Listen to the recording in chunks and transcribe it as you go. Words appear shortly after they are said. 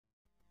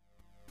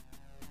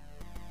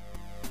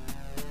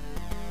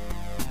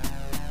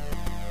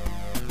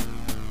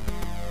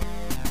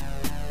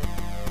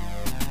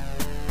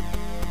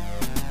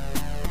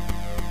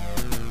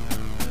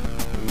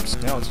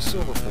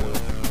silver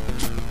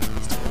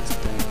foil.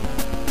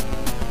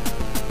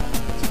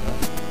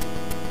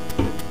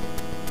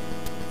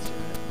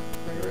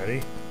 You ready?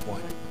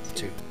 1,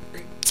 2,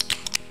 3.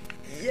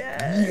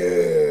 Yes.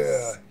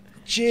 Yeah.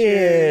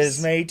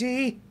 Cheers,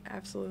 matey.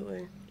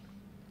 Absolutely.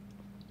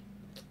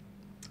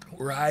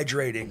 We're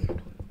hydrating.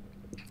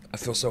 I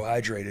feel so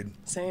hydrated.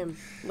 Same.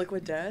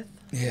 Liquid death.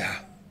 Yeah.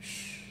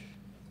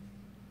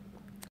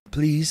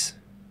 Please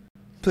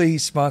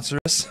sponsor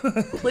us.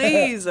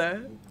 Please.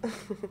 I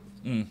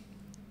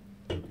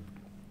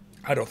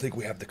don't think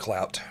we have the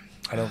clout.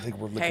 I don't think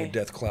we're Liquid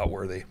Death clout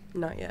worthy.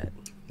 Not yet.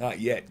 Not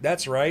yet.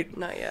 That's right.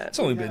 Not yet. It's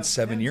only been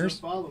 7 years.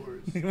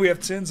 Followers. We have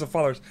tens of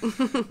followers.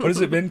 What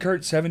has it been,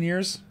 Kurt? 7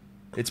 years?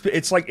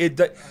 It's like it.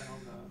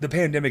 The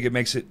pandemic, it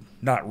makes it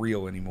not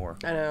real anymore.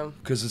 I know.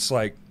 Because it's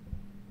like,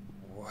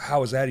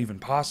 how is that even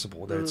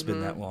possible that it's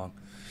been that long?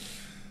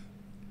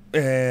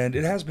 And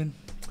it has been.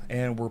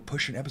 And we're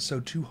pushing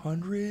episode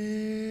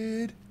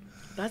 200.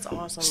 That's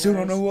awesome. Still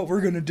don't guys. know what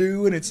we're going to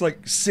do, and it's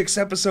like 6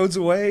 episodes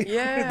away.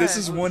 Yeah. This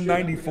is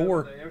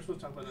 194. We're supposed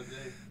to talk about that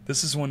day.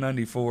 This is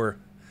 194.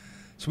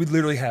 So we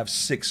literally have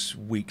 6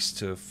 weeks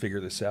to figure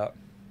this out.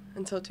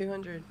 Until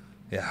 200.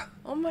 Yeah.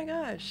 Oh my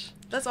gosh.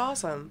 That's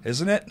awesome.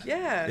 Isn't it?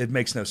 Yeah. It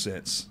makes no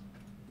sense.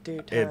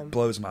 Dude, time. It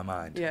blows my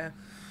mind. Yeah.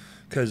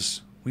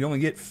 Because we only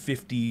get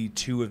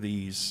 52 of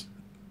these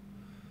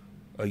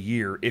a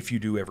year if you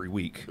do every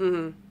week.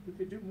 Mm-hmm. We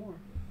could do more.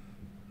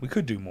 We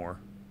could do more.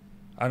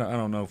 I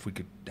don't know if we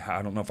could.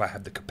 I don't know if I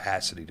have the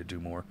capacity to do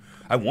more.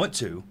 I want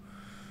to,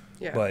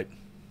 Yeah. but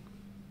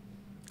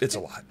it's a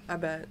lot. I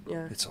bet.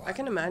 Yeah. It's a lot. I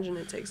can imagine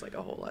it takes like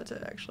a whole lot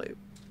to actually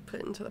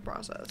put into the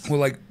process. Well,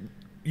 like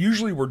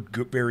usually we're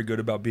very good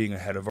about being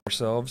ahead of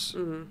ourselves,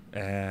 Mm-hmm.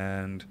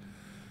 and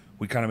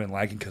we kind of been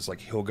lacking because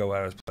like he'll go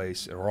out of his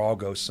place or I'll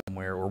go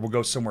somewhere or we'll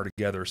go somewhere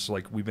together. So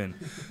like we've been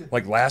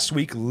like last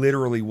week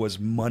literally was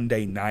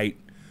Monday night.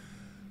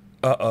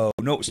 No,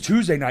 it was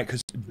Tuesday night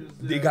because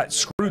they got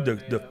screwed.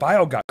 The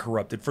file got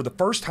corrupted. For the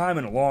first time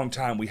in a long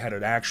time, we had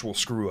an actual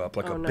screw up,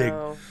 like Oh, a big.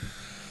 no.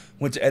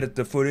 Went to edit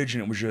the footage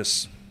and it was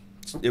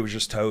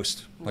just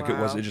toast. Like it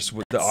Wow. just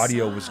the That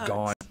audio was sucks.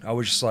 gone. I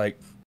was just like,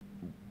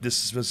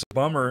 this was a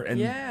bummer. And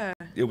Yeah.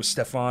 it was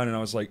Stefan, and I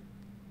was like,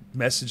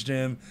 messaged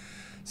him.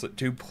 It's like,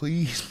 dude,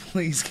 please,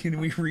 can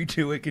we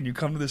redo it? Can you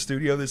come to the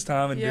studio this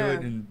time and Yeah. do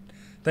it? And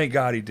thank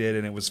God he did,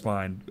 and it was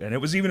fine. And it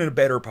was even a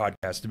better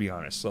podcast, to be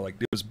honest. So like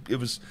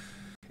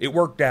it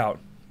worked out,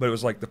 but it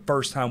was like the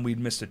first time we'd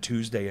missed a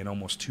Tuesday in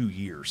almost 2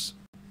 years.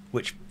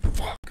 Which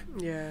fuck.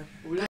 Yeah.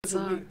 We That didn't miss a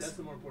week. sucks. That's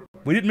the more important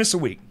part. We didn't miss a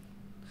week.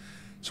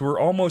 So we're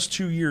almost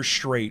 2 years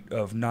straight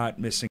of not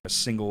missing a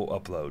single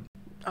upload.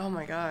 Oh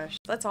my gosh.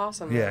 That's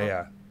awesome. Yeah, though.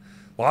 yeah.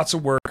 Lots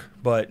of work,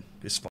 but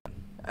it's fun.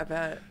 I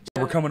bet.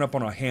 We're coming up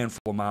on a handful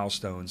of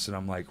milestones, and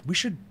I'm like, we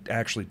should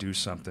actually do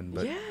something.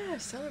 But yeah,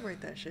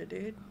 celebrate that shit,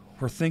 dude.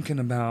 we're thinking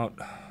about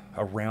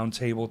a round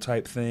table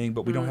type thing,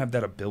 but we don't have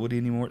that ability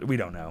anymore. We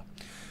don't know.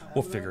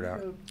 We'll figure it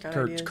out. Got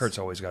Kurt's ideas.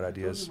 always got I told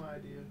ideas. you my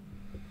idea.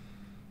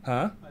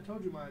 Huh? I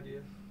told you my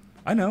idea.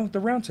 I know, the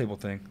round table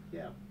thing.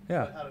 Yeah.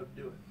 Yeah. But how to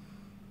do it.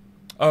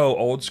 Oh,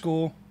 old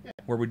school? Yeah.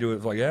 Where we do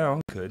it like, yeah,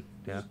 I could.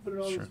 Yeah, Just put it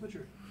all sure. in the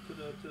switcher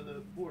to the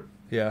board.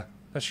 Yeah,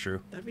 that's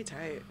true. That'd be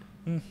tight.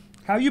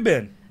 How you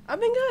been? I've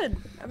been good.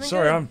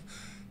 Sorry, good.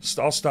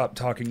 I'll stop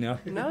talking now.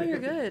 No, you're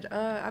good.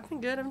 I've been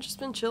good. I've just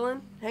been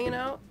chilling, hanging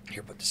out.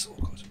 Here, put this a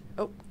little closer.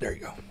 Oh, There you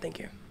go. thank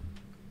you.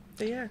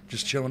 But yeah,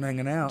 Just chilling,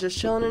 hanging out. just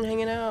chilling and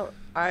hanging out.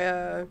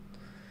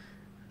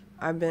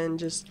 I've been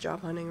just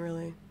job hunting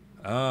really.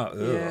 Ugh.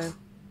 Yeah.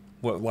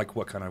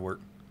 What kind of work?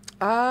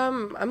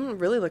 I'm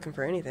really looking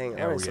for anything,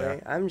 Oh, honestly. yeah.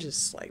 I'm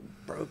just like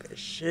broke as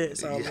shit,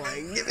 so I'm like,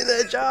 give me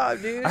that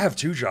job, dude. I have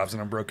 2 jobs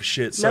and I'm broke as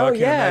shit, so No, I can't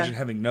yeah. imagine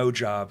having no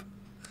job.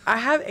 I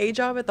have a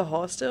job at the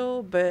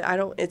hostel, but I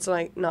don't. It's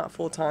like not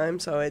full time,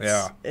 so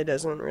it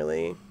doesn't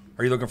really.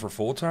 Are you looking for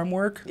full-time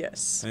work?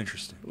 Yes.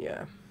 Interesting.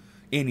 Yeah.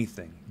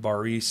 Anything.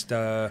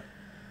 Barista.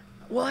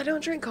 Well, I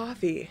don't drink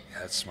coffee.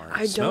 That's smart. I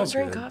It don't smells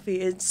drink good. coffee.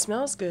 It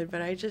smells good,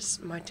 but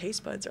my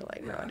taste buds are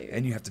like, nah, dude.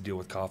 And you have to deal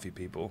with coffee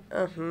people.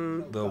 No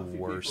The coffee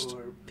worst. people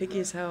are- Picky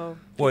as hell.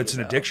 Well, Picky it's as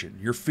an hell. addiction.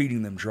 You're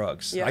feeding them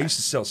drugs. Yeah. I used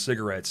to sell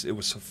cigarettes. It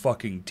was a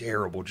fucking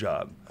terrible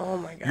job. Oh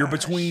my god. You're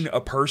between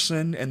a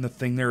person and the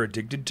thing they're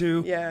addicted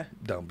to. Yeah,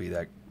 Don't be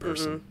that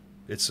person.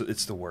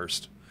 It's the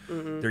worst.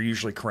 They're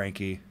usually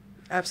cranky.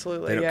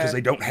 absolutely. Because Yeah. they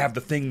don't have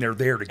the thing they're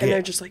there to and they're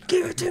get. just like,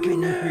 give it to me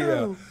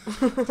now.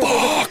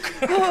 Fuck!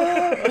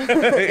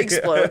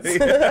 Explodes.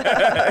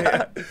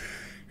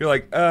 You're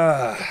like,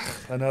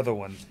 another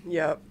one.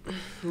 Yep.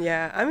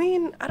 Yeah. I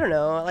mean, I don't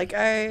know. Like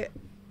I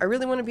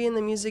really want to be in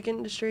the music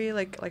industry.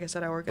 Like I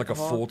said, I work Like at a the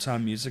hall.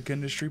 full-time music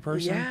industry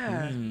person?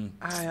 Yeah.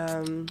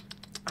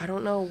 I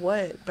don't know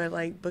what, but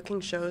like booking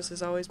shows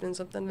has always been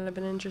something that I've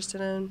been interested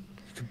in.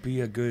 You'd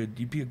be a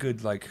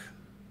good, like,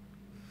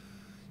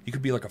 you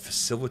could be like a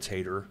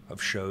facilitator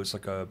of shows,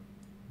 like a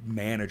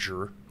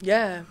manager.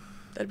 Yeah.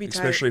 That'd be tight.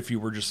 Especially if you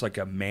were just like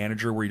a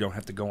manager where you don't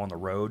have to go on the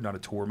road, not a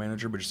tour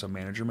manager, but just a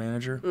manager.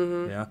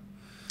 Mm-hmm. Yeah.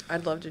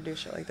 I'd love to do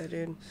shit like that,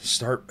 dude.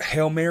 Start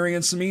Hail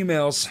Marying some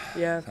emails.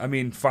 Yeah. I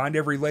mean, find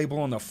every label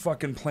on the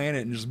fucking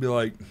planet and just be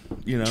like,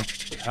 you know,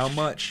 how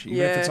much? Even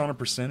if it's on a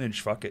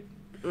percentage, fuck it.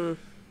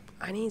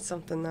 I need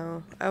something,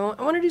 though. I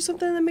want to do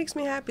something that makes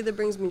me happy, that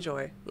brings me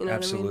joy. You know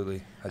Absolutely. what I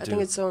mean? I do.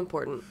 think it's so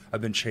important.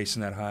 I've been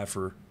chasing that high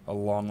for a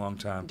long, long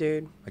time.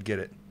 Dude. I get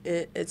it.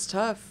 It's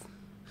tough.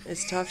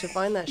 It's tough to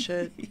find that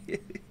shit.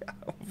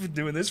 I've been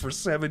doing this for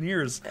 7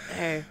 years.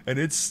 Hey. And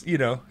it's, you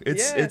know, it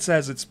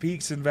has its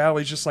peaks and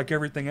valleys just like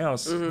everything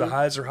else. The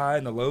highs are high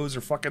and the lows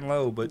are fucking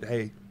low, but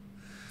hey.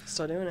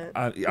 Still doing it.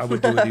 I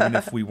would do it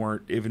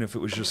even if it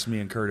was just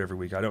me and Kurt every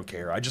week. I don't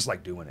care. I just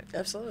like doing it.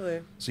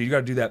 Absolutely. So you got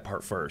to do that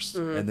part first,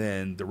 and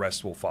then the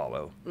rest will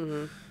follow.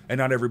 And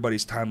not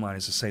everybody's timeline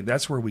is the same.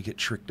 That's where we get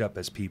tricked up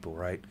as people,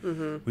 right?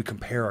 We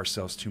compare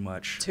ourselves too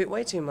much.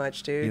 Way too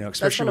much, dude. You know, That's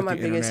especially one of my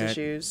with the biggest internet.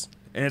 issues.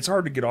 And it's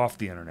hard to get off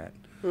the internet.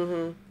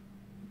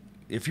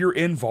 If you're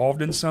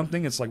involved in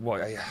something, it's like,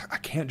 well, I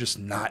can't just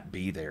not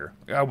be there.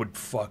 I would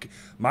fuck.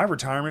 My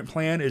retirement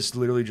plan is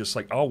literally just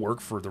like, I'll work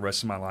for the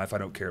rest of my life. I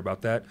don't care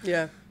about that.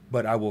 Yeah.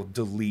 But I will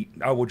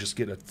just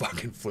get a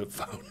fucking flip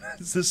phone.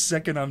 It's the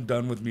second I'm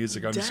done with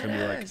music, I'm just going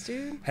to be like,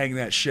 dude. hang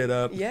that shit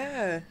up.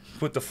 Yeah.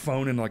 Put the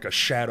phone in like a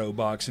shadow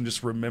box and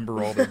just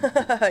remember all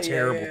the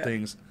terrible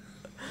things.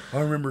 I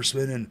remember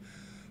spending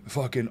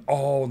fucking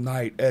all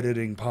night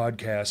editing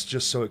podcasts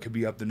just so it could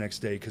be up the next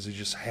day because I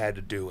just had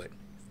to do it.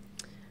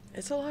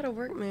 It's a lot of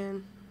work,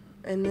 man.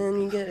 And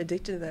then you get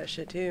addicted to that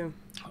shit, too.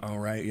 All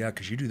right, yeah,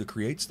 because you do the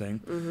Creates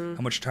thing.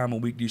 How much time a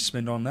week do you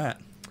spend on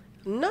that?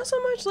 Not so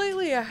much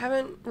lately. I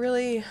haven't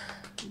really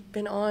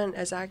been on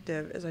as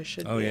active as I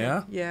should be. Oh,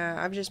 yeah? Yeah,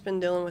 I've just been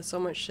dealing with so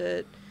much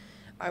shit.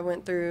 I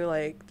went through,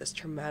 like, this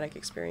traumatic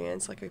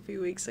experience, like, a few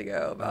weeks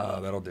ago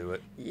about... That'll do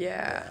it.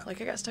 Yeah.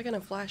 Like, I got stuck in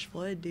a flash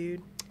flood,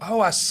 dude.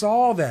 Oh, I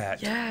saw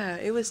that. Yeah,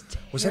 it was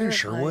terrifying. Was that in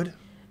Sherwood?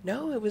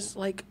 No, it was,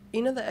 like,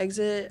 you know the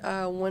exit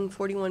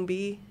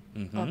 141B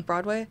off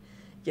Broadway?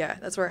 Yeah,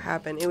 that's where it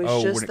happened. It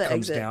was just the exit. When it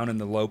comes down in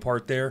the low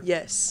part there?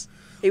 Yes.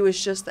 It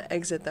was just the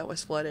exit that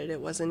was flooded. It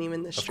wasn't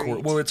even the street. Of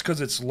course. Well, it's because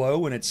it's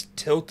low and it's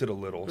tilted a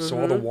little. So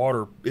all the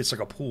water, it's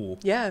like a pool.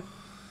 Yeah.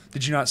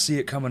 Did you not see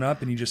it coming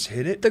up and you just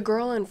hit it? The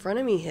girl in front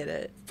of me hit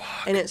it.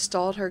 Fuck. And it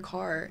stalled her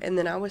car. And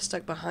then I was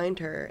stuck behind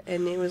her.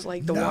 And it was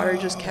like the water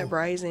just kept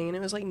rising. And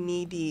it was like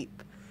knee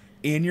deep.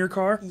 In your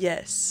car?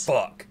 Yes.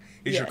 Fuck.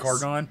 Is your Yes. car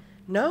gone?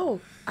 No.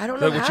 I don't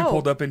Is know that what you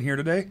pulled up in here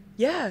today?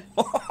 Yeah.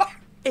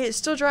 It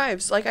still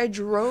drives. Like, I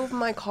drove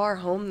my car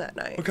home that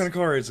night. What kind of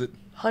car is it?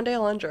 Hyundai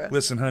Elantra.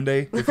 Listen,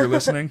 Hyundai, if you're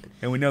listening,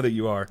 and we know that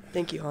you are.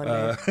 Thank you,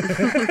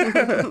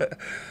 Hyundai.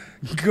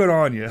 Good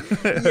on you.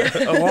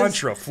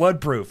 Elantra,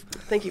 flood-proof.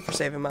 Thank you for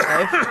saving my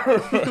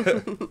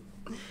life.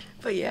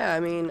 But yeah, I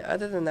mean,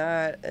 other than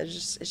that,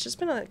 it's just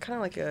been kind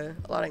of like a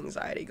lot of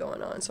anxiety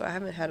going on. So I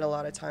haven't had a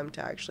lot of time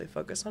to actually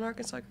focus on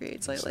Arkansas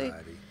Creates lately.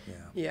 Anxiety, yeah.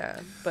 Yeah,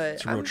 but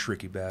It's a real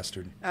tricky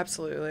bastard.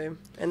 Absolutely,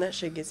 and that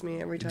shit gets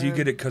me every time. Do you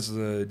get it because of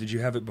the? Did you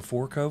have it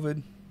before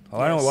COVID?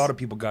 Well, I know a lot of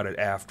people got it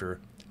after.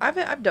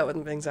 I've dealt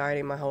with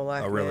anxiety my whole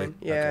life. Oh, really? Man.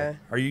 Yeah. Okay.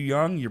 Are you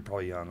young? You're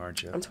probably young,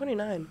 aren't you? I'm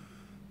 29.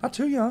 Not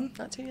too young.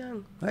 Not too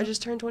young. Huh? I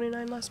just turned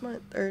 29 last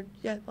month.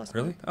 Last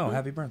Really? month. Oh,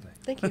 happy birthday.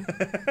 Thank you.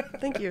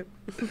 Thank you.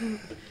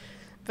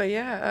 But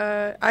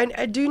yeah,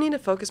 I do need to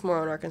focus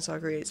more on Arkansas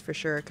Creates for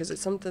sure because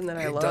it's something that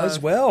I love. It does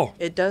well.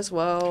 It does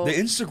well. The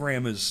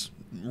Instagram is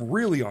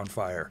really on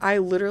fire. I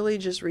literally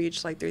just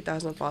reached like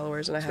 3,000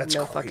 followers and I have That's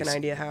no crazy. fucking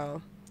idea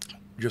how.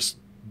 Just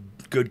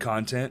good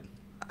content.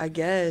 I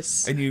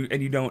guess. And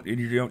you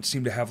don't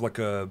seem to have like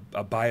a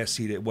bias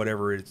seat at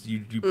whatever it is.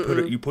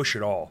 You push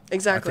it all.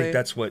 Exactly. I think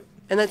that's what.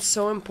 And that's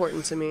so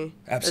important to me.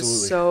 Absolutely.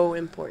 That's so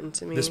important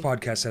to me. This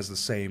podcast has the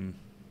same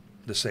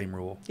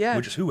rule. Yeah.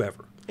 Which is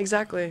whoever.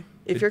 Exactly.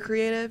 If you're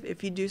creative,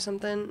 if you do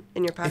something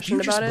and you're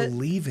passionate about it. If you just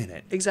believe in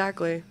it.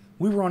 Exactly.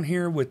 We were on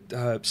here with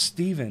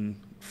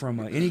Steven from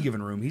Any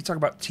Given Room. He talked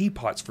about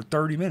teapots for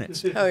 30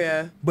 minutes. Oh,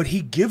 yeah. But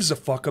he gives a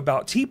fuck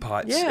about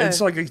teapots. Yeah. And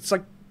it's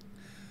like,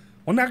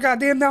 well, now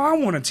goddamn, now I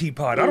want a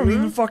teapot. I don't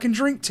even fucking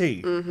drink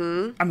tea.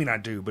 I mean, I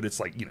do, but it's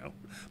like,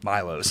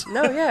 Milo's.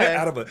 No,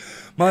 yeah.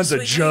 Mine's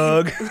a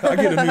jug. I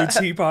get a new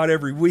teapot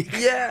every week.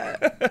 Yeah.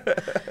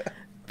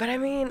 But I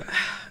mean,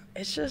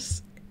 it's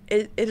just,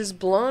 it has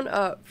blown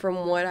up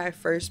from what I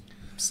first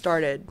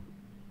started.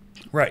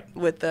 Right.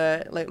 With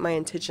my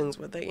intentions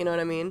with it, you know what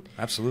I mean?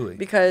 Absolutely.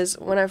 Because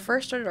when I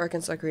first started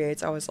Arkansas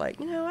Creates, I was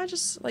like, I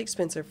just like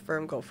Spencer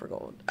from Gold for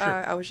Gold.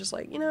 Sure. I was just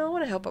like, I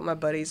want to help out my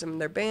buddies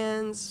and their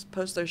bands,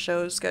 post their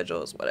shows,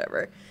 schedules,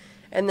 whatever.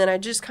 And then I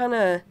just kind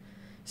of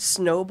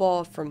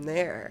snowballed from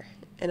there.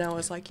 And I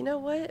was like, you know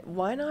what?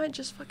 Why not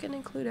just fucking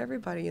include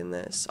everybody in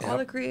this? Yep. All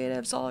the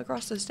creatives all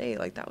across the state.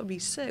 Like, that would be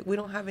sick. We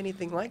don't have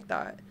anything like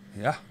that.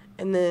 Yeah.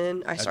 And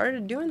then I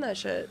started doing that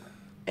shit.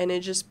 And it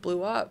just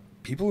blew up.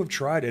 People have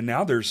tried, and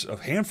now there's a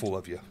handful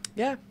of you.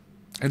 Yeah.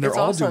 And they're It's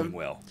all awesome. doing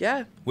well.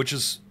 Yeah. Which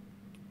is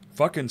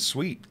fucking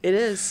sweet. It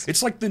is.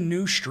 It's like the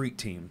new street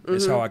team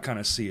is how I kind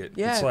of see it.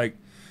 Yeah. It's like,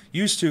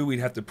 used to, we'd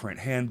have to print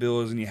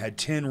handbills, and you had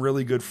 10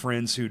 really good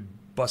friends who'd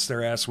bust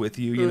their ass with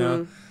you, you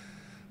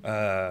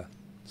know?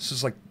 This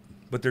is like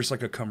but there's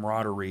like a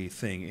camaraderie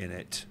thing in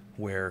it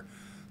where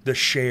the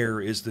share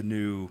is the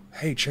new,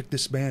 hey, check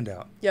this band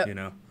out. Yep. You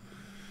know?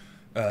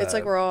 It's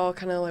like we're all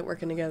kind of like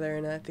working together,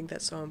 and I think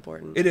that's so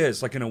important. It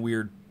is, like in a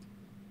weird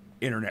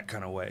internet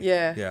kind of way.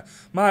 Yeah. Yeah.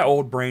 My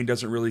old brain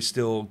doesn't really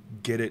still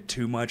get it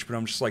too much, but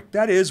I'm just like,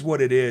 that is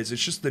what it is.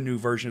 It's just the new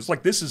version. It's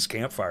like, this is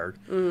Campfire.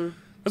 Mm-hmm.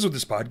 That's what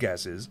this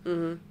podcast is.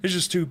 Mm-hmm. It's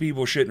just two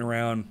people shitting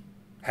around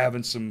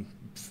having some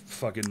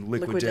fucking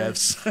liquid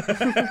deaths.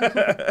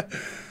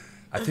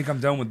 I think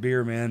I'm done with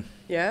beer, man.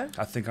 Yeah?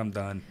 I think I'm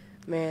done.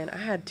 Man, I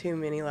had too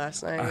many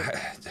last night.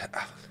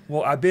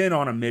 Well, I've been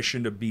on a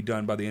mission to be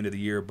done by the end of the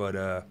year,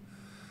 but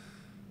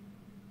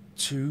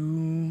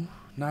 2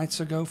 nights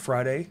ago,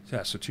 Friday,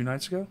 yeah, so 2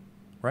 nights ago,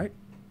 right?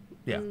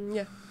 Yeah.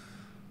 Yeah.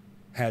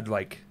 Had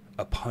like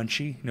a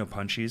punchy,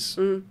 punchies?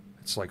 Mm.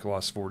 It's like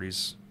Lost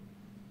 40s,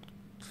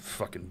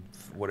 fucking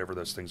whatever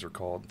those things are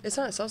called. It's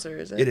not seltzer,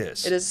 is it? It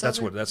is. It is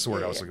seltzer? That's the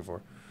word I was looking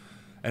for.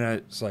 And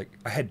it's like,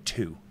 I had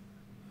 2.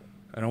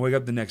 And I wake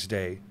up the next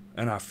day,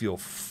 and I feel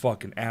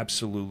fucking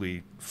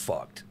absolutely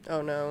fucked.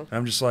 Oh, no. And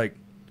I'm just like,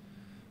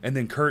 and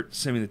then Kurt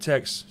sent me the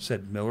text,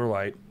 said Miller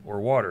Lite or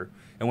water.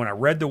 And when I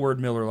read the word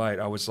Miller Lite,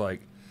 I was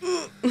like,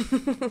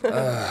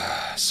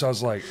 so I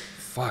was like,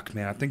 fuck,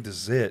 man, I think this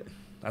is it.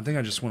 I think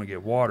I just want to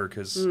get water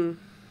because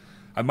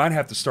I might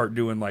have to start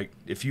doing like,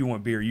 if you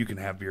want beer, you can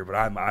have beer, but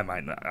I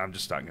might not. I'm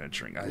just not going to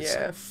drink.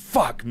 Like,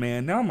 fuck,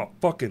 man. Now I'm a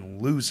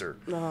fucking loser.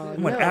 Oh,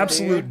 I'm an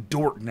absolute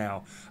dork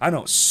now. I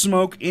don't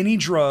smoke any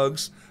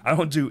drugs. I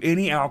don't do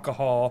any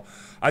alcohol.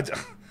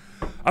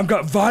 I've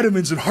got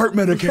vitamins and heart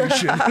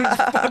medication.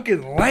 It's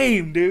fucking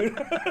lame, dude.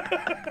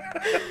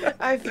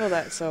 I feel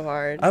that so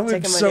hard. I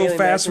lived so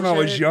fast when I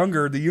was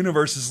younger. The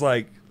universe is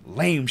like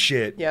lame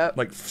shit. Yep.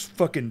 Like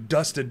fucking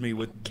dusted me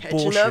with Catching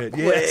bullshit. up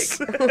Yes.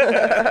 quick.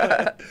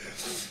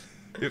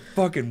 It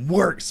fucking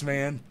works,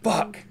 man.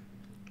 Fuck.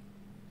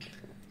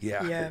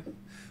 Yeah. Yeah.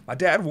 My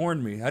dad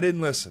warned me. I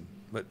didn't listen,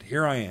 but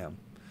here I am.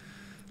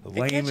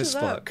 Lame catches as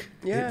up. fuck.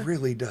 Yeah. It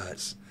really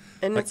does.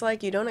 And it's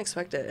like you don't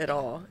expect it at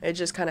all. It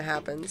just kind of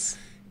happens.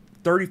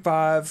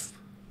 35.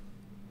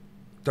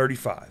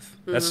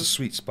 That's the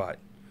sweet spot.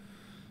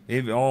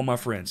 Even all my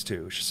friends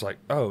too. It's just like,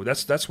 oh,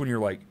 that's when you're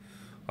like,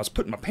 I was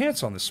putting my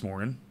pants on this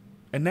morning,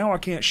 and now I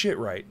can't shit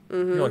right.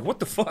 You're like, what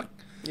the fuck?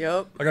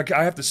 Yep. Like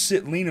I have to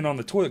sit leaning on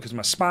the toilet because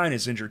my spine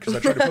is injured because I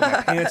tried to put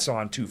my pants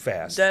on too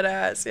fast. Dead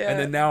ass, yeah. And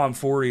then now I'm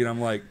 40 and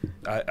I'm like,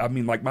 I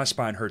mean, like my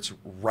spine hurts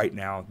right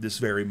now, this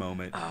very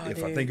moment. Oh, if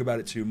dude. I think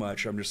about it too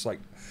much, I'm just like,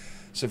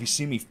 so if you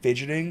see me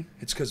fidgeting,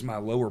 it's because my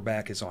lower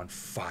back is on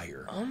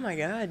fire. Oh my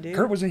God, dude.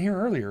 Kurt was in here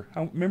earlier.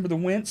 I remember the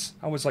wince.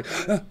 I was like,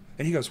 and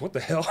he goes, what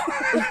the hell?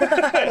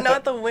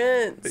 Not the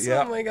wince.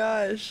 Yeah. Oh my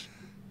gosh.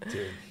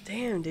 Dude,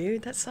 Damn,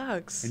 dude, that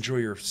sucks. enjoy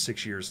your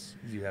 6 years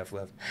you have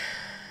left.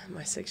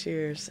 My 6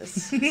 years.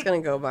 It's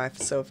gonna go by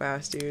so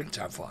fast, dude.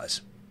 Time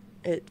flies.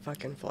 It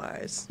fucking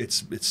flies.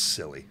 It's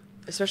silly.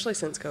 Especially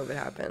since COVID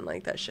happened.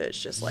 Like, that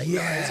shit's just like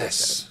non-existent.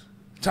 Yes.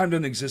 Time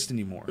doesn't exist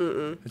anymore.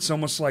 It's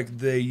almost like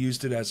they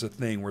used it as a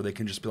thing where they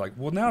can just be like,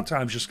 well, now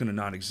time's just going to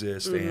not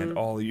exist, and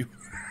all of you.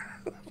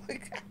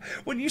 Like,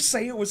 when you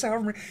say it was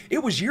however,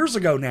 it was years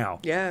ago now.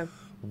 Yeah.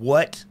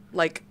 What?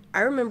 Like, I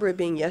remember it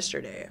being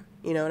yesterday.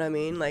 You know what I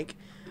mean? Like,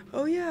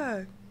 oh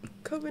yeah,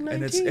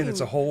 COVID-19. And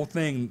it's a whole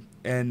thing,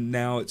 and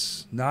now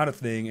it's not a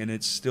thing, and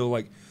it's still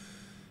like,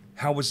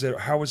 how was it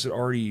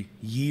already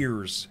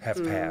years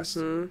have passed?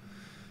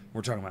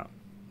 We're talking about.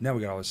 Now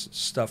we got all this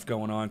stuff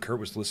going on. Kurt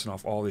was listing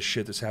off all this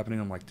shit that's happening.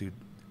 I'm like, dude,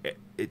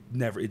 it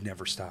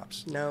never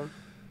stops. No.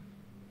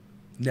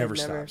 Never It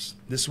never. stops.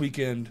 This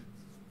weekend,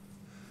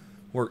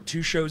 worked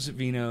 2 shows at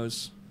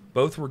Vino's.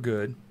 Both were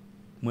good.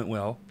 Went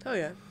well. Oh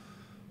yeah.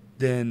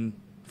 Then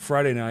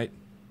Friday night,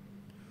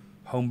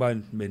 home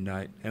by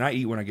midnight. And I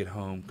eat when I get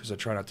home because I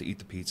try not to eat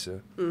the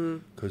pizza.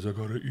 Because I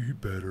got to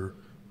eat better.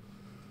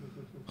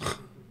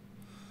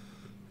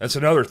 That's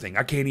another thing.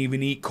 I can't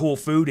even eat cool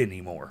food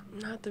anymore.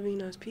 Not the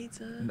Vino's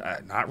pizza.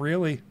 Not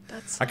really.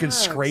 That sucks. I can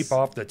scrape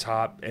off the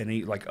top and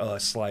eat like a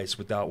slice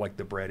without like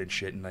the bread and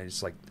shit, and I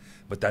just like,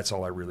 but that's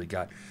all I really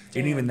got.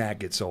 And even that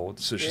gets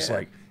old. So it's just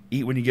like,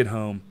 eat when you get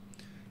home,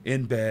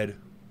 in bed,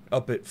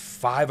 up at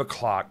 5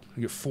 o'clock,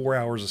 you get 4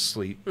 hours of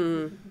sleep,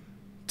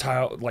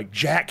 like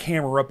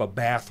jackhammer up a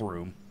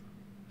bathroom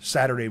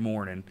Saturday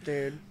morning,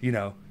 Dude. you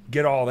know,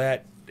 get all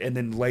that, and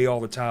then lay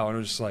all the tile. And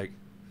I'm just like,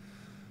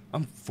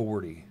 I'm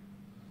 40.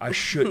 I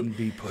shouldn't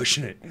be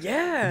pushing it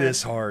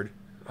this hard.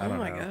 I don't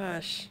know. Oh my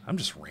gosh. I'm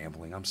just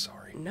rambling. I'm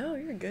sorry. No,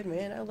 you're good,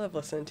 man. I love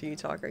listening to you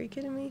talk. Are you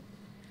kidding me?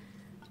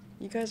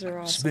 You guys are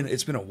awesome.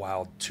 It's been a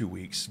wild 2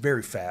 weeks.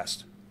 Very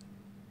fast.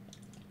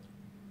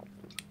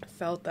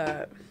 Felt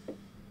that.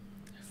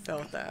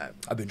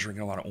 I've been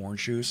drinking a lot of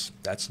orange juice.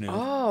 That's new.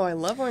 Oh, I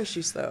love orange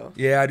juice though.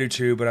 Yeah, I do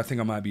too, but I think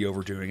I might be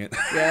overdoing it.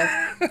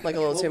 Yeah, like a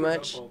little too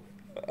much.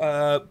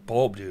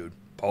 Pulp, dude.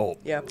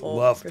 Pulp. Yeah, pulp,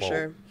 Love for pulp.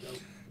 sure.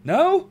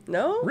 No?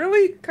 No?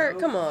 Really? Kurt,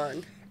 come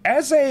on.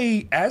 As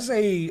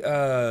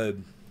a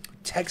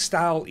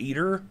textile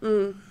eater,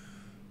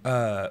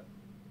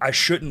 I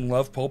shouldn't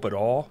love pulp at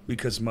all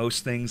because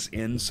most things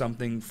in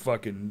something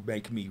fucking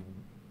make me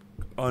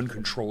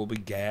uncontrollably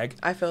gag.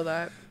 I feel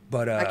that.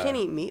 But I can't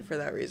eat meat for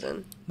that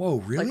reason. Whoa,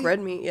 really? Like red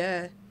meat,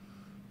 yeah.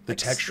 The Like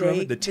texture of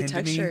it, the steak,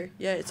 tendony. texture.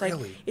 Yeah, it's Really?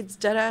 like it's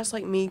dead ass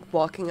like me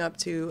walking up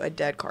to a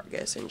dead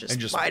carcass and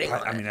just biting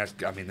on I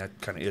it. mean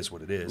that kind of is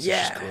what it is. Yeah,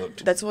 It's just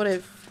cooked. that's what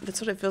it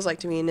feels like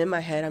to me. And in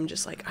my head, I'm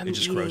just like, I'm It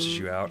just eating grosses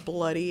you out.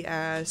 bloody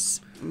ass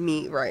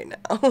meat right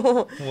now.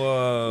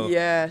 Whoa.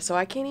 Yeah, so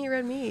I can't eat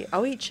red meat.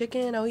 I'll eat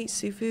chicken. I'll eat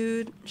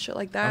seafood, shit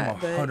like that. I'm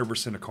but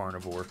 100% a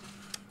carnivore.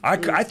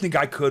 I think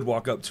I could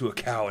walk up to a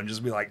cow and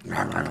just be like,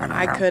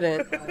 I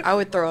couldn't. I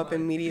would throw up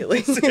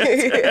immediately.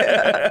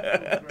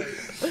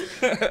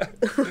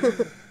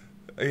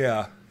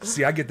 yeah.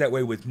 See, I get that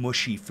way with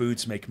mushy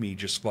foods. Make me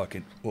just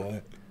fucking.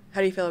 What? How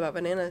do you feel about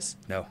bananas?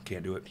 No,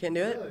 can't do it. Can't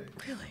do it?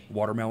 Really?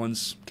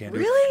 Watermelons, can't do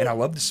it. Really? And I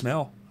love the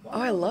smell. Oh,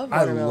 I love I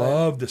watermelon.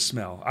 love the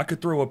smell. I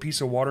could throw a piece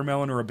of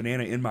watermelon or a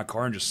banana in my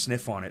car and just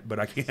sniff on it, but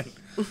I can't.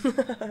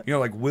 You know,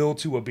 like Will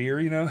to a beer,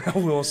 you know? How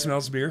Will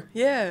smells beer?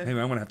 Yeah. Hey, man,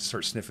 I'm going to have to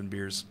start sniffing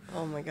beers.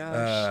 Oh my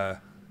gosh.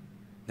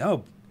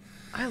 No,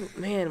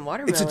 Man,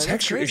 watermelon. it's a that's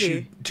texture crazy.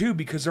 issue, too,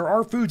 because there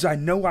are foods I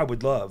know I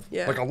would love.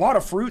 Yeah. Like a lot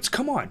of fruits,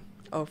 come on.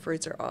 Oh,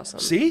 fruits are awesome.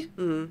 See?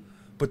 Mm-hmm.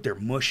 But they're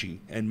mushy,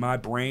 and my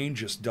brain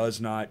just does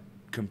not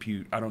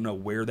compute. I don't know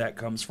where that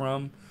comes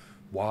from,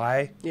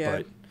 why, Yeah.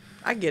 but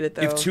I get it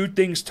though. if two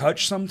things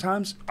touch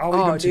sometimes, I'll eat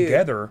Oh, them dude.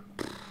 together.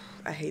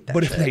 I hate that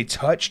But shit. if they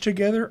touch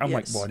together, I'm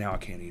like, Yes. well, now I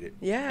can't eat it.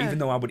 Yeah. Even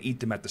though I would eat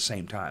them at the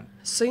same time.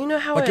 So you know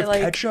how Like it if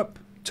like ketchup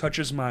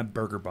touches my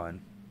burger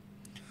bun,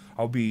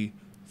 I'll be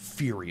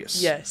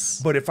furious. Yes.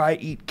 But if I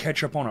eat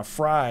ketchup on a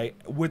fry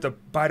with a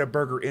bite of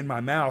burger in my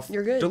mouth,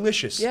 you're good.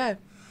 delicious. Yeah.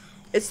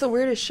 It's the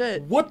weirdest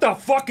shit. What the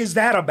fuck is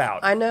that about?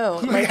 I know.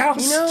 Like, Like, how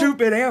you know-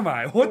 stupid am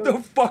I? What the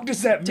fuck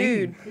does that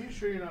Dude. mean? Are you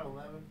sure you're not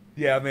 11?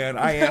 Yeah, man,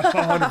 I am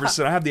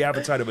 100%. I have the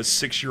appetite of a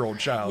 6-year-old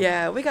child.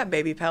 Yeah, we got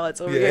baby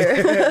pallets over Yeah.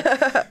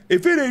 here.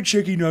 If it ain't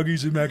chicken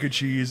nuggets and mac and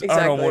cheese, I don't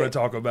Exactly. want to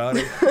talk about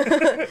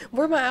it.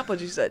 Where my apple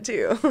juice at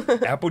too?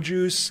 Apple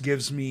juice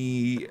gives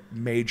me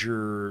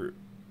major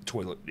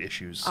toilet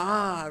issues.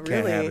 Ah, Can't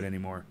really? have it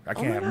anymore. I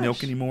can't my have milk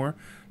gosh. anymore.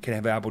 Can't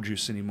have apple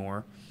juice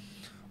anymore.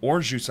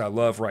 Orange juice I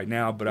love right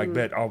now, but I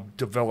bet I'll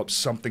develop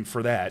something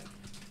for that.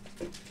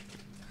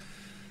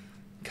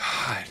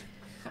 God.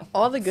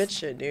 All the good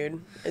shit,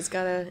 dude.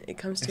 It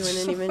comes to an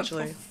end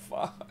eventually.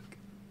 Fuck.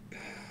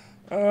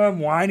 I'm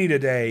whiny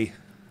today.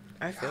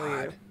 I feel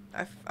God.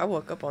 you. I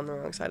woke up on the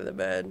wrong side of the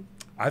bed.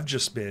 I've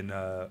just been,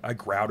 I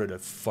grouted a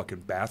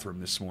fucking bathroom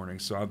this morning,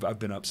 so I've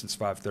been up since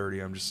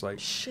 5:30. I'm just like,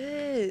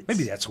 Shit.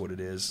 maybe that's what it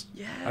is.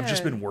 Yeah. I've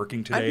just been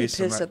working today. I'd be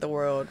so I'm pissed not- at the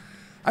world.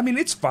 I mean,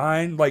 it's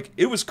fine. Like,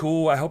 it was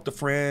cool. I helped a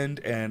friend,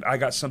 and I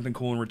got something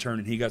cool in return,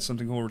 and he got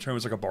something cool in return. It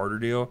was like a barter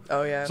deal.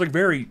 Oh, yeah. It's like a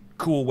very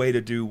cool way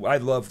to do. I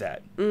love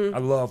that. I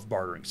love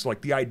bartering. So,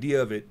 like, the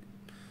idea of it,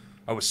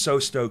 I was so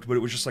stoked, but it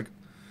was just like,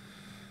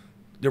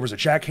 there was a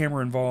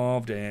jackhammer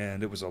involved,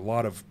 and it was a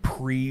lot of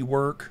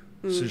pre-work.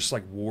 So it just,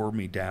 like, wore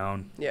me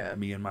down. Yeah.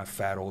 Me and my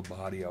fat old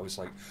body. I was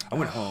like, I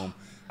went home.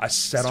 I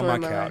sat on Story my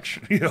of my couch.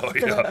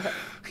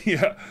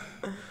 Yeah.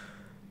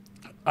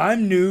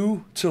 I'm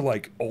new to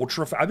like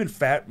ultra fat. I've been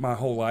fat my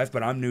whole life,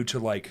 but I'm new to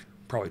like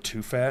probably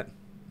too fat.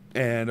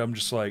 And I'm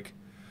just like,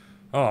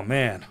 oh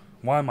man,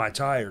 why am I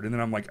tired? And then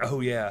I'm like, oh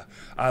yeah,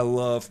 I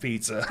love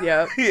pizza.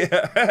 Yep.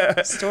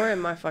 Yeah. Story of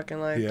my fucking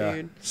life, Yeah.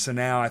 dude. So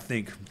now I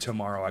think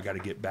tomorrow I got to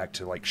get back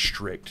to like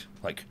strict,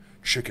 like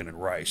chicken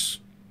and rice.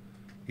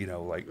 You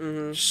know, like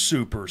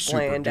super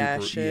Bland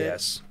ass duper. shit.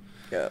 Yes.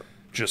 Yep.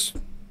 Just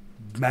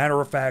matter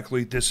of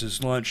factly, this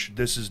is lunch,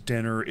 this is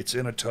dinner, it's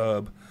in a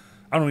tub.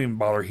 I don't even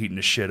bother heating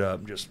the shit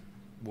up. Just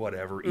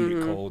whatever, eat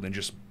it cold and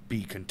just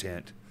be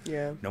content.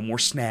 Yeah. No more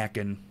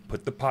snacking.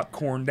 Put the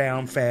popcorn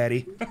down,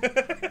 fatty.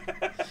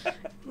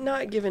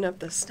 Not giving up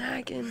the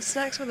snacking.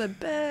 Snacks are the I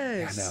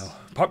best. know.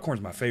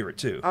 Popcorn's my favorite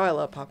too. Oh, I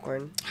love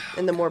popcorn.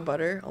 And the more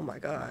butter, oh my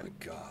god.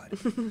 God.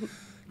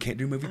 Can't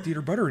do movie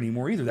theater butter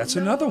anymore either. That's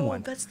another No,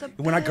 one. that's the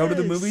When I go to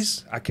the best.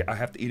 movies, I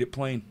have to eat it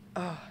plain.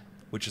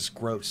 Which is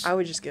gross. I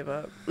would just give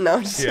up. No,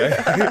 I'm just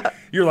Yeah.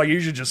 You're like, you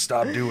should just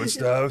stop doing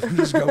stuff.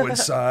 Just go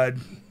inside.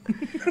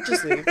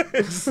 just leave.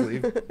 Just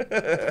leave.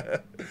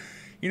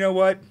 You know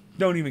what?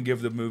 Don't even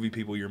give the movie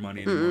people your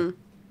money anymore.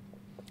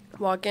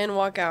 Walk in,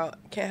 walk out.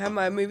 Can't have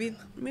my movie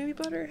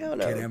butter? Hell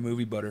no. Can't have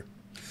movie butter.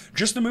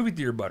 Just the movie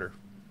theater butter.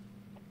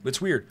 It's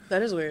weird.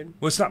 That is weird.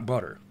 Well, it's not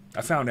butter.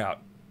 I found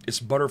out. It's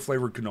butter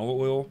flavored canola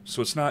oil,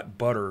 so it's not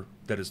butter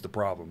that is the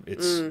problem.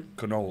 It's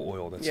canola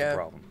oil that's Yeah. the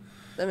problem.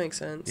 That makes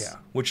sense. Yeah,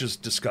 which is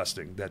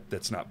disgusting.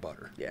 That's not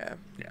butter. Yeah.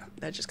 Yeah,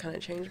 That just kind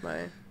of changed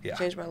my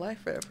life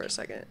for a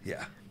second.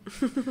 yeah.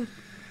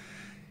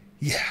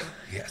 Yeah,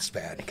 it's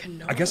bad.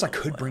 Canola I guess I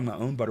could oil. bring my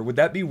own butter. Would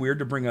that be weird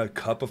to bring a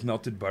cup of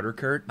melted butter,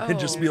 Kurt? And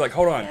just Oh, be like,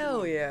 hold on.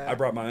 hell yeah. I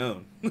brought my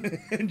own.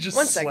 And just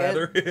One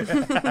second.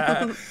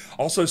 slather.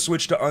 Also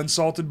switch to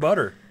unsalted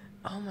butter.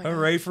 Oh my god.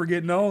 Hooray for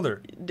getting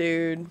older.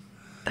 Dude.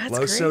 That's Low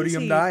crazy.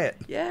 sodium diet.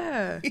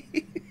 Yeah.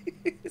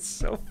 It's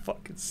so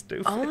fucking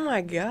stupid. Oh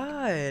my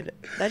god.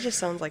 That just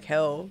sounds like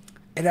hell.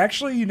 And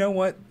actually, you know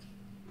what?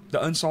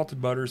 The unsalted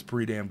butter is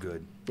pretty damn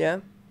good. Yeah.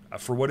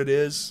 For what it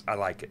is, I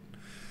like it.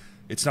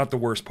 It's not the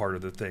worst part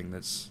of the thing.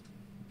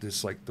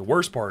 Like the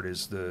worst part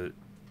is the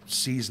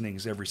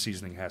seasonings. Every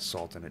seasoning has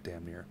salt in it,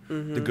 damn near.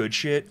 Mm-hmm. The good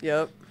shit.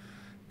 Yep.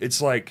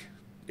 It's like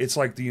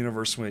the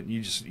universe went.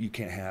 You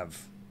can't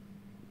have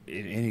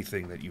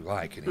anything that you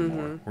like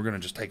anymore. Mm-hmm. We're gonna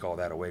just take all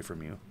that away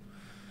from you.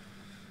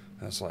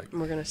 That's like,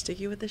 we're gonna stick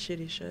you with the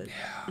shitty shit.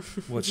 yeah.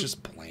 Well, it's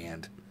just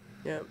bland.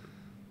 Yep.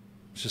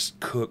 It's just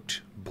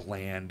cooked,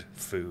 bland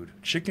food.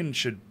 Chicken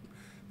should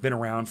been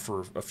around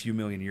for a few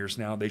million years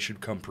now. They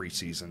should come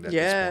pre-seasoned at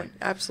this point.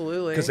 Yeah,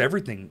 absolutely. Because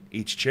everything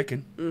eats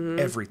chicken. Mm-hmm.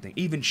 Everything.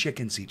 Even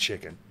chickens eat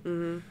chicken.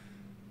 Mm-hmm.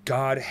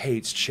 God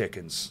hates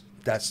chickens.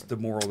 That's the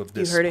moral of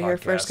this podcast. You heard it here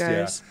first,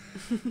 guys.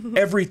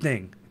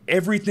 Yeah.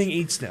 Everything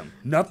eats them.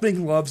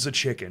 Nothing loves a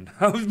chicken.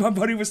 My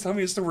buddy was telling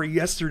me a story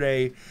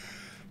yesterday.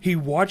 He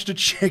watched a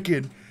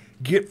chicken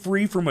get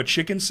free from a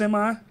chicken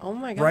semi. Oh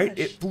my gosh. Right?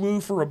 It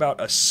flew for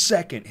about a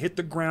second, hit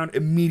the ground,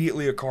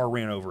 immediately a car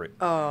ran over it.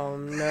 Oh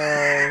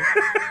no.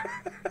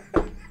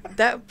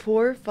 That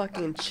poor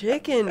fucking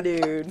chicken,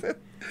 dude.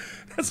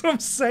 That's what I'm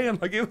saying.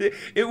 Like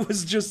it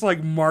was just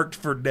like marked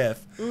for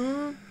death.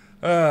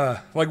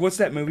 Mm-hmm. Like what's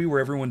that movie where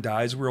everyone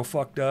dies real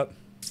fucked up?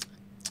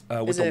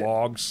 With the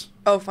logs.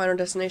 Oh, Final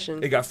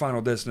Destination. It got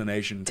Final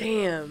Destination.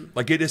 Damn.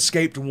 Like it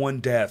escaped one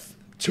death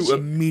to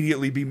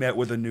immediately be met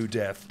with a new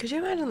death. Could you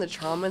imagine the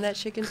trauma that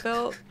chicken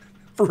felt?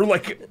 For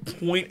like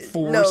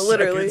 0.4 No,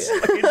 literally.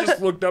 seconds. Like it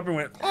just looked up and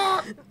went,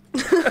 ah!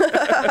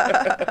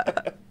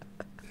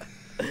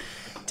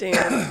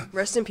 Damn.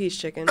 Rest in peace,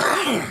 chicken.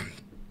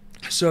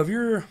 So if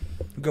you're...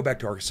 Go back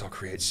to Arkansas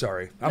Creates.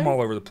 Sorry. I'm all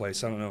over the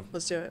place. I don't know.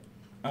 Let's do it.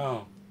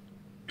 Oh.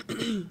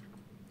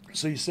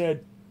 So you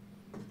said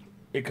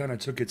it kind of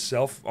took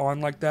itself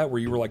on like that,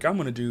 where you were like, I'm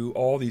going to do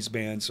all these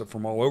bands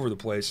from all over the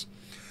place.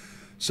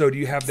 So do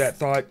you have that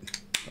thought,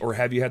 or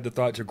have you had the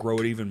thought to grow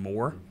it even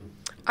more?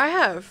 I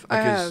have.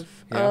 Yeah.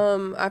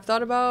 I've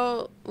thought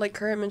about, like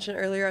Kurt mentioned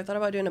earlier, I thought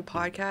about doing a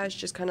podcast,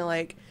 just kind of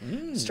like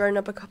starting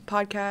up a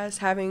podcast,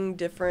 having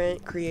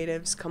different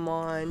creatives come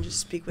on,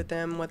 just speak with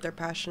them, what they're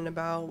passionate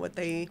about, what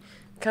they,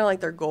 kind of like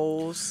their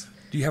goals.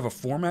 Do you have a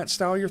format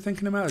style you're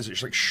thinking about? Is it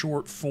just like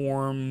short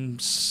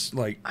forms?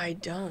 Like I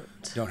don't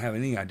have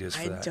any ideas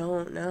for that? I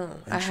don't know.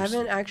 I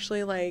haven't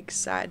actually like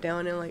sat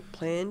down and like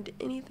planned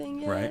anything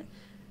yet. Right.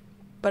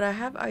 But I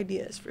have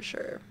ideas for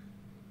sure.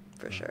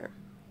 For sure.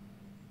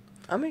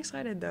 I'm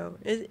excited though.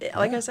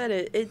 Like I said,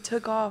 it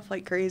took off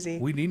like crazy.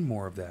 We need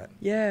more of that.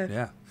 Yeah.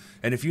 Yeah.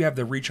 And if you have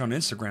the reach on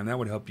Instagram, that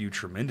would help you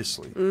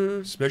tremendously.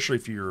 Especially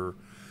if you're,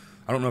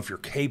 I don't know if you're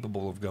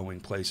capable of going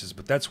places,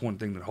 but that's one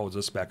thing that holds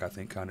us back, I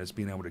think, kind of is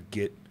being able to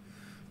get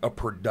a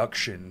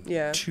production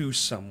to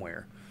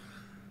somewhere.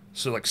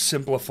 So like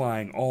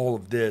simplifying all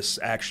of this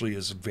actually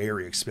is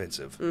very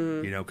expensive,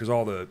 you know, because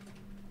all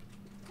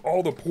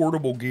the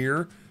portable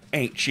gear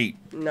ain't cheap.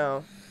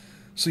 No.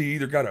 So you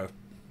either got to,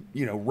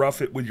 you know,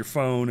 rough it with your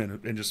phone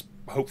and just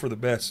hope for the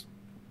best.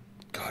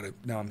 God,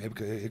 now I'm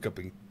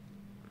hiccuping.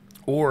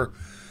 Or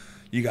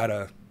you got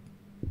to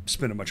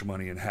spend a bunch of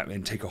money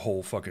and take a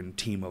whole fucking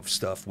team of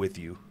stuff with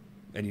you.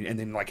 And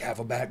then like have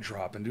a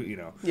backdrop and do, you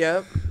know.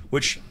 Yep.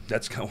 Which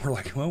that's kind of, we're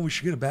like, well, we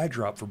should get a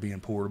backdrop for being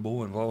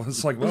portable. And well,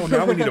 it's like, well,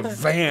 now we need a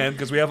van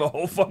because we have a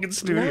whole fucking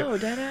studio. No,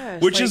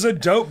 deadass. Which is a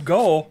dope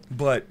goal,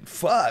 but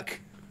fuck.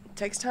 It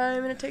takes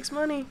time and it takes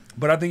money.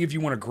 But I think if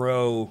you want to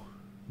grow,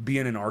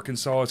 being in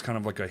Arkansas is kind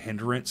of like a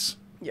hindrance.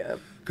 Yeah.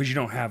 Because you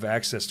don't have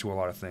access to a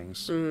lot of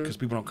things. Because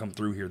people don't come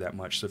through here that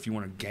much. So if you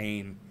want to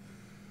gain,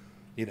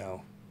 you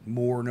know,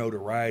 more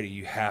notoriety,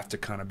 you have to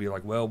kind of be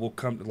like, well, we'll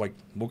come, like,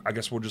 I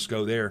guess we'll just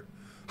go there.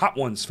 Hot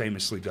Ones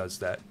famously does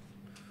that.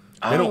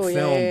 They don't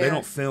film. They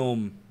don't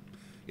film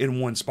in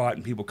one spot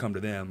and people come to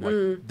them.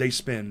 Like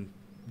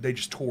they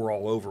just tour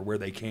all over where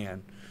they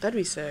can. That'd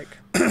be sick.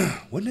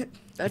 Wouldn't it?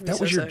 That'd if be that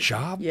so was your sick.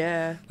 job?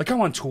 Yeah. Like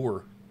I'm on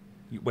tour.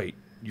 Wait,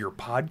 your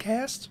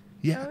podcast?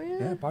 Yeah, Oh, yeah.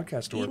 yeah,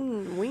 podcast tour.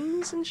 Eating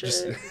wings and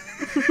shit.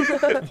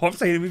 Well, I'm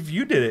saying if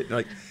you did it,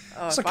 like,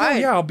 it's like, oh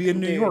yeah, I'll be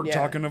in New York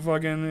talking to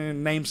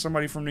fucking name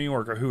somebody from New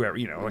York or whoever,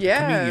 you know, like a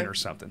comedian or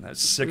something.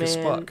 That's sick as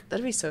fuck.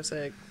 That'd be so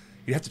sick.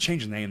 You'd have to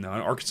change the name though.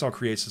 Arkansas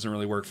Creates doesn't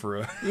really work for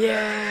a.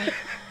 Yeah,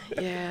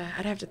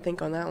 I'd have to think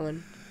on that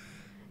one.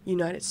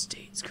 United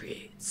States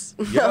Creates.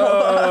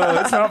 Yo,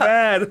 it's not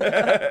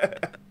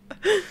bad.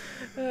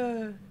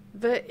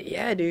 But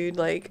yeah, dude,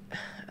 like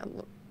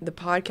the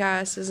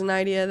podcast is an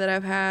idea that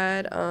I've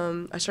had.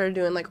 I started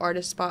doing like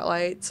artist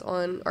spotlights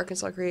on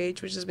Arkansas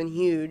Creates, which has been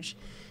huge.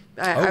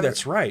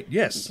 That's right.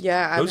 Yes.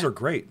 Yeah. Those are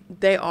great.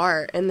 They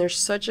are. And they're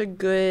such a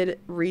good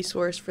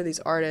resource for these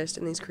artists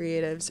and these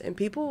creatives. And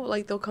people,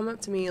 like, they'll come up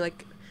to me.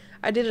 Like,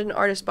 I did an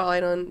artist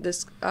spotlight on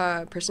this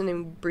person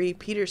named Bree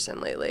Peterson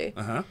lately.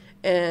 Uh-huh.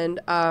 And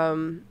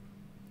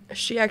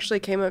she actually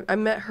came up. I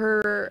met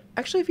her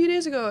actually a few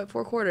days ago at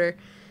 4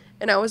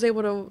 and I was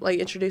able to like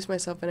introduce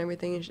myself and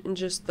everything, and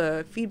just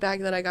the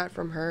feedback that I got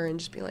from her, and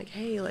just being like,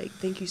 hey, like,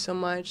 thank you so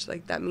much,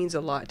 like that means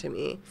a lot to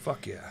me.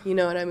 Fuck yeah. You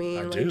know what I mean?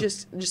 I like do.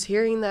 just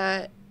hearing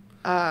that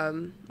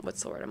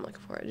what's the word I'm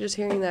looking for? Just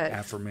hearing that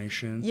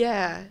Affirmation.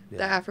 Yeah, Yeah.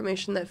 the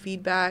affirmation, that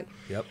feedback.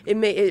 Yep.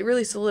 It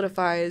really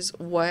solidifies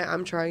what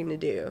I'm trying to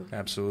do.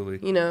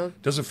 Absolutely. You know?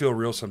 Doesn't feel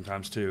real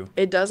sometimes, too.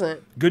 It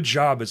doesn't. Good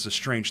job is a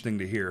strange thing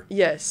to hear.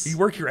 Yes. You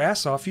work your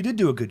ass off. You did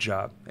do a good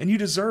job. And you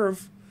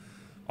deserve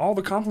all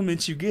the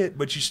compliments you get,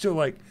 but you still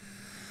like...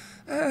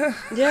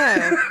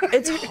 Yeah.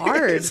 It's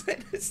hard.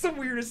 It's the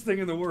weirdest thing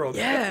in the world.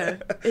 Yeah.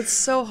 It's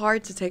so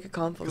hard to take a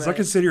compliment. Because I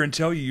can sit here and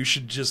tell you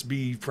should just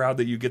be proud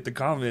that you get the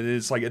compliment. And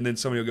it's like, and then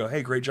somebody will go,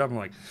 hey, great job. I'm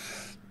like,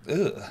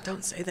 ugh.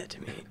 Don't say that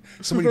to me.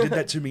 Somebody did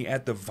that to me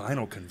at the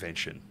vinyl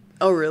convention.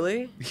 Oh,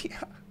 really?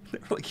 Yeah. They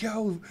were like,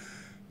 yo,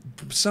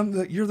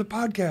 you're the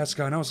podcast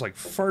guy. And I was like,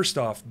 first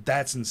off,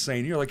 that's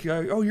insane. You're like,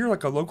 oh, you're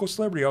like a local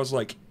celebrity. I was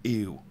like,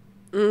 ew.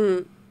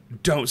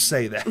 Don't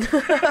say that.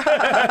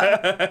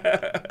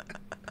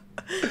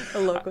 A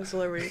local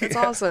celebrity. That's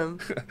awesome.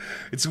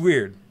 It's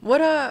weird. What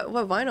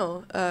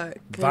vinyl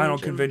Vinyl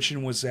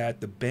convention was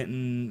at the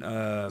Benton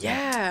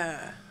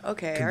Yeah.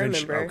 Okay, I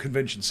remember.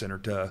 Convention Center,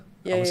 duh.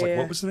 Yeah, I was like, yeah.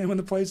 what was the name of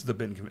the place? The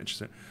Benton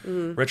Convention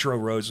Center. Retro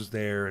Rose was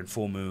there, and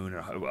Full Moon,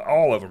 and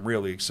all of them,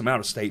 really. Some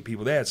out-of-state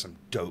people. They had some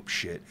dope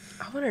shit.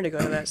 I wanted to go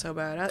to that so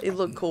bad. It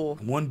looked cool.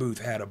 One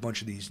booth had a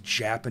bunch of these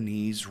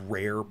Japanese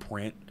rare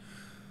print,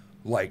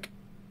 like,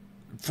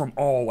 from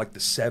all, like, the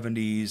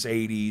 70s,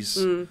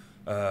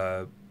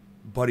 80s.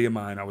 Buddy of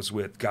mine I was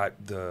with got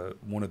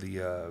one of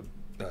the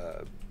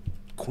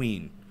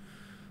Queen,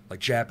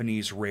 like,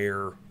 Japanese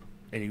rare,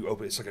 and you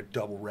open it's like a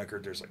double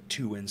record. There's like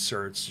 2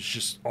 inserts. It's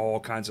just all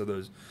kinds of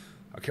those.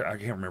 I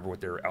can't remember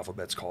what their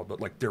alphabet's called,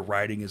 but like their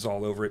writing is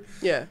all over it.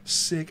 Yeah.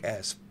 Sick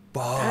as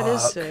fuck. That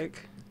is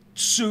sick.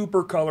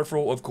 Super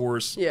colorful, of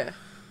course. Yeah.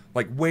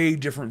 Like way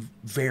different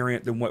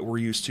variant than what we're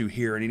used to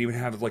here, and it even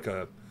had like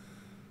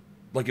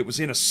it was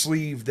in a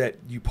sleeve that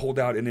you pulled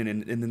out, and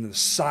then the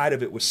side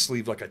of it was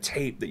sleeved like a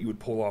tape that you would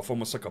pull off,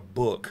 almost like a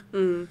book.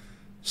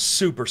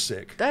 Super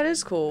sick. That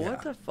is cool. Yeah.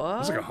 What the fuck? It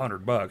was like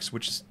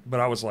 $100, but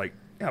I was like,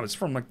 yeah, it was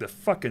from like the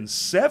fucking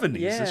 70s.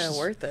 Yeah,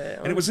 worth it.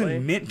 And it was honestly.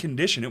 in mint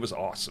condition. It was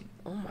awesome.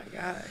 Oh my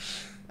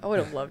gosh. I would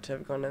have loved to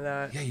have gone to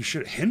that. Yeah, you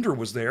should. Hinder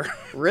was there.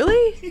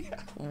 Really? Yeah.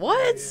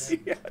 What?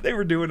 Yeah, they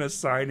were doing a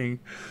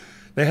signing.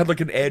 They had like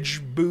an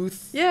Edge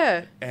booth.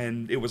 Yeah.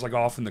 And it was like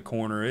off in the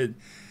corner.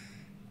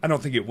 I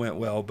don't think it went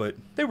well, but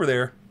they were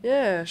there.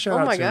 Yeah. Shout oh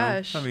out my to them.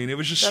 gosh. I mean, it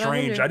was just Shout out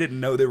strange. Hinder. I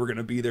didn't know they were going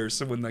to be there.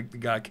 So when like the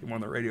guy came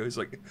on the radio, he's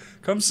like,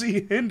 "Come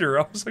see Hinder."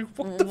 I was like,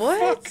 "What the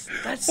fuck?"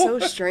 That's so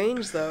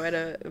strange, though, at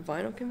a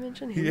vinyl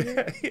convention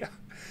here. Yeah.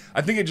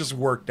 I think it just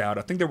worked out.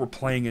 I think they were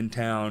playing in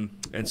town,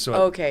 and so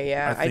Okay,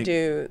 yeah, I think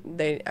do.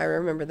 I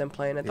remember them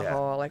playing at the Yeah.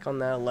 hall, like on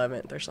the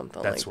 11th or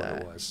something That's like that.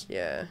 what it was.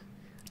 Yeah.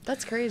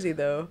 That's crazy,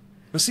 though.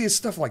 But see, it's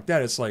stuff like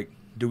that. It's like,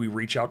 do we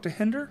reach out to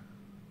Hinder?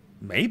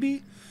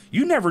 Maybe.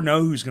 You never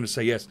know who's going to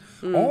say yes.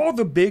 All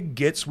the big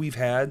gets we've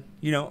had,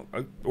 you know,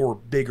 or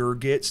bigger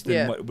gets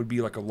than what would be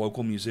like a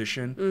local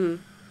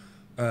musician,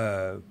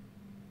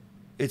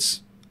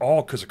 it's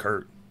all because of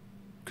Kurt.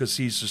 Because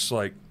he's just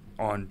like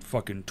on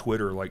fucking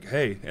Twitter, like,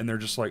 hey, and they're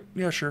just like,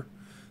 yeah, sure.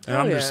 And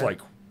I'm just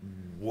like,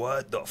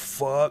 what the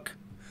fuck?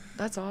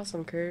 That's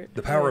awesome, Kurt.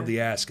 The power of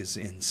the ask is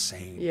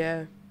insane.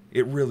 Yeah.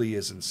 It really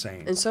is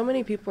insane. And so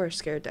many people are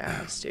scared to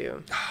ask,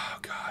 too. Oh,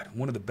 God.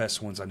 One of the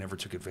best ones I never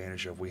took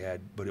advantage of we had,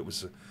 but it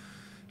was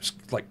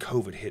just like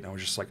COVID hit, and I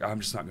was just like,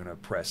 I'm just not going to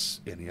press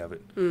any of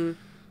it.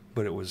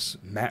 But it was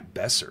Matt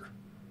Besser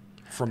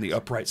from the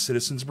Upright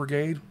Citizens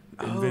Brigade,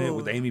 invented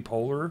with Amy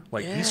Poehler.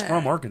 Like, he's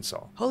from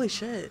Arkansas. Holy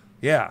shit.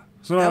 Yeah.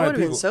 So That would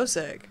have been so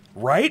sick.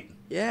 Right?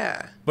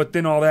 Yeah. But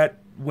then all that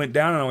went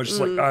down, and I was just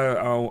like, I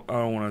don't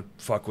want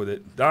to fuck with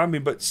it. I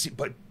mean, but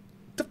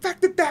the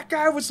fact that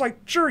guy was like,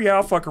 sure, yeah,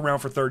 I'll fuck around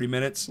for 30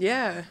 minutes.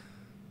 Yeah.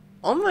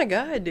 Oh my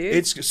God, dude.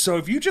 It's so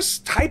if you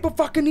just type a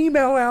fucking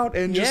email out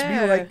and just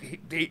be like,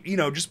 you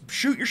know, just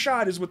shoot your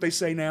shot is what they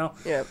say now.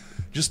 Yep.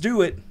 Just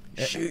do it.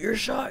 Shoot your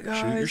shot, guys.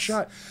 Shoot your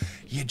shot.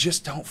 You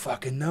just don't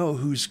fucking know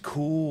who's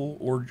cool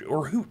or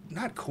who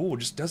not cool,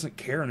 just doesn't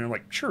care, and they're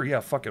like, sure, yeah,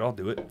 fuck it, I'll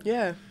do it.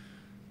 Yeah.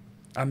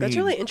 I mean, That's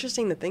really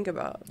interesting to think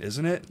about.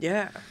 isn't it?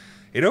 Yeah.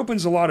 It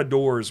opens a lot of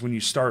doors when you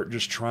start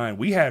just trying.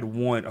 We had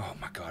one, oh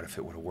my God, if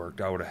it would have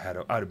worked, I'd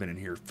have been in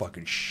here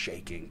fucking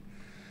shaking.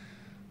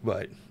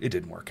 But it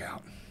didn't work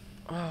out.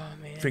 Oh,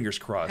 man. Fingers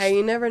crossed. Hey,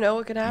 you never know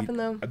what could happen,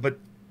 though. But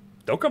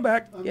they'll come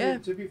back. I mean, Yeah.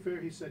 to be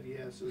fair, he said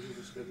yes. It was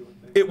just a scheduling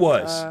thing. It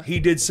was. He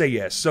did say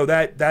yes. So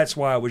that's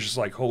why I was just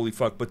like, holy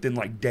fuck. But then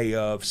like day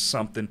of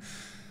something,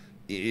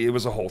 it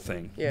was a whole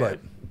thing. Yeah.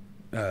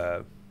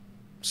 But,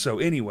 so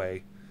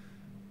anyway,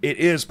 it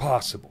is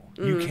possible.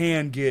 You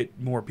can get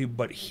more people,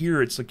 but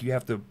here it's like you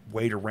have to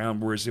wait around.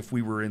 Whereas if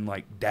we were in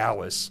like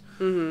Dallas,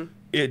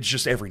 it's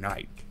just every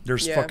night.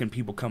 There's fucking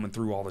people coming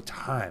through all the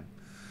time.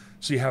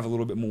 So you have a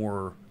little bit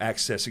more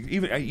access.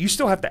 Even you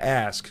still have to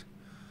ask,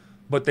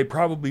 but they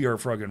probably are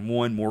fucking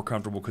more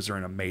comfortable because they're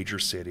in a major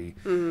city.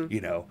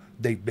 You know,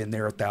 they've been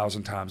there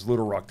 1,000 times.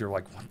 Little Rock, they're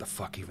like, what the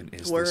fuck even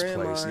is Where this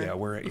am place? I? Yeah,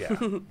 where? Yeah,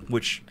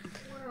 which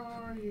Where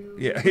are you.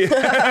 Yeah.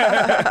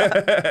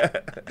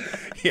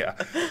 Yeah.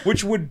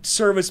 Which would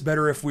serve us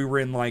better if we were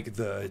in like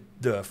the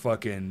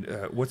fucking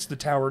what's the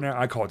tower now?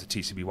 I call it the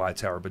TCBY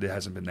tower, but it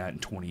hasn't been that in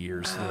 20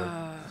 years.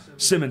 The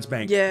Simmons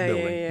Bank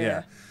building.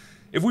 Yeah.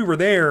 If we were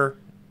there,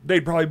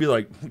 they'd probably be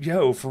like,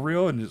 "Yo, for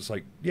real?" And it's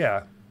like,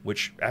 "Yeah."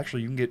 Which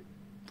actually you can get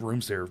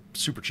rooms there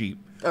super cheap.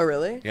 Oh,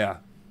 really? Yeah.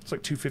 It's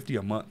like $250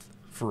 a month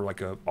for like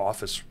a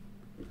office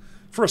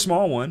for a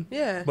small one.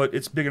 Yeah. But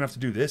it's big enough to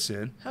do this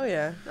in. Hell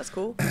yeah, that's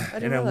cool. I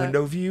didn't And know a that.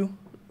 window view.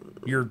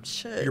 Your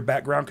Shit.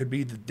 background could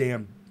be the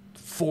damn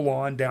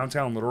full-on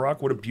downtown Little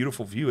Rock. What a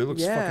beautiful view. It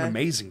looks Yeah. fucking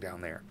amazing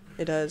down there.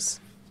 It does,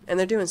 and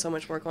they're doing so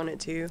much work on it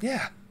too.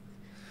 Yeah,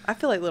 I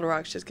feel like Little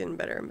Rock's just getting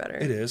better and better.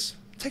 it is.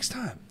 It takes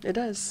time. It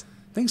does.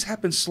 Things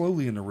happen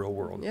slowly in the real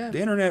world. Yeah.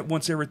 The internet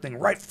wants everything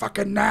right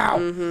fucking now.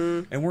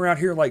 Mm-hmm. And we're out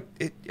here like,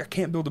 I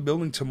can't build a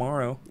building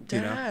tomorrow.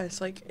 You know? Yeah,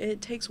 it's like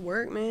it takes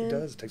work, man. It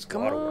does. It takes a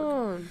Come lot of work.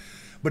 on.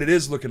 But it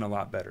is looking a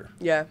lot better.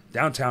 Yeah.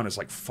 Downtown is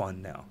like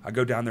fun now. I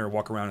go down there and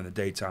walk around in the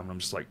daytime and I'm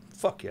just like,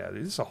 fuck yeah,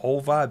 dude, this is a whole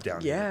vibe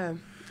down here.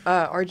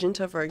 Yeah.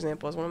 Argenta, for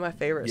example, is one of my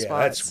favorite Yeah,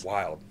 spots. that's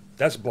wild.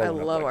 That's blowing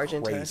I up love like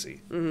Argenta.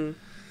 crazy. Mm-hmm.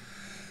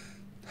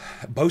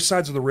 Both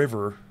sides of the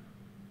river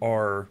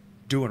are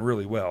doing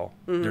really well.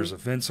 Mm-hmm. There's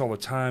events all the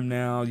time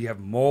now. You have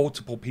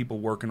multiple people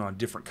working on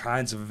different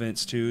kinds of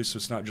events too, so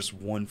it's not just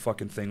one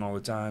fucking thing all the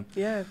time.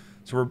 Yeah.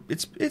 So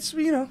it's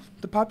you know,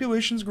 the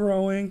population's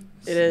growing.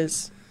 It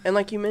is. And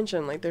like you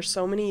mentioned, like there's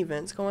so many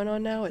events going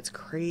on now. It's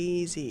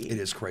crazy. It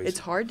is crazy. It's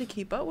hard to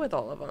keep up with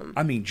all of them.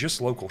 I mean,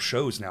 just local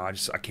shows now. I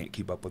can't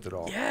keep up with it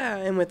all. Yeah,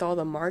 and with all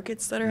the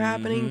markets that are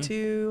happening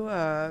too,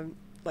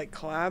 like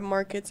collab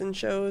markets and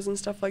shows and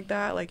stuff like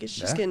that. Like it's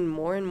just Yeah. getting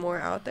more and more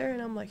out there,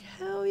 and I'm like,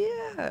 hell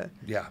yeah.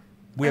 Yeah.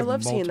 I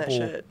love seeing that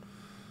shit.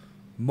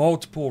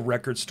 Multiple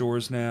record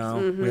stores now.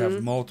 We have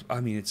Mm-hmm. I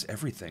mean, it's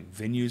everything.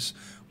 Venues.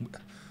 I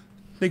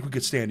think we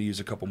could stand to use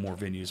a couple more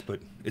venues, but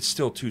it's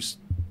still too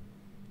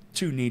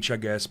niche, I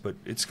guess. But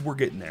we're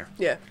getting there.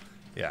 Yeah.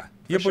 Yeah.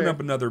 You For putting sure. up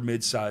another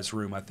mid-sized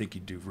room, I think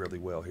you'd do really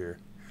well here.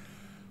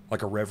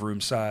 Like a Rev Room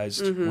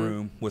sized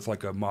room with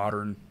like a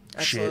modern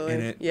shit in Mm-hmm.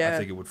 Absolutely. it. Yeah. I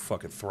think it would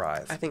fucking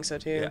thrive. I think so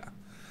too. Yeah.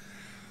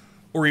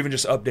 Or even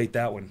just update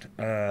that one.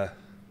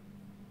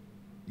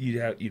 You'd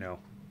have,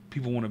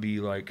 people want to be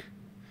like,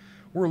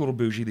 we're a little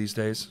bougie these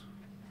days.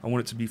 I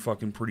want it to be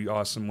fucking pretty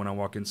awesome when I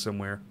walk in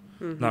somewhere.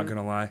 Not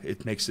gonna lie,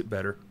 it makes it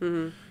better.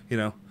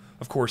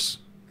 Of course,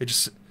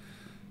 it's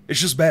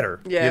just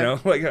better. Yeah.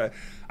 Like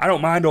I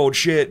don't mind old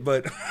shit,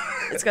 but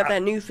It's got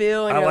that new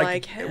feel, and I you're like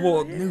like, hell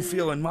well, yeah. new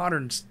feel and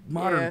modern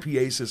Yeah.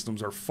 PA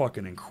systems are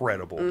fucking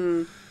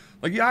incredible.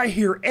 Like I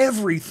hear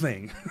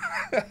everything.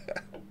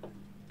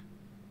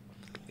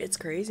 It's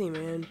crazy,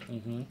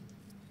 man.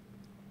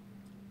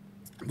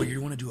 But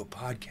you want to do a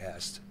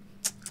podcast?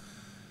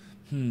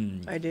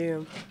 I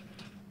do.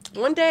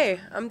 One day,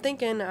 I'm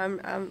thinking. I'm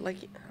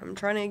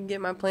trying to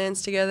get my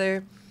plans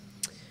together.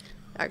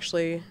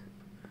 Actually,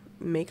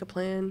 make a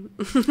plan.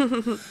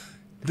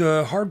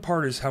 The hard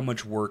part is how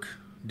much work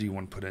do you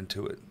want to put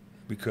into it?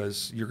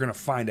 Because you're going to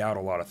find out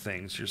a lot of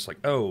things. You're just like,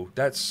 oh,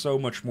 that's so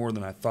much more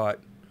than I thought.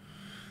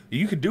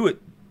 You could do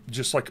it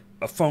just like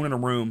a phone in a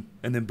room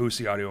and then boost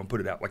the audio and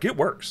put it out. Like, it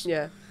works.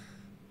 Yeah.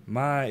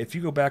 If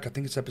you go back, I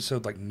think it's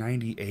episode like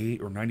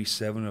 98 or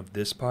 97 of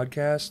this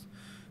podcast.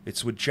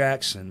 It's with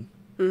Jackson.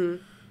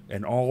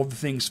 And all the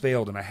things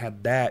failed, and I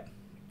had that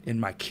in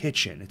my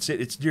kitchen.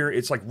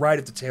 It's like right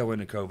at the tail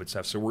end of COVID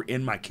stuff, so we're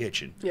in my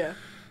kitchen. Yeah.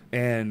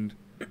 And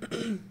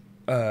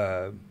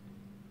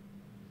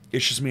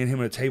it's just me and him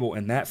at a table,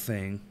 and that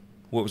thing,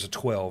 what was a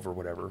 12 or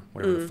whatever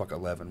the fuck,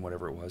 11,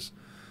 whatever it was.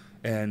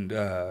 And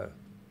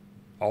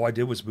all I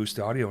did was boost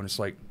the audio, and it's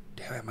like,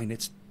 damn, I mean,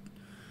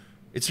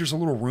 there's a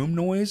little room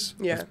noise.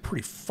 Yeah. It's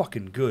pretty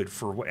fucking good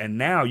and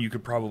now you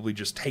could probably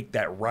just take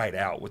that right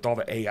out with all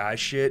the AI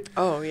shit.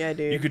 Oh yeah,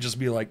 dude. You could just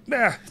be like,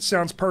 nah, it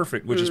sounds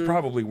perfect, which is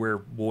probably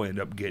where we'll end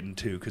up getting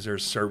to, because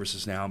there's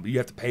services now, but you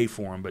have to pay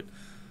for them. But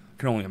I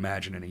can only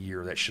imagine in a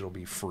year that shit will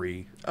be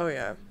free. Oh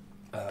yeah,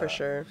 for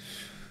sure.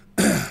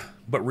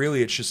 But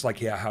really, it's just like,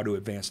 how to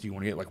advance do you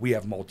want to get? Like, we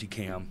have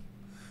multicam.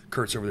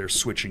 Kurt's over there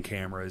switching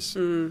cameras.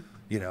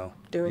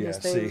 Doing his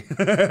thing. See,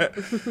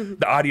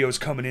 the audio is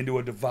coming into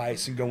a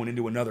device and going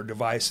into another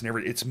device, and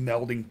it's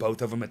melding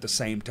both of them at the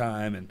same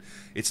time, and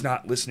it's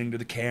not listening to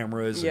the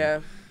cameras. Yeah.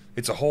 And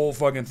it's a whole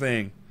fucking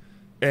thing,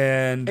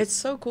 and It's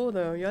so cool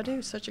though. Y'all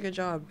do such a good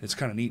job. it's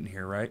kind of neat in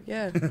here, right?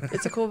 Yeah,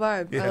 it's a cool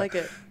vibe. Yeah. I like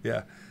it.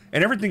 Yeah,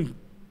 and everything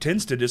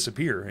tends to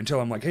disappear until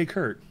I'm like, hey,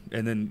 Kurt,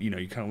 and then you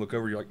kind of look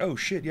over, you're like, oh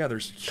shit, yeah,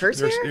 there's Kurt's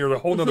here? You're a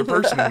whole other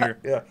person in here.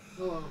 Yeah,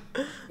 Hello.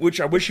 which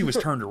I wish he was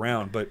turned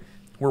around, but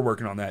we're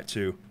working on that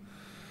too.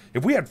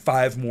 If we had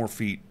 5 more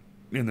feet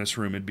in this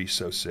room, it'd be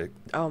so sick.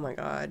 Oh my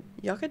god,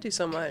 y'all could do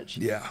so much.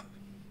 Yeah.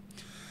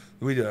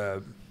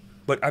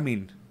 But I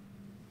mean,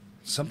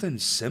 something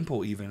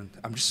simple even.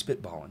 I'm just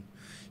spitballing.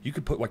 You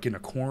could put like in a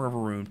corner of a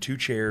room, 2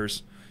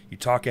 chairs. You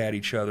talk at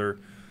each other.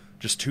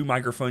 Just 2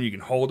 microphones. You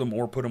can hold them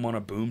or put them on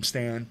a boom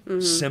stand.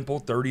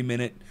 Simple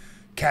 30-minute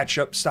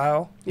catch-up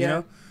style. You Yeah.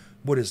 know,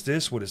 what is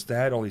this? What is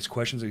that? All these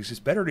questions. It's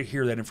better to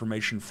hear that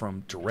information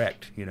from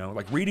direct, you know?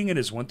 Like, reading it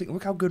is one thing.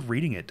 Look how good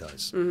reading it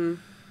does. Mm-hmm.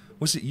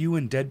 Was it you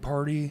and Dead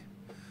Party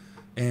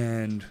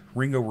and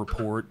Ringo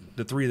Report,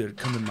 the three that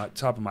come to my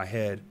top of my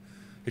head?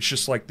 It's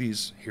just like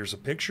these, here's a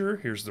picture,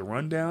 here's the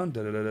rundown,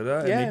 da-da-da-da-da,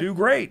 and they do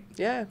great.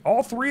 Yeah.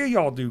 All three of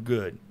y'all do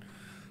good.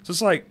 So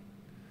it's like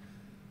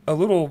a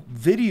little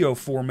video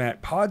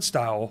format pod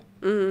style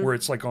where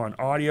it's like on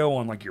audio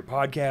on like your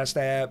podcast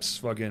apps,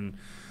 fucking,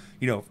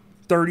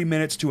 30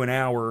 minutes to an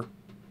hour,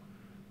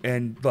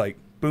 and like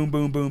boom,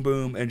 boom, boom,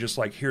 boom, and just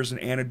like here's an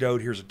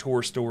anecdote, here's a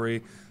tour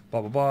story,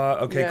 blah, blah, blah.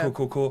 Okay,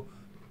 cool.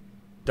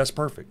 That's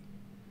perfect.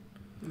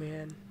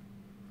 Man.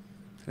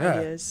 Yeah.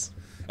 Ideas.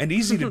 And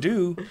easy to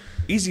do,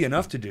 easy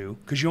enough to do,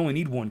 because you only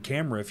need one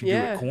camera if you do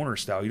it corner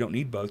style. You don't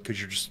need both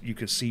because you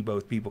can see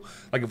both people.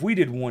 Like if we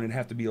did one, it'd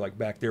have to be like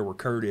back there where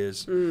Kurt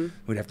is.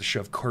 We'd have to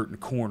shove Kurt in the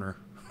corner.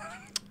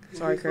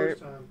 Sorry,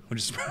 Kurt. We'll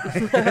just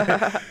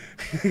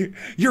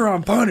you're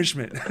on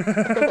punishment.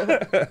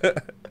 Can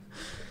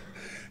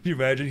you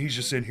imagine? He's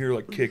just in here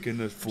like kicking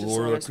the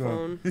floor. Like,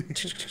 phone.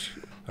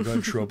 I got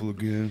in trouble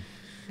again.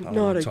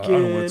 Not again. I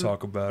don't want to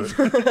talk about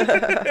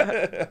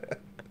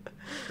it.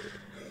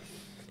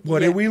 What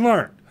did we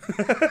learn?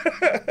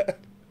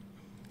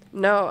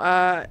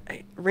 No,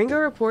 Ringo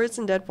Reports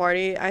and Dead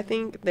Party, I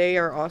think they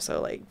are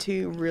also like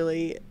two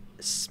really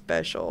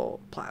special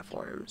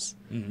platforms.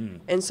 Mm-hmm.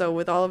 And so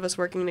with all of us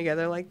working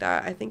together like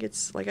that, I think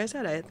it's, like I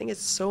said, I think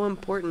it's so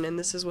important, and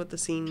this is what the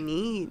scene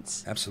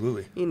needs.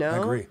 Absolutely. You know? I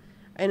agree.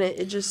 And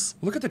it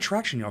just... Look at the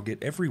traction y'all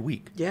get every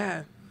week.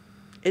 Yeah.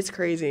 It's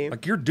crazy.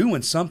 Like, you're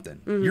doing something.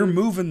 Mm-hmm. You're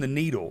moving the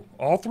needle.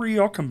 All three of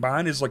y'all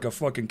combined is like a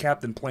fucking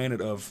Captain Planet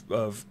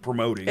of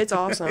promoting. It's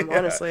awesome,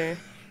 honestly.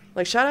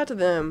 Like, shout out to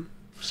them.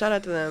 Shout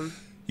out to them.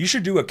 You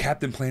should do a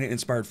Captain Planet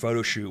inspired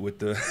photo shoot with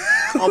the...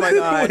 Oh my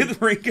God.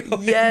 with Ringo.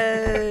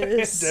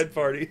 Yes. Dead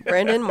Party.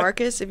 Brandon,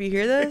 Marcus, if you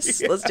hear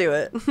this, let's do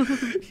it.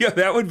 Yeah,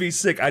 that would be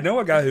sick. I know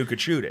a guy who could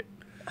shoot it.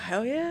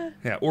 Hell yeah.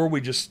 Yeah, or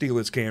we just steal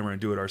his camera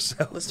and do it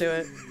ourselves. Let's do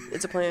it.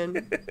 It's a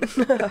plan.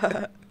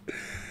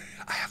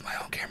 I have my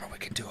own camera. We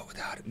can do it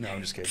without it. No,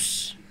 I'm just kidding.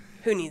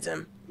 Who needs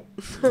him?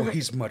 Well,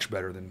 he's much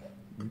better than...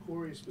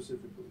 Corey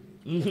specifically.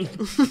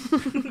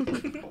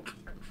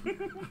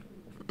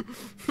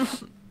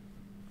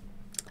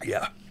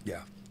 Yeah.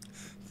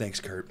 Thanks,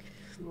 Kurt.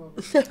 You're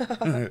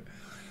welcome.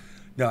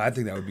 No, I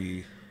think that would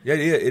be... Yeah,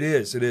 it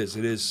is. It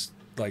is,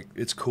 like,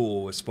 it's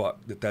cool as fuck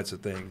that's a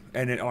thing.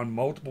 And on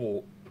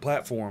multiple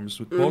platforms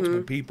with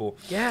multiple people.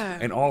 Yeah.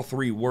 And all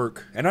three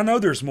work. And I know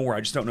there's more.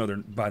 I just don't know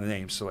them by the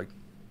name. So, like,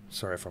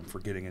 sorry if I'm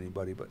forgetting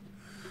anybody, but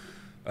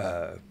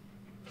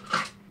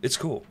it's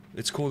cool.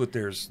 It's cool that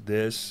there's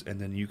this, and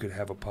then you could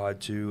have a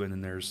pod too, and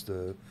then there's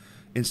the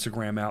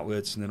Instagram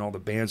outlets, and then all the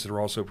bands that are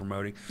also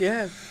promoting.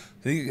 Yeah.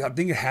 I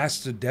think it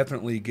has to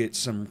definitely get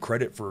some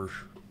credit for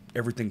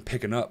everything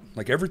picking up.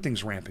 Like,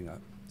 everything's ramping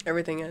up.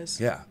 Everything is.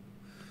 Yeah.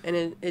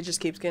 And it just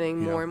keeps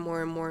getting more and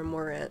more and more and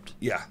more ramped.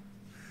 Yeah.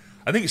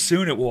 I think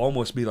soon it will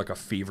almost be like a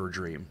fever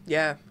dream.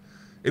 Yeah.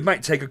 It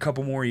might take a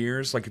couple more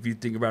years, like if you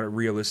think about it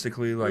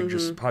realistically, like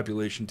just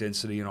population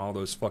density and all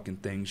those fucking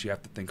things you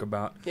have to think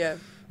about. Yeah.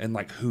 And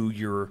like who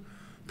you're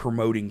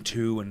promoting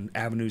to and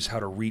avenues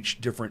how to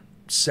reach different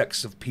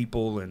sects of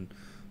people and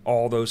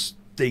all those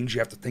things you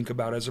have to think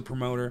about as a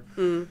promoter.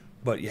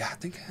 But yeah, I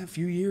think in a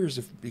few years,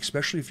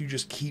 especially if you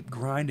just keep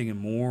grinding and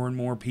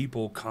more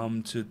people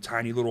come to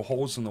tiny little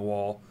holes in the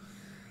wall,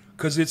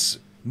 because it's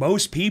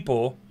most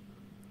people,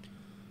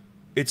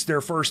 it's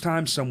their first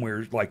time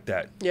somewhere like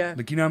that. Yeah.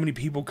 Like, you know how many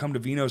people come to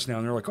Vino's now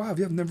and they're like, oh,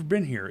 I've never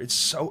been here. It's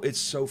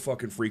so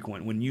fucking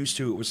frequent. When used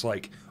to, it was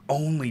like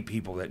only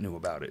people that knew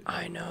about it.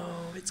 I know.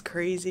 It's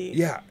crazy.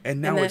 Yeah.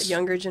 And now that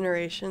younger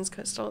generations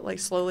like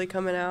slowly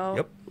coming out.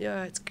 Yep.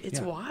 Yeah,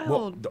 it's wild.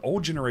 Well, the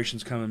old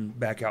generation's coming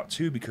back out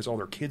too because all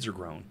their kids are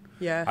grown.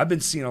 Yeah. I've been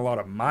seeing a lot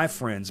of my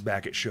friends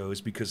back at shows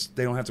because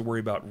they don't have to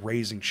worry about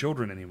raising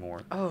children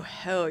anymore. Oh,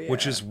 hell yeah.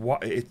 Which is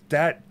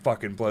that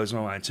fucking blows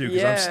my mind too,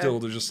 because I'm still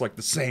just like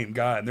the same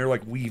guy, and they're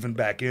like weaving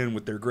back in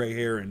with their gray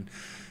hair and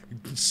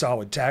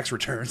solid tax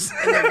returns.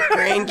 And their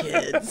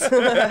grandkids.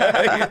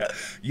 Yeah.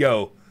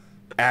 Yo,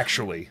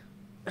 actually,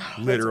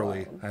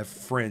 literally, wild. I have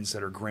friends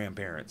that are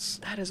grandparents.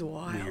 That is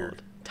wild.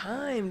 Weird.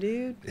 Time,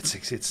 dude.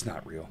 It's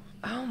not real.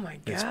 Oh my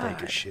god. It's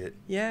fake as shit.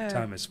 Yeah.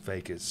 Time is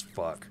fake as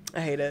fuck.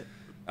 I hate it.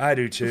 I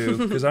do too,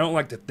 because I don't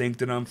like to think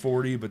that I'm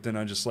 40, but then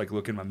I just like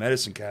look in my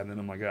medicine cabinet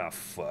and I'm like, oh,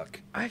 fuck.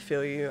 I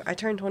feel you. I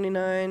turned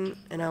 29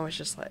 and I was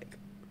just like,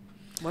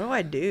 what do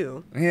I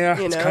do? Yeah,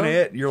 you that's know? kind of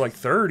it. You're like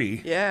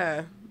 30.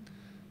 Yeah.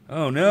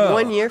 Oh, no.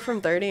 1 year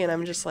from 30 and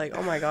I'm just like,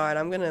 oh my god,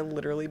 I'm going to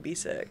literally be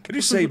sick. I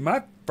just say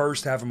my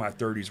first half of my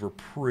 30s were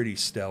pretty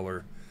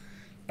stellar.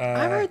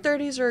 I've heard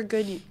 30s are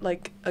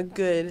a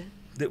good...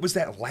 It was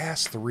that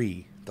last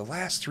three. The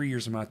last 3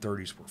 years of my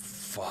 30s were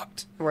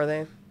fucked. Were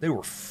they? They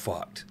were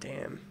fucked.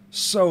 Damn.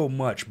 So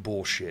much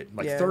bullshit.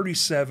 Like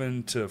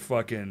 37 to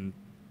fucking,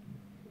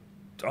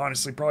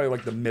 honestly, probably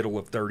like the middle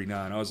of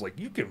 39. I was like,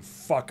 you can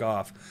fuck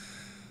off.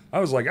 I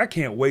was like, I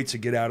can't wait to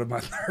get out of my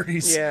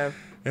 30s. Yeah.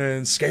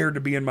 and scared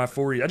to be in my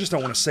 40s. I just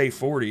don't want to say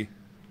 40.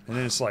 And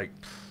then it's like,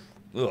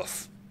 ugh,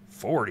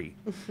 40.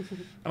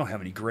 I don't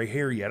have any gray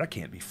hair yet. I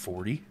can't be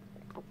 40.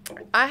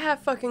 I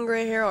have fucking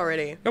gray hair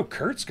already. No,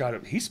 Kurt's got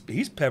it. He's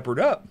peppered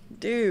up.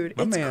 Dude,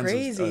 My it's man's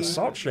crazy. a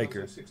salt I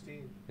shaker. was like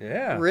 16.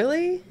 Yeah.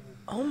 Really?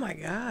 Oh my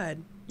god.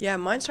 Yeah,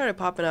 mine started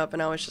popping up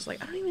and I was just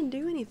like, I don't even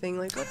do anything.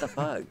 Like, what the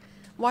fuck?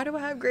 Why do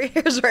I have gray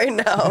hairs right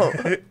now?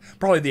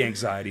 Probably the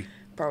anxiety.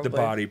 Probably. The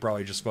body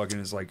probably just fucking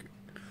is like,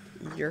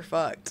 You're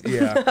fucked.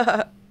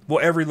 yeah. Well,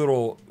 every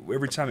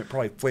time it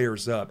probably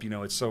flares up,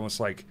 it's almost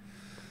like,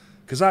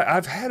 because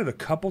I've had it a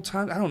couple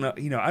times. I don't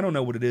know, I don't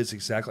know what it is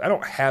exactly. I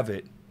don't have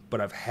it,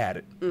 but I've had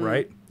it,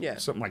 right? Yeah.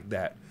 Something like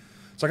that.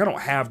 It's like I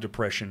don't have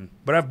depression,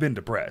 but I've been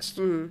depressed.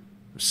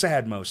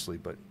 Sad mostly,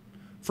 but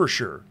for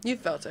sure. You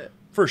felt it.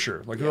 For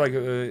sure.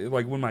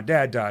 Like when my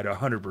dad died,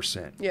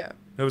 100%. Yeah.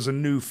 It was a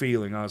new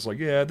feeling. I was like,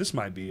 yeah, this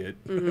might be it.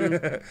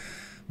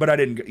 But I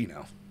didn't,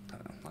 I'm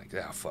like,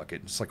 fuck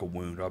it. It's like a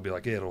wound. I'll be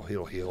like, it'll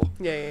heal.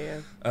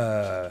 Yeah.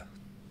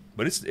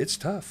 But it's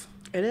tough.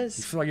 It You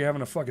is. feel like you're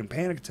having a fucking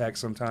panic attack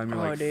sometime. You're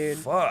like, Dude.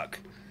 fuck.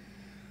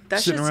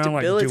 That's Sitting just around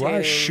like, debilitating. do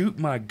I shoot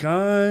my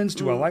guns?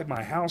 Do I light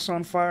my house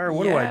on fire?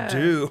 What do I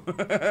do?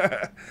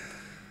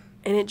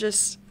 And it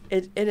just,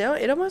 it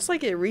almost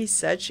like it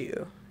resets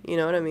you. You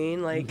know what I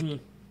mean? Like,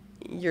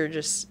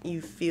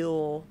 you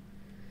feel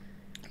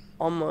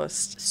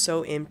almost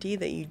so empty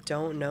that you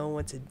don't know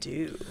what to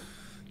do.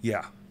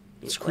 Yeah.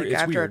 It's Like it's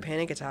after weird. a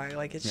panic attack,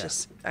 like it's Yeah.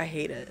 just, I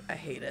hate it. I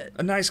hate it.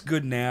 A nice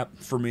good nap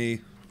for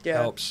me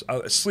Yeah. helps.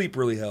 Sleep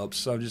really helps.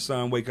 So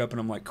I wake up and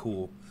I'm like,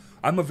 cool.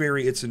 I'm a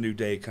very it's a new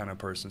day kind of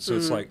person. So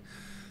it's like,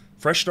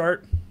 fresh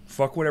start.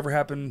 Fuck whatever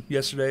happened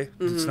yesterday.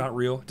 It's not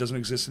real. It doesn't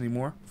exist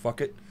anymore.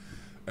 Fuck it.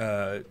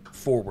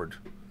 Forward.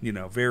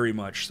 Very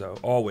much so.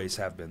 Always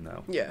have been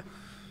though. Yeah.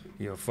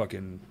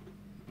 Fucking,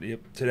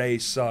 yep, today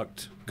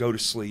sucked. Go to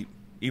sleep.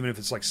 Even if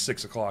it's like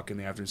 6 o'clock in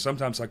the afternoon.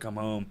 Sometimes I come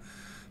home.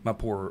 My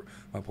poor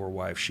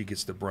wife, she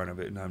gets the brunt of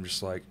it, and I'm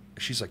just like,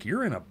 she's like,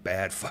 you're in a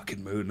bad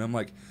fucking mood, and I'm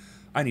like,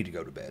 I need to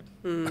go to bed.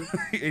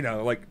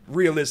 Like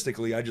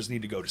realistically, I just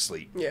need to go to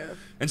sleep. Yeah.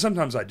 And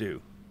sometimes I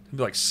do. It'd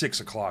be like 6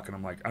 o'clock, and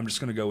I'm like, I'm just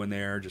gonna go in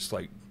there, just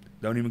like,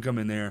 don't even come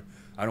in there.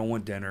 I don't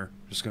want dinner.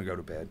 Just gonna go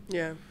to bed.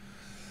 Yeah.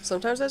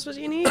 Sometimes that's what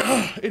you need.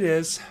 It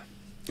is.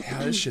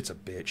 Yeah, this shit's a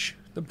bitch.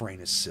 The brain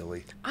is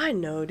silly. I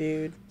know,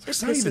 dude. It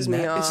It's not pisses even me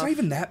that. off. It's not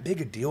even that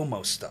big a deal.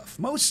 Most stuff.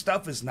 Most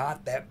stuff is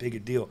not that big a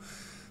deal.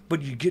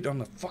 But you get on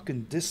the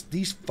fucking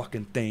these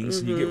fucking things,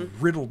 and you get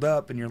riddled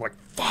up, and you're like,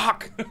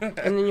 fuck.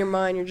 And in your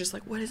mind, you're just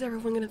like, what is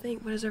everyone gonna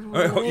think? What is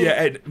everyone gonna think?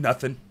 Yeah, and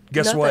nothing.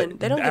 Guess what? Nothing.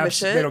 They don't give a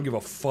shit. They don't give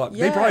a fuck. They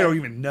Yeah. probably don't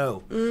even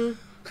know.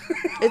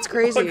 It's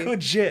crazy. Like,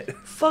 legit.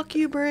 Fuck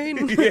you,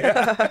 brain.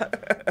 Yeah.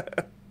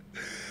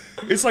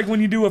 It's like when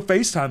you do a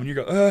FaceTime and you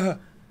go,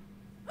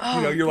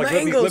 you're like,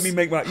 let me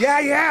make my, yeah.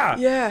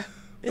 Yeah.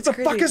 What It's the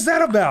crazy. fuck is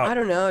that about? I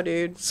don't know,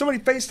 dude. Somebody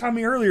FaceTimed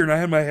me earlier and I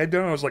had my head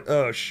down. I was like,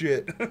 oh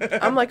shit.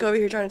 I'm like over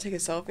here trying to take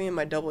a selfie and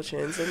my double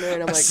chin's in there,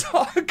 and I'm I like,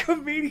 saw a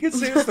comedian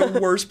say it's the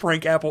worst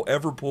prank Apple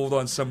ever pulled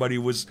on somebody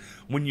was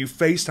when you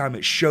FaceTime,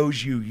 it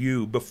shows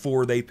you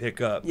before they pick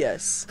up.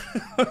 yes.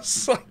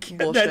 It's like,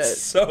 Bullshit. that's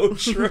so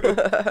true.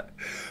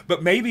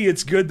 But maybe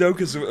it's good though,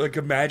 because like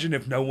imagine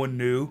if no one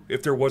knew,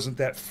 if there wasn't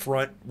that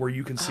front where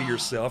you can see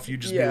yourself, you'd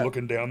just be Yeah.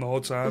 looking down the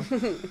whole time,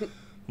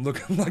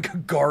 looking like a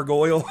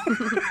gargoyle.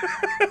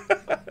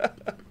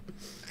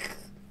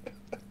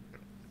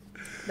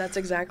 That's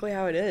exactly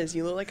how it is.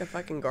 You look like a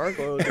fucking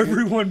gargoyle. Dude.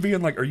 Everyone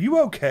being like, "Are you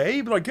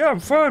okay?" Be like, "Yeah, I'm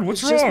fine.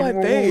 What's It's wrong?" just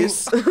my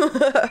face.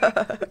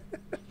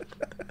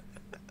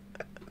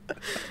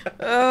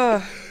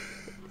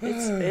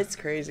 It's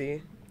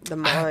crazy. The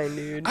mind,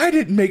 dude. I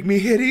didn't make me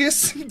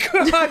hideous.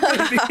 God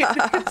made me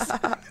hideous.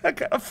 I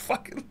gotta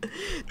fucking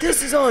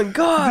This is on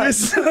God.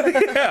 this.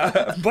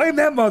 Yeah, blame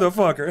that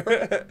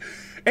motherfucker.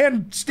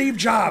 And Steve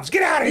Jobs,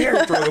 get out of here!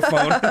 And throw the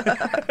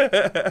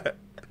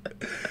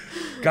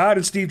phone. God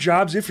and Steve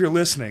Jobs, if you're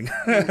listening,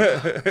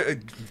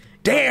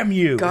 damn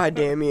you. God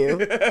damn you.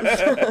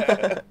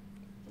 Like,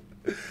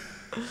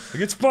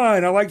 it's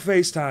fine. I like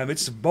FaceTime.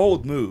 It's a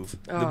bold move.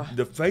 Oh.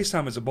 The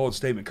FaceTime is a bold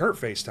statement. Kurt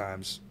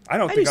FaceTimes. I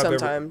don't I think do I've ever.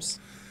 sometimes.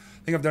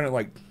 I think I've done it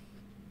like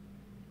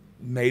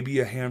maybe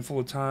a handful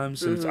of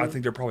times. And Mm-hmm. I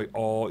think they're probably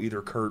all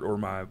either Kurt or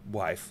my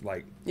wife.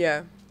 Like,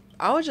 Yeah.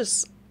 I would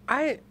just,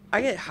 I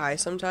get high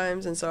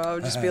sometimes, and so I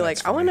would just be like,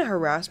 That's I want to funny.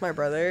 harass my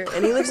brother,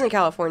 and he lives in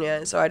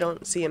California, so I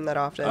don't see him that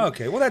often.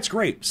 okay, well that's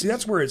great. See,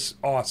 that's where it's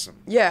awesome.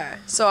 Yeah,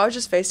 so I would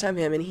just FaceTime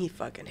him, and he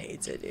fucking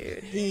hates it,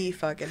 dude. He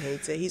fucking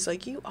hates it. He's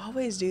like, you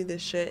always do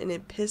this shit, and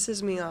it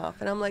pisses me off.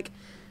 And I'm like,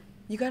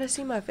 you gotta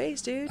see my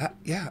face, dude.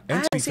 Yeah, I and to be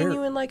haven't seen fair,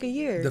 you in like a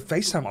year. the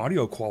FaceTime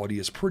audio quality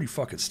is pretty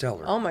fucking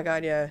stellar. Oh my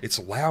god, yeah. It's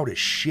loud as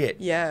shit.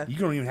 Yeah. You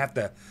don't even have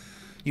to,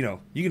 you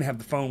can have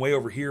the phone way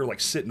over here, like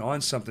sitting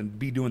on something,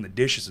 be doing the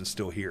dishes and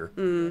still hear.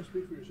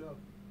 Speak for yourself.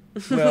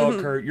 Well,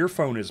 Kurt, your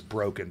phone is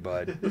broken,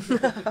 bud.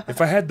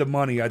 If I had the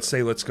money, I'd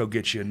say let's go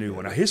get you a new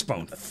one. Now, his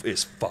phone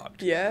is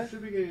fucked. Yeah?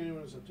 Should be getting a new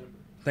one in September.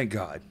 Thank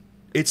God.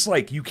 It's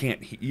like you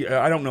can't.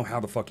 I don't know how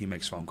the fuck he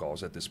makes phone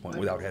calls at this point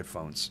without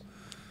headphones.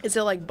 Is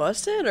it like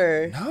busted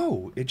or?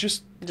 No, it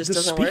just It just the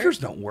doesn't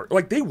speakers work? don't work.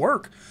 Like they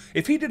work.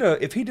 If he did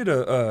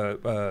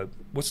a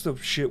what's the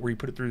shit where you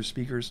put it through the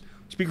speakers?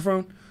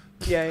 Speakerphone?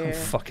 Yeah, I'm a yeah.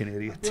 fucking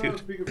idiot, If we're on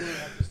dude. speakerphone, I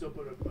have to still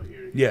put it up in my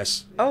ear.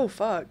 Yes. Oh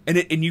fuck.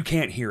 And you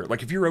can't hear it.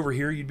 Like if you're over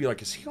here, you'd be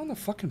like, "Is he on the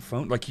fucking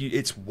phone?" Like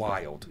it's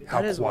wild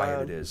how That is quiet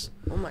wild. it is.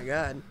 Oh my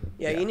god.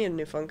 Yeah, Yeah. you need a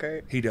new phone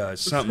cart. He does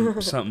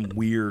something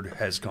weird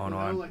has gone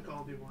I don't on. like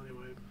calling people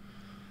anyway.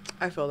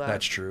 I feel that.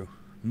 That's true.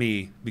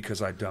 Me,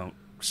 because I don't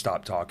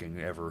stop talking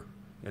ever,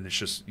 and it's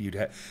just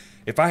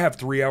if I have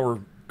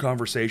 3-hour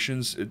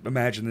conversations,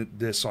 imagine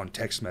this on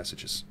text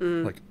messages.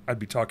 Like I'd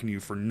be talking to you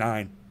for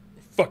 9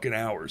 fucking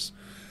hours.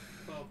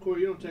 Well,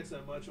 Corey, you don't text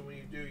that much, and when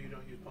you do, you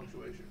don't use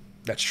punctuation.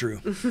 That's true.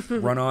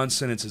 Run-on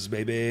sentences,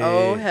 baby.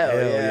 Oh, hell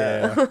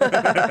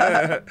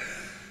yeah.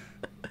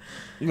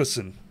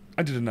 Listen,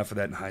 I did enough of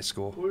that in high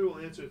school. Corey will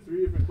answer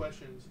 3 different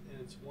questions, and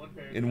it's one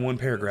paragraph. In one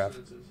no paragraph.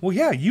 sentences. Well,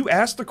 yeah, you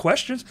asked the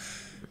questions.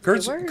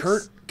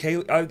 works.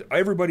 Kaylee,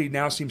 everybody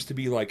now seems to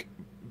be like,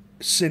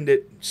 send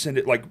it.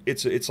 Like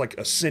it's like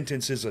a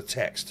sentence is a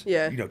text.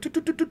 Yeah. You know,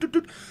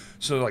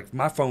 so like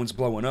my phone's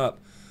blowing up.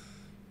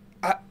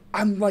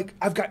 I'm like,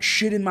 I've got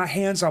shit in my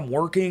hands. I'm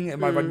working,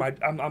 and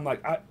I'm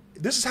like,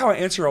 this is how I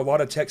answer a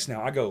lot of texts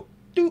now. I go,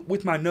 dude,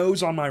 with my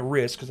nose on my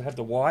wrist because I have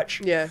to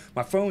watch. Yeah.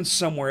 My phone's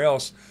somewhere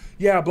else.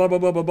 Yeah, blah blah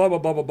blah blah blah blah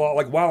blah blah blah.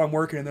 Like while I'm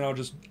working, and then I'll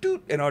just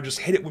I'll just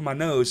hit it with my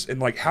nose, and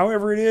like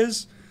however it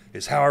is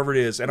however it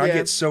is. And I Yeah.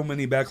 get so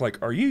many back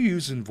like, are you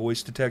using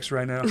voice to text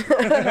right now?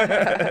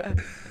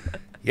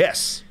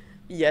 Yes,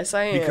 Yes,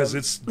 I am. because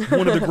it's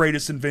one of the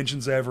greatest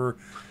inventions ever.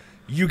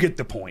 You get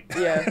the point.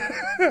 Yeah.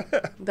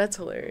 That's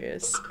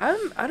hilarious.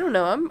 I don't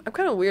know. I'm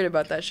kind of weird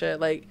about that shit.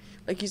 Like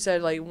you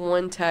said, like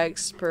one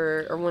text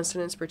per or one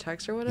sentence per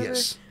text or whatever.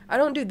 Yes. I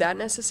don't do that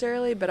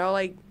necessarily, but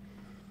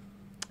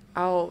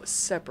I'll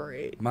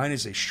separate. Mine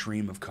is a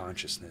stream of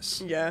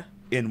consciousness Yeah.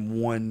 in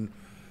one.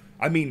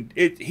 I mean,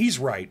 he's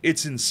right.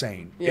 It's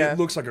insane. Yeah. It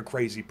looks like a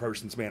crazy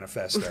person's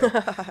manifesto.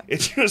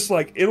 It's just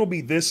like, it'll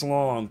be this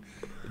long,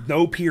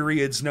 no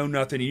periods, no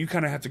nothing. And you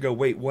kind of have to go,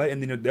 wait, what?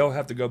 And then they'll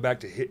have to go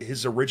back to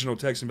his original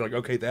text and be like,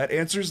 okay, that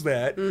answers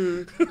that.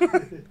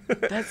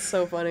 That's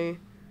so funny.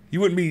 You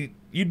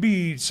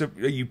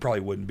probably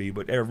wouldn't be,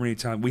 but every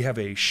time we have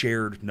a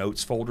shared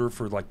notes folder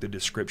for like the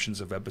descriptions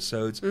of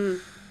episodes,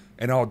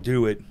 and I'll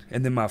do it,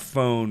 and then my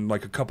phone,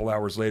 like a couple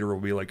hours later, will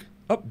be like,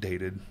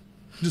 updated.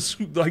 Just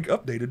like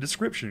updated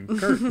description.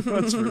 Kurt,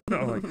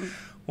 I'm like,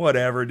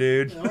 whatever,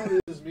 dude. And all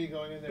it is me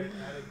going in there and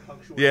adding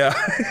punctuation.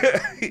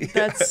 Yeah.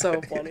 That's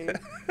so funny.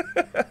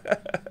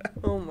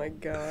 Oh my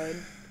god.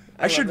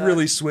 I love should that.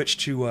 really switch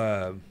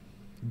to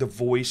the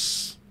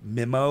voice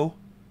memo.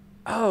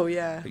 Oh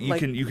yeah.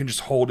 You can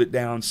just hold it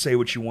down, say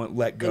what you want,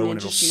 let go, and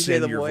it'll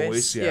send your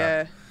voice.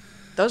 Yeah.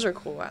 Those are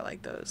cool. I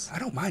like those. I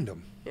don't mind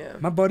them. Yeah.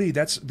 My buddy,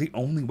 that's the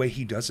only way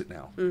he does it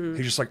now.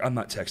 He's just like, I'm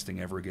not texting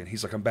ever again.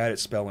 He's like, I'm bad at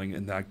spelling,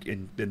 and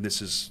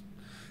this is,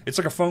 it's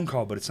like a phone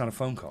call, but it's not a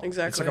phone call. It's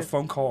Exactly. like a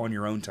phone call on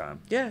your own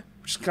time, Yeah.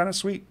 which is kind of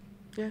sweet.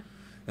 Yeah.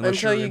 Unless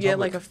Until you're you in get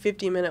public. like a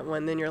 50-minute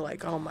one, then you're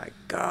like, oh my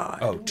god.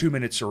 Oh, 2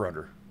 minutes or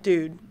under.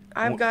 Dude,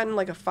 I've Well- gotten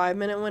like a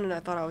 5-minute one, and I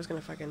thought I was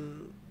gonna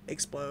fucking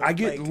explode. I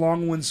get like,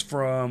 long ones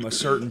from a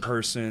certain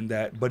person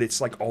but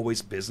it's like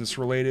always business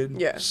related.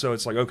 Yeah. So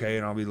it's like, okay,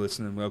 and I'll be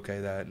listening,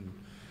 okay, that. And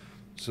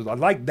so I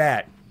like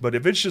that. But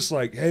if it's just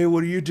like, hey,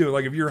 what are you doing?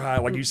 Like if you're high,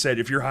 like you said,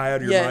 if you're high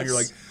out of your mind, you're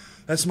like, Yes.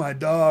 that's my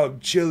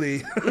dog,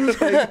 Chili.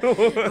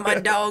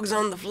 my dog's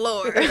on the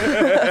floor.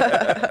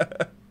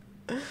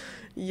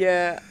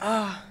 Yeah.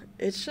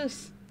 It's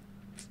just,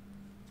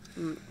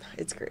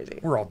 it's crazy.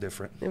 We're all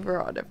different. We're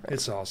all different.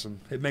 It's awesome.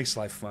 It makes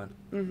life fun.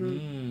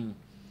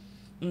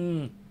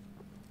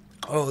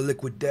 Oh,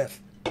 liquid death.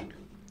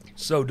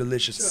 So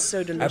delicious. So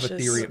I have a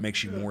delicious. theory it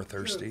makes you more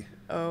thirsty.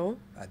 Oh,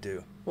 I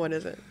do. what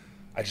is it?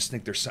 I just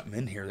think there's something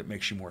in here that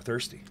makes you more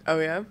thirsty. Oh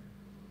yeah,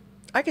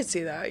 I could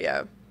see that.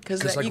 Yeah,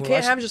 because 'Cause, like, you when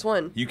can't I- have just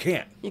one. You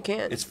can't. You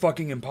can't. It's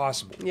fucking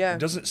impossible. Yeah. It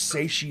doesn't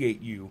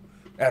satiate you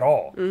at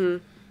all.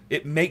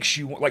 It makes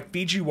you, like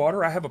Fiji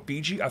water, I have a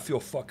Fiji, I feel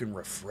fucking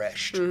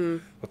refreshed.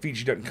 But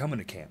Fiji doesn't come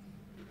in a can.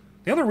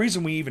 The other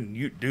reason we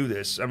even do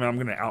this, I mean, I'm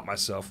going to out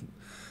myself,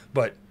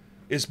 but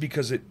is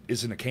because it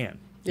is in a can.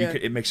 Yeah.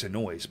 It makes a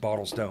noise.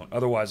 Bottles don't.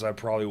 Otherwise, I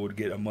probably would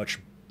get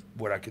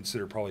what I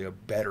consider probably a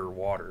better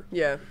water.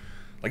 Yeah.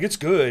 Like, it's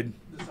good.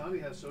 The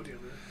Dasani has sodium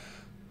in it.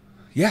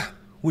 Yeah.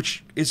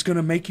 Which is going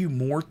to make you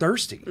more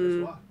thirsty.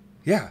 That's why.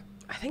 Yeah.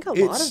 I think a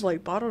lot It's of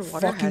like bottled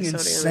water fucking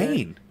has sodium in it.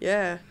 insane.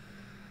 Yeah.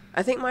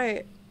 I think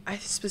I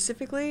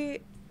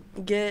specifically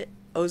get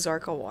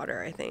Ozarka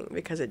water, I think,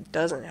 because it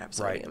doesn't have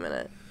sodium in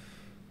it.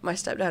 My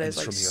stepdad is It's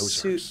like from the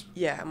Ozarks.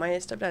 yeah, my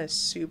stepdad is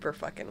super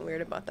fucking weird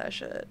about that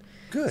shit.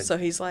 Good. So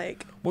he's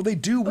like, Well, they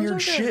do weird okay.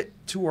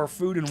 shit to our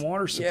food and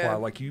water supply. Yeah.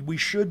 Like, we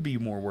should be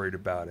more worried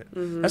about it.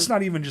 That's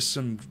not even just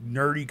some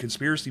nerdy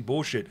conspiracy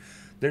bullshit.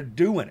 They're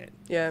doing it.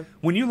 yeah,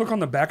 When you look on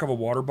the back of a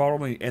water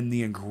bottle and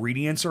the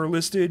ingredients are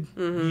listed,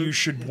 you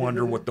should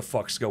wonder what the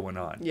fuck's going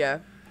on. yeah,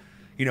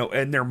 You know,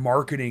 and they're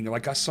marketing.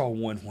 Like, I saw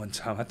one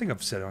time. I think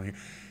I've said it on here.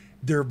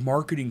 their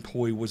marketing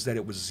ploy was that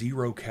it was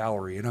 0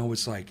 calorie, and I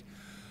was like,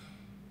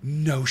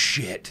 no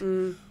shit.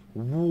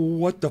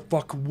 What the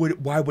fuck?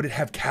 Why would it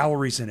have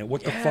calories in it?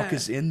 What the fuck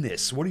is in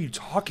this? What are you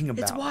talking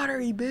about? It's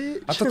watery,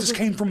 bitch. I thought this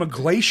came from a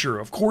glacier.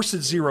 Of course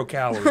it's 0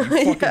 calorie.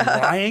 You fucking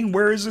lying?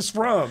 Where is this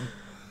from?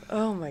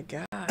 Oh my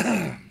god.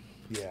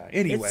 Yeah,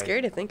 anyway. It's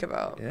scary to think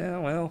about. Yeah,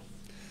 well,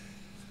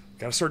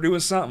 gotta start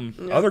doing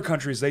something. Yeah. Other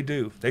countries, they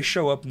do. They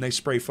show up and they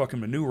spray fucking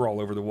manure all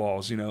over the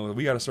walls, you know.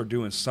 We gotta start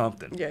doing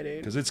something. Yeah, dude.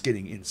 Because it's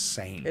getting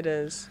insane. It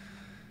is.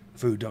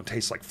 Food don't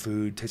taste like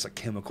food. Tastes like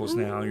chemicals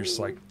now. And you're just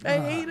like, I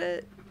hate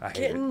it. I hate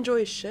Can't it.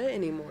 enjoy shit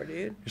anymore, dude.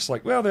 You're just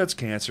like, well, that's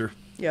cancer.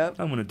 Yep.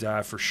 I'm gonna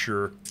die for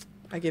sure.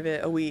 I give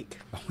it a week.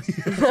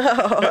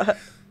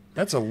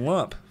 That's a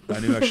lump. I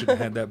knew I should have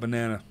had that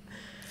banana.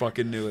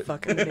 Fucking knew it.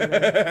 Fucking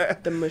banana.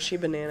 The mushy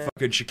banana.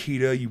 Fucking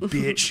Chiquita, you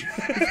bitch.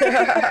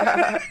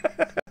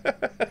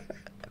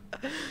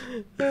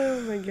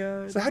 Oh my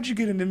god. So how'd you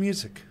get into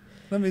music?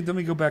 Let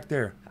me go back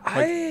there.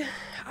 I've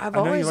I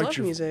know you always liked loved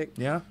music.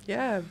 Yeah?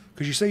 Yeah.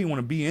 Because you say you want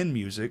to be in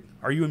music.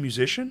 Are you a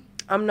musician?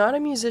 I'm not a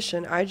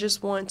musician. I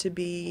just want to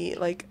be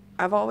like,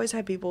 I've always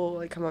had people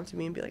like come up to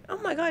me and be like, "Oh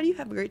my god, you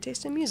have a great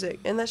taste in music,"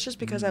 and that's just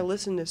because I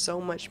listen to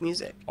so much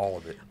music. All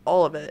of it.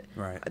 All of it.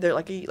 Right. They're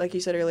like you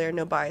said earlier,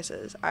 no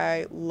biases.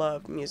 I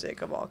love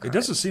music of all kinds. It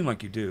doesn't seem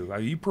like you do.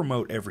 You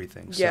promote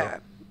everything. So. Yeah.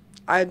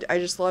 I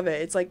just love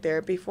it. It's like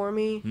therapy for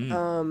me.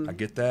 I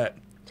get that.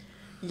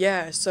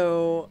 Yeah,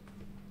 so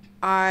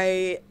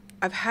I've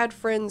had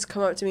friends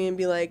come up to me and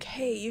be like,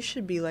 "Hey, you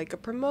should be like a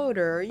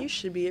promoter, or you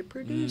should be a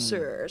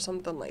producer," or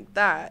something like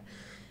that.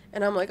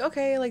 And I'm like,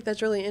 okay, like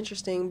that's really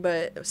interesting.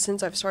 But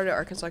since I've started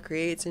Arkansas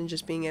Creates and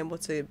just being able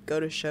to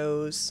go to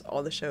shows,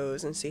 all the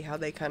shows, and see how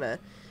they kind of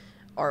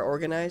are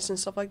organized and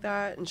stuff like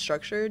that and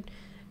structured,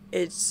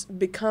 it's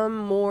become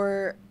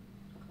more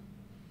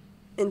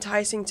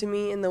enticing to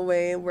me in the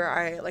way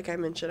where like I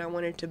mentioned, I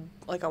want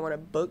to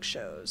book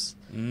shows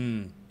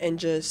and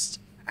just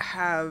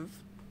have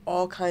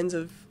all kinds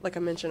of, like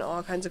I mentioned,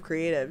 all kinds of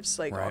creatives,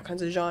 like all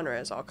kinds of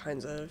genres, all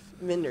kinds of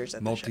vendors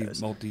at the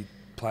shows.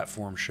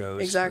 Multi-platform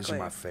shows. Exactly. Those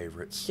are my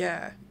favorites.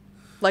 Yeah.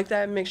 Like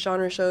that mixed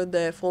genre show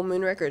that Full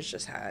Moon Records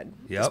just had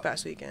this Yep.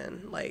 past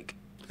weekend. Like,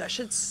 that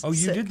shit's Oh,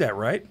 you sick. did that,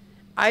 right?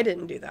 I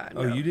didn't do that.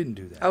 Oh, no. you didn't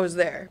do that. I was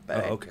there,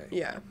 but okay.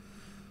 Yeah.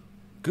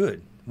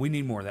 Good. We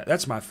need more of that.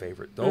 That's my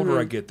favorite. The older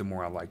I get, the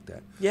more I like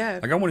that. Yeah.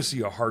 Like, I want to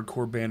see a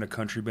hardcore band, a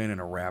country band, and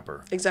a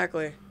rapper.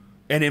 Exactly.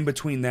 And in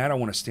between that, I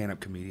want a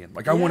stand-up comedian.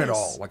 Like, I want it Yes.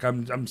 all. Like,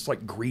 I'm just,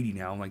 like, greedy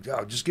now. I'm like,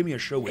 oh, just give me a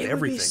show with It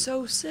everything. would be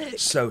so sick.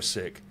 So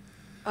sick.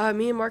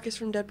 Me and Marcus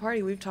from Dead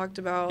Party, we've talked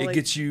about, It like...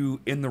 gets you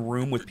in the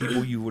room with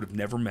people you would have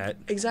never met.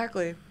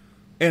 Exactly.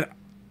 And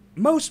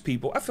most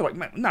people, I feel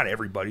like, not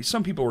everybody,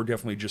 some people are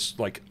definitely just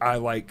like, I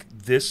like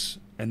this,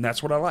 and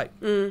that's what I like.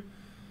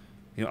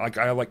 You know, like,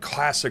 I like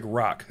classic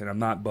rock, and I'm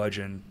not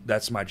budging.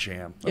 That's my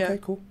jam. Yeah. Okay,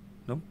 cool.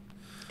 No,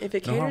 If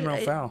it no harm, caters,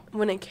 no foul.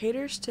 when it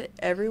caters to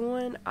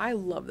everyone, I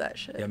love that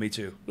shit. Yeah, me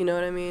too. You know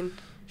what I mean?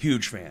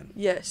 Huge fan.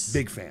 Yes.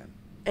 Big fan.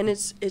 And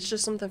it's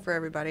just something for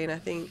everybody, and I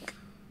think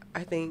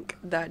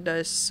that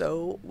does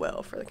so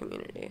well for the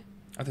community.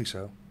 I think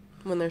so.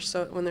 When there's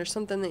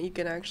something that you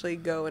can actually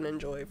go and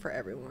enjoy for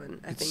everyone,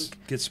 I think.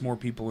 Gets more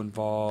people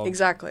involved.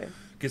 Exactly.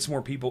 Gets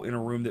more people in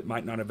a room that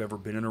might not have ever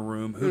been in a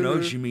room. Who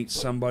knows? You meet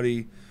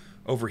somebody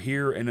over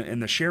here,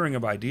 and the sharing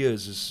of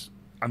ideas is,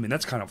 I mean,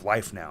 that's kind of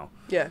life now.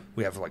 Yeah.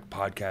 We have like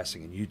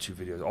podcasting and YouTube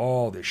videos,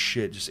 all this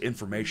shit, just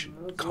information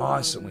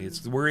constantly.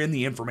 We're in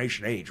the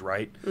information age,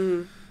 right?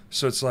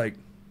 So it's like,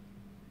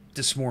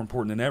 this is more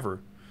important than ever.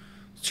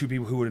 Two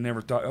people who would have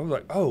never thought,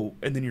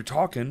 and then you're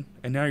talking,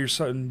 and now you're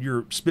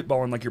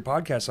spitballing like your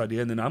podcast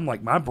idea, and then I'm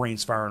like, my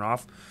brain's firing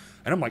off,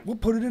 and I'm like, well,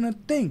 put it in a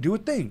thing, do a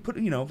thing,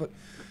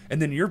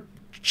 and then you're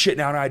shitting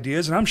out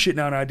ideas, and I'm shitting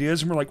out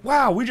ideas, and we're like,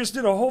 wow, we just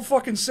did a whole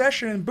fucking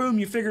session, and boom,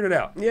 you figured it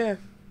out. Yeah.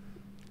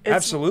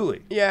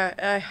 Absolutely.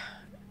 Yeah.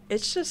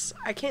 It's just,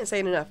 I can't say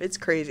it enough. It's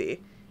crazy.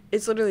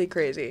 It's literally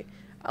crazy.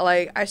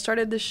 Like, I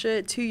started this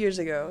shit 2 years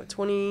ago,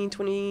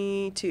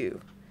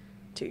 2022.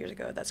 2 years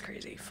ago. That's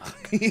crazy.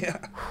 Fuck. Yeah.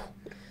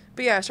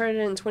 But yeah, I started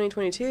it in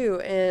 2022,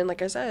 and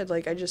like I said,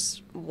 like I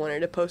just wanted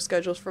to post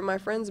schedules for my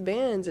friends'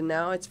 bands, and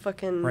now it's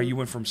fucking... Right, you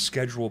went from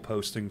schedule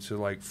posting to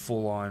like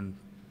full-on...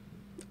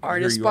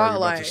 Artist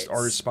spotlights.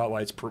 Artist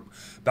spotlights,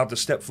 about to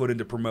step foot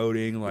into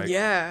promoting, like...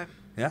 Yeah.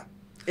 Yeah.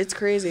 It's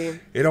crazy.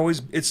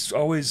 It's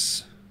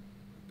always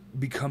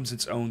becomes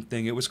its own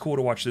thing. It was cool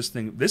to watch this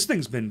thing. This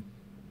thing's been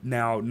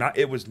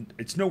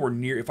it's nowhere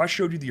near. If I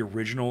showed you the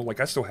original, like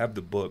I still have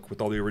the book with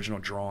all the original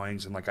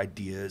drawings and like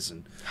ideas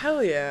and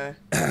Hell yeah.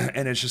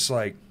 and it's just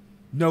like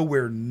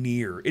nowhere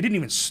near. It didn't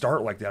even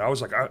start like that. I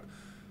was like, it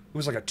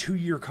was like a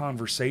 2-year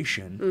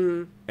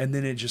conversation, and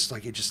then it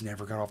just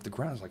never got off the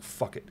ground. I was like,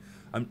 fuck it.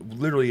 I'm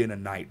literally in a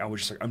night. I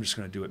was just like, I'm just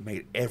gonna do it.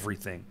 Made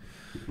everything,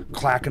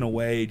 clacking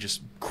away.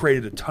 Just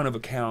created a ton of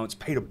accounts.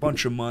 Paid a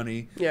bunch of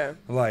money. Yeah.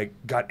 Like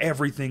got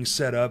everything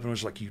set up, and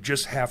was like, you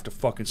just have to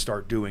fucking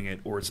start doing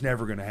it, or it's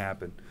never gonna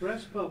happen.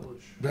 Press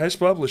publish. Press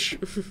publish.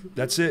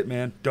 That's it,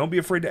 man. Don't be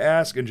afraid to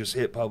ask, and just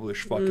hit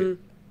publish. Fuck it.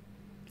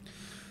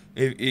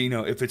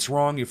 If it's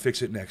wrong, you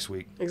fix it next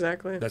week.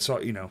 Exactly. That's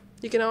all. You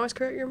can always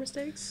correct your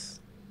mistakes.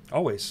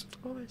 Always.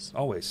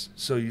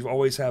 So you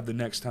always have the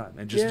next time,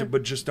 and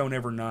just don't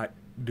ever not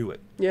do it.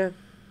 Yeah.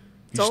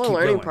 It's You all just a keep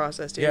learning going.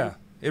 process, dude. Yeah,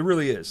 it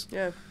really is.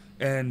 Yeah.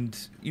 And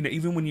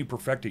even when you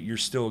perfect it, you're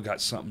still got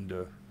something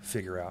to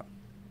figure out.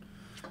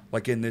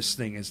 Like in this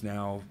thing is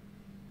now,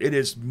 it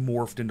is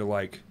morphed into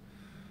like,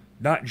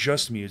 not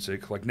just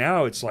music. Like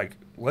now it's like,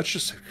 let's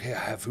just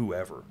have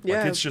whoever.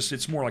 Yeah. Like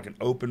it's more like an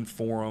open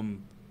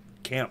forum,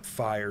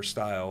 campfire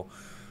style,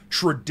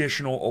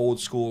 traditional old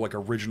school like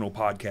original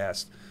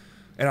podcast.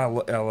 And I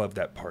love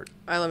that part.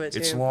 I love it too.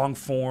 It's long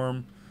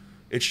form.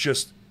 It's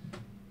just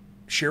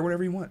share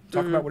whatever you want.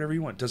 Talk about whatever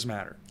you want. Doesn't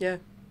matter. Yeah.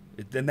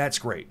 And that's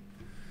great.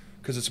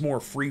 Because it's more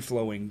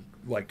free-flowing,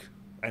 like,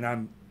 and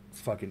I'm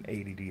fucking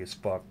ADD as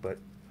fuck, but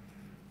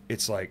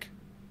it's like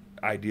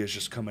ideas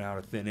just coming out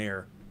of thin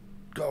air.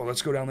 Go,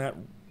 let's go down that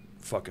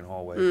fucking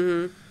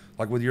hallway.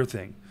 Like with your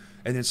thing.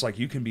 And it's like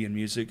you can be in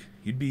music.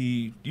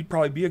 You'd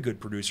probably be a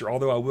good producer.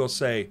 Although I will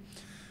say,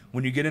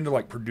 when you get into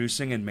like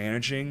producing and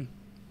managing,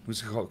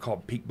 what's it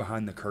called peek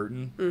behind the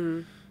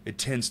curtain,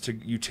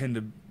 you tend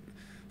to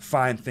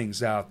find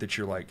things out that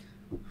you're like,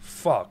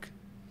 fuck,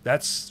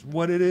 that's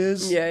what it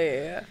is?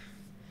 Yeah.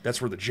 That's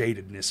where the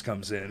jadedness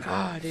comes in.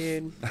 Oh,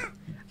 dude.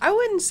 I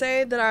wouldn't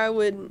say that I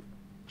would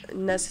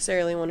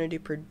necessarily want to do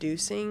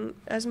producing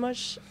as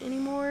much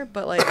anymore,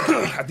 but like...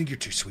 I think you're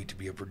too sweet to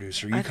be a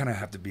producer. You kind of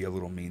have to be a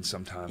little mean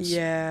sometimes.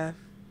 Yeah.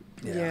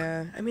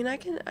 I mean, I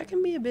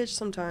can be a bitch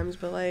sometimes,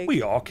 but like...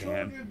 We all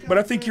can. But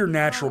I think your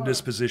natural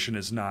disposition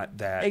is not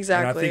that.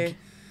 Exactly. And I think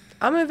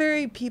I'm a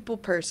very people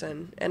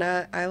person, and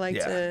I like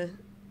to...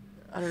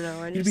 I don't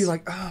know. You'd be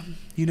like,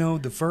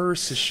 the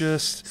verse is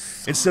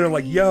just... Instead of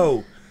like,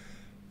 yo...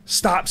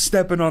 Stop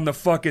stepping on the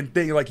fucking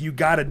thing. Like, you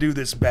got to do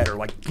this better.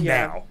 Like,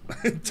 now.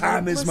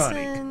 Time is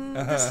money.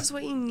 This is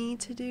what you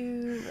need to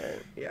do.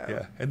 But,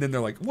 yeah. And then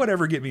they're like,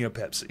 whatever, get me a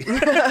Pepsi.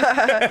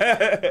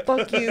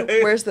 Fuck you.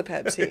 Where's the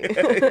Pepsi?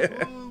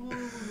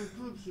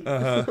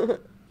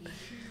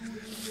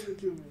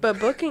 But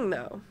booking,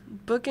 though.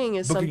 Booking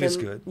is something. Booking is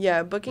good.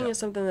 Yeah, booking is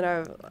something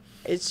that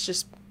it's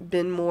just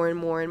been more and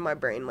more in my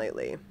brain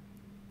lately.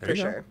 There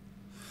you go.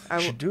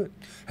 You should do it.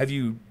 Have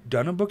you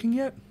done a booking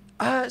yet?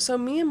 So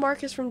me and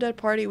Marcus from Dead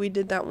Party, we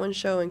did that one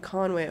show in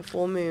Conway at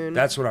Full Moon.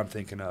 That's what I'm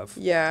thinking of.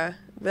 Yeah.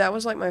 That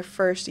was like my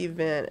first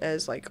event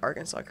as like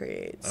Arkansas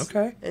Creates.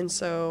 Okay. And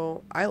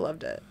so I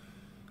loved it.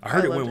 I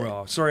heard it went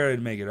well. Sorry I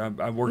didn't make it.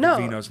 I work at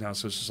Vino's now,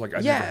 so it's just like I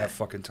never have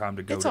fucking time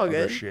to go to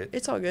other shit.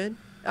 It's all good.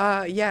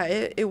 Yeah,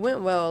 it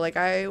went well. Like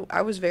I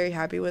was very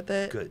happy with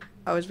it. Good.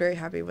 I was very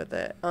happy with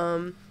it.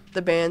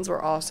 The bands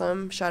were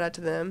awesome. Shout out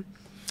to them.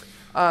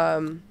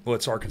 Well,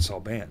 it's Arkansas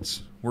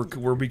bands.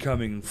 We're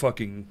becoming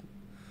fucking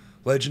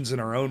legends in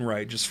our own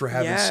right just for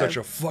having such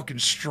a fucking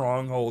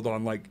stronghold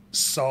on like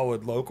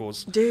solid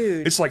locals.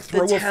 Dude, it's like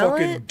throw a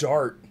fucking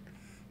dart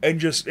and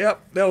just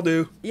they'll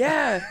do.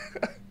 Yeah.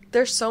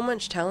 There's so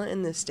much talent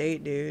in this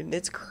state, dude.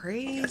 It's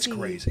crazy. It's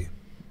crazy.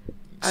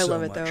 I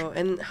love it though,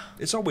 and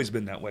it's always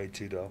been that way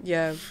too, though.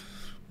 Yeah.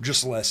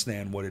 Just less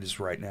than what it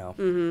is right now.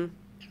 Mm-hmm.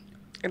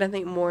 And I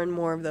think more and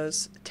more of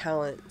those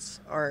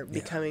talents are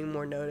becoming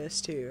more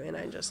noticed too. And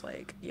I just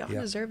like y'all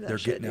deserve that. They're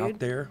shit, getting dude. out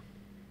there.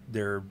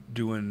 They're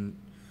doing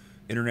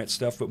internet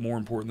stuff, but more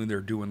importantly,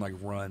 they're doing like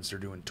runs. They're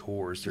doing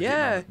tours. They're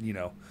getting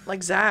on,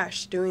 like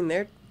Zash doing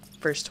their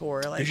first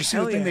tour. Like, did you see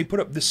the thing they put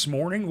up this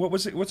morning? What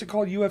was it? What's it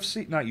called?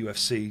 UFC? Not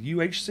UFC.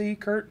 UHC,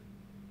 Kurt?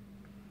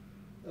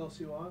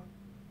 LCY.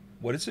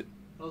 What is it?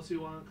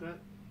 LCY Uncut.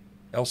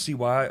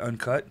 LCY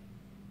Uncut.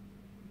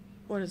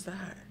 What is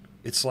that?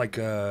 It's like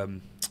a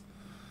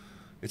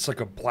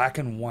black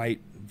and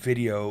white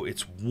video.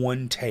 It's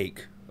one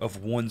take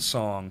of one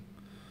song,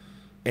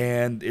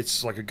 and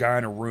it's like a guy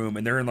in a room,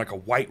 and they're in like a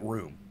white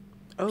room.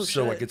 Oh,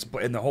 so shit.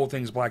 like and the whole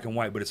thing's black and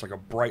white, but it's like a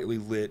brightly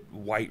lit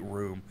white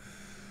room,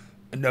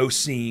 no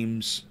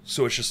seams.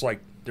 So it's just like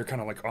they're kind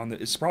of like on the.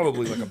 It's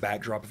probably like a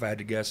backdrop if I had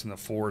to guess, and the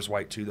floor is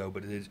white too, though.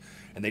 But it is,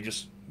 and they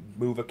just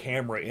move a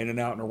camera in and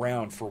out and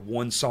around for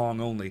one song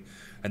only,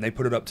 and they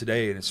put it up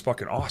today, and it's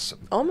fucking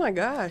awesome. Oh my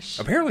gosh!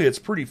 Apparently, it's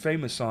pretty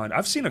famous on.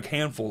 I've seen a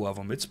handful of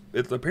them.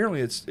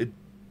 Apparently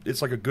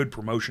it's like a good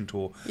promotion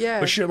tool. Yeah.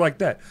 But shit like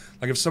that,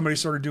 like if somebody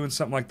started doing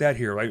something like that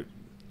here, like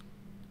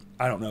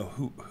I don't know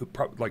who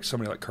like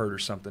somebody like Kurt or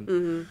something.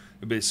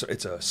 Mm-hmm.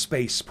 It's a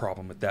space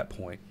problem at that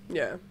point.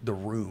 Yeah. The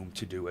room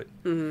to do it.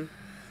 Mm-hmm.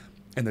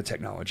 And the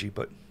technology,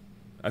 but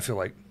I feel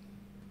like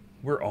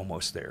we're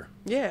almost there.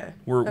 Yeah.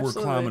 We're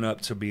climbing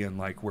up to being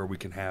like where we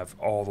can have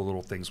all the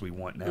little things we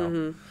want now.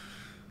 Mm-hmm.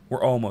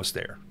 We're almost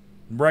there.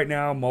 Right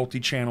now,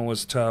 multi-channel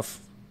is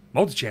tough.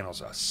 Multi-channel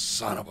is a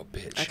son of a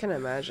bitch. I can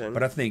imagine.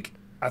 But I think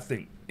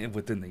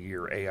within the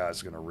year, AI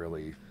is going to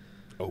really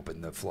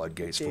open the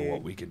floodgates for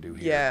what we can do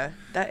here. Yeah,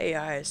 that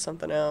AI is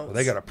something else. Well,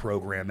 they got a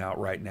program out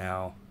right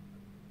now.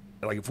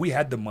 Like if we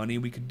had the money,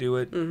 we could do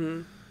it.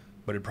 Mm-hmm.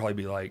 But it'd probably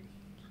be like,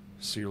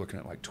 so you're looking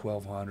at like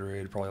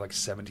 $1,200, probably like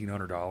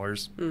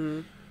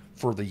 $1,700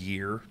 for the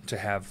year to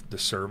have the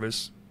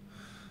service.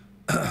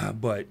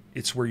 but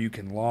it's where you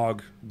can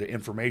log the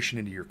information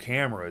into your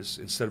cameras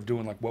instead of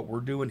doing like what we're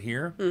doing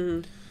here,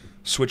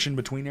 switching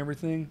between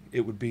everything.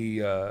 It would be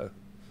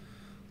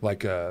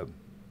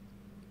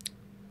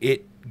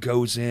it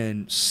goes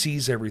in,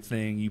 sees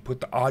everything. You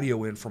put the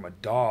audio in from a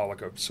DAW,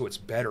 so it's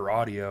better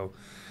audio,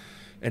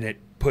 and it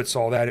puts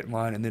all that in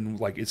line. And then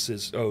like it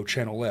says, oh,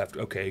 channel left,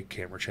 okay,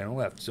 camera channel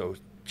left. So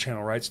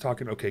channel right's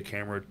talking, okay,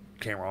 camera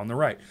on the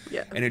right.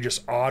 Yeah. And it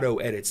just auto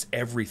edits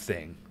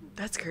everything.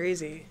 That's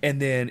crazy.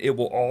 And then it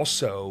will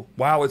also,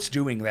 while it's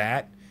doing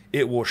that,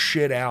 it will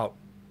shit out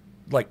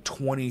like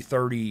 20,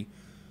 30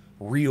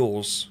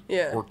 reels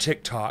or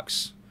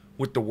TikToks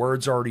with the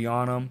words already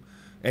on them.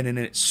 And then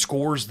it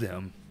scores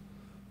them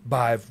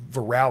by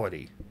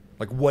virality,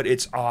 like what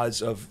its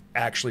odds of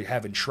actually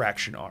having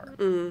traction are.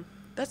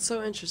 That's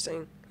so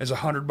interesting. It's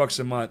 $100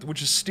 a month,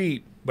 which is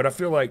steep, but I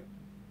feel like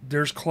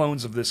there's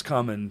clones of this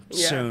coming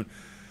soon.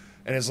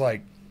 And it's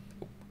like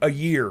a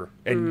year,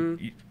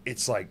 and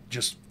it's like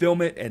just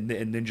film it and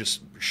then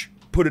just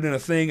put it in a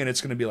thing, and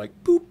it's going to be like,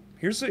 boop,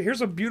 here's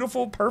a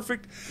beautiful,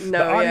 perfect,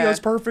 the audio's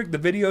perfect, the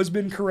video's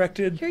been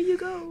corrected. Here you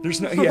go.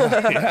 There's no,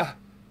 yeah.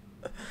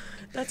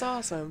 That's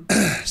awesome.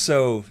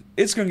 So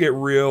it's going to get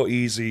real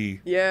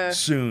easy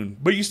soon.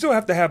 But you still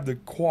have to have the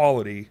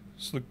quality.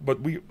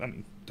 But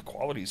the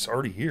quality's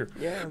already here.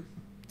 Yeah.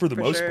 For the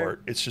most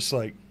part. It's just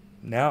like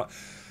now,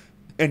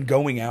 and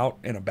going out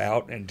and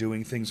about and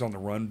doing things on the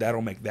run,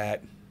 that'll make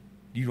that,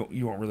 you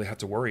won't really have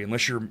to worry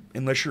unless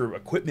your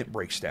equipment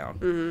breaks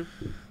down.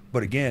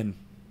 But again,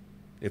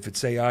 if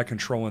it's AI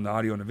controlling the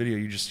audio and the video,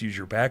 you just use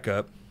your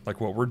backup, like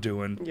what we're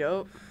doing.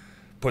 Yep.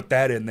 Put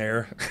that in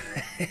there.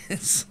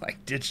 It's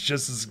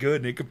just as good,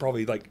 and it could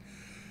probably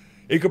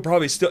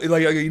still,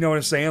 like, you know what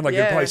I'm saying? Like,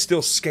 it probably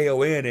still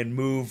scale in and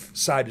move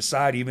side to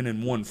side, even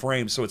in one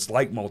frame, so it's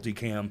like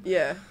multicam.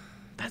 Yeah.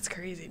 That's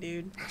crazy,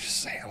 dude. I'm just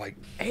saying, like,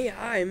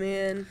 AI,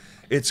 man.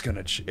 It's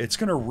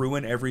gonna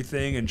ruin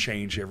everything and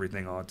change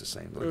everything all at the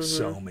same. Like,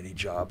 so many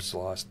jobs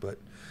lost, but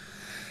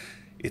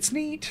it's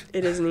neat.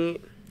 It is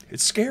neat.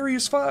 It's scary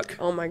as fuck.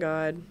 Oh my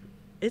god,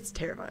 it's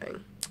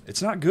terrifying.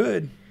 It's not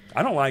good.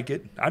 I don't like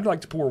it. I'd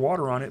like to pour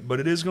water on it, but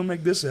it is gonna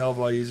make this a hell of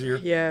a lot easier.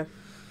 Yeah.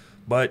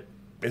 But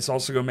it's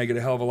also gonna make it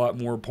a hell of a lot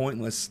more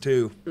pointless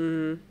too.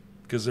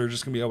 Because they're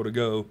just gonna be able to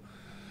go.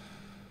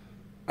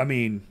 I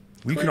mean,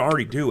 we can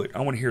already do it.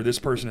 I want to hear this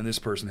person and this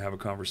person have a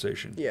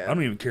conversation. Yeah. I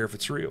don't even care if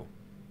it's real.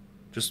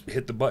 Just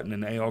hit the button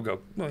and they all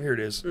go, well, here it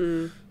is.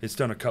 It's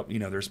done a couple,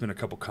 there's been a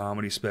couple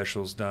comedy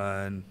specials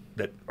done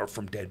that are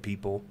from dead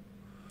people.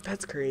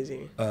 That's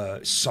crazy.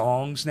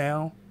 Songs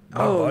now.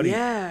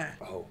 Yeah.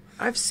 Oh,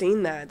 I've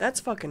seen that. That's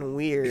fucking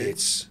weird.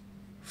 It's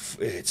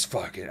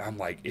fucking, I'm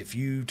like, if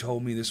you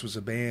told me this was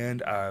a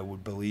band, I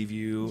would believe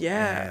you.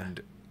 Yeah.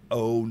 And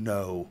oh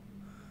no.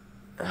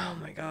 Oh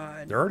my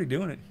god. They're already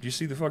doing it. Did you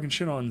see the fucking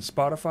shit on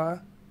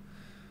Spotify?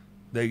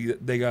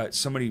 They got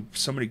somebody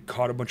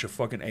caught a bunch of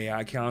fucking AI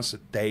accounts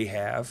that they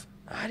have.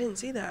 I didn't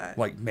see that.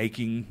 Like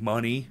making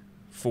money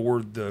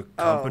for the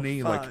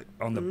company, like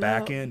on the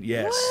back end.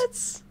 Yes.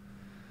 What?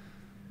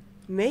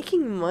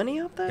 Making money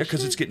off that? Yeah,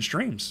 because it's getting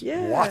streams.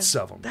 Yeah. Lots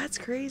of them. That's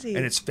crazy.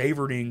 And it's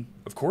favoriting,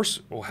 of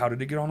course. Well, how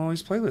did it get on all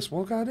these playlists?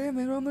 Well, goddamn,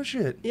 they don't know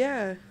shit.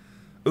 Yeah.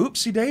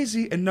 Oopsie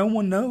daisy, and no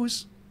one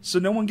knows, so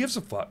no one gives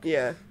a fuck.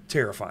 Yeah.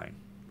 Terrifying.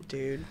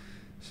 Dude.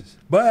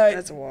 But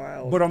that's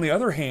wild. But on the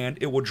other hand,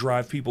 it will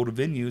drive people to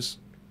venues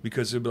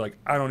because it'll be like,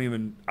 I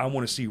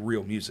want to see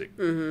real music.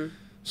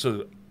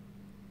 So,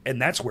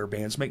 and that's where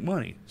bands make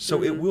money.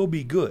 So it will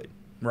be good,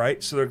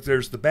 right? So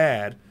there's the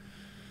bad.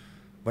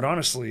 But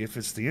honestly, if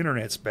it's the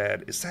internet's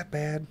bad, is that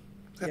bad?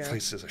 That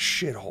place is a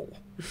shithole.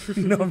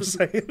 You know what I'm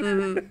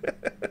saying?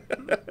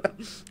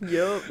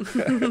 Yup.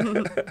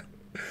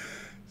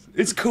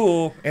 It's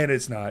cool and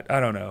it's not. I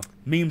don't know.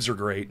 Memes are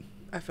great.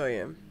 I feel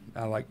you.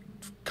 I like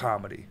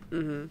comedy.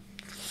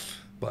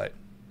 But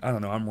I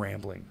don't know. I'm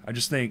rambling. I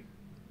just think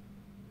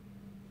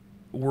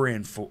we're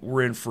in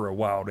for a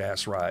wild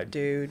ass ride,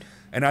 dude.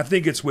 And I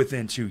think it's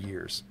within 2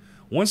 years.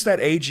 Once that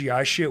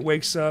AGI shit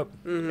wakes up,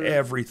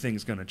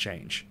 everything's gonna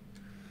change.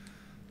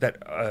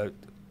 That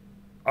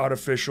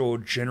artificial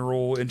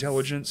general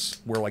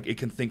intelligence, where like it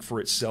can think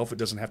for itself, it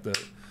doesn't have to.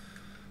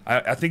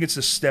 I think it's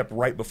a step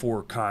right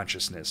before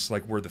consciousness,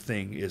 like where the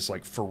thing is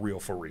like for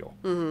real,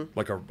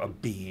 like a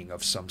being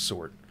of some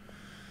sort.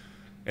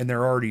 And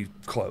they're already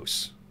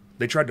close.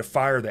 They tried to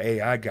fire the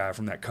AI guy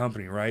from that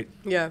company, right?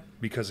 Yeah.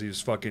 Because he was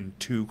fucking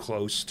too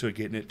close to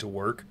getting it to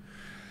work.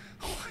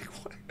 Like,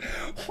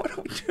 what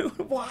are we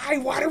doing? Why?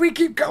 Why do we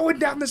keep going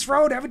down this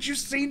road? Haven't you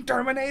seen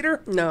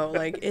Terminator? No,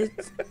 like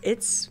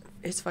it's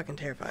fucking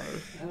terrifying.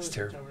 It's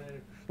terrible.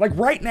 Like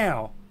right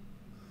now,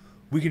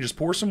 we can just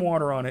pour some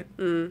water on it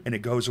and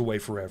it goes away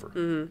forever.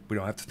 We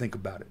don't have to think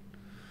about it.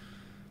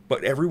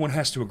 But everyone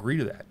has to agree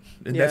to that,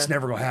 and that's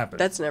never going to happen.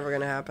 That's never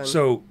going to happen.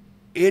 So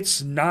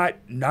it's not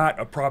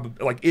a problem.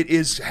 Like it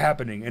is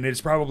happening, and it's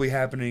probably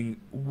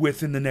happening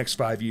within the next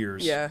 5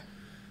 years. Yeah.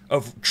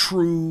 Of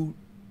true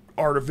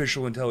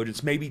artificial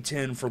intelligence, maybe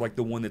 10 for like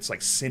the one that's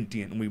like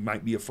sentient, and we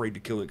might be afraid to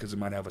kill it because it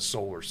might have a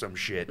soul or some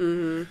shit.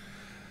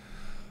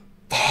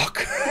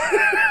 Fuck.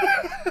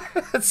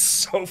 That's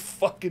so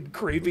fucking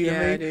creepy to me.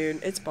 Yeah,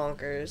 dude, it's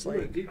bonkers. We're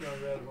gonna Like, deep down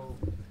rabbit hole.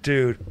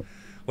 Dude.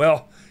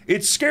 Well,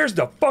 it scares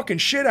the fucking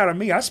shit out of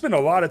me. I spend a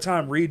lot of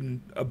time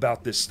reading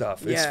about this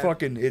stuff. It's Yeah.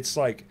 fucking, it's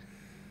like,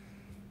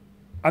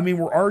 I mean,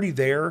 we're already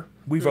there.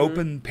 We've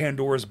opened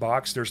Pandora's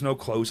box. There's no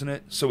closing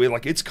it. So,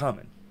 it's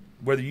coming.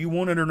 Whether you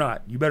want it or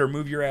not, you better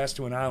move your ass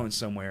to an island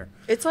somewhere.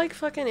 it's like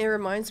fucking. It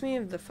reminds me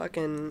of the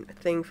fucking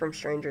thing from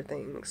Stranger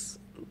Things,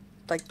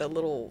 like the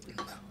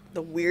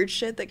weird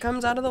shit that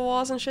comes out of the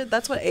walls and shit.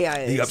 That's what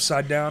AI is. The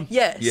upside down?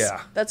 Yes.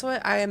 Yeah. That's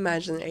what I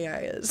imagine AI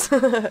is.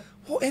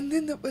 Well, and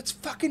then what's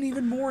fucking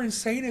even more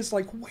insane is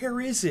like, where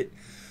is it?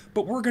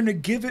 But we're going to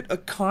give it a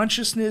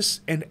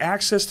consciousness and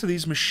access to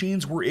these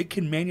machines where it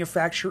can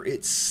manufacture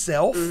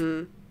itself?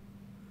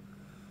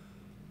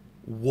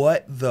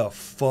 What the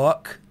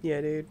fuck?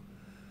 Yeah, dude.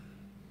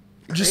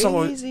 Just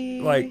all, Crazy.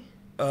 like,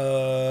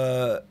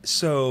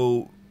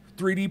 so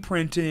 3D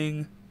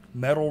printing,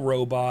 metal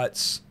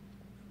robots.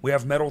 We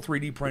have metal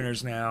 3D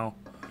printers now.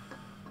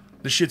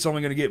 The shit's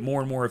only going to get more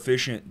and more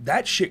efficient.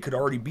 That shit could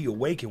already be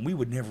awake and we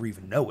would never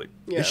even know it.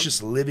 Yeah. It's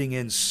just living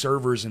in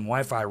servers and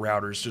Wi-Fi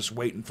routers just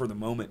waiting for the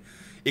moment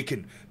it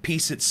can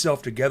piece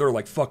itself together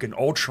like fucking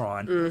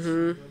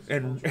Ultron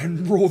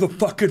and rule the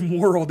fucking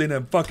world in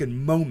a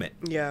fucking moment.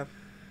 Yeah.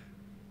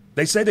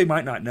 They say they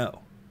might not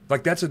know.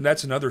 Like that's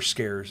another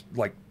scary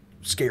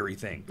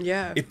thing.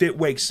 Yeah. If it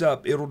wakes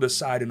up, it'll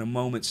decide in a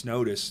moment's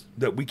notice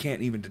that we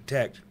can't even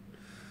detect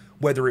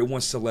whether it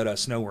wants to let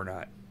us know or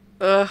not.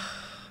 Ugh.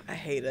 I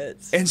hate it.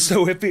 And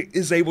so if it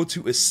is able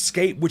to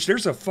escape, which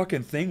there's a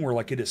fucking thing where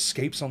like it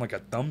escapes on like a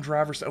thumb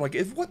drive or something. Like,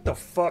 what the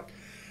fuck?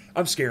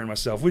 I'm scaring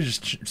myself. We're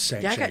just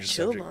saying. Yeah, I got change the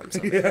chill subject.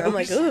 bumps. Yeah, I'm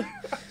like, ugh.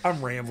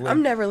 I'm rambling.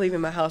 I'm never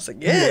leaving my house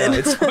again. Yeah,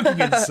 it's fucking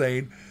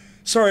insane.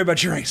 Sorry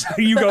about your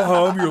anxiety. You go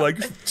home, you're like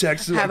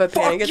texting, Have like, a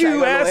panic fuck attack you, on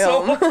the way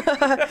asshole.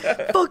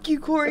 home. Fuck you,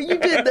 Corey. You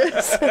did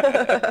this.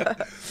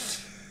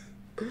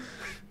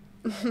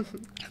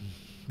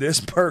 This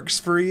perk's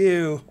for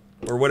you,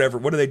 or whatever.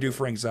 What do they do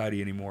for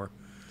anxiety anymore?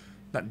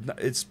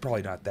 It's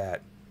probably not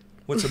that.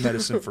 What's a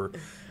medicine for?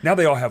 Now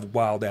they all have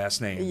wild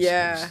ass names.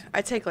 Yeah,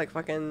 I take like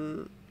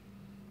fucking.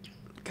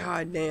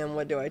 God damn,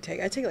 what do I take?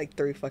 I take like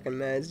 3 fucking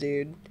meds,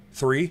 dude.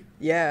 3?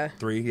 Yeah,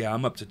 3? Yeah,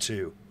 I'm up to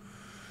 2.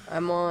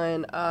 I'm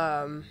on.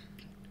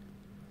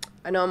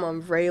 I know I'm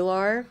on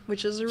Vraylar,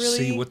 which is a really.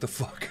 See, what the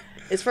fuck?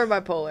 It's for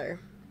bipolar.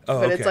 Oh,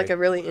 but okay. it's like a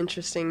really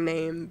interesting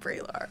name,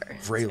 Vraylar.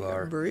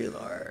 Vraylar.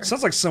 Vraylar.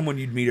 Sounds like someone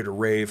you'd meet at a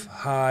rave.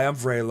 Hi, I'm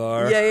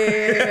Vraylar.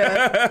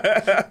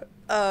 Yeah.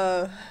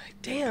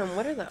 Damn,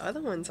 what are the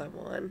other ones I'm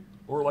on?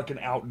 Or like an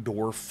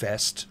outdoor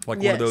fest, like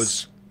one Yes. of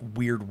those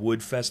weird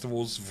wood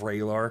festivals.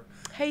 Vraylar.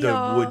 Hey, the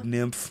y'all. wood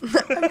nymph.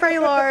 I'm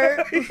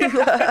Vraylar.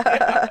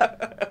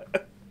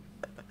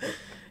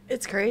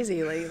 It's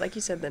crazy. Like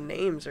you said, the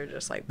names are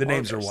just like The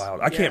names are bonkers.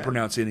 wild. I can't Yeah.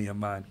 pronounce any of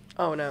mine.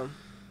 Oh no.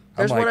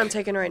 There's like- one I'm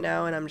taking right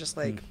now, and I'm just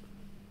like,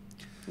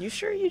 you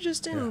sure you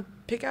just didn't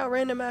pick out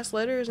random ass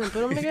letters and put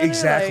them together?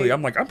 Exactly.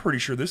 I'm pretty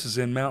sure this is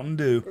in Mountain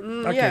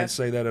Dew. I yeah. can't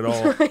say that at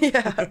all.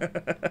 Yeah.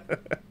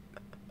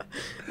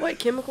 What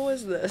chemical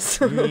is this?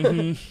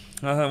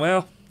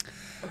 Well,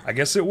 I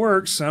guess it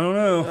works. I don't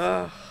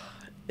know.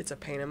 It's a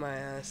pain in my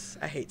ass.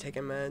 I hate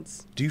taking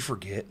meds. Do you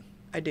forget?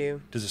 I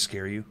do. Does it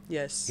scare you?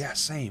 Yes. Yeah,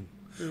 same.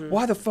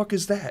 Why the fuck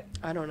is that?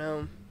 I don't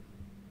know.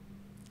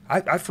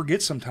 I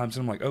forget sometimes,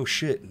 and I'm like, oh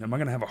shit, am I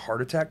gonna have a heart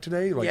attack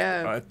today? Like,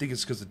 Yeah. I think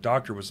it's because the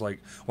doctor was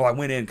like, well, I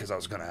went in because I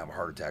was gonna have a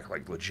heart attack,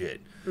 like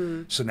legit.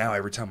 So now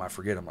every time I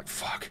forget, I'm like,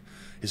 fuck,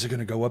 is it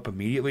gonna go up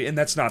immediately? And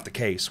that's not the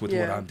case with what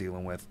Yeah. I'm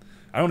dealing with.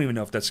 I don't even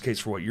know if that's the case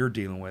for what you're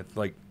dealing with,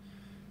 like,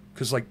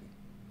 because like,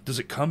 does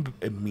it come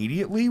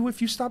immediately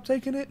if you stop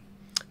taking it?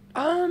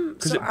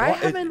 So it I blo-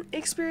 it- haven't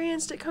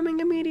experienced it coming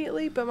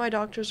immediately, but my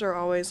doctors are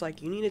always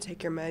like, you need to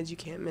take your meds, you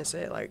can't miss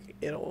it, like,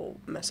 it'll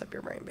mess up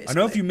your brain, basically. I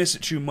know if you miss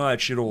it too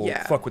much, it'll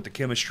Yeah. fuck with the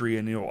chemistry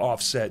and it'll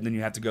offset, and then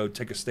you have to go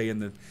stay in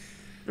the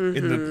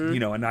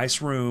a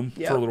nice room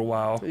Yep. for a little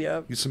while.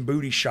 Yep. Get some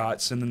booty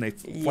shots, and then they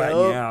flatten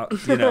you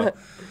out.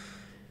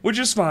 Which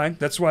is fine.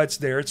 That's why it's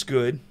there. It's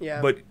good.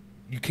 Yeah. But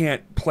you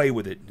can't play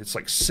with it. It's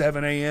like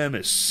 7 a.m.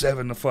 is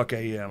 7 the fuck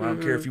a.m. I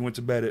don't care if you went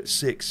to bed at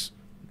 6.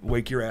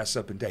 Wake your ass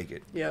up and take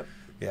it. Yep.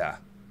 Yeah.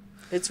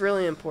 It's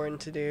really important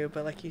to do,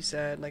 but like you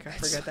said, like, I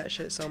forget that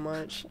shit so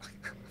much.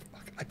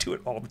 I do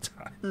it all the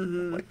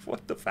time. Like,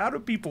 how do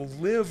people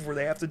live where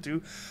they have to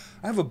do?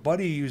 I have a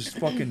buddy who's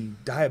fucking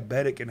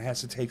diabetic and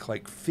has to take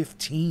like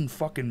 15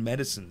 fucking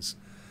medicines.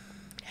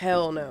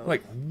 Hell no.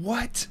 Like,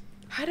 what?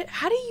 How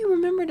do you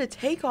remember to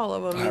take all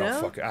of them, I you don't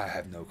know? fucking, I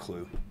have no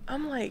clue.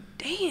 I'm like,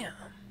 damn.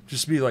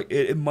 Just be like,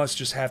 it must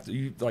just have to,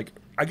 you, like,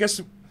 I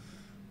guess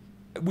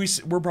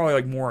we're probably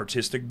like more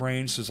artistic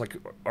brains, so it's like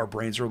our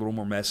brains are a little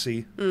more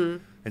messy.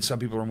 And some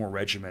people are more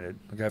regimented.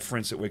 Like, I have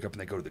friends that wake up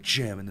and they go to the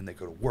gym, and then they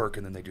go to work,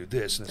 and then they do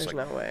this, and it's There's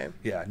like, no way.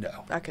 yeah,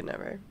 no. I could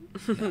never.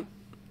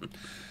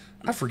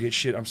 I forget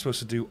shit I'm supposed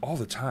to do all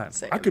the time.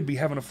 Same. I could be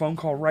having a phone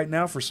call right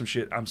now for some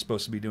shit I'm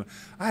supposed to be doing.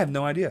 I have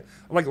no idea.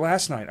 Like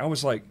last night, I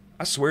was like,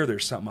 I swear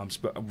there's something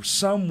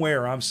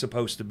somewhere I'm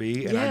supposed to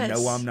be, and I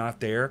know I'm not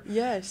there.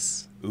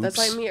 Yes. Oops. That's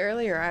like me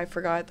earlier. I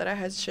forgot that I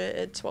had shit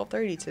at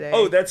 12:30 today.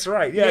 Oh, that's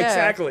right. Yeah,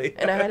 exactly.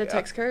 And I had to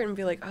text Kurt and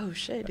be like, "Oh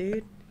shit,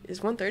 dude, is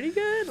 1:30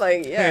 good?"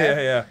 Like,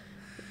 Yeah,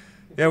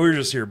 we were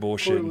just here Corey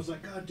bullshitting. was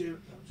like, God damn it.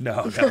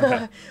 No.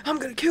 I'm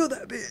gonna kill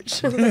that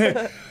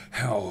bitch.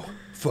 How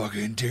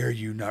fucking dare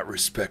you not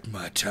respect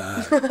my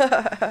time?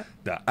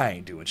 Nah, I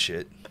ain't doing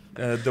shit.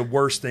 The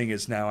worst thing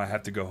is now I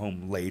have to go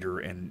home later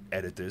and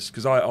edit this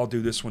because I'll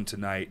do this one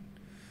tonight.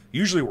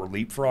 Usually we're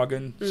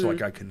leapfrogging, so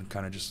like I can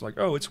kind of just like,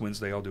 oh, it's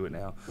Wednesday, I'll do it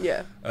now.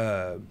 Yeah.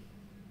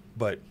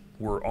 But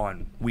we're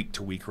on week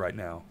to week right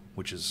now,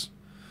 which is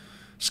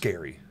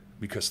scary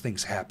because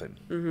things happen.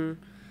 Mm-hmm.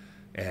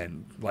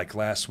 And like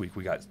last week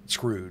we got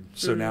screwed,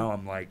 so now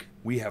I'm like,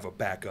 we have a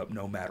backup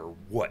no matter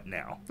what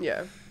now.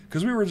 Yeah.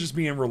 Because we were just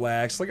being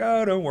relaxed, like,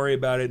 oh, don't worry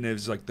about it. And it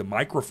was like the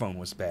microphone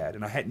was bad,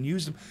 and I hadn't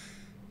used them.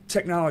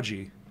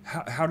 Technology,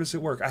 how does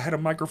it work? I had a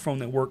microphone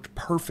that worked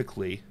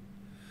perfectly.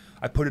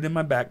 I put it in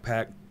my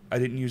backpack. I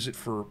didn't use it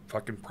for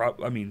fucking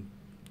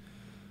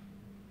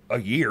a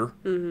year.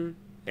 Mm-hmm.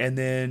 And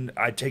then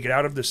I take it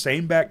out of the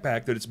same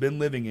backpack that it's been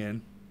living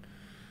in,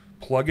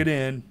 plug it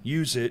in,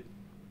 use it.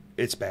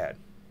 It's bad.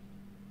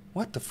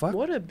 What the fuck?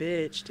 What a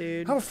bitch,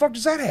 dude. How the fuck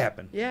does that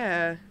happen?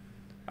 Yeah.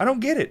 I don't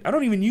get it. I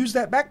don't even use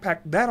that backpack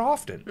that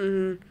often.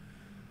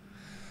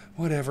 Mm-hmm.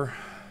 Whatever.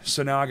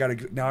 So now I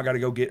gotta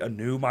go get a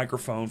new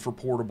microphone for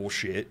portable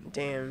shit.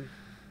 Damn.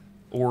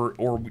 Or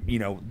you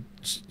know,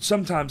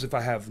 sometimes if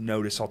I have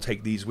notice, I'll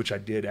take these, which I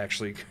did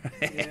actually.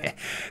 Yeah.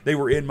 They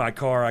were in my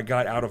car. I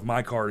got out of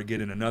my car to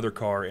get in another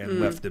car and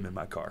left them in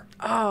my car.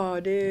 Oh,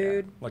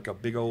 dude. Yeah, like a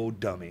big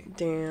old dummy.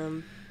 Damn.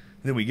 And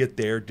then we get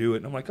there, do it,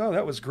 and I'm like, oh,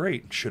 that was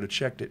great. Should have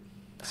checked it.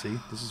 See,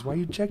 this is why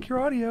you check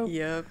your audio.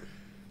 Yep.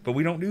 But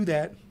we don't do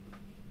that.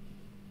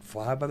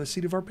 Fly by the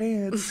seat of our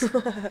pants.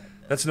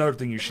 That's another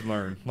thing you should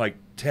learn. Like,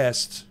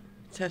 test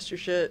Test your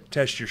shit.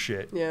 Test your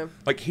shit. Yeah.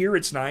 Like here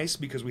it's nice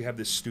because we have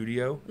this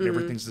studio and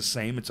everything's the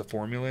same. It's a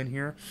formula in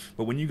here.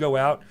 But when you go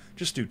out,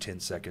 just do 10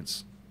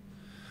 seconds.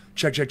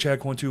 Check, check,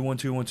 check. 1, 2, 1,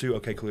 2, 1, 2.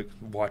 Okay, click.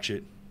 Watch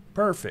it.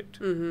 Perfect.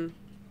 Mm-hmm.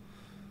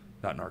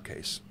 Not in our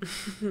case.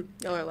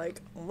 Y'all are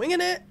like,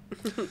 winging it.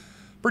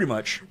 Pretty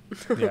much.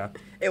 Yeah.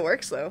 It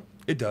works, though.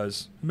 It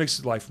does. It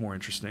makes life more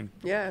interesting.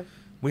 Yeah.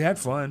 We had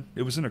fun.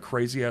 It was in a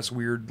crazy-ass,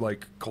 weird,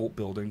 like, cult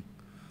building.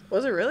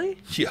 Was it really?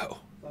 Yo.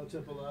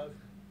 Temple Alive.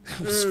 It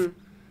was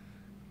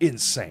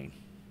insane.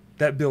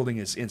 That building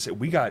is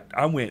insane.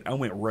 I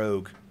went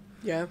rogue.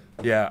 Yeah.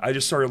 Yeah, I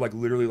just started like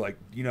literally like,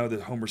 you know,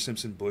 the Homer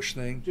Simpson Bush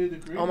thing.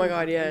 Dude, the Oh my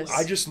God, yes.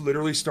 I just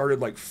literally started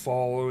like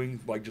following,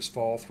 like just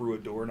fall through a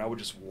door and I would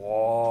just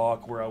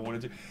walk where I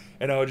wanted to.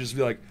 And I would just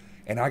be like,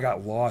 and I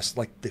got lost.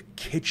 Like the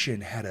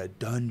kitchen had a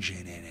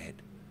dungeon in it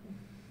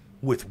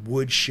with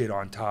wood shit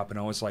on top. And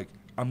I was like,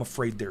 I'm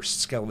afraid there's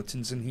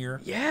skeletons in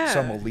here. Yeah. So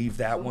I'm going to leave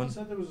that Someone one.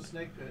 said there was a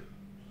snake pit.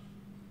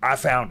 I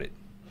found it.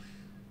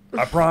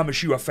 I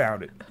promise you I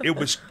found it. It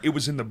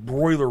was in the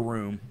broiler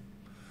room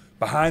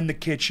behind the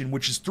kitchen,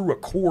 which is through a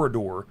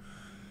corridor.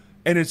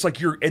 And it's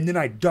like and then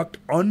I ducked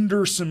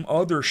under some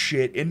other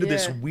shit into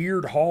this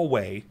weird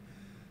hallway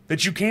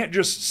that you can't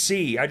just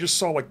see. I just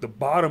saw like the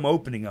bottom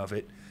opening of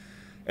it.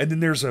 And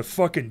then there's a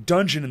fucking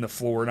dungeon in the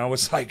floor. And I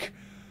was like,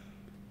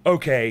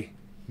 okay,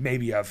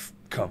 maybe I've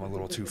come a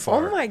little too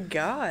far. Oh my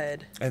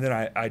God. And then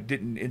I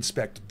didn't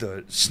inspect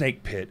the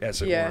snake pit,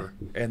 as it were.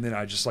 And then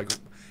I just like...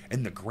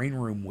 And the green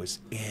room was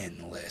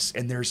endless.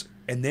 And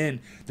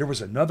then there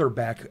was another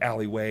back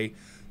alleyway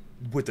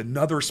with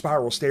another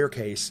spiral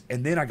staircase.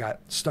 And then I got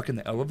stuck in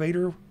the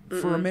elevator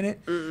for a minute.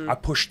 I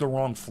pushed the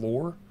wrong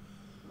floor.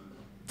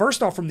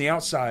 First off, from the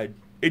outside,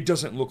 it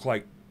doesn't look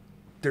like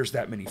there's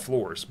that many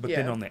floors. But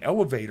then on the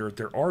elevator,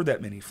 there are that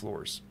many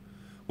floors,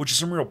 which is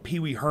some real Pee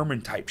Wee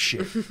Herman type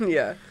shit.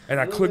 Yeah. And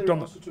I clicked on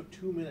the... It also took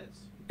 2 minutes.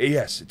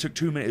 Yes, it took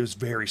 2 minutes. It was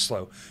very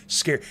slow.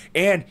 Scary.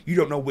 And you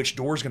don't know which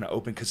door is going to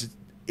open because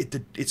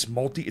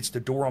it's the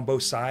door on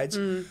both sides,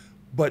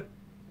 but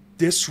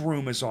this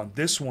room is on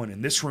this one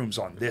and this room's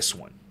on this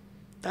one.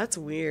 That's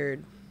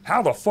weird.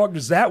 How the fuck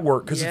does that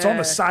work? Because it's on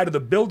the side of the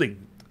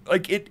building.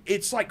 Like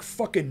it's like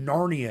fucking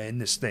Narnia in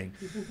this thing.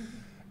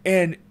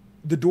 And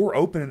the door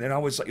opened and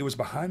it was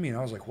behind me and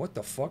I was like, what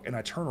the fuck? And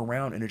I turn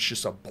around and it's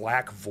just a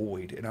black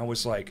void. And I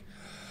was like,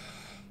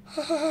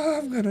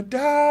 I'm gonna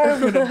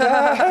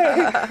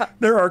die.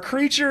 There are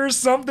creatures,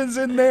 something's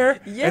in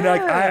there. Yeah. And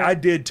like I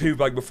did too.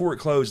 Like before it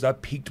closed, I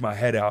peeked my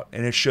head out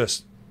and it's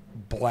just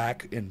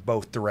black in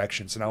both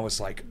directions. And I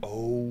was like,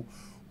 oh,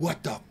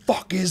 what the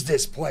fuck is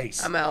this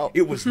place? I'm out.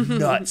 It was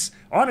nuts.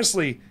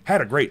 Honestly,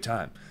 had a great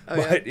time.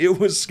 But it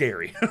was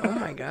scary. Oh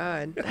my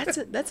God.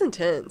 That's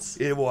intense.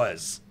 It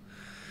was.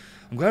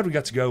 I'm glad we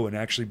got to go and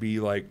actually be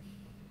like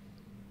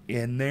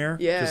in there.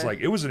 Yeah. Because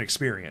like it was an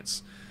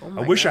experience. Oh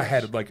I wish gosh. I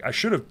had I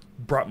should have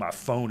brought my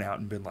phone out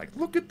and been like,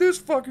 look at this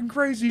fucking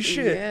crazy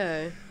shit.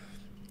 Yeah.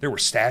 There were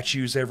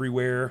statues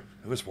everywhere.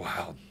 It was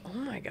wild. Oh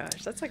my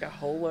gosh, that's like a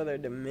whole other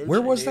dimension.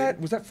 Where was dude.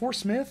 that? Was that Fort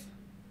Smith?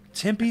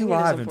 Tempe think it is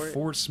Live in in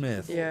Fort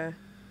Smith. Yeah,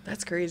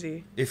 that's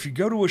crazy. If you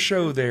go to a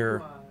show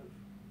there,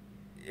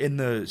 in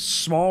the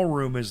small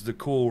room is the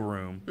cool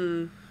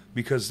room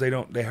because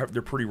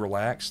they're pretty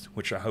relaxed,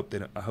 which I hope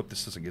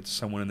this doesn't get to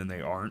someone and then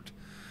they aren't.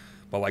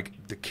 But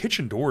like the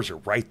kitchen doors are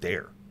right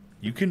there.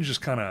 You can just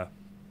kind of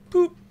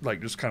boop,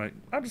 like just kind of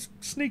I'll just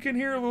sneak in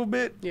here a little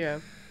bit. Yeah.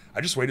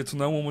 I just waited till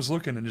no one was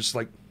looking and just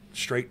like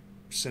straight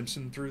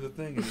Simpson through the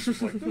thing and it's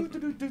just like doo, doo,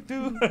 doo, doo,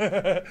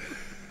 doo.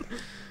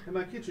 In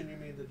my kitchen, you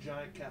mean the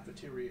giant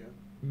cafeteria?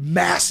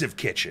 Massive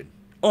kitchen.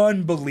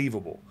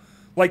 Unbelievable.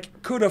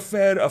 Like, could have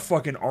fed a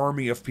fucking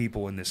army of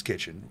people in this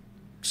kitchen.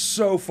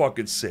 So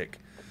fucking sick.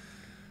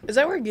 Is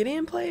that where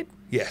Gideon played?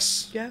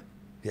 Yes. Yeah.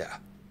 Yeah.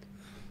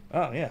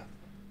 Oh, yeah.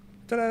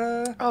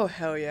 Ta-da! Oh,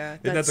 hell yeah.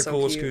 Isn't that the so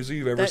coolest cute. koozie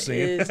you've ever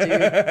seen? That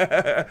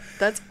is, dude.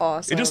 That's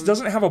awesome. It just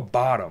doesn't have a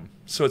bottom,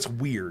 so it's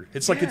weird.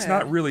 It's like it's Yeah.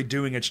 not really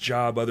doing its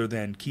job other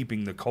than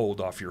keeping the cold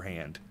off your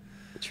hand.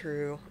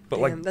 True. But,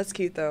 Damn, like- that's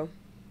cute, though.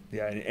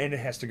 Yeah, and it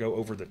has to go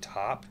over the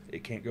top.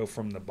 It can't go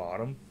from the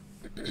bottom.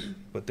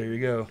 But there you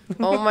go.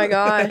 Oh, my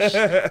gosh.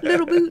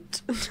 Little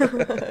boot.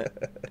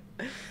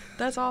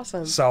 That's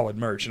awesome. Solid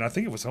merch, and I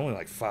think it was only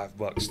like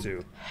 $5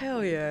 too.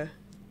 Hell yeah.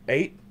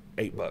 $8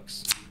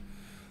 $8.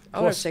 I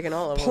would have taken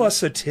all of them.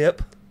 Plus a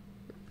tip,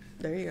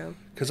 There you go.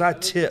 because I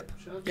tip.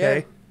 Shout out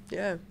Okay,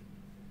 Yeah.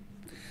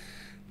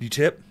 you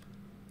tip.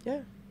 Yeah.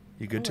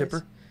 You good Always.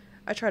 tipper?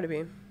 I try to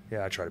be.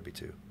 Yeah, I try to be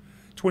too.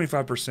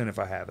 25% if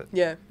I have it.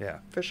 Yeah. Yeah.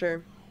 For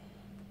sure.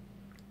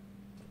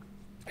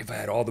 If I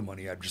had all the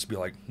money, I'd just be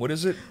like, "What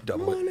is it?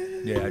 Double Money.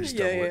 it." Yeah, I just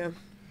Yeah, double yeah. it.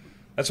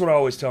 That's what I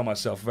always tell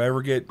myself. If I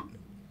ever get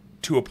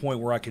to a point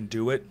where I can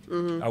do it,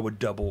 Mm-hmm. I would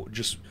double.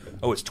 Just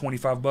it's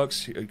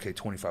 $25. Okay,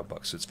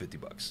 $25. It's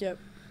 $50. Yep.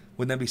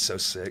 Wouldn't that be so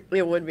sick?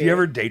 It would be. Do you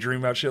ever daydream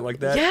about shit like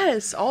that?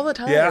 Yes, all the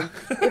time. Yeah.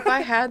 If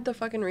I had the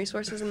fucking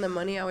resources and the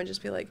money, I would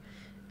just be like,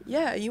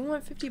 yeah, you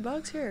want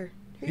 $50 here?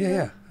 Here you Yeah, go."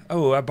 yeah.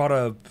 Oh, I bought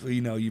a.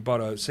 You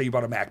bought a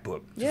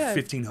MacBook. Yeah.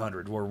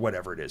 1,500 or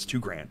whatever it is.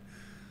 $2,000.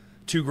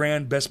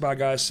 $2,000. Best Buy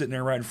guys sitting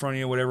there right in front of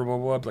you. Whatever. Blah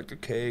blah blah. Like,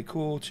 okay,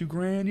 cool.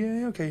 $2,000.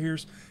 Yeah. Okay.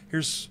 Here's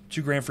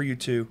 $2,000 for you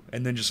too,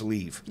 and then just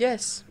leave.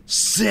 Yes.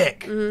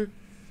 Sick. Mm-hmm.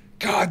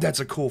 God, that's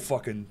a cool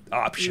fucking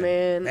option.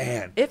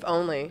 Man. If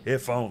only.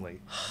 If only.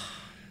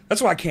 That's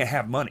why I can't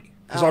have money.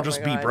 Because Oh I'll just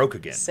my be God. broke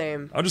again.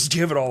 Same. I'll just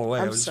give it all away.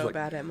 I I'm was just so like,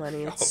 bad at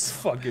money. Oh, It's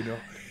fucking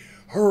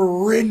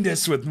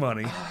horrendous with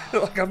money.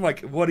 I'm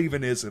like, what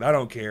even is it? I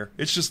don't care.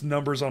 It's just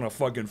numbers on a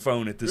fucking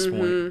phone at this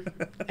point.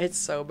 it's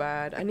so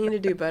bad. I need to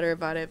do better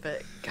about it,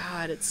 but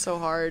God, it's so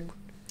hard.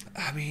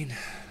 I mean,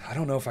 I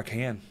don't know if I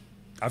can.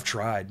 I've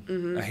tried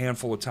a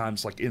handful of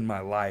times, like in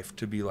my life,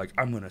 to be like,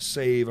 I'm going to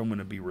save. I'm going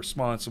to be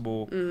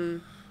responsible.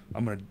 I'm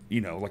going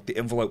to, like the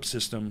envelope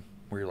system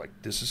where you're like,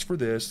 this is for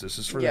this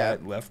is for Yeah.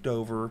 that, left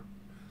over.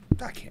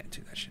 I can't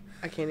do that shit.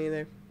 I can't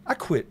either. I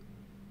quit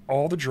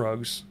all the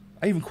drugs.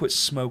 I even quit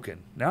smoking.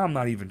 Now I'm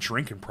not even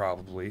drinking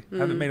probably. I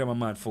haven't made up my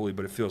mind fully,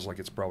 but it feels like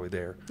it's probably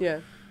there. Yeah.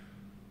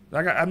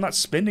 I'm not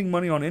spending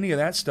money on any of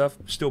that stuff.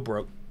 Still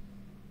broke.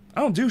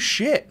 I don't do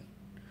shit.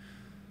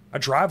 I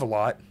drive a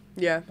lot.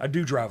 Yeah. I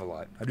do drive a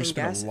lot. I do And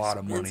spend gas a is lot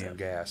of money on expensive.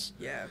 gas.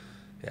 Yeah.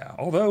 Yeah.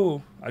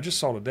 Although I just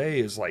saw today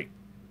is like,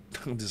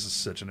 this is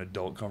such an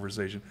adult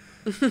conversation.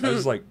 I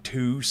was like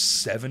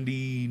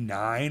 $2.79.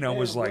 I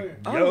was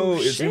like, where? yo, Oh,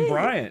 it's in shit.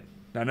 Bryant.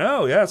 I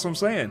know. Yeah, that's what I'm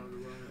saying.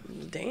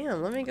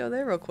 Damn, let me go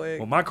there real quick.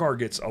 Well, my car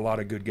gets a lot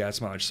of good gas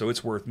mileage, so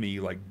it's worth me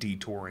like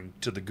detouring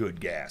to the good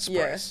gas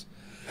Yeah. price.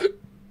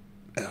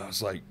 And I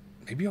was like,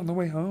 maybe on the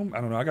way home.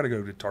 I don't know. I got to go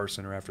to Guitar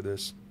Center after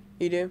this.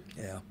 You do?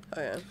 Yeah.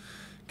 Oh, yeah.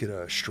 Get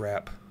a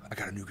strap. I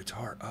got a new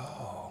guitar.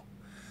 Oh,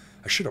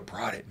 I should have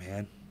brought it,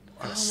 man.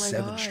 I got a Oh my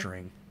 7 God.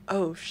 string.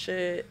 Oh,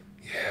 shit.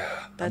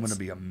 Yeah, I'm That's gonna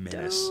be a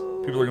menace.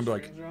 dope. People are gonna be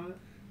like, Strings are on it?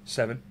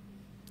 7.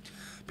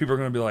 People are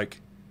gonna be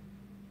like,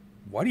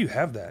 why do you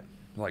have that?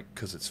 I'm like,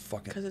 because it's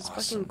fucking Because it's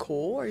awesome. fucking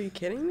cool? Are you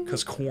kidding me?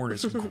 Because corn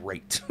is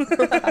great.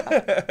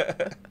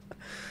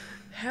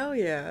 Hell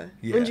yeah.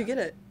 Yeah. When'd you get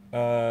it?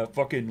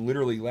 Fucking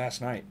literally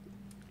last night.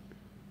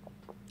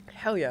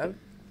 Hell yeah.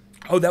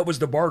 Oh, that was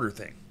the barter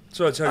thing.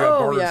 So I got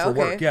bartered for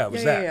work. Yeah, it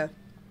was that. Yeah.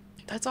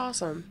 That's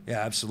awesome. Yeah,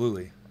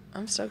 absolutely.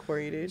 I'm stoked for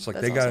you, dude. It's like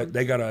That's they got awesome.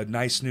 they got a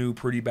nice new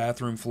pretty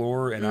bathroom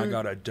floor, and I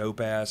got a dope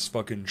ass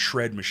fucking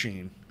shred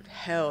machine.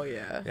 Hell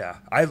yeah. Yeah,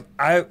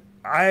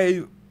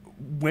 I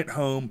went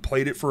home,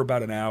 played it for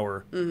about an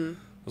hour. I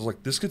was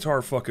like, this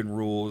guitar fucking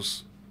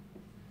rules.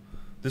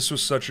 This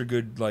was such a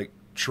good like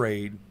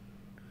trade.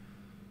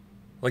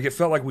 Like it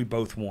felt like we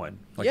both won.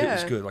 Like it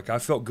was Yeah. good. Like I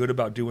felt good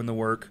about doing the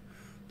work.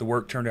 The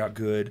work turned out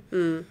good.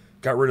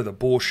 Got rid of the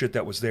bullshit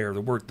that was there.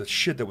 The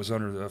shit that was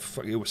under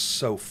it was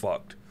so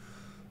fucked.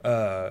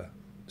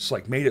 It's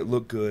like made it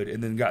look good,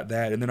 and then got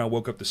that, and then I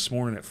woke up this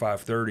morning at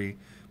 5:30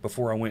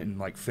 before I went and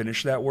like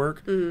finished that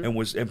work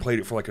and played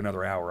it for like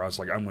another hour. I was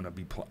like, I'm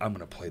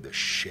gonna play the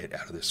shit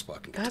out of this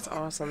fucking guitar. That's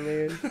awesome,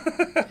 dude.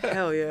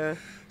 Hell yeah.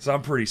 So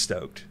I'm pretty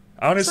stoked.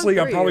 Honestly,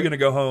 So I'm probably great. gonna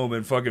go home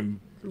and fucking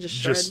Just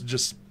shred.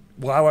 just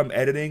while I'm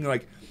editing,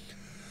 like.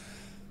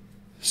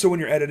 So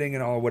when you're editing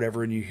and all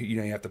whatever, and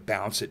you have to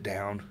bounce it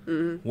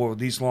down. Well,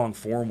 these long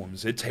form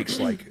ones, it takes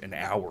like an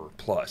hour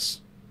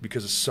plus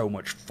because it's so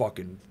much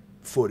fucking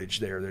footage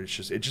there that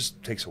it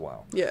just takes a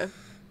while. Yeah.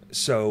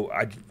 So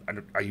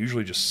I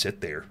usually just sit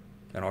there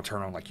and I'll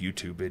turn on like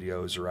YouTube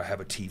videos, or I have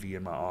a TV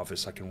in my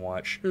office I can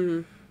watch.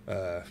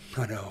 I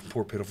know,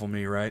 poor pitiful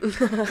me, right?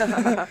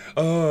 My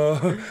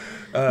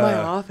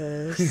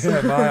office.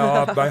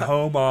 Yeah, my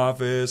home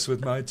office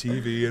with my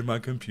TV and my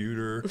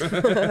computer.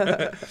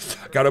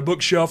 Got a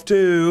bookshelf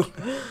too.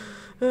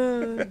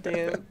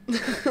 Damn.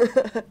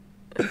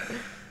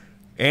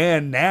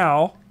 And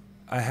now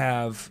I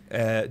have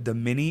the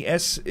mini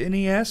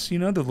SNES, you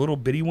know, the little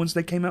bitty ones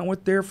they came out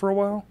with there for a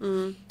while.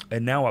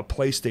 And now a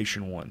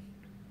PlayStation 1.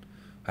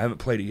 I haven't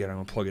played it yet. I'm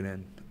going to plug it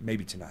in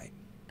maybe tonight.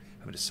 I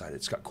haven't decided.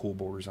 It's got Cool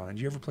Borders on it.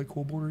 Did you ever play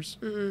Cool Borders?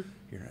 Mm-mm.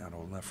 You're not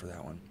old enough for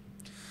that one.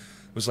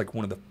 It was like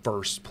one of the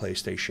first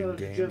PlayStation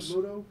games. Jet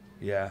Moto?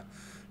 Yeah.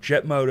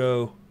 Jet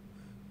Moto,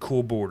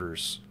 Cool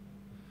Borders.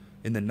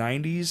 In the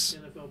 90s,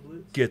 NFL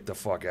Blitz? get the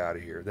fuck out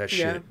of here. That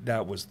Yeah. shit,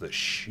 that was the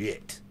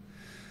shit.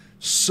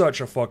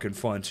 Such a fucking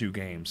fun 2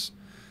 games.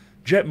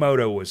 Jet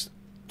Moto was,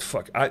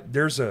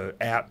 there's a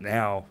app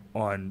now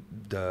on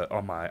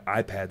my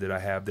iPad that I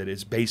have that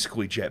is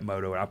basically Jet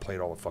Moto, and I play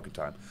it all the fucking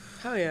time.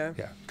 Hell yeah.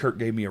 Yeah. Kurt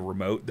gave me a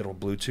remote that'll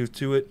Bluetooth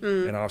to it,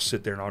 and I'll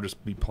sit there and I'll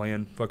just be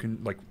playing fucking,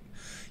 like,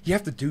 you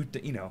have to do,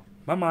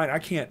 my mind, I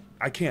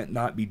can't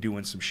not be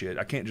doing some shit.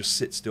 I can't just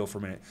sit still for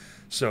a minute.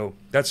 So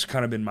that's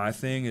kind of been my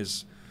thing,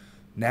 is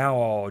now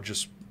I'll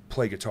just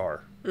play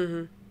guitar.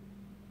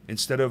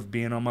 Instead of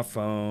being on my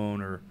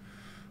phone or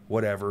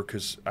whatever,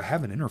 because I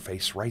have an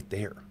interface right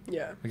there.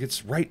 Yeah. Like,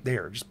 it's right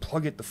there. Just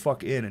plug it the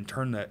fuck in and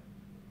turn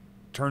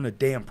the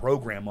damn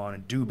program on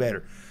and do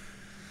better.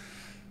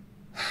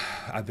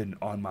 I've been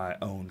on my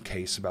own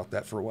case about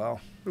that for a while.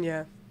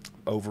 Yeah.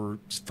 Over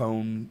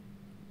phone,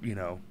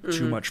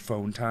 too much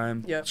phone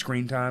time, Yep.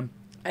 screen time.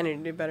 I need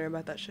to do better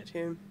about that shit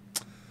too.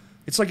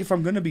 It's like, if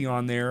I'm going to be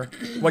on there,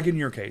 like in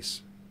your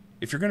case,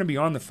 if you're going to be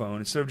on the phone,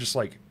 instead of just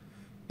like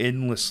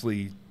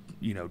endlessly,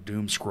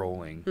 doom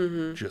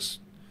scrolling, just,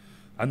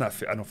 I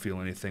don't feel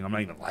anything. I'm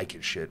not even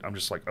liking shit. I'm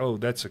just like, oh,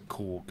 that's a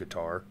cool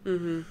guitar.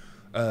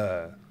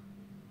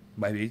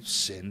 Maybe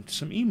send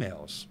some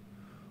emails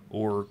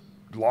or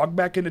log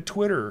back into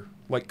Twitter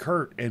like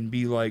Kurt and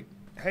be like,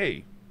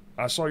 hey,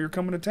 I saw you're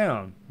coming to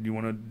town. Do you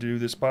want to do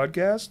this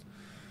podcast?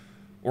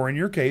 Or in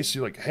your case,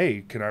 you're like,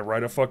 hey, can I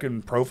write a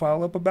fucking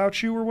profile up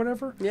about you or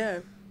whatever? Yeah.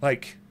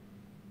 Like,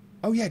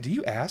 oh yeah, do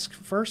you ask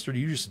first or do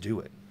you just do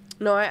it?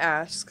 No, I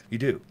ask. You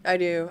do? I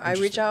do. I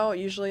reach Interesting. out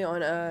usually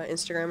on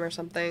Instagram or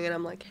something, and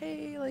I'm like,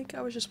 hey, like,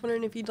 I was just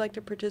wondering if you'd like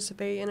to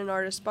participate in an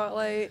artist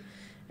spotlight.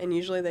 And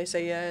usually they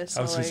say yes.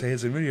 I was going to say,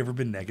 has anybody ever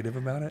been negative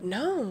about it?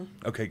 No.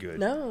 Okay, good.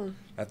 No.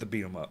 I have to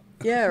beat them up.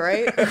 Yeah,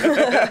 right?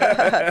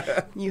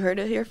 You heard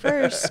it here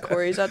first.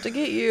 Corey's out to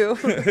get you.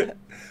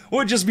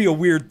 Well, it'd just be a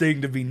weird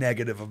thing to be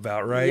negative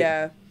about, right?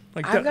 Yeah.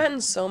 Like I've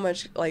gotten so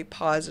much, like,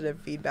 positive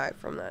feedback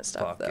from that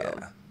stuff, Fuck though.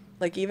 yeah.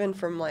 Like, even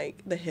from,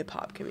 like, the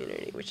hip-hop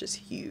community, which is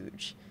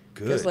huge.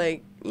 Good. Because,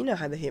 like, you know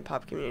how the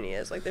hip-hop community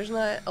is. Like, there's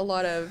not a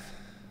lot of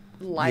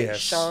light Yes.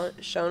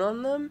 shown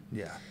on them.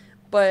 Yeah.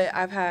 But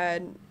I've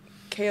had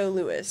K.O.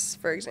 Lewis,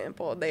 for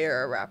example. They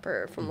are a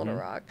rapper from Little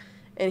Rock.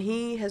 And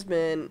he has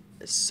been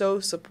so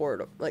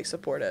supportive.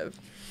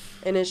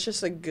 And it's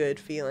just a good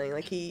feeling.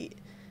 Like,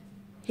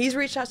 he's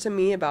reached out to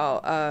me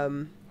about,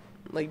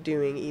 like,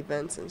 doing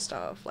events and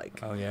stuff. Like,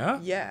 Oh, yeah?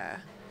 yeah.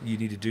 You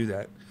need to do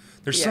that.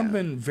 There's Yeah.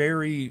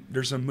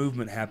 there's a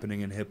movement happening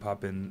in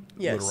hip-hop in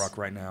Yes. Little Rock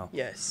right now.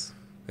 Yes.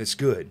 It's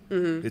good.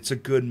 It's a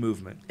good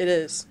movement. It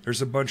is.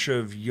 There's a bunch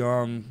of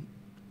young,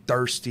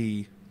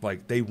 thirsty,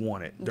 like, they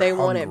want it. They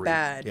want it hungry.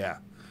 bad. Yeah.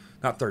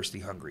 Not thirsty,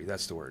 hungry.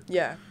 That's the word.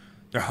 Yeah.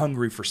 They're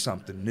hungry for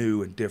something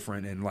new and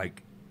different and,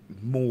 like,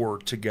 more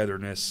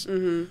togetherness.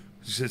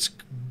 It's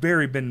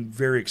been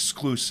very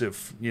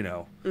exclusive,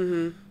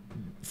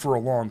 for a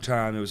long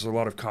time. It was a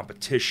lot of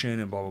competition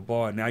and blah, blah,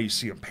 blah. And now you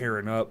see them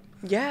pairing up.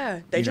 Yeah.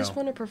 They You just know,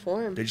 want to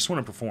perform. They just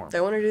want to perform. They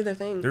want to do their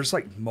thing. There's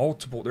like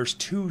there's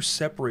 2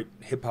 separate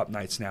hip hop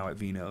nights now at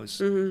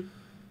Vino's.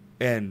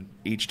 And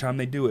each time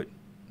they do it,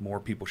 more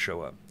people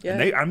show up. Yeah.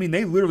 And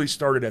they literally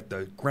started at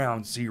the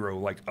ground zero,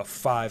 like a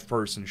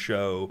 5-person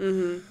show.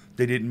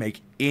 They didn't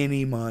make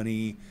any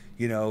money,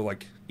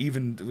 like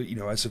even,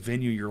 as a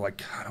venue, you're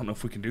like, I don't know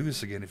if we can do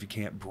this again if you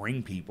can't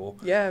bring people,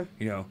 Yeah.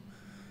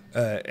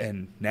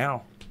 and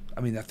now,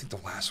 I think the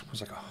last one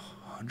was like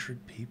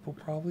 100 people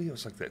probably. It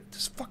was like that.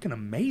 It's fucking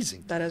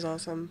amazing. That is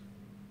awesome.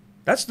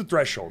 That's the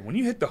threshold. When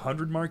you hit the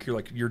 100 mark, you're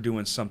like, you're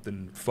doing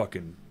something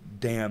fucking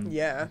damn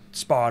Yeah.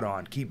 spot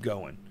on. Keep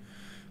going.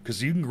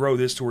 Because you can grow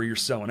this to where you're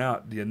selling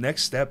out. The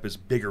next step is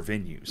bigger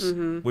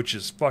venues, which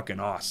is fucking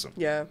awesome.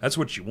 Yeah. That's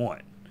what you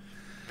want.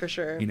 For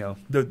sure.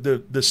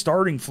 The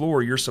starting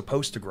floor you're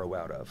supposed to grow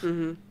out of.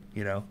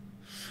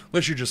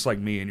 Unless you're just like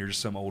me and you're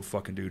just some old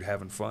fucking dude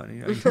having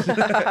fun.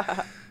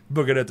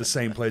 Book it at the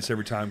same place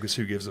every time because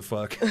who gives a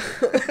fuck?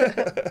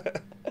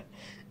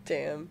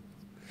 Damn.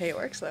 Hey, it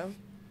works though.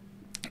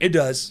 It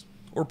does.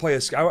 Or play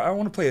I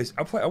want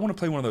to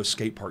play one of those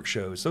skate park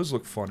shows. Those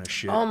look fun as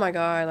shit. Oh my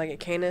god, like at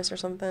Canis or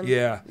something?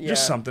 Yeah, Yeah.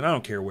 just something. I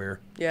don't care where.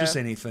 Yeah. Just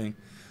anything.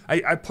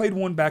 I played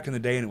one back in the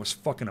day, and it was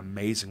fucking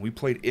amazing. We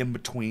played in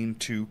between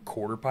 2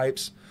 quarter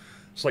pipes.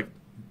 It's like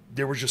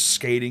there was just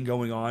skating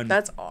going on.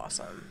 That's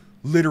awesome.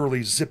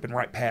 Literally zipping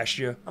right past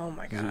you. Oh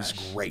my gosh. It was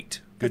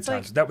great. Good That's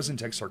times. like- That was in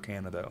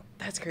Texarkana, though.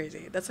 That's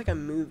crazy. That's like a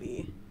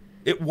movie.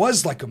 It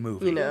was like a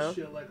movie. You know?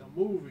 Shit like a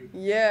movie.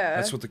 Yeah.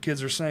 That's what the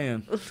kids are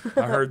saying.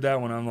 I heard that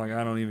one. I'm like,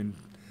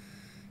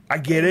 I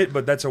get it,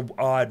 but that's a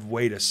odd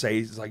way to say.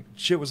 It's like,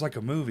 shit was like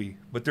a movie.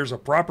 But there's a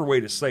proper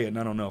way to say it, and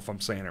I don't know if I'm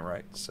saying it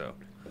right. So,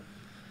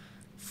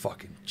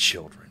 fucking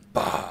children.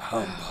 Bah,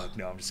 humbug.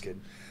 No, I'm just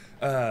kidding.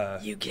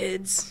 You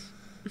kids.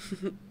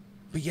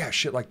 But yeah,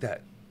 shit like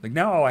that. Like,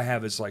 now all I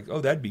have is like,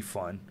 oh, that'd be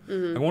fun.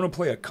 Mm-hmm. I want to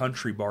play a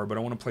country bar, but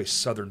I want to play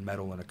Southern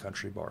metal in a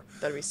country bar.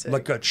 That'd be sick.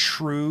 Like a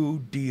true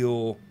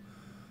deal,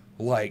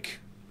 like,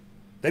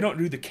 they don't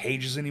do the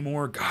cages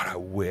anymore. God, I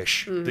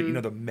wish. Mm-hmm. That, you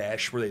know, the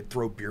mesh where they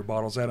throw beer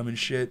bottles at them and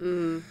shit.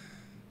 In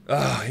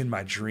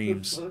my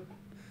dreams.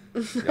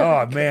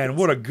 Oh, man,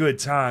 what a good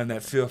time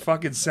that feel.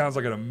 Fucking sounds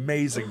like an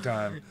amazing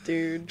time.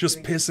 Dude.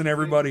 Just pissing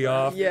everybody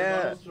off.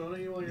 Yeah.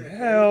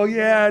 Hell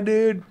yeah,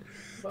 dude.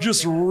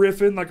 Just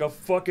riffing like a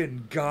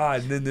fucking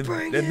god, and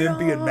then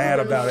being mad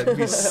about it and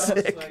be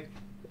sick. Like,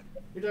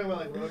 you're talking about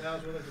like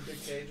Roadhouse with like a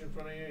big cage in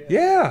front of you?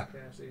 Yeah.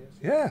 I see.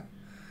 Yeah.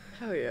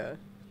 Hell yeah.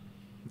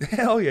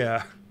 Hell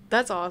yeah.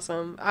 That's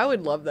awesome. I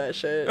would love that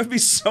shit. It'd be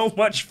so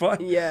much fun.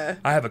 Yeah.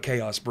 I have a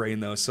chaos brain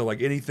though, so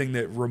like anything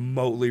that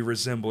remotely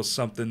resembles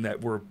something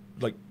that we're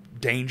like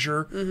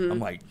danger, I'm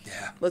like,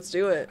 yeah. Let's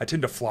do it. I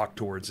tend to flock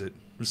towards it.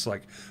 It's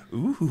like,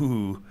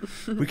 ooh,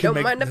 we can Don't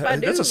make mind if I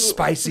that's do. a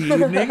spicy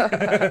evening.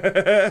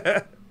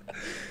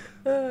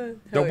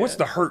 Now, what's yeah.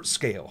 the hurt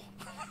scale?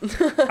 I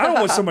don't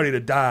want somebody to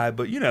die,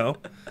 but you know,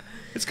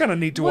 it's kind of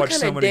neat to What watch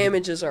kind somebody. of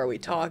damages are we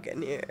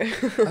talking here?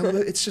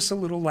 It's just a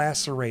little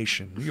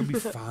laceration. You'll be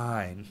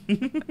fine.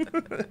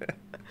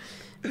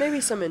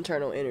 Maybe some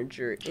internal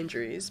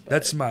injuries. But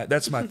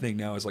That's my thing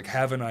now. Is like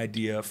have an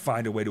idea,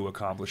 find a way to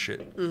accomplish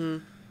it.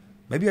 Mm-hmm.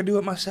 Maybe I do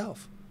it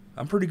myself.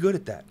 I'm pretty good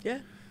at that. yeah.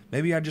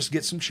 Maybe I just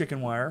get some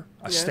chicken wire,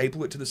 I Yeah.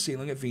 staple it to the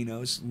ceiling at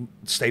Vino's,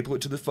 staple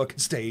it to the fucking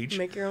stage,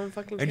 Make your own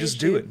fucking and cage, just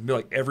do dude. it. And be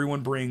like,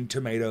 everyone bring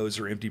tomatoes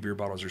or empty beer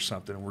bottles or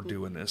something, and we're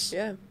doing this.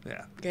 Yeah.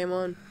 Yeah. Game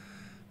on.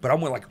 But I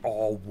want like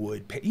all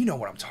wood. You know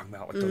what I'm talking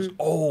about? Like those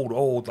Mm-hmm.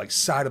 old, like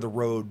side of the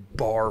road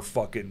bar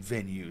fucking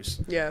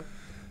venues. Yeah.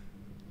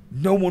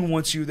 No one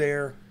wants you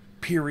there,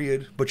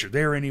 period. But you're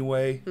there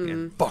anyway,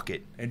 and fuck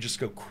it, and just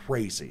go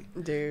crazy,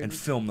 Dude. and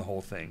film the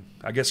whole thing.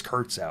 I guess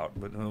Kurt's out,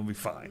 but it'll be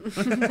fine.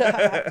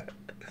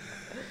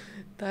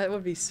 That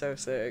would be so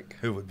sick.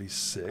 It would be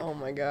sick. Oh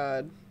my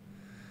god.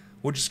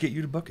 We'll just get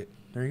you to book it.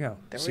 There you go.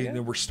 There we See, go.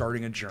 then we're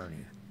starting a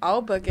journey.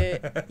 I'll book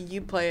it,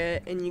 you play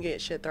it, and you get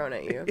shit thrown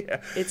at you.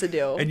 Yeah. It's a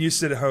deal. And you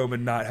sit at home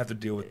and not have to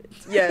deal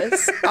with.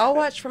 Yes. I'll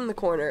watch from the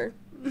corner.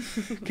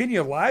 Can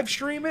you live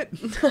stream it?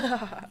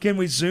 Can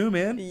we zoom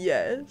in?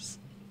 Yes.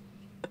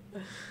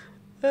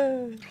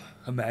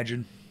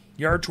 Imagine.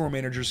 Your tour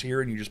manager's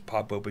here and you just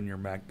pop open your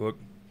MacBook.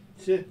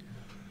 Shit.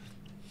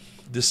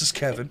 This is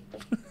Kevin.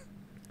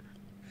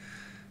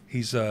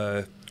 He's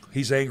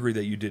angry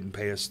that you didn't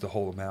pay us the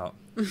whole amount.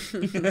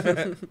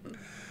 Dude.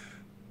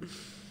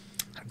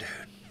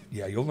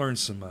 Yeah, you'll learn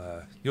some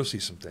you'll see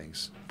some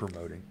things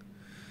promoting.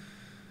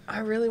 I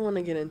really want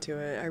to get into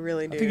it. I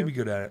really do. I think you'd be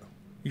good at it.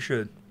 You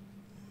should.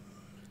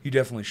 You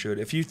definitely should.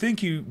 If you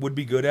think you would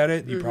be good at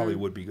it, you probably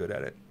would be good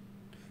at it.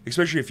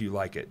 Especially if you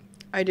like it.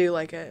 I do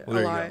like it Well, a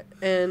there you lot.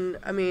 And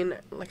I mean,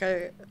 like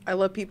I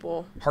love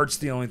people. Heart's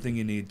the only thing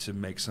you need to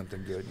make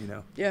something good, you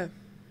know. Yeah.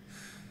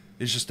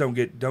 It's just don't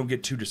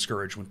get too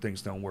discouraged when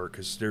things don't work,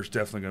 because there's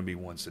definitely going to be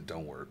ones that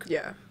don't work.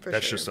 Yeah, for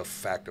That's sure. just a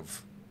fact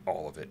of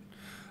all of it.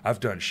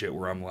 I've done shit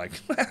where I'm like,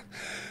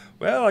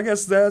 well, I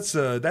guess that's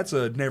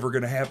a never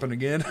going to happen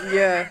again.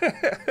 Yeah.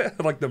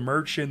 Like the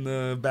merch in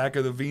the back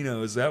of the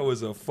Vinos, that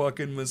was a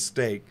fucking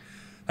mistake.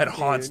 That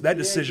haunts. That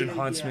decision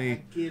haunts me.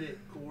 I get it,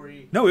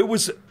 Corey. No, it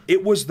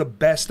was the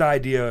best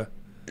idea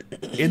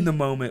in the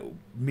moment.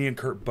 Me and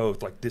Kurt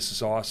both like, this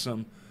is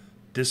awesome.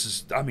 This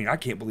is, I mean, I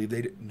can't believe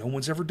no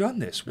one's ever done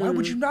this. Why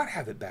would you not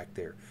have it back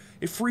there?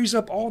 It frees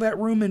up all that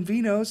room in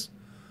Vino's.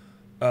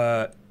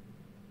 No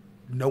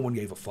one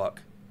gave a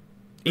fuck.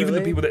 Even the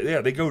Really? people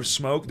that, they go to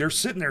smoke, they're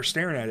sitting there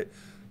staring at it.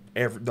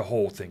 The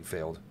whole thing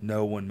failed.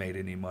 No one made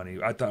any money.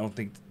 I don't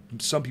think,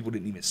 some people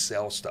didn't even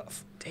sell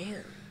stuff. Damn.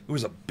 It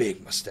was a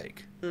big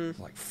mistake.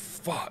 Like,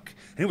 fuck.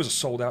 And it was a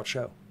sold out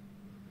show.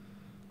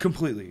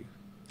 Completely.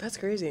 That's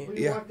crazy. When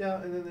you Yeah. walked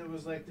out and then there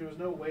was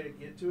no way to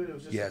get to it. It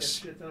was just Yes.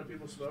 like a shit ton of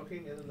people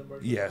smoking, and then the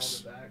merch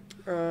Yes. was all in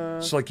the back.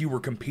 It's like you were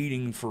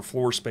competing for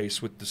floor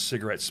space with the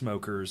cigarette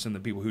smokers and the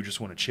people who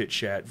just want to chit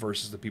chat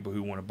versus the people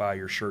who want to buy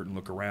your shirt and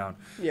look around.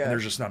 Yeah. And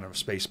there's just not enough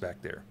space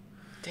back there.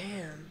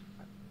 Damn.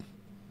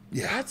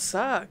 Yeah. That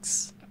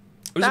sucks.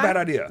 It was a bad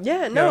idea.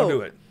 Yeah, Don't no.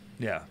 do it.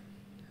 Yeah.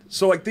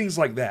 So like things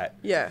like that.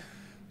 Yeah.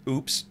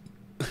 Oops.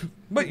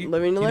 But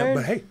Living to learn.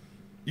 But hey,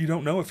 you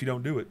don't know if you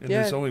don't do it. And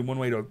Yeah. there's only one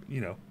way to,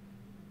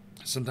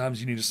 sometimes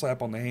you need a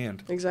slap on the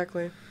hand.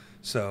 Exactly.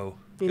 So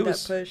Need it that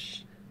was,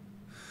 push.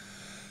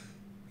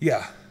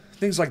 yeah,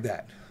 things like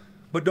that.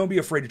 But don't be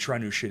afraid to try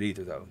new shit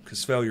either, though,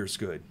 because failure is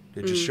good.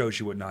 It just shows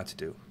you what not to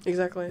do.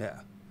 Exactly. Yeah.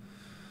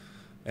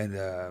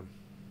 And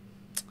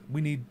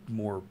we need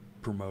more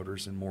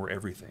promoters and more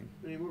everything.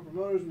 We need more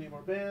promoters, we need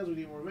more bands, we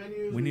need more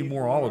venues. We need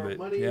more all of it.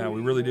 Money, Yeah, we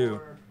really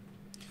do.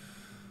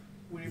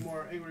 We need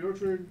more Angry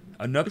Orchard.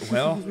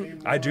 Well,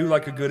 I do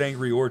like a good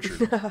Angry Orchard.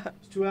 There's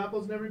 2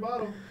 apples in every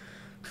bottle.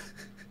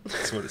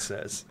 That's what it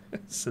says.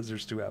 It says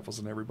there's 2 apples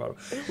in every bottle.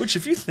 Which,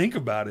 if you think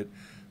about it,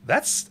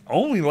 that's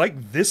only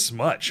like this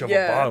much of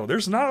a bottle.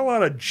 There's not a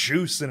lot of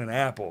juice in an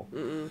apple.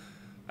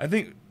 I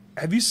think...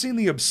 Have you seen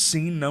the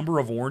obscene number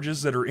of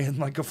oranges that are in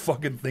like a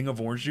fucking thing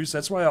of orange juice?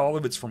 That's why all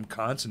of it's from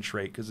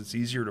concentrate, because it's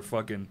easier to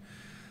fucking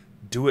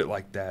do it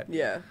like that.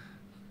 Yeah.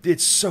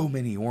 It's so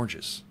many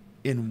oranges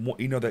in,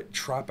 you know, that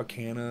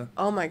Tropicana.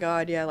 Oh my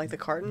god, yeah, like the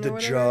carton the or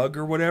whatever? jug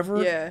or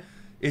whatever. Yeah.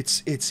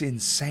 It's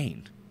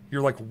insane.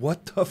 You're like,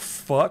 what the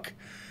fuck?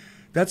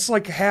 That's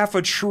like half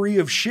a tree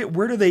of shit.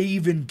 Where do they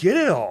even get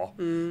it all?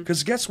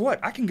 Because guess what?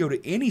 I can go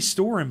to any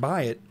store and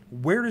buy it.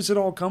 Where does it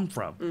all come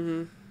from?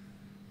 Mm-hmm.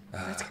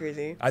 That's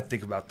crazy. I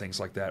think about things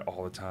like that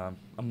all the time.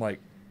 I'm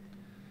like,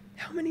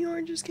 how many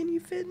oranges can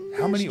you fit in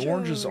how many this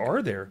oranges jug?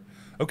 are there?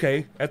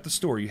 Okay, at the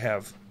store you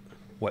have,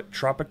 what,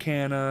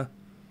 Tropicana.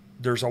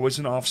 There's always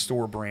an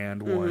off-store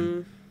brand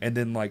one. And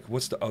then, like,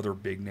 what's the other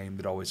big name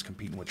that always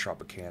competing with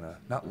Tropicana?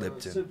 Not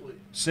Lipton.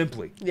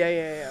 Simply.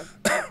 Yeah.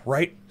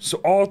 Right? So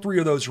all 3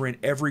 of those are in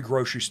every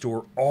grocery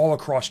store all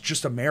across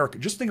just America.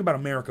 Just think about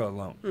America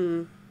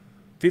alone.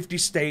 50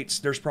 states,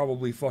 there's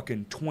probably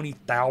fucking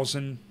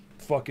 20,000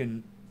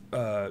 fucking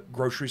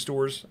grocery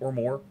stores or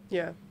more.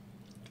 Yeah.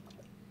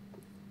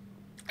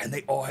 And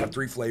they all have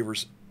 3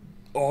 flavors.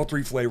 All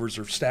 3 flavors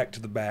are stacked to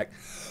the back.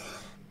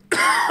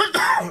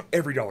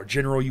 Every Dollar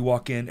General you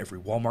walk in, every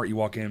Walmart you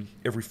walk in,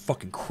 every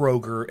fucking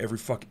Kroger,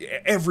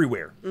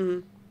 everywhere.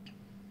 And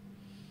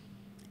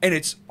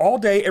it's all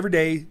day, every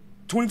day,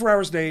 24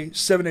 hours a day,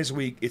 7 days a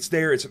week. It's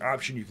there. It's an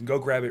option. You can go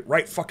grab it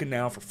right fucking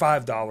now for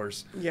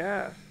 $5.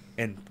 Yeah.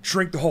 And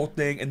drink the whole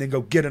thing and then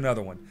go get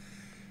another one.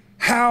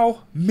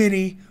 How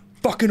many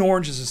fucking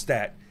oranges is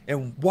that?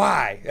 And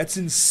why? That's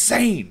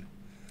insane.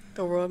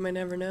 The world may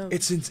never know.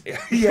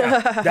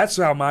 Yeah, that's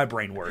how my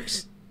brain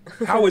works.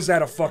 How is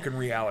that a fucking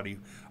reality?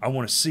 I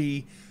want to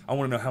see. I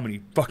want to know how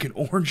many fucking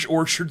orange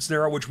orchards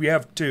there are, which we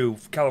have 2,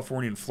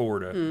 California and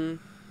Florida.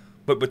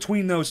 But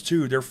between those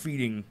 2, they're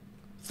feeding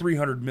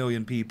 300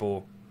 million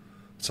people.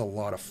 It's a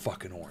lot of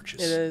fucking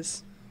oranges. It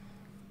is.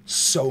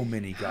 So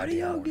many goddamn How do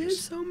y'all oranges.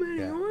 get so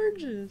many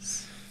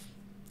oranges?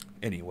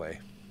 Anyway,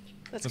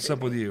 That's what's crazy. up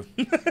with you?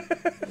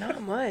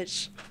 Not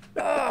much.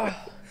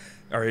 Oh,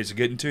 All right, is it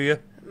getting to you?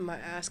 my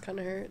ass kind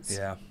of hurts.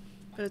 Yeah,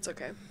 But it's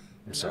okay.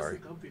 I'm sorry.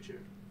 That's the comfy chair.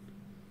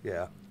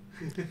 Yeah.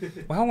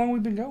 Well, how long have we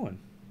been going?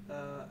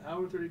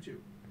 Hour 32.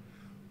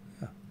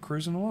 Yeah,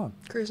 cruising along.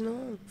 Cruising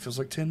along. Feels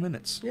like 10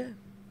 minutes. Yeah.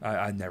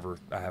 I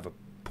have a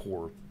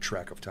poor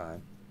track of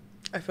time.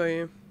 I feel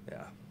you.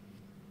 Yeah.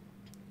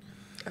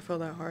 I feel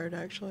that hard,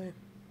 actually.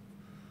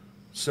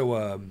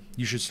 So,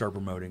 you should start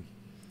promoting.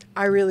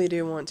 I really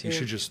do want to. You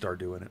should just start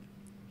doing it.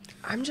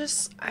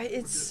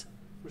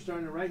 We're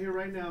starting to right here,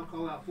 right now,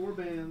 call out 4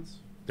 bands.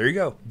 There you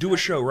go. Do a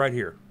show right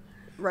here.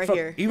 Right Fuck,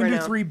 here. Even right do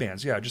now. 3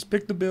 bands. Yeah, just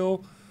pick the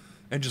bill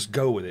and just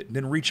go with it. And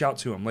then reach out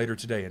to them later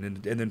today and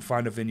then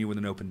find a venue with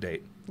an open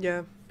date.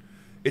 Yeah.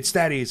 It's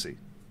that easy.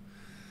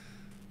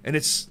 And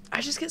it's...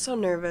 I just get so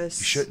nervous.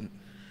 You shouldn't.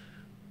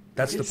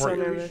 That's the It's part. so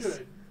You nervous.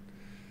 should.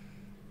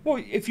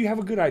 Well, if you have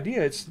a good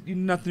idea, it's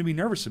nothing to be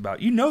nervous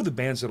about. You know the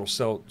bands that'll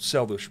sell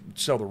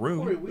the room.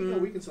 Corey, we know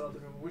we can sell it to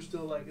them. We're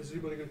still like, is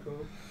anybody going to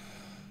come?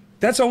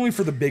 That's only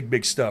for the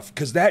big stuff,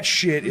 because that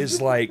shit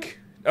is like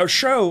a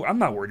show. I'm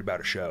not worried about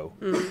a show,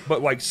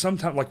 but like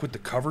sometimes, like with the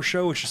cover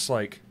show, it's just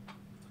like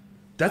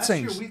that Last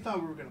thing's year we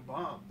thought we were going to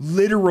bomb.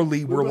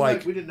 literally We we're were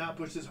like we did not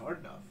push this hard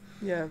enough.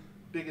 Yeah.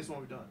 Biggest one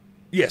we've done.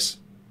 yes,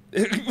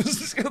 it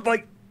was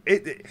like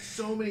it.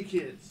 So many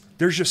kids.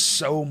 There's just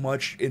so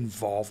much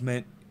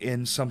involvement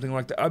in something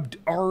like that.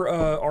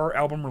 Our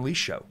album release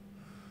show.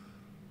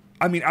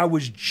 I mean, I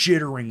was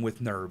jittering with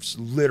nerves,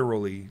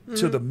 literally,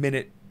 to the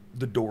minute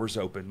the doors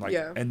open. Like,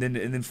 Yeah. and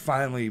then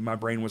finally, my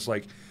brain was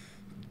like,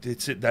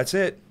 "It's it. That's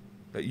it.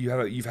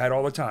 You've had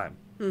all the time.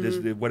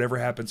 Whatever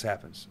happens,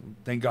 happens."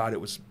 Thank God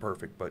it was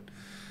perfect, but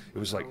it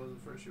was like, That was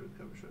the first year with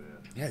the cover show,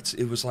 yeah.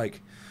 yeah, it was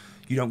like,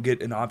 you don't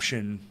get an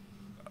option.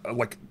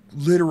 Like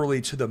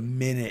literally to the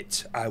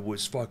minute I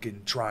was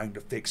fucking trying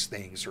to fix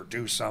things or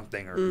do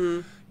something,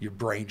 or your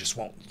brain just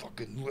won't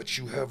fucking let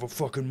you have a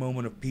fucking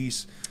moment of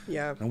peace.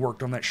 Yeah. I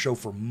worked on that show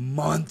for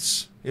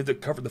months.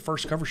 The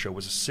first cover show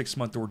was a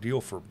 6-month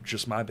ordeal for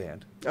just my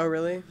band. Oh,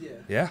 really? Yeah.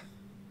 Yeah.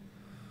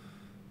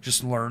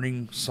 Just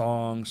learning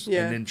songs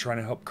Yeah. and then trying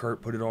to help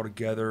Kurt put it all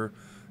together.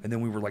 And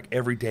then we were like,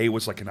 every day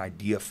was like an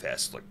idea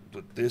fest, like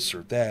this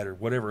or that or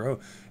whatever. Oh,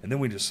 and then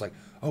we just like,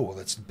 oh, well,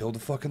 let's build a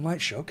fucking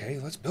light show. Okay,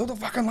 let's build a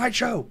fucking light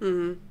show.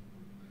 Mm-hmm.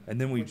 And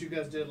then What you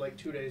guys did like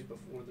 2 days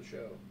before the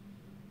show.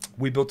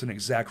 we built an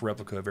exact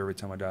replica of Every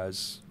Time I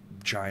Die's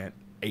giant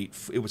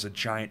it was a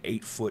giant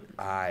 8-foot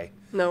eye,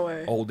 No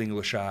way. Old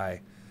English eye,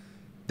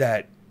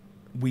 that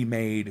we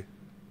made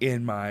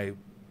in my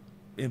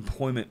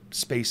employment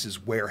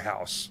space's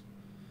warehouse.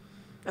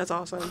 That's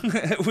awesome.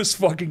 It was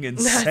fucking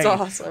insane. That's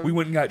awesome. We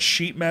went and got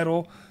sheet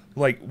metal.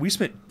 Like, we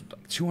spent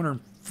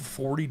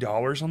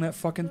 $240 on that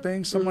fucking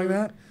thing, something like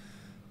that.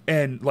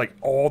 And, like,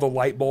 all the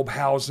light bulb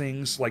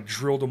housings, like,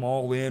 drilled them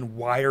all in,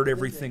 wired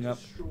everything up.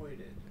 Destroyed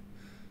it.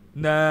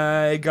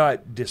 Nah, it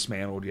got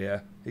dismantled,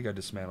 yeah. It got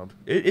dismantled.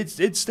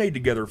 It stayed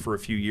together for a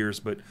few years,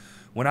 but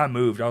when I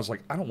moved, I was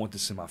like, I don't want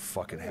this in my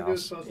fucking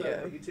house.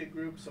 Yeah. E-Take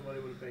group, somebody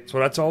would have paid. That's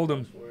what I told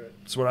him. For it.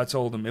 That's what I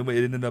told him. It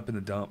ended up in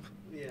the dump.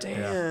 Yeah. Damn.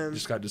 Yeah,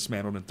 just got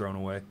dismantled and thrown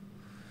away. Like,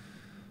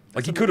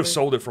 That's he could have amazing.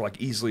 sold it for, like,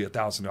 easily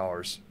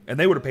 $1,000, and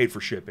they would have paid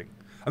for shipping.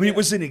 I mean, it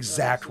was an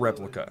exact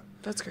absolutely. replica.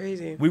 That's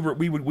crazy. We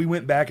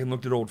went back and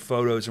looked at old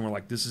photos, and we're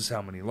like, this is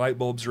how many light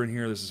bulbs are in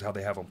here. This is how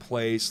they have them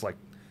placed. Like,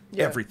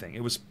 Yeah. everything.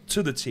 It was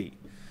to the T.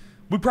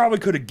 We probably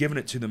could have given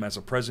it to them as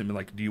a present and been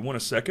like, do you want a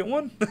second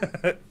one?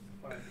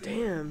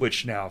 Damn.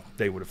 Which now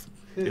they would have,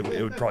 it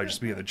would probably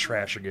just be in the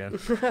trash again.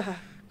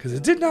 Because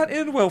it did not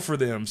end well for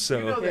them. So,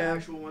 You know the Yeah.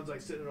 actual ones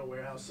like sitting in a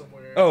warehouse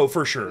somewhere. oh,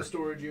 for in sure. a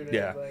storage unit.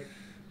 Yeah. Like,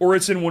 Or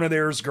it's in one of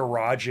theirs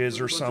garages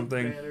with or a bunch of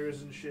something.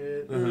 banners and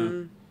shit.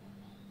 Mhm.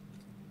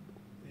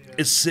 Yeah.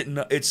 It's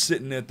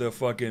sitting at the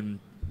fucking,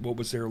 what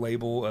was their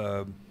label?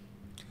 Not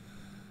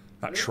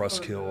They're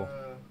Trustkill.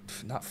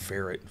 on, Not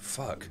Ferret.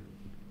 Fuck.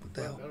 What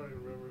the I hell? don't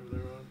even remember who they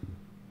were on.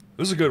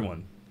 It was a good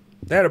one.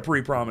 They had a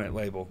pretty prominent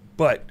label,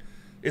 but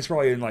it's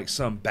probably in like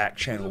some back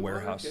channel Was it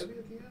warehouse. Marvin Kevy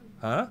at the end?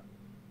 Huh?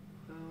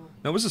 No.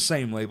 No, it was the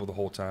same label the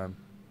whole time.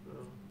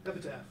 No.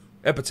 Epitaph.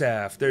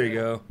 Epitaph. There you Yeah.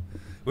 go.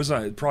 It was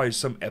probably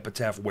some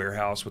Epitaph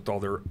warehouse with all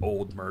their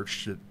old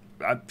merch that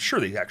I'm sure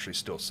they actually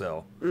still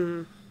sell.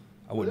 Mhm.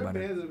 I wouldn't There are mind it.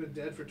 bands that have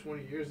been dead for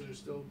 20 years that are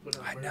still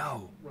putting out I merch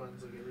know.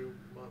 runs like every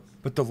month.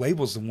 But the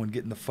label's the one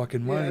getting the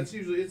fucking money. Yeah, it's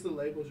usually the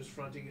label just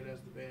fronting it as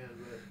the band.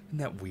 But Isn't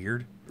that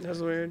weird? That's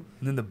weird.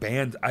 And then the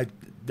band,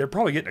 they're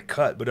probably getting a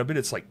cut, but I bet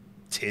it's like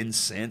 10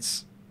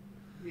 cents.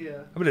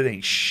 yeah, I bet it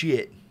ain't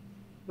shit.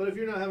 but if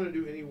you're not having to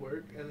do any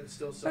work and it's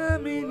still selling I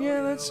really mean, well, yeah,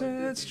 you know, that's like,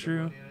 there's that's decent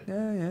true.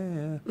 money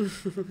in it.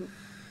 Yeah.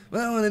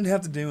 Well, I didn't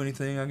have to do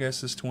anything. I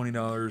guess it's $20. Did you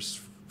ever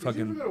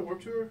Fucking go to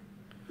Warped Tour?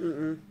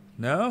 Mm-mm.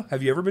 no.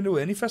 Have you ever been to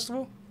any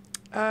festival?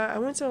 I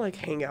went to like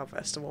Hangout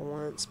Festival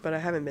once, but I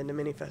haven't been to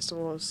many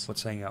festivals.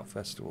 What's Hangout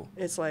Festival?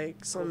 It's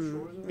like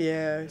some, Shores, is it?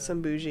 yeah, Yeah.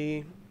 some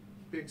bougie,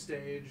 Big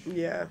stage,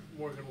 yeah,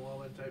 Morgan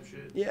Wallen type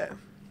shit. yeah.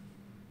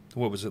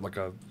 What was it, like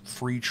a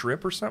free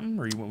trip or something,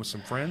 or you went with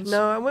some friends?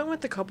 No, I went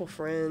with a couple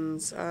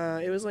friends.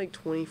 It was like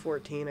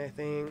 2014, I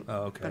think.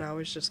 Oh, okay. But I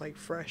was just like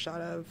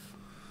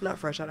not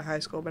fresh out of high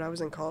school, but I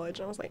was in college,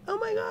 and I was like, oh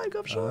my god,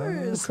 Gulf Oh,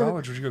 Shores.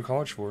 college. What'd you go to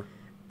college for?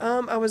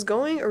 I was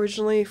going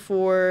originally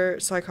for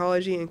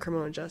psychology and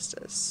criminal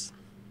justice,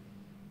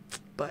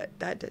 but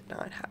that did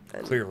not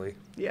happen. Clearly.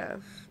 Yeah,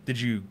 Did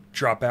you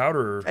drop out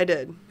or? I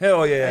did.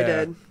 Hell yeah. I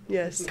did.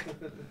 Yes.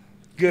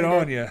 Good I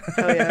on did. you.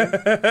 Oh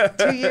yeah.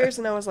 2 years,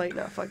 and I was like,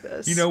 no, fuck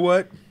this. You know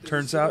what? Is it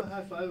Turns still out, a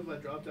high five if I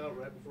dropped out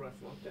right before I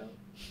flunked out.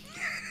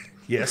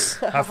 yes.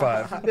 High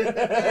five.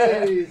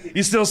 Hey.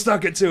 You still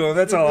stuck it to him.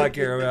 That's all I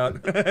care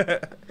about.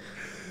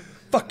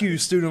 Fuck you,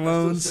 student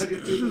loans. Still stuck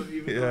it to them,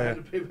 even though I Yeah. had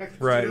to pay back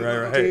the Right, student right,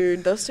 loan. right.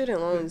 Dude, those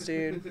student loans,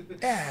 dude.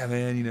 Yeah,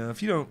 man. You know,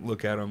 if you don't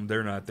look at them,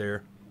 they're not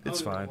there.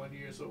 It's I only fine. went 1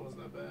 year, so it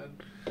wasn't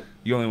that bad.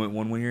 You only went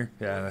one year.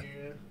 Yeah. 1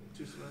 year,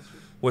 2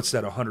 semesters. What's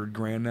that?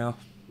 $100,000 now?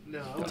 No,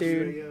 I went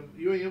Dude.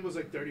 to UAM. UAM was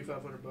like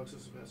 $3,500 a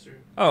semester,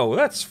 Oh, well,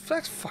 that's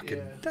fucking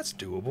Yeah. that's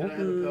and I doable. had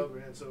a Pell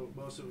Grant, so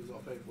most of it was all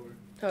paid for.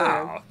 Oh,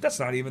 yeah. Oh, that's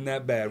not even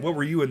that bad. What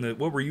were you in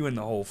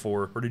the hole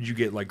for, or did you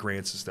get like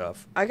grants and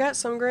stuff? I got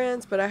some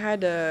grants, but I had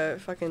to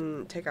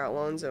fucking take out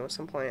loans at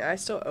some point. I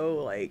still owe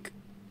like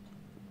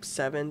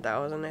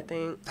 7,000, I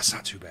think. That's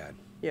not too bad.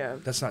 Yeah.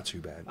 That's not too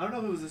bad. I don't know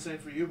if it was the same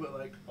for you, but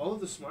like all of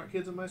the smart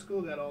kids in my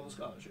school got all the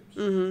scholarships.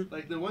 Mhm.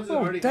 Like the ones that Oh,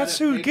 already that's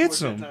got it who paid gets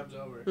for 10 them. times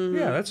over. Mhm.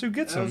 Yeah, that's who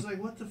gets And I was them.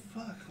 like, what the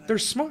fuck? Like, They're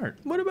smart.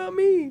 What about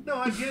me? no,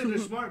 I get it. They're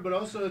smart, but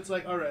also it's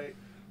like, all right,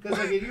 because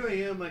like at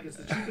UAM, like it's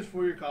the cheapest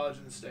 4-year college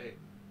in the state.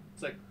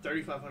 It's like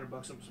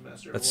 $3,500 a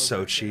semester. or That's was so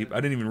back cheap. then. I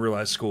didn't even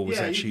realize school was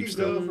yeah, that you cheap can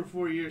still. go for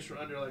 4 years for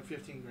under like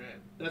 15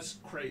 grand. That's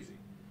crazy.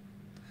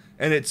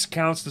 And it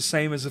counts the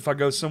same as if I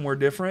go somewhere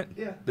different.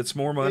 Yeah. That's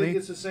more money.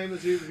 It's the same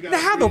as you. If you got Now,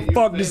 a how the degree, you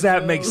fuck pay does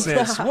that make those.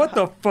 sense? What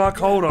the fuck?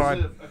 Yeah, Hold it's on.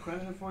 a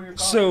accredited 4-year college.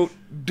 So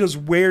does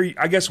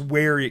I guess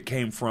where it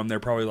came from?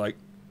 They're probably like,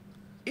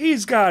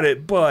 he's got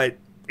it, but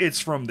it's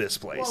from this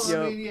place.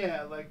 Well, I Yep. mean,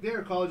 yeah, like there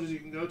are colleges you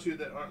can go to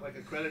that aren't like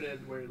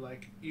accredited, where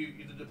like you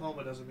the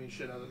diploma doesn't mean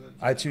shit other than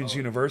iTunes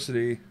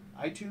University,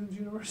 iTunes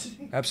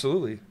University.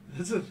 absolutely.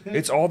 That's a thing.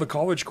 It's all the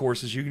college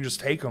courses. You can just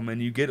take them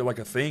and you get like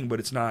a thing, but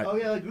it's not. Oh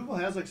yeah, like Google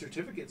has like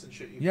certificates and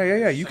shit. Yeah, yeah,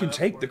 yeah. You sign can up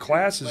take for the it, too.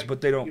 classes, Like,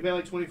 but they don't. You pay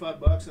like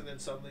 $25 and then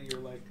suddenly you're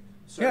like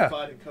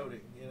certified in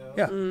coding. You know.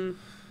 Yeah. Mm.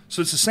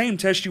 So it's the same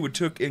test you would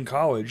took in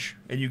college,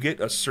 and you get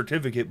a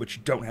certificate, but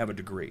you don't have a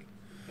degree.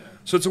 Yeah.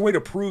 So it's a way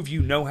to prove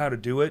you know how to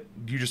do it.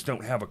 You just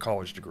don't have a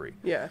college degree.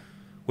 Yeah.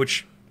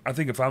 Which I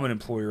think if I'm an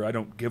employer, I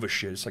don't give a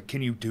shit. It's like,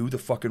 can you do the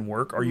fucking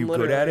work? Are you good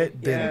Literally. at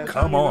it? Then Yeah. Have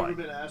come you on. ever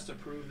been asked to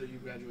prove that you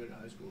graduated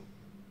high school?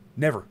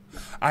 Never.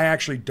 I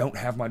actually don't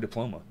have my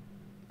diploma.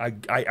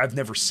 I've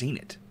never seen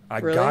it. I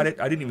Really? got it.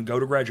 I didn't even go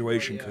to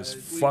graduation because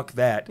fuck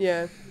that.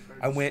 Yeah.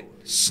 I went,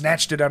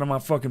 snatched it out of my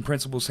fucking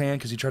principal's hand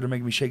because he tried to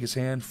make me shake his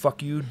hand.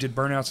 Fuck you. Did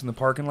burnouts in the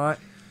parking lot.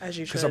 As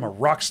you should. Because I'm a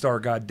rock star,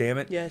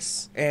 goddammit.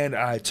 Yes. And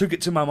I took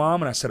it to my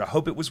mom and I said, I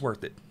hope it was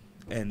worth it.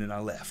 And then I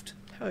left.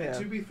 Oh yeah.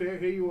 And to be fair,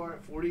 here you are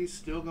at 40,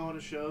 still going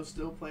to shows,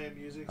 still playing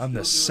music. I'm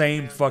the still same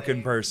doing the damn fucking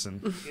thing,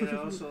 person. You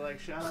know, so like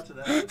shout out to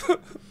that.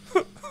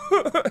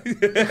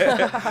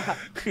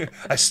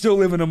 I still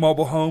live in a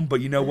mobile home,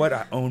 but you know what?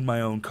 I own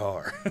my own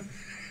car.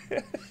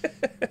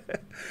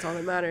 That's all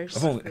that matters.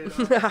 I've only-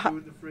 Paid off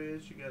food in the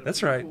fridge. You got a That's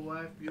beautiful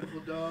right. wife, beautiful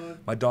dog.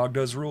 My dog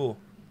does rule.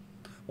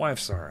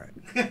 Wife's all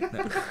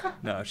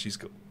right. No, she's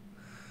cool.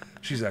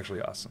 She's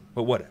actually awesome.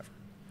 But whatever.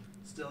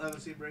 Still haven't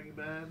seen Breaking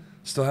Bad.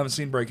 Still haven't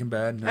seen Breaking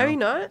Bad. No. Have you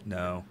not?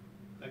 No.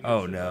 That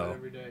Oh, goes no.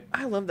 every day.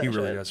 I love that He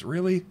really shit. does.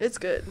 Really? It's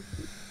good.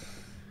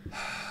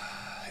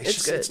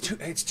 It's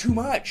good. It's too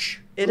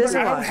much. It is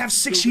I a don't lot. have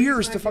 6 The reason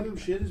years I to give fuck. him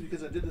shit is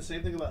because I did the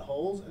same thing about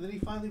Holes, and then he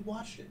finally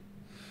watched it.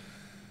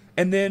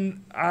 And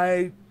then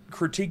I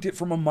critiqued it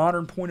from a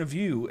modern point of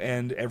view,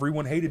 and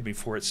everyone hated me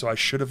for it, so I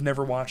should have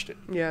never watched it.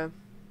 Yeah.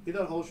 He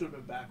thought Holes should have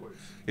been backwards.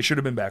 It should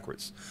have been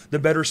backwards. The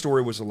better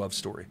story was a love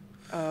story.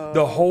 Oh.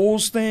 The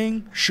Holes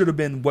thing should have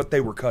been what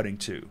they were cutting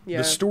to. Yeah.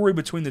 The story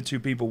between the two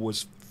people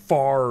was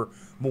far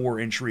more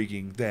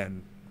intriguing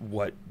than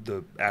what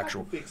the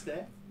actual... I can fix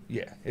that.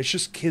 Yeah, it's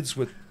just kids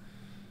with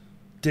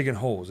digging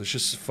holes. It's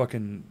just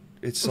fucking...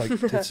 It's like,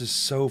 it's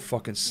just so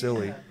fucking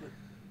silly.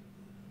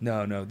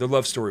 Yeah, No, the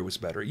love story was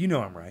better. You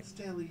know I'm right. but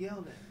Stanley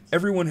yelled at us.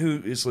 Everyone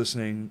who is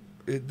listening,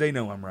 they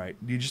know I'm right.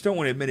 You just don't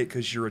want to admit it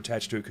because you're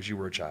attached to it because you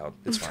were a child.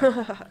 It's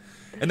fine.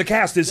 And the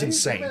cast is They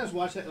insane. made us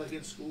watch that like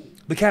in school.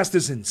 The cast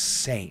is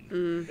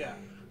insane. Yeah.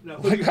 No,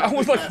 Like, I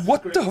was like, that's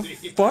what the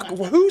crazy. fuck?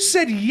 Who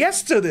said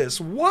yes to this?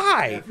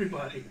 Why?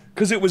 Everybody.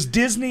 Because it was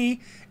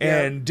Disney,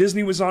 and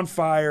Disney was on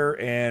fire,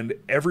 and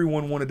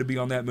everyone wanted to be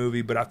on that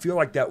movie. But I feel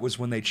like that was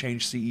when they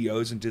changed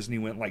CEOs, and Disney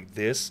went like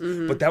this.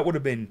 But that would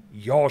have been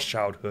y'all's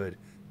childhood,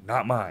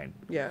 not mine.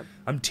 Yeah.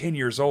 I'm 10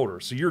 years older,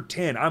 so you're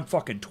 10. I'm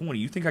fucking 20.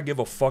 You think I give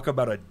a fuck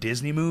about a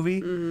Disney movie?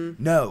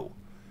 No.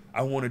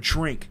 I want to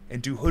drink and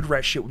do hood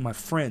rat shit with my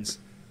friends.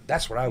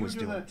 That's what I was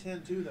You were doing. doing that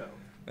at 10 too, though.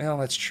 Well,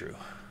 that's true.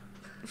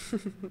 So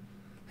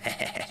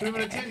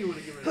even at 10, you would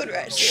have given it Hood a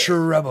rat 10. shit.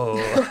 Trouble.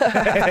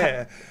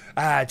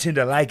 I tend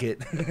to like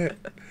it.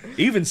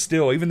 Even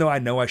still, even though I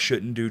know I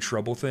shouldn't do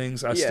trouble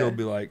things, I still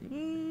be like,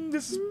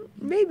 this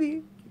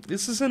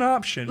is an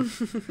option.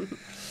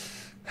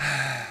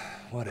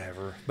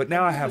 Whatever. But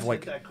now I have Just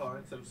like, hit that car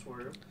instead of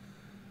swerve.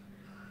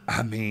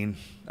 I mean,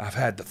 I've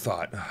had the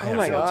thought. Oh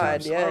my God,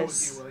 times. yeah. Car with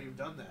Yes. you while you've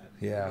done that.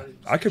 Yeah. Everybody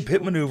I could say, pit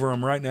 "Cool. maneuver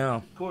them right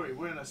now. Corey,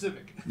 we're in a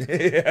Civic.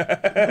 Hey,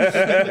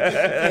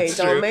 That's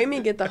don't true. make me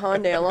get the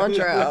Hyundai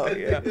Elantra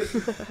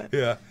out.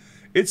 Yeah.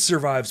 It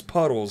survives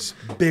puddles,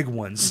 big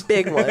ones.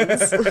 Big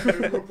ones.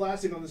 There's more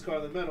plastic on this car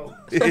than metal.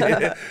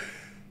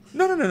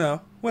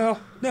 No. Well,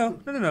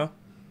 no.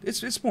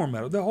 It's more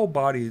metal. The whole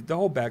body, the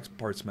whole back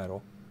part's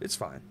metal. It's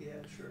fine. Yeah,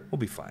 sure. We'll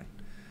be fine.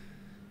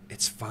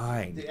 It's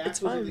fine. The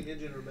axles fine. and the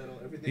engine are metal.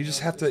 Everything You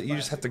just else have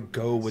is to plastic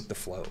go on with the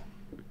flow.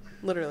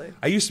 Literally.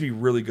 I used to be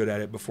really good at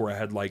it before I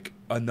had like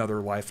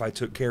another life I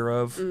took care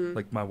of,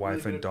 like my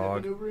wife Really and good at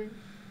dog. pit maneuvering?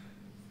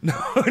 No,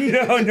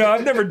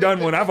 I've never done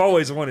one. I've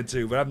always wanted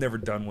to, but I've never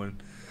done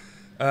one.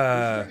 You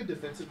should take a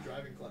defensive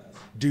driving class.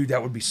 Dude,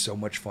 that would be so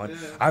much fun. Yeah.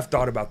 I've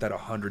thought about that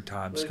 100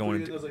 times Like, going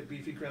get to. those like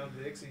beefy Crown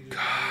Vics. And you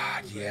just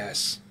God,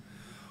 yes.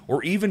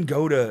 Or even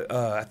go to.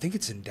 I think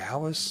it's in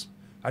Dallas.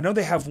 I know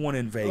they have one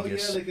in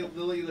Vegas. Oh yeah,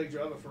 they'll let you like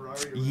drive a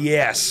Ferrari. around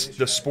Yes, the the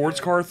racetrack, sports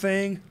yeah. car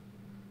thing.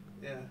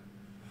 Yeah.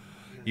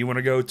 You want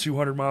to go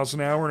 200 miles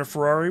an hour in a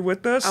Ferrari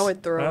with us? I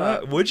would throw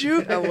up. Would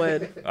you? I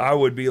would. I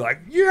would be like,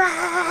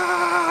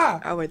 yeah.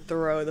 I would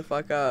throw the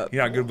fuck up.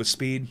 You're not good with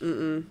speed.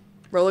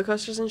 Roller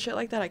coasters and shit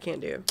like that, I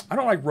can't do. I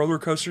don't like roller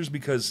coasters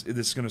because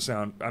this is going to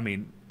sound. I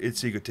mean,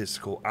 it's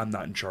egotistical. I'm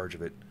not in charge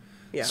of it,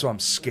 Yeah. so I'm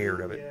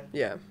scared of it.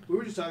 Yeah. Yeah. We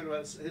were just talking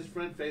about his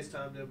friend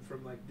FaceTimed him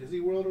from like Disney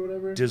World or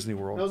whatever. Disney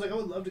And I World. was like, I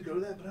would love to go to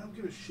that, but I don't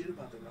give a shit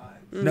about the ride.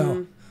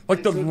 No,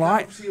 like the So it line.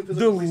 kind of feels like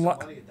a waste of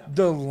money at that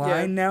The point.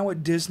 line now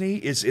at Disney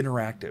is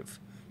interactive.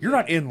 You're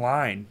not in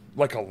line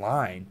like a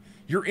line.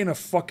 You're in a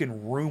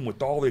fucking room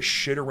with all this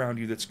shit around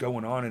you that's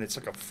going on, and it's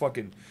like a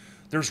fucking.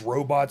 There's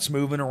robots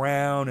moving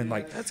around, and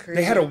like That's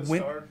they had a crazy.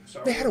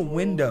 Star they had a Wars world,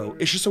 window.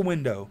 whatever. It's just a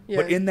window, Yeah.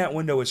 but in that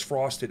window is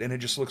frosted, and it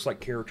just looks like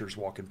characters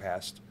walking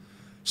past.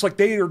 It's like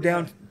they are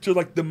down to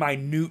like the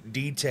minute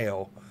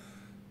detail.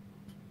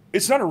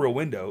 It's not a real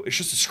window. It's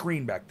just a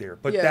screen back there,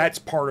 but Yeah. that's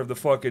part of the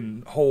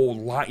fucking whole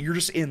line. You're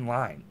just in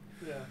line.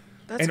 Yeah.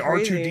 That's And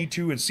crazy.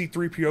 R2D2 and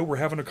C3PO were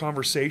having a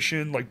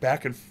conversation like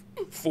back and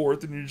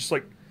forth, and you're just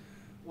like,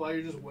 While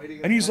you're just waiting.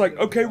 in and he's line like,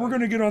 to okay, go we're on.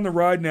 gonna get on the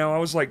ride now. I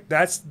was like,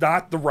 that's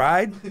not the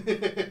ride.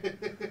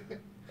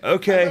 I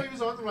Okay. thought he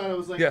was on the ride. I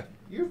was like, Yeah.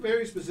 you're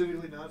very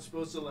specifically not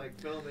supposed to like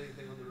film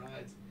anything on the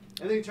rides.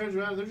 And then he turns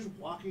around and they're just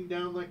walking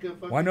down like a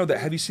fucking. Well, I know that.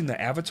 Have you seen the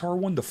Avatar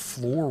one? The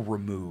floor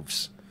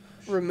removes.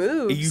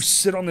 removes. You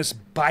sit on this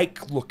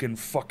bike-looking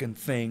fucking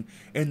thing,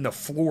 and the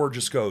floor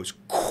just goes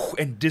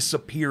and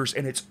disappears,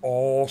 and it's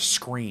all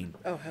screen.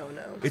 Oh, hell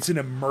no. It's an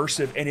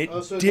immersive, and it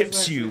So it dips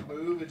doesn't you. actually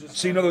move, it just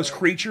So you know kinda those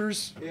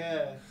creatures?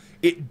 Yeah.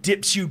 It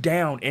dips you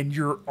down, and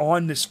you're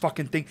on this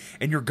fucking thing,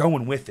 and you're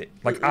going with it,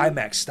 like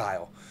IMAX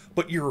style.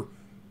 But you're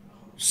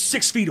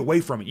 6 feet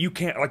away from it. You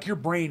can't, like, your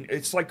brain,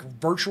 it's like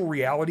virtual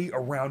reality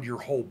around your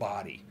whole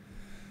body.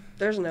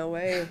 There's no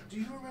way. Do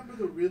you remember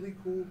the really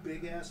cool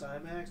big ass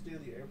IMAX near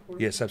the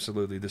airport? Yes,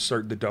 absolutely.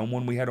 The dome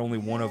one, we had only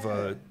one of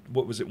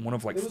what was it? One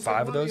of like It was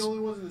 5 of one those the only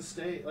ones in the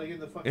state, like in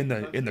the fucking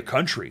in the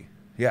country.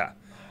 Yeah,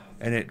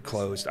 and it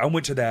closed. I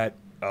went to that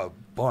a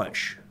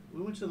bunch.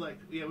 We went to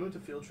we went to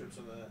field trips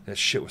on that. That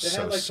shit was They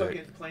so had like sick,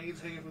 fucking planes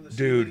hanging from the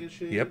ceiling and dude.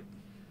 shit. Yep,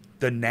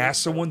 the NASA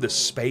so one, the cool.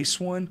 space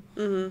one.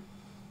 Mm-hmm.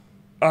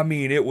 I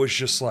mean, it was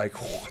just like,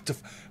 what the?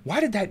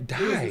 Why did that It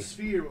was die? the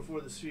Sphere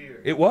before the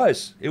Sphere. It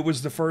was. It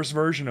was the first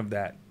version of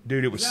that,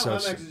 dude. It was now so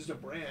IMAX sick. is just a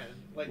brand.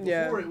 Like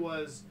Yeah. before, it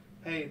was,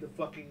 hey,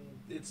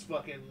 it's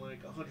fucking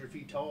like 100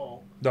 feet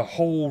tall. The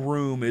whole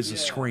room is a Yeah.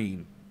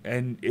 screen,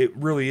 and it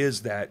really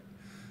is that.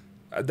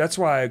 That's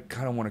why I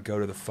kind of want to go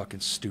to the fucking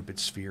stupid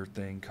Sphere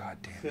thing. God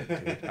damn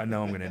it, dude. I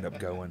know I'm gonna end up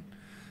going.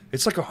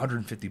 It's like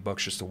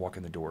 $150 just to walk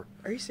in the door.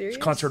 Are you serious?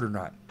 Concert or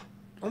not.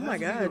 Oh It my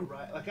has to be the God.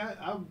 right- like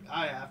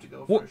I have to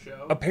go for Well, a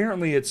show,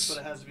 apparently but it's.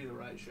 it has to be the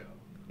right show.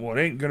 Well,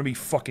 it ain't gonna be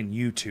fucking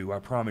U2. I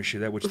promise you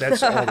that. Which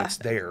that's all that's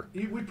there.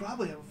 We'd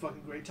probably have a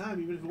fucking great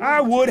time, even if it wasn't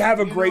I would cheap, have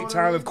a you know great what I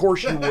time. mean? Of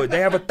course you would. They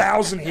have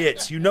 1,000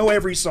 hits. You know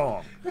every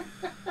song.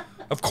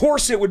 Of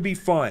course it would be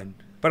fun,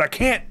 but I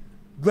can't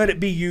let it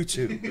be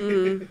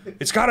U2.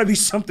 It's got to be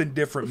something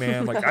different,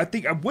 man. Like I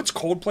think once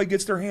Coldplay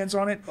gets their hands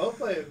on it,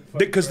 Coldplay,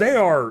 because they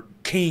are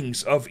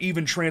kings of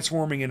even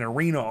transforming an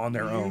arena on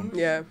their own.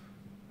 Yeah.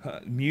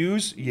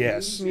 Muse,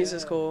 yes. Muse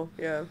is cool.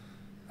 Yeah.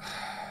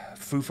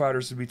 Foo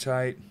Fighters would be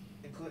tight.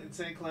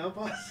 Insane Clown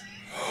Posse.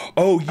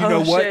 Oh, you know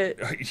what?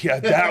 Shit.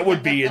 Yeah, that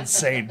would be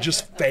insane.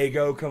 Just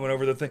Fago coming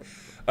over the thing.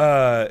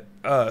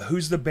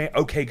 Who's the band?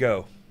 Okay,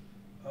 Go.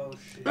 Oh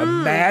shit.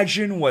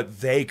 Imagine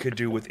what they could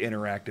do with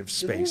interactive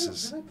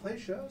spaces. Do they play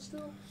shows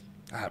still?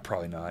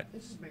 Probably not. They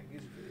just make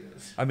music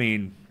videos. I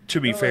mean, to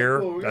be They're fair,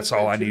 like, cool, we're that's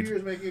gonna all I spend 2 need.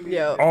 years making a music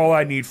Yeah. video. All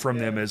I need from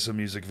them Yeah. is a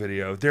music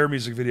video. Their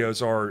music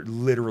videos are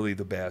literally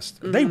the best.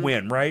 They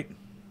win, right?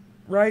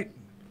 Right?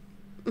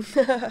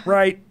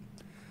 Right?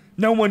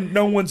 No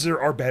one's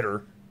are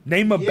better.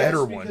 Name a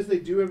better because one. they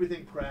do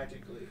everything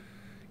practically.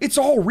 It's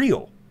all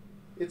real.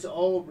 It's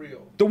all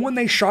real. The one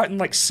they shot in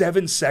like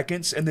 7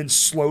 seconds and then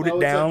slowed Oh, it it's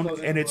like down,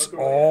 closing and the it's book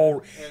or all.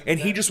 whatever. And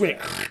he And just that-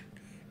 went,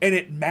 and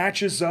it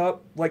matches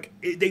up like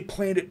they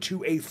planned it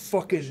to a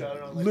fucking Shot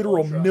it on, like, literal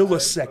ultra high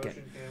millisecond.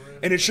 motion camera.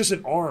 And it's just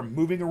an arm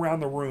moving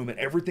around the room, and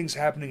everything's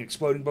happening,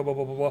 exploding, blah blah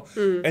blah blah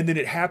blah. And then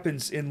it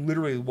happens in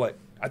literally what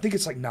I think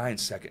it's like 9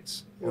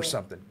 seconds or Yeah.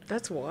 something.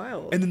 That's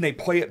wild. And then they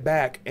play it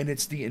back, and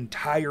it's the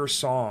entire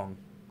song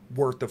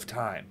worth of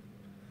time.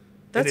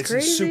 That's and it's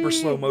crazy. in super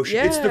slow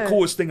motion. It's the Yeah.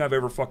 coolest thing I've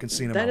ever fucking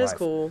seen in That my is life.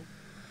 cool.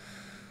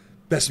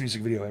 Best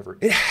music video ever.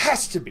 It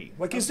has to be.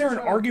 Like, is there an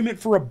argument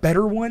for a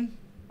better one?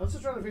 I'm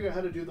still trying to figure out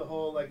how to do the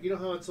whole, like, you know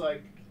how it's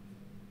like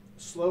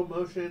slow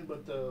motion,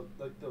 but the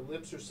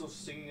lips are still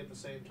singing at the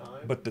same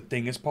time. But the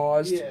thing is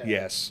paused? Yeah.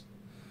 Yes.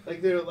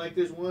 like there's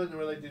one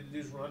where like the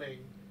dude's running,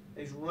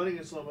 and he's running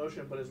in slow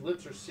motion, but his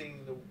lips are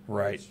singing the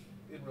Right. words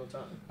in real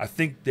time. I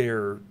think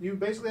they're. You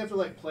basically have to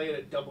like play it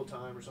at double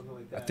time or something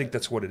like I that. think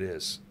that's what it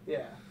is.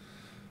 Yeah.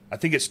 I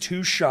think it's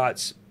 2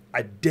 shots,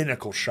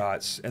 identical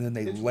shots, and then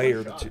they It's layer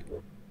one the shot.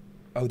 2.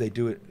 Oh, they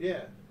do it.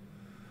 Yeah.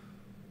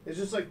 It's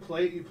just like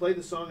you play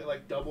the song at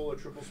like double or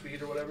triple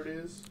speed or whatever it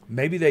is.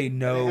 Maybe they And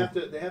know.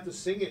 They have to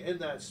sing it in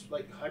that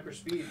like hyper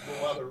speed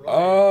while they're running.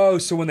 Oh,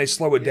 so when they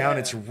slow it down, Yeah.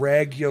 it's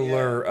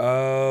regular. Yeah.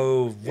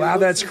 Oh, It wow, looks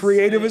that's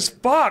creative as insane.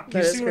 fuck.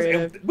 That is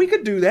creative. We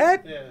could do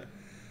that. Yeah.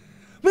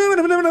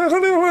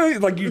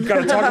 Like, you've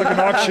got to talk like an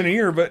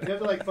auctioneer, but You have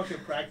to like fucking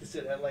practice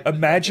it at like.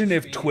 imagine double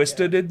if speed, Twista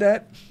yeah. did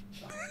that.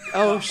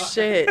 Oh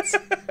shit.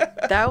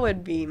 That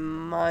would be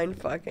mind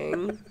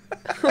fucking.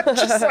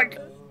 Just like,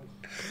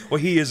 well,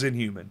 he is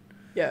inhuman.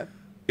 Yeah.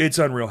 It's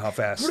unreal how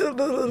fast.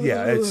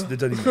 Yeah, it doesn't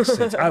even make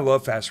sense. I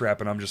love fast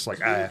rap, and I'm just like,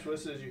 Speaking ah, of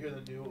Twista, did you hear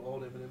the new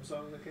old Eminem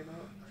song that came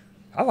out?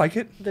 I like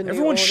it. The new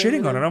Everyone's old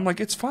shitting on Eminem? it. I'm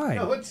like, it's fine.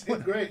 No, it's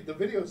great. The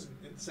video's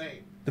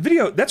insane. The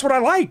video, that's what I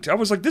liked. I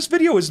was like, this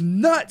video is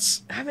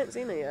nuts. I haven't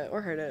seen it yet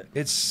or heard it.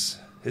 It's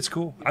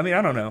cool. I mean,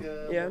 I don't know.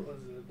 Yeah. What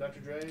was it, Dr.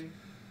 Dre?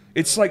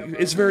 It's like,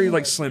 it's very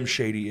like Slim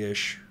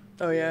Shady-ish.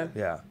 Oh yeah.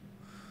 Yeah.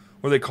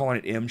 Or they calling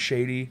it M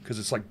Shady because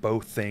it's like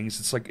both things.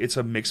 It's like it's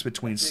a mix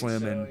between think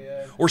Slim so, and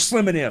yeah. or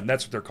Slim and M.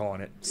 That's what they're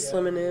calling it.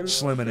 Slim and M.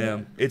 Slim and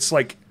M. It's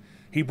like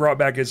he brought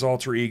back his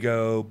alter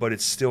ego, but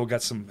it's still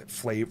got some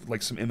flavor,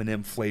 like some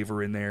Eminem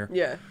flavor in there.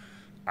 Yeah.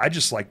 I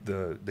just like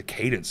the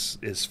cadence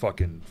is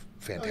fucking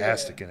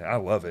fantastic yeah. in it. I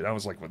love it. I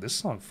was like, well, this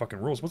song fucking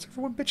rules. What's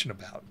everyone bitching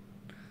about?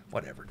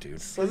 Whatever,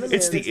 dude. Slim and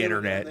It's M. the It's the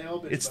internet. internet. They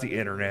all bitch It's the about it.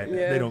 internet.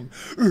 Yeah. They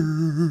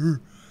don't.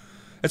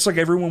 It's like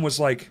everyone was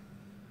like,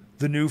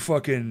 the new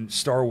fucking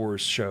Star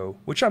Wars show,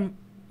 which I'm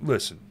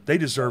listen, they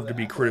deserve to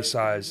be Acolyte,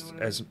 criticized you know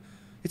what I as.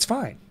 It's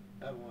fine.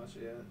 I haven't watched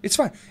it yet. It's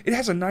fine. It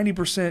has a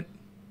 90%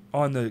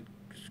 on the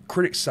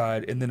critic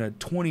side and then a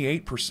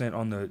 28%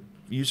 on the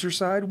user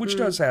side, which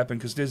does happen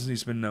because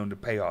Disney's been known to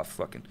pay off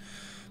fucking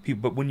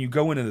people. But when you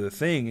go into the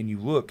thing and you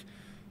look,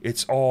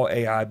 it's all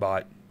AI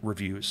bot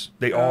reviews.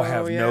 They all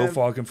have no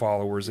fucking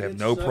followers. They have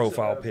no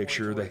profile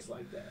picture.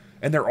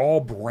 And they're all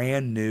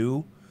brand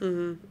new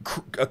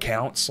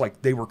accounts.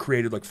 Like they were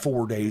created like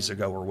 4 days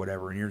ago or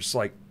whatever. And you're just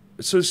like,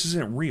 so this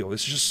isn't real.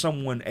 This is just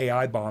someone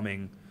AI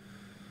bombing,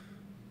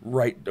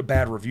 right? A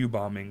bad review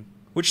bombing,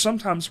 which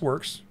sometimes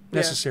works.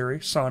 Necessary.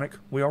 Sonic.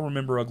 We all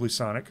remember Ugly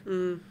Sonic.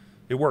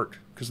 It worked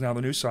because now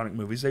the new Sonic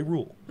movies, they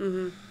rule.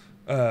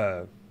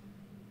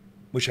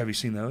 Which, have you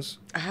seen those?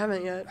 I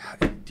haven't yet.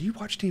 Do you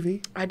watch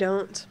TV? I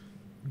don't.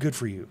 Good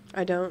for you.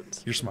 I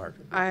don't. You're smart.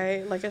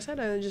 Like I said,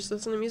 I just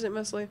listen to music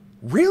mostly.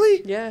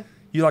 Really? Yeah.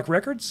 You like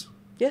records?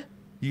 Yeah.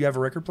 You have a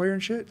record player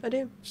and shit? I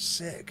do.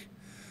 Sick.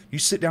 You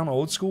sit down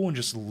old school and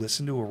just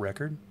listen to a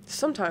record?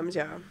 Sometimes,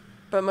 yeah.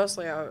 But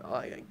mostly I'll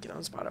like, get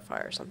on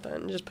Spotify or something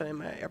and just put in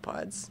my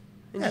AirPods.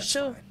 And just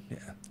chill. Fine.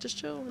 Yeah. Just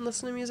chill and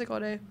listen to music all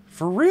day.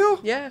 For real?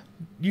 Yeah.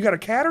 You got a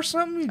cat or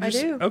something? I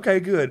do.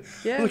 Okay, good.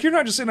 Yeah. Look, you're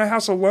not just in a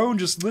house alone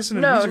just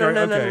listening to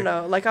music.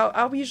 No. Like,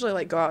 I'll usually,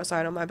 like, go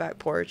outside on my back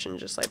porch and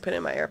just, like, put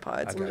in my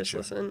AirPods and just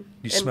listen.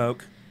 You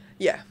smoke?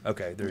 Yeah.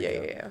 Okay, there you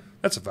go. Yeah.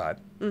 That's a vibe.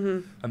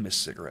 I miss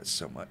cigarettes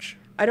so much.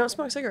 I don't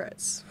smoke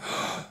cigarettes.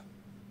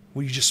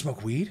 Well, you just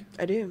smoke weed?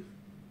 I do.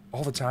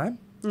 All the time?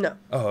 No.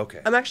 Oh, okay.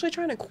 I'm actually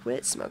trying to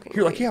quit smoking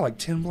You're weed. like, yeah, like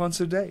 10 blunts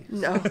a day.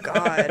 No,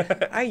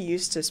 God. I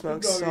used to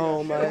smoke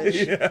so much.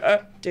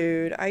 Yeah.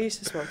 Dude, I used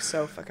to smoke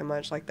so fucking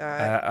much like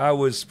that. I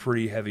was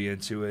pretty heavy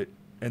into it,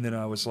 and then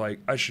I was like,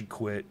 I should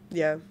quit.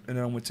 Yeah. And then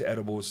I went to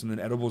edibles, and then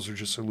edibles are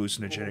just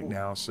hallucinogenic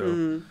now,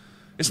 so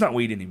it's not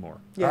weed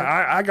anymore.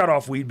 Yeah. I got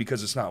off weed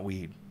because it's not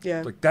weed.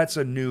 Yeah. Like, that's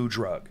a new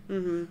drug.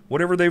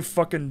 Whatever they've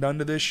fucking done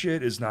to this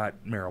shit is not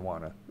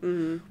marijuana.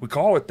 We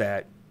call it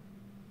that.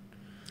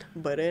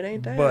 But it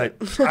ain't that.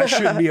 But I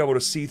shouldn't be able to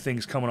see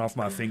things coming off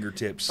my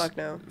fingertips. Fuck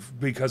no.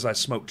 Because I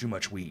smoke too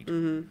much weed.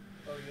 Oh,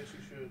 yes, you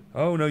should.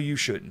 Oh, no, you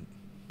shouldn't.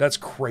 That's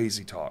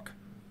crazy talk.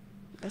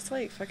 That's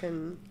like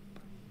fucking...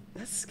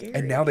 That's scary.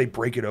 And now they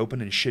break it open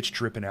and shit's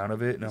dripping out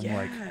of it. And I'm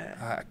like,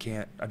 Yeah. I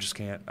can't. I just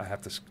can't. I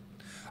have to.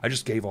 I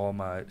just gave all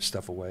my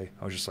stuff away.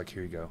 I was just like,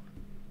 here you go.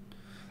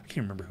 I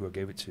can't remember who I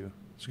gave it to.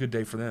 It's a good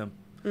day for them.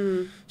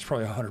 It's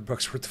probably $100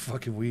 worth of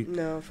fucking weed.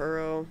 No, for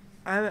real.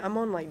 I'm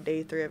on like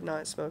day 3 of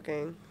not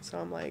smoking, so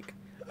I'm like,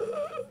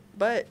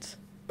 but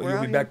Oh,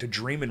 you'll be back to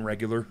dreaming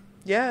regular.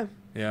 Yeah.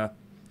 Yeah.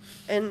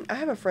 And I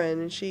have a friend,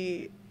 and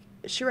she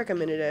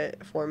recommended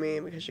it for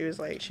me because she was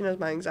like, she knows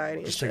my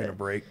anxiety. Just and taking shit. a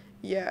break.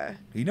 Yeah.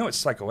 You know it's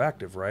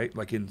psychoactive, right?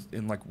 Like in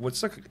like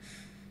what's like,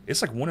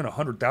 it's like 1 in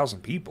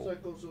 100,000 people.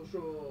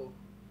 Psychosocial.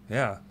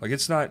 Yeah. Like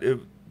it's not.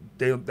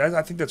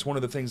 I think that's one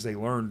of the things they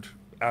learned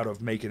out of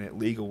making it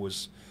legal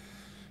was.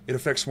 It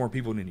affects more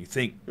people than you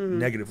think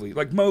negatively.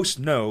 Like most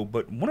know,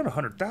 but 1 in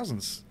 100,000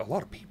 is a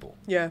lot of people.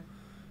 Yeah.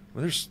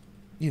 Well, there's,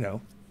 you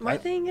know. My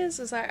thing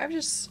is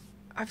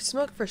I've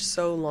smoked for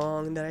so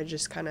long that I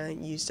just kind of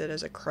used it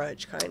as a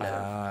crutch, kind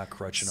of.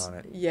 Crutching on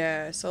it.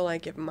 Yeah. So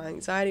like if my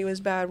anxiety was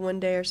bad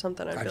one day or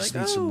something, I'd be like,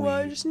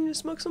 I just need to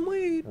smoke some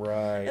weed.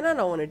 Right. And I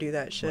don't want to do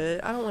that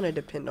shit. I don't want to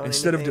depend on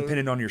Instead anything. of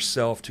depending on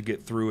yourself to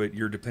get through it,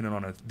 you're dependent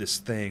on this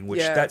thing, which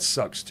that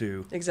sucks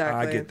too.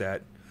 Exactly. I get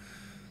that.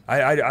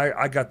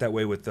 I got that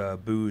way with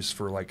booze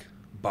for like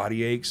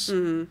body aches.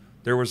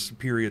 There was a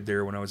period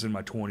there when I was in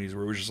my 20s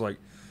where it was just like,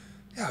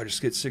 yeah, I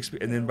just get 6,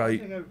 and then by I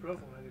can drink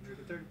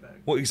a 30-pack.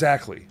 well,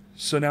 exactly.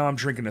 So now I'm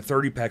drinking a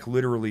 30-pack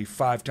literally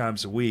 5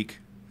 times a week,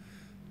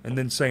 and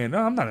then saying, no,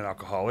 I'm not an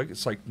alcoholic.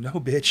 It's like, no,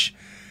 bitch,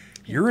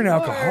 you're an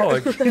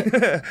alcoholic.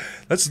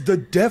 That's the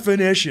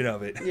definition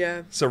of it.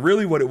 Yeah. So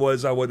really, what it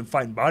was, I wasn't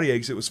fighting body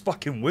aches. It was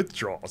fucking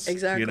withdrawals.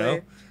 Exactly. You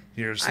know.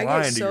 You're just I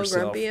lying get to so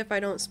yourself. grumpy if I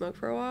don't smoke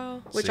for a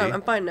while, which See?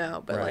 I'm fine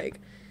now, but Right. like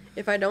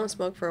if I don't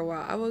smoke for a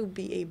while, I will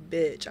be a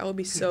bitch. I will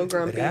be so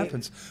grumpy. It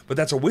happens, but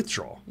that's a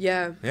withdrawal.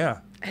 Yeah. Yeah.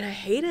 And I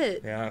hate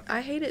it. Yeah.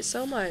 I hate it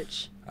so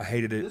much. I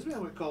hated This it.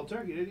 man went cold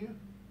turkey, didn't you?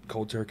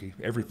 Cold turkey,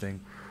 everything.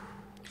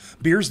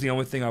 Beer's the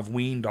only thing I've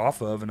weaned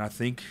off of, and I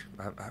think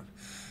I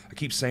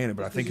keep saying it,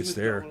 but I think it's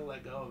there. Don't wanna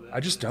let go of it, I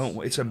just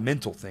don't. It's a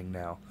mental thing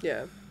now.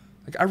 Yeah.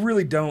 Like I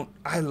really don't.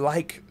 I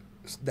like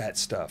that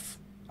stuff.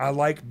 I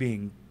like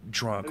being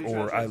drunk, Have you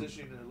or tried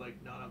transitioning to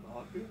like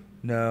non-alcoholic beer?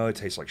 no, it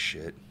tastes like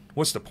shit.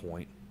 What's the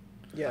point?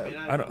 Yeah. I mean,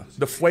 I don't.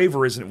 The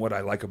flavor isn't what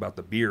I like about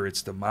the beer.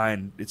 It's the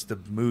mind. It's the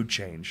mood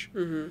change.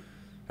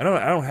 I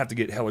don't have to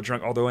get hella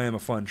drunk. Although I am a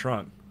fun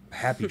drunk,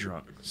 happy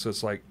drunk. So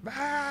it's like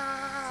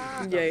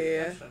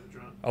Yeah.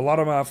 a lot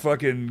of my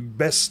fucking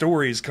best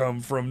stories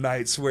come from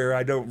nights where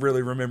I don't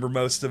really remember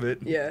most of it.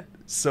 Yeah.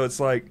 So it's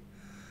like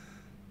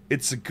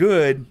it's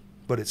good,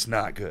 but it's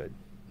not good.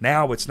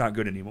 Now it's not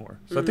good anymore.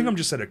 So I think I'm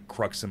just at a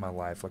crux in my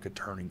life, like a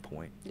turning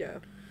point. Yeah.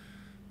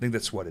 I think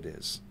that's what it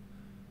is.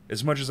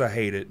 As much as I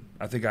hate it,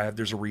 I think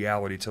there's a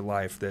reality to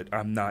life that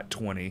I'm not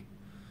 20.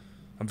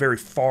 I'm very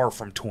far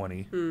from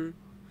 20.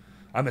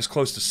 I'm as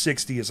close to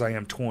 60 as I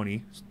am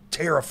 20. It's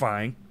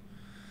terrifying.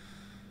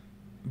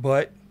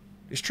 But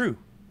it's true.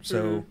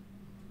 So,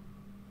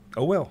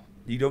 oh well.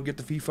 You don't get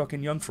to be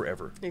fucking young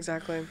forever.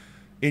 Exactly.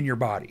 In your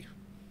body.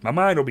 My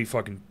mind will be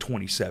fucking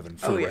 27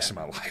 for the rest of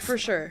my life. For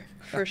sure.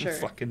 For sure. I'm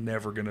fucking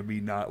never going to be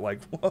not like,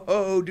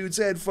 whoa, dude's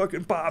head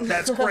fucking popped.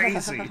 That's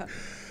crazy.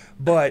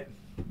 But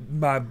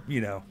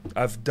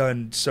I've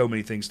done so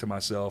many things to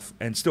myself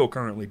and still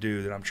currently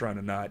do that I'm trying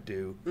to not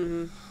do.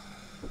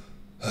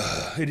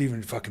 It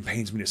even fucking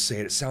pains me to say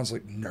it. It sounds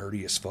like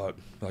nerdy as fuck.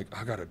 Like,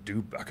 I gotta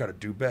do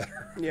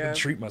better. Yeah.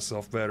 Treat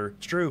myself better.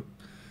 It's true.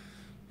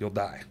 You'll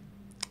die.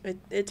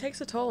 It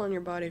takes a toll on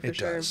your body for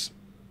sure. It does.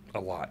 A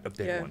lot. A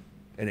big one.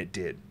 And it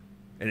did.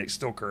 And it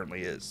still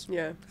currently is.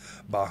 Yeah.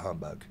 Bah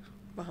humbug.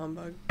 Bah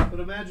humbug. But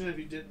imagine if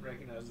you didn't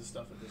recognize this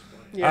stuff at this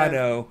point. Yeah. I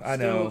know.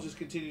 Still just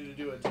continue to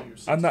do it until you're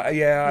 60. I'm not.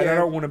 I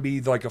don't want to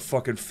be like a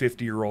fucking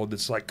 50-year-old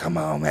that's like, come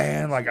on,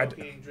 man. Like,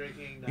 Smoking,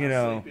 drinking,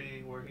 not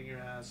sleeping, working your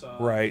ass off.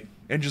 Right.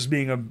 And just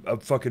being a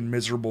fucking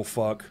miserable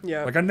fuck.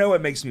 Yeah. Like, I know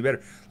it makes me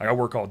better. Like, I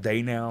work all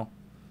day now.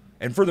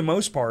 And for the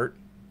most part,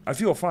 I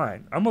feel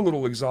fine. I'm a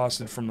little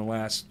exhausted from the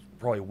last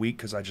probably week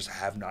because I just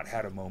have not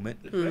had a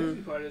moment. The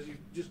crazy part is you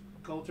just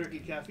cold turkey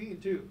caffeine,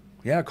 too.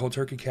 Yeah, cold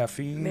turkey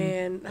caffeine.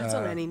 Man, that's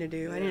what I need to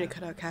do. I need to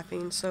cut out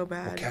caffeine so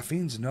bad. Well,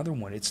 caffeine's another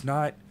one. It's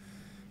not...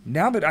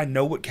 Now that I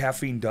know what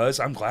caffeine does,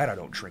 I'm glad I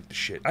don't drink the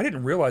shit. I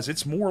didn't realize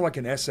it's more like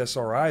an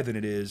SSRI than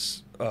it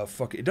is...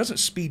 It doesn't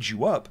speed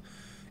you up.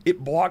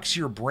 It blocks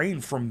your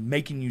brain from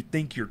making you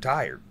think you're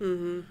tired.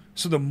 Mm-hmm.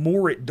 So the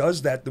more it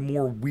does that, the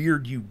more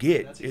weird you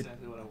get. That's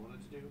exactly what I wanted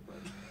to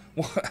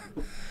do.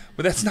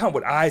 But that's not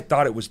what I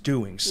thought it was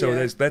doing. So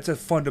that's a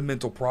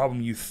fundamental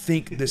problem. You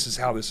think this is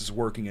how this is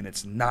working, and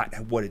it's not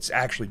what it's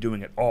actually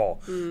doing at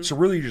all. Mm. So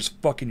really, you're just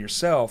fucking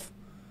yourself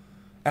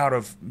out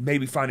of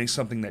maybe finding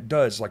something that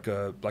does, like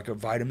a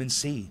vitamin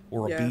C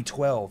or a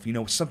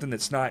B12. Something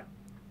that's not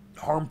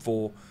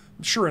harmful.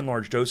 I'm sure in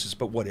large doses,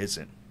 but what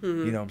isn't?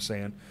 Mm-hmm. You know what I'm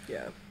saying?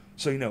 Yeah.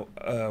 So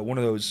one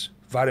of those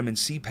vitamin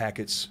C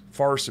packets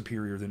far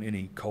superior than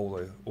any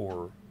cola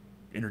or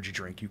energy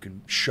drink you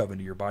can shove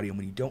into your body, and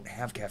when you don't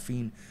have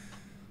caffeine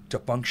to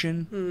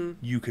function,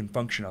 you can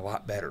function a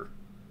lot better.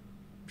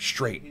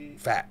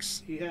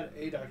 Facts. He had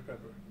a Dr.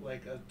 Pepper,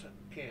 like a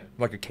can.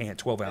 Like a can,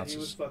 12 ounces. And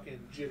he was fucking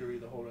jittery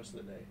the whole rest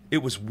of the day. It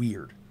was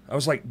weird. I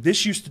was like,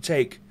 this used to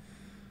take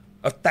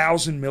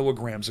 1,000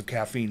 milligrams of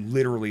caffeine,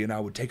 literally, and I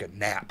would take a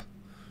nap.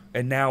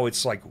 And now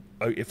it's like,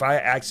 if I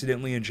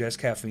accidentally ingest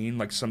caffeine,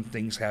 like some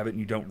things have it and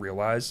you don't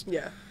realize,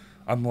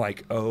 I'm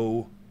like,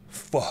 oh,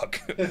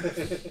 fuck.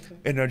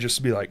 And I'd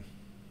just be like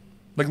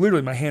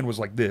literally my hand was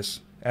like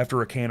this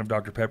after a can of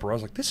Dr. Pepper. I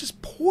was like, this is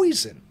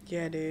poison.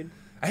 Yeah, dude.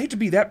 I hate to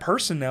be that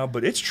person now,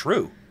 but it's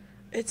true.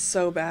 It's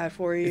so bad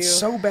for you. It's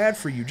so bad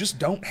for you. Just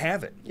don't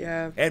have it.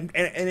 Yeah. And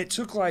it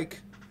took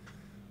like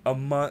a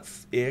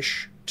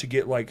month-ish to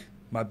get like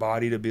my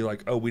body to be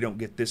like, oh, we don't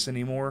get this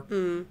anymore.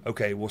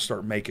 Okay, we'll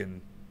start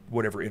making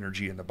whatever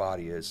energy in the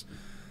body is.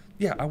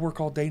 Yeah, I work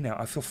all day now.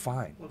 I feel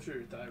fine. Well, I'm sure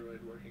your thyroid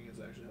working is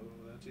actually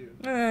helping with that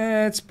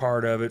too. It's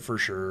part of it for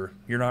sure.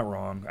 You're not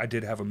wrong. I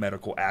did have a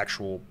medical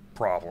actual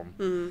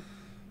problem.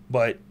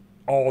 But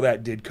all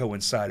that did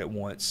coincide at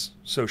once.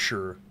 So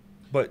sure.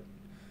 But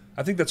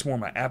I think that's more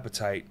my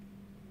appetite,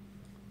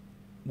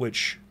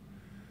 which,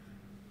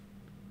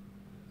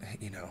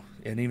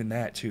 and even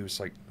that too, it's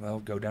like, well,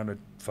 go down to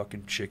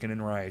fucking chicken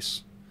and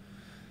rice.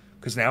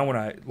 Because now when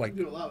I, like...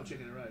 You do a lot with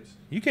chicken and rice.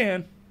 You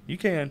can. You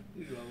do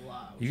a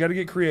lot. You got to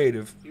get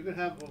creative. You can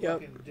have a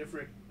fucking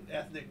different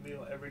ethnic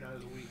meal every night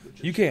of the week with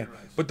just you chicken can.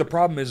 and rice. But the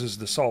problem is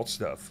the salt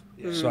stuff.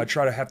 Yeah. So I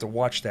try to have to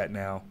watch that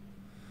now,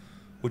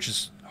 which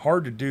is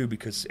hard to do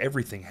because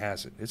everything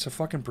has it. It's a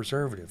fucking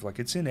preservative. Like,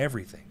 it's in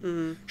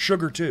everything.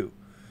 Sugar, too.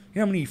 You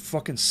know how many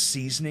fucking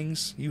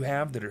seasonings you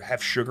have that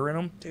have sugar in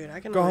them? Dude,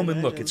 I can Go home imagine.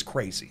 and look. It's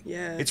crazy.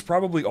 Yeah. It's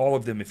probably all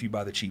of them if you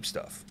buy the cheap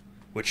stuff,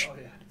 which,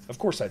 of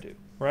course I do,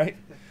 right?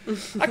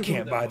 I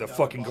can't buy the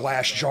fucking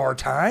glass jar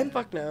time.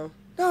 Fuck no.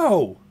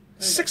 No.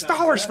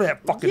 $6 for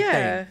that fucking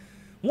thing.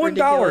 $1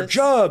 Ridiculous.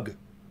 jug.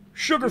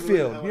 Sugar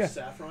filled. How much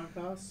saffron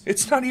costs?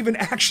 It's not even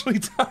actually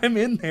time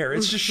in there.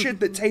 It's just shit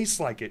that tastes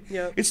like it.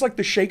 Yep. It's like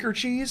the shaker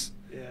cheese.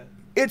 Yeah.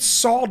 It's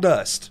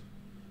sawdust.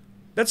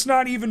 That's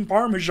not even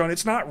Parmesan.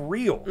 It's not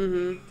real.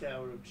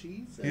 Tower of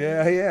cheese.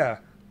 Yeah.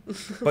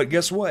 But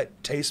guess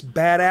what? Tastes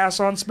badass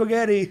on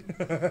spaghetti.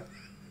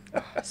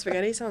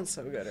 Spaghetti sounds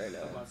so good right I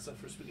now. bought stuff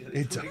for spaghetti.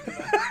 It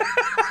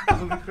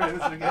I'm gonna crave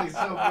spaghetti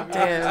so fucking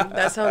Damn,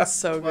 that sounds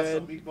so bought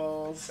some good.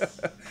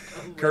 meatballs.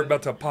 Kurt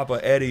about to pop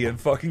a Eddie and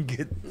fucking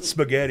get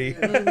spaghetti.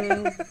 Yeah,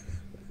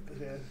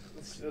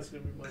 that's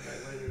gonna be my night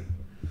later.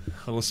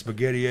 A little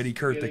spaghetti Eddie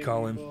Kurt, they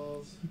call him.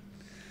 Meatballs.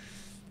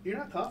 You're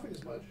not coughing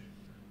as much.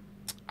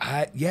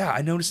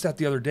 I noticed that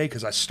the other day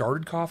because I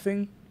started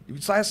coughing. It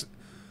was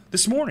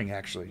this morning,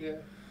 actually. Yeah.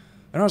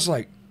 And I was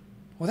like,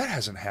 well, that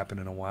hasn't happened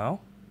in a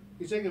while.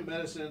 You're taking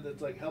medicine that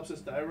like helps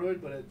his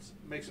thyroid, but it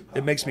makes it cough.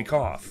 It makes me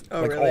cough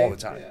Oh, like really? all the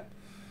time. Yeah.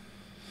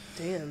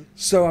 Damn.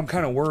 So I'm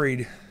kind of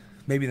worried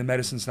maybe the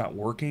medicine's not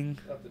working.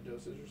 Up the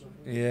dosage or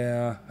something.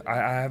 Yeah,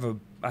 I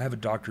have a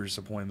doctor's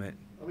appointment.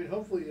 I mean,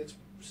 hopefully it's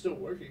still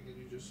working, and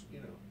you just, you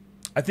know.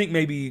 I think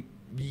maybe,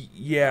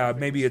 yeah,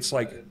 maybe it's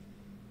like.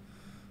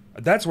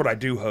 That's what I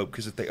do hope,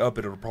 because if they up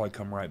it, it'll probably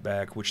come right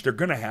back, which they're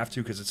gonna have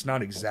to, because it's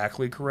not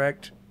exactly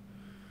correct.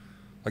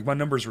 Like, my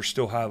numbers were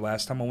still high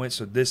last time I went,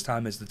 so this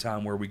time is the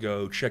time where we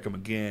go check them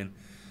again,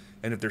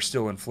 and if they're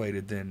still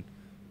inflated, then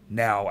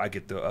now I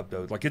get the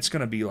upload. Like, it's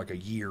going to be like a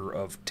year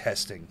of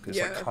testing. It's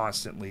like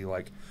constantly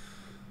like,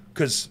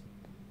 because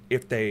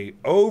if they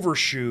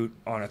overshoot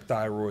on a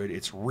thyroid,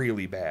 it's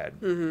really bad,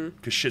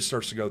 because shit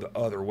starts to go the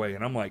other way.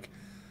 And I'm like,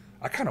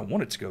 I kind of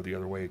want it to go the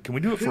other way. Can we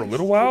do it for a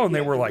little while? And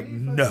they were like,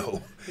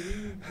 no. Can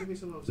you give me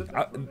some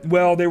of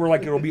well, they were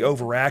like, it'll be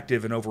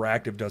overactive, and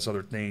overactive does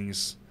other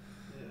things.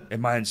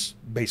 And mine's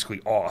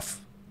basically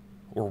off,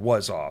 or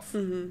was off.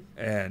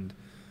 And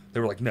they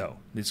were like, no,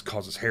 this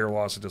causes hair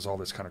loss. It does all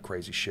this kind of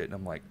crazy shit. And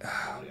I'm like,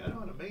 I don't know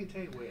how to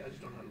maintain weight. I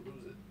just don't know how to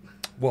lose it.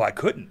 Well, I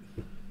couldn't.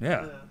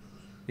 Yeah.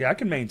 Yeah, I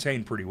can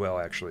maintain pretty well,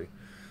 actually.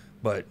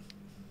 But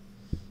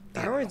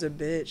thyroid's a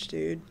bitch,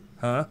 dude.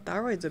 Huh?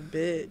 Thyroid's a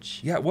bitch.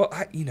 Yeah, well,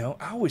 I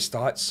always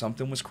thought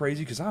something was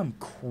crazy, because I'm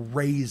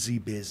crazy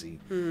busy.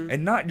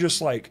 And not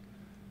just like,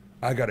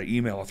 I got to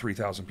email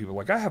 3,000 people.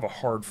 Like, I have a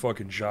hard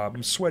fucking job.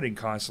 I'm sweating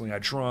constantly. I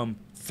drum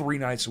 3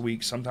 nights a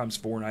week, sometimes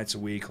 4 nights a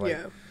week. Like,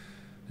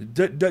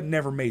 that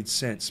never made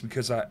sense,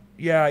 because I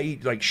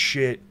eat like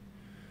shit,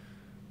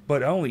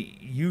 but I only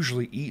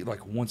usually eat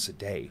like once a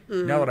day.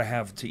 Now that I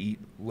have to eat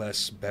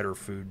less, better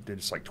food, then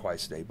it's like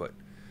twice a day, but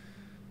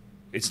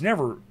it's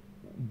never,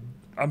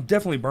 I'm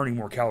definitely burning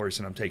more calories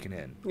than I'm taking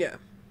in. Yeah.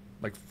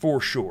 Like, for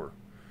sure.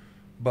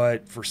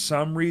 But for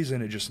some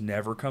reason, it just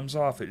never comes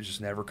off. It just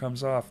never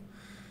comes off.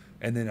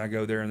 And then I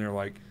go there and they're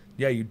like,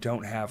 yeah, you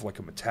don't have like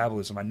a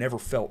metabolism. I never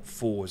felt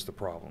full is the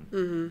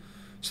problem.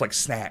 It's like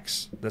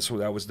snacks.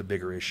 That was the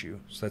bigger issue.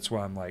 So that's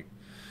why I'm like,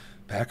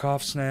 back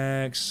off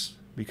snacks,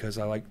 because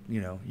I like,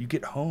 you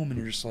get home and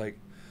you're just like,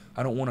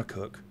 I don't want to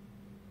cook.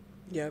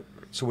 Yep.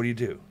 So what do?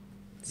 You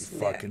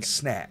fucking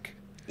snack.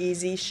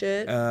 Easy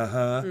shit.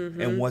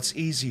 And what's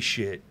easy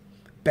shit?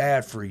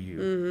 Bad for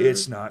you.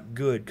 It's not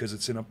good, because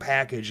it's in a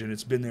package and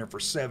it's been there for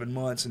 7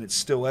 months and it's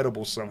still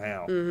edible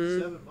somehow.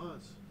 7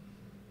 months.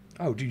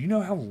 Oh, dude, you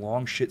know how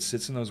long shit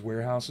sits in those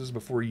warehouses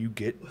before you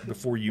get it?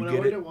 When I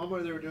worked at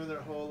Walmart, they were doing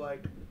their whole,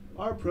 like,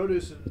 our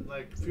produce and,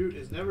 like, fruit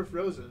is never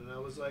frozen. And I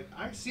was like,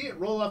 I see it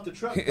roll off the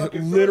truck. It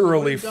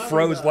literally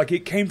froze. Like,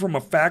 it came from a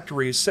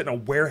factory. It's sitting in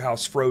a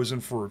warehouse frozen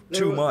for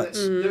 2 months.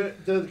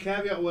 The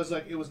caveat was,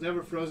 like, it was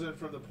never frozen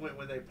from the point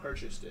when they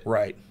purchased it.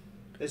 Right.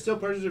 They still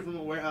purchased it from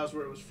a warehouse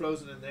where it was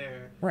frozen in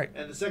there. Right.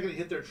 And the second it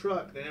hit their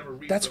truck, they never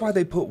refroze. That's why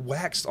they put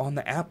wax on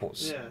the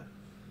apples.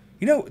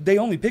 Yeah. They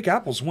only pick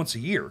apples once a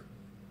year.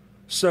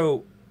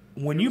 So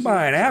when you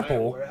buy an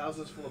apple,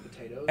 full of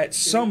potatoes at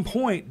some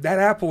point, that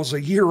apple is a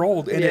year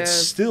old and it's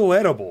still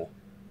edible.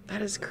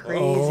 That is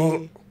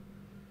crazy.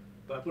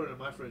 But I put it in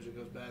my fridge, it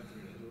goes bad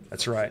 3 days.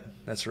 That's right.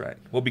 That's right.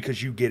 Well,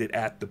 because you get it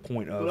at the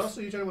point of. But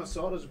also, you're talking about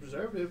salt as a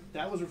preservative.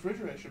 That was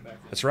refrigeration back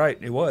then. That's right.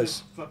 It was.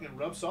 Just fucking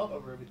rub salt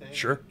over everything.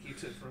 Sure. And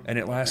keeps it from. And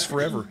it lasts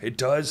forever. It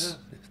does.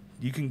 Yeah.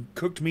 You can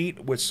cooked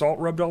meat with salt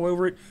rubbed all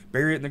over it,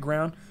 bury it in the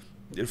ground.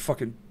 It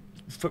fucking.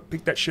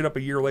 Pick that shit up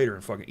a year later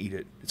and fucking eat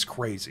it. It's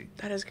crazy.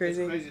 That is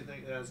crazy. It's crazy to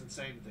think. That's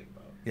insane to think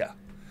about. Yeah.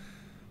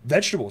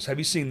 Vegetables. Have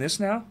you seen this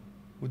now?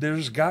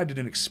 There's a guy did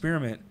an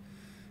experiment,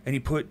 and he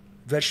put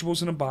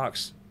vegetables in a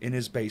box in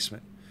his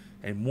basement.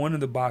 And one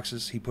of the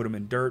boxes, he put them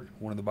in dirt.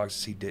 One of the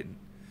boxes, he didn't.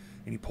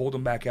 And he pulled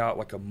them back out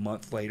like a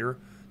month later.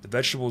 The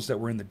vegetables that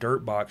were in the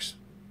dirt box,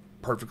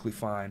 perfectly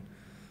fine.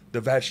 The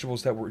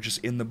vegetables that were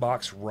just in the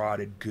box,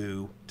 rotted,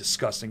 goo,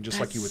 disgusting, just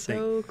like you would think.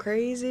 That's so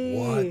crazy.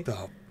 What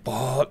the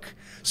fuck?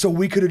 So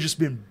we could have just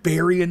been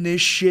burying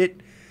this shit?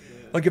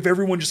 Yeah. Like, if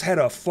everyone just had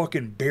a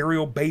fucking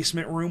burial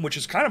basement room, which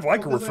is kind of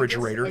like a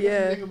refrigerator.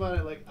 Think about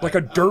it, like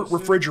a dirt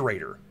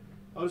refrigerator.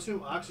 I would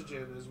assume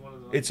oxygen is one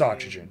of the... It's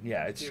oxygen,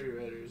 yeah. It's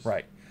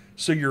right.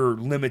 So you're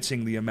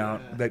limiting the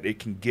amount that it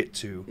can get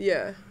to.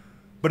 Yeah.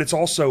 But it's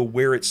also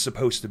where it's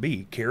supposed to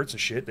be. Carrots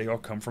and shit, they all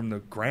come from the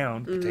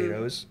ground.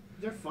 Potatoes.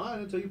 They're fine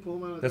until you pull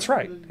them out of the That's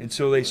right.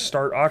 Until they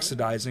start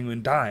oxidizing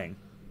and dying.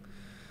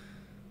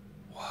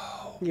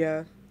 Wow.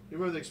 Yeah. You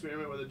remember the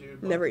experiment where the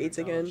dude never eats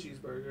again?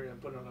 Cheeseburger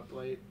and put it on a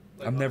plate.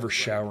 Like, I'm never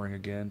showering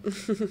again.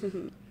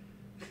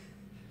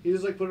 He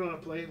just put it on a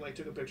plate and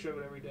took a picture of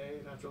it every day,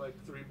 and after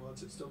 3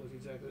 months, it still looked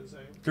exactly the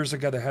same. There's a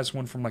guy that has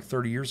one from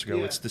 30 years ago.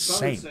 Yeah, it's the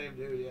same. The same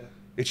dude, yeah.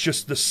 It's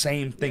just the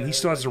same thing. He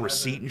still has a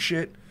receipt and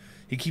shit.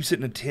 He keeps it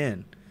in a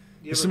tin.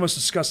 It's the most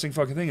disgusting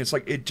fucking thing. It's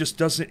it just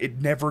doesn't.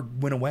 It never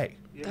went away.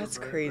 That's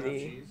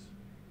crazy.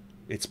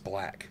 It's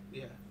black.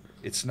 Yeah.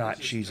 It's not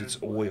cheese. It's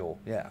oil.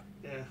 Yeah.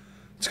 Yeah.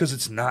 It's because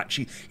it's not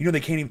cheese. They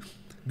can't even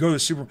go to the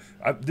super.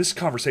 This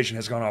conversation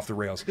has gone off the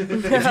rails.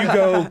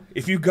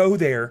 If you go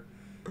there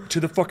to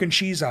the fucking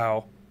cheese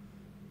aisle,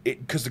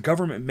 because the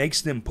government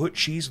makes them put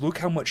cheese. Look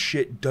how much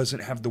shit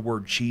doesn't have the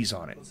word cheese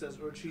on it. It says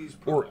or cheese.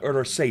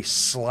 Or say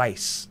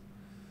slice.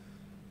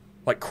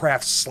 Like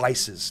Kraft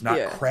slices,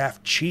 not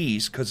Kraft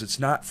cheese, because it's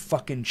not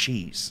fucking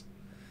cheese.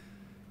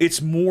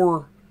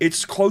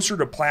 It's closer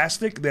to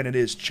plastic than it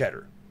is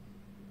cheddar.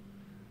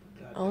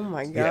 Oh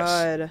my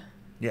God. Yes.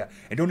 Yeah,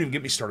 and don't even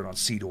get me started on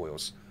seed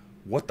oils.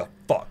 What the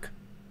fuck?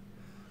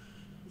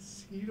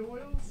 Seed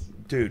oils?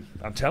 Dude,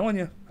 I'm telling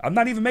you. I'm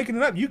not even making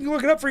it up. You can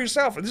look it up for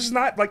yourself. This is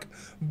not like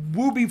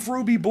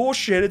wooby-frooby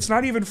bullshit. It's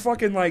not even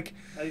fucking like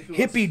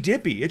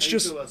hippy-dippy. It's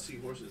just... How do you feel about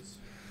seahorses?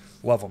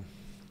 Love them.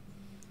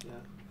 Yeah.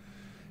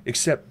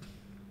 Except...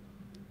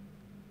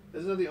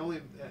 Isn't that the only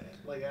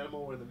like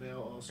animal where the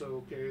male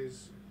also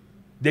carries...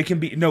 They can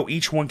be... No,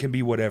 each one can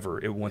be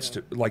whatever it wants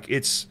to... Like,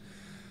 it's...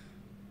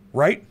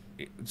 Right?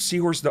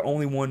 Seahorse is the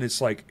only one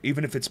that's like,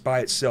 even if it's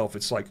by itself,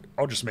 it's like,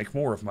 I'll just make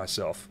more of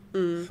myself.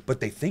 But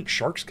they think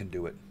sharks can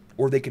do it.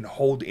 Or they can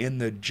hold in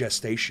the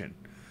gestation.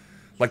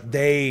 Like,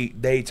 they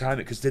time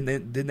it, because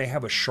didn't they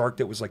have a shark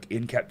that was like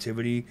in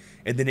captivity,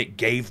 and then it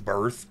gave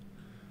birth,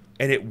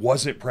 and it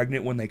wasn't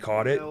pregnant when they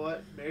caught it? You know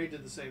what? Mary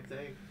did the same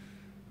thing.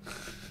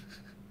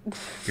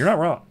 You're not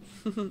wrong.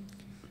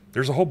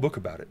 There's a whole book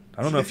about it.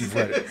 I don't know if you've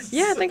read it.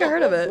 Yeah, I think I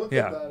heard of it.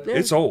 Yeah,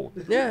 it's old.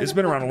 Yeah. It's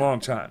been around a long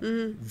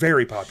time.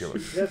 Very popular.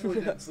 You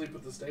definitely didn't sleep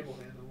with the stable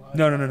hand in life.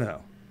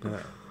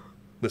 No.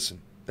 Listen,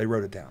 they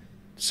wrote it down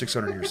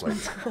 600 years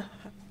later.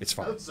 It's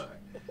fine. I'm sorry.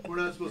 We're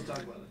not supposed to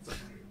talk about it.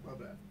 My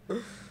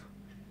bad.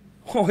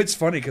 Well, it's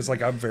funny because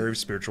like I'm a very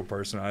spiritual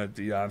person.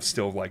 I'm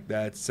still like,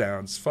 that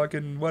sounds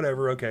fucking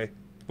whatever. Okay,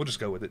 we'll just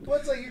go with it. Well,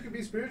 it's like you could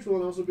be spiritual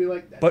and also be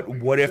like... But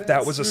what if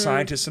that was a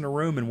scientist in a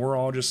room and we're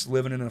all just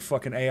living in a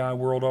fucking AI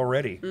world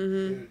already?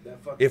 Dude,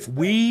 if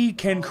we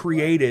can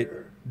create it,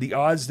 the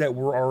odds that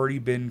we're already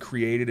been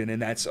created and then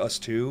that's us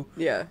too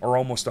are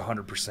almost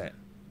 100%.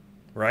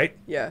 Right?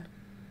 Yeah.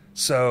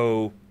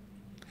 So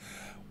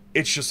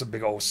it's just a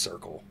big old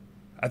circle.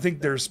 I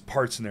think there's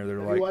parts in there that are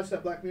Have like... you watched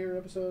that Black Mirror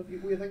episode?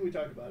 I think we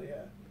talked about it,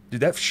 yeah.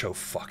 Dude, that show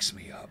fucks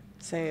me up.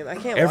 Same. I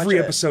can't Every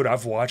watch episode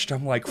I've watched,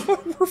 I'm like,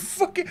 we're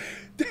fucking...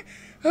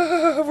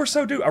 we're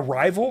so... Dude,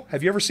 Arrival?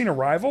 Have you ever seen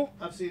Arrival?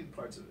 I've seen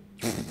parts of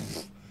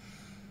it.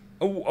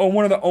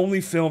 One of the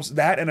only films...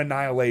 That and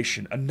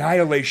Annihilation.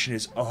 Annihilation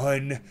is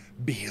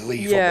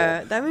unbelievable.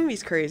 Yeah, that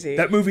movie's crazy.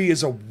 That movie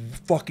is a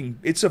fucking...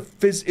 It's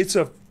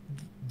a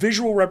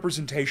visual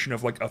representation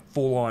of like a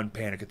full-on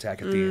panic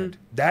attack at the end.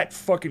 That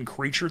fucking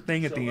creature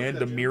thing at the end,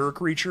 the mirror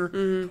creature.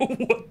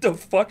 What the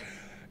fuck?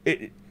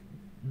 It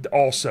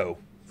also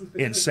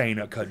insane.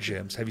 Uncut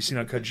Gems. Have you seen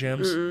Uncut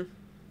Gems?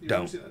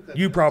 Don't.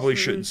 You probably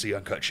shouldn't see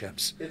Uncut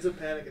Gems. It's a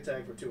panic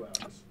attack for 2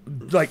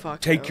 hours. Like,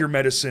 take your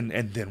medicine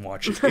and then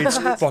watch it. It's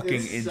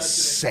fucking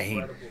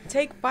insane.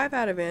 Take 5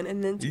 out of it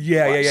and then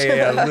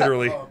yeah,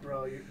 literally. Oh,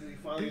 bro, you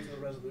finally get to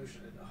the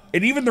resolution.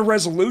 And even the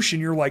resolution,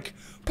 you're like,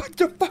 what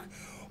the fuck?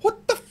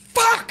 What the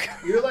fuck?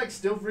 You're like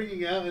still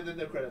freaking out, and then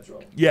the credits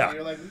roll. Yeah. And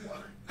you're like,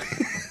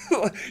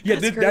 what? Yeah,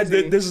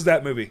 this is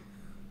that movie.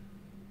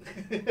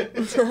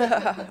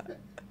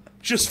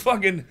 Just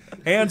fucking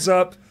hands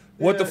up.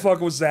 What the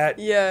fuck was that?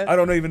 Yeah. I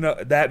don't even know.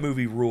 That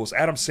movie rules.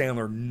 Adam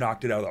Sandler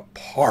knocked it out of the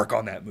park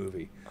on that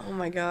movie. Oh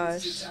my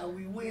gosh. This is how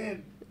we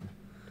win.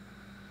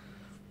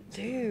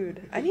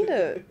 Dude,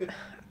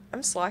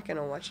 I'm slacking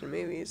on watching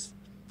movies.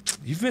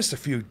 You've missed a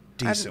few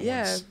decent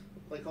ones.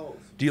 Like holes.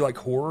 Do you like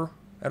horror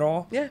at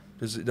all? Yeah.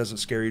 It doesn't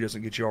scare you?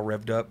 Doesn't get you all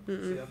revved up? See,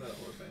 I'm not a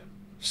horror fan.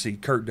 See,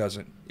 Kurt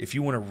doesn't. If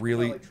you want to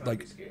really To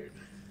be scared.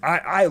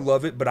 I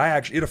love it, but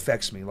it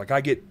affects me. Like I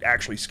get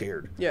actually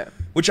scared. Yeah.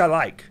 Which I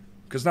like,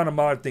 because not a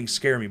lot of things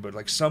scare me, but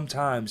like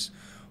sometimes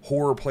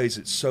horror plays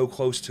it so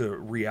close to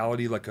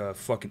reality, like a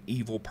fucking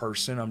evil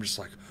person. I'm just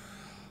like,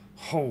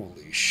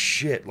 holy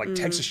shit! Like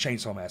Texas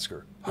Chainsaw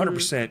Massacre,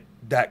 100%.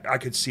 That I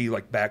could see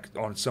like back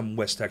on some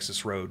West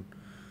Texas road.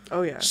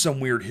 Oh yeah. Some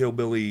weird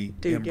hillbilly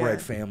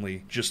inbred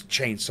family just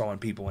chainsawing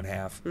people in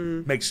half.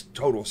 Makes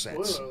total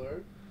sense. Spoiler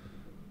alert.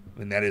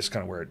 And that is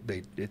kind of where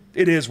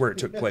it is where it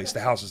took place. The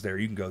house is there.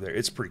 You can go there.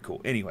 It's pretty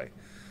cool. Anyway,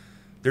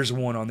 there's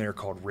one on there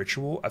called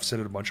Ritual. I've said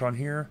it a bunch on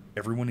here.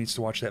 Everyone needs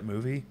to watch that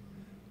movie.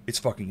 It's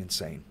fucking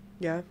insane.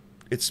 Yeah.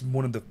 It's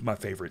one of my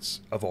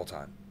favorites of all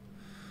time.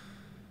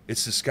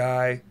 It's this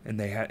guy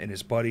and and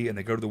his buddy, and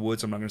they go to the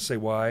woods. I'm not going to say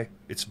why.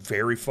 It's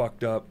very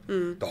fucked up.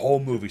 The whole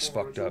movie's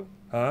fucked up.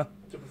 Huh?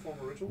 To perform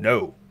a ritual?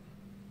 No.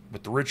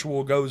 But the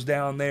ritual goes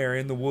down there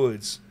in the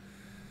woods.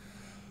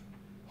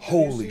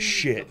 Holy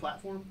shit. The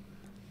platform?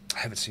 I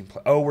haven't seen...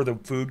 where the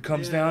food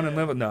comes down and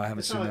live? No, I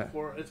haven't seen that.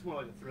 It's more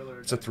like a thriller.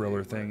 It's a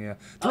thriller thing, yeah.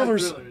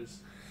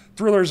 Thrillers.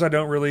 Thrillers I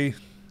don't really...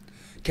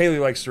 Kaylee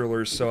likes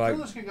thrillers, so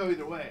Thrillers can go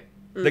either way.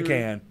 They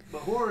can. But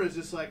horror is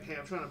just like, hey,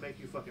 I'm trying to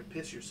make you fucking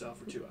piss yourself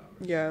for 2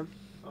 hours. Yeah.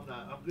 I'm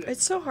good.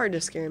 It's so hard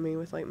to scare me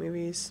with like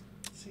movies.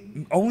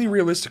 See? Only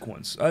realistic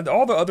ones.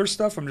 All the other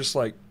stuff, I'm just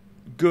like,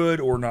 good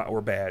or not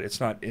or bad.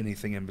 It's not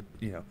anything in,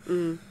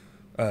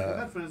 I've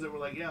had friends that were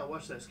like, yeah, I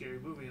watched that scary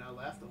movie and I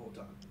laughed the whole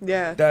time.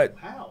 Yeah.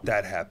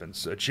 That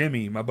happens.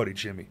 Jimmy, my buddy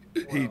Jimmy.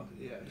 Well, he's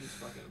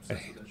fucking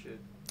obsessed with that shit.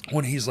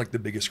 When he's like the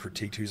biggest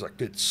critique too, he's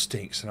like, it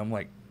stinks. And I'm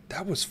like,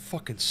 that was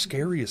fucking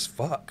scary as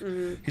fuck.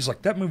 He's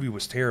like, that movie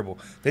was terrible.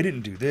 They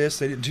didn't do this.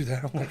 They didn't do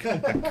that. I'm like, oh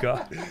my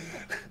God.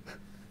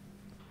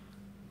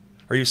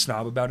 Are you a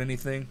snob about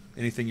anything?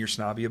 Anything you're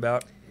snobby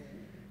about? I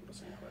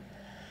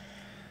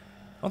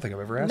don't think I've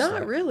ever asked that.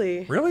 Not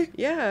really. Really?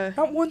 Yeah.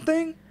 Not one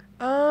thing?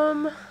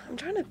 I'm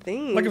trying to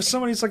think. Like if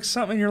somebody's like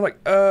something and you're like,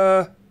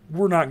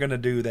 we're not going to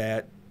do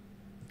that.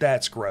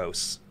 That's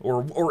gross.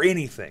 Or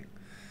anything.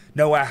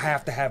 No, I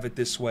have to have it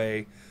this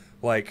way.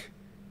 Like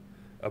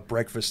a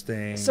breakfast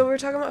thing. So we were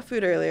talking about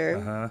food earlier.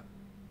 Uh-huh.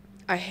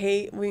 I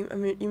hate,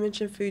 you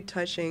mentioned food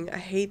touching. I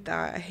hate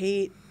that.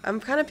 I'm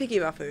kind of picky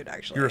about food,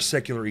 actually. You're a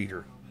secular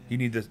eater. You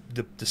need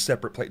the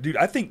separate plate. Dude,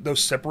 I think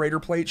those separator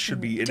plates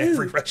should be in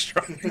every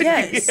restaurant.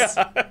 Yes.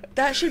 Yeah.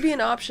 That should be an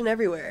option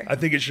everywhere. I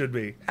think it should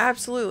be.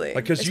 Absolutely.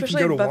 Like, 'cause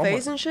especially you can go to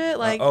buffets Walmart. and shit.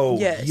 Like,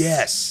 yes.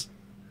 Yes.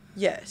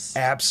 Yes.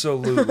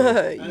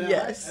 Absolutely.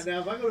 Yes. And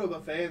now if I go to a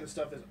buffet and the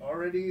stuff is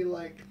already,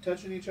 like,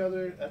 touching each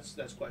other, that's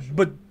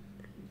questionable. But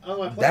on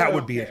my plate, that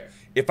would be it.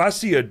 If I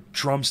see a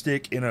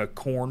drumstick in a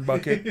corn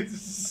bucket,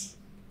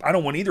 I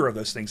don't want either of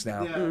those things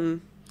now. Yeah. Mm-hmm.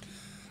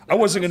 I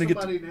wasn't going to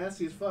Somebody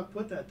nasty as fuck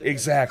put that there.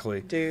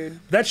 Exactly. Dude.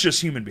 That's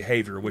just human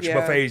behavior, which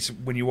buffets,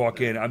 when you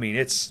walk in, I mean,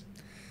 that's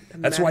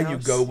why you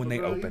go when they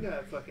open. You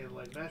got fucking,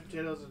 like, mashed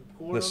potatoes and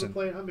corn on the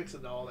plate. I'm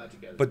mixing all that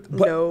together. But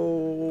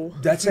no.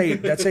 That's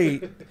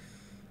a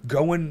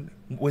going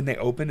when they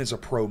open is a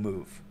pro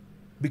move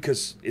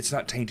because it's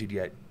not tainted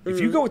yet. If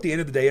you go at the end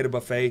of the day at a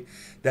buffet,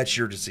 that's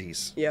your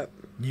disease. Yep.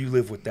 You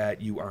live with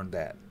that. You earned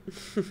that.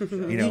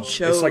 You know,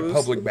 chose. it's like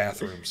public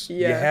bathrooms.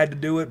 Yeah. You had to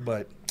do it,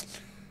 but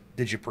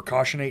did you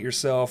precautionate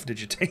yourself? Did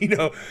you,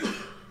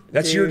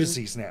 that's your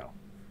disease now.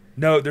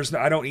 No,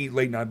 I don't eat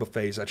late night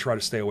buffets. I try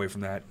to stay away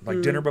from that.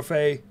 Like dinner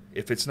buffet,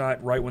 if it's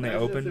not right when they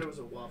open. If there was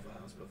a Waffle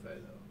House buffet,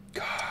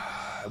 though.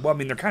 God, well, I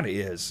mean, there kind of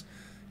is.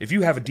 If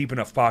you have a deep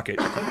enough pocket,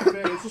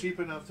 it's cheap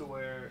enough to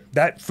where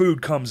that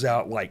food comes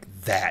out like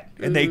that,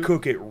 and they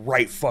cook it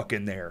right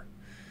fucking there.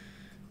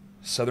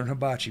 Southern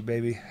hibachi,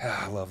 baby.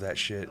 I love that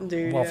shit.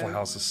 Dude, Waffle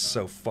House is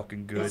so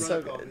fucking good. It's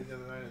so called good. me the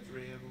other night at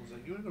 3 a.m. and was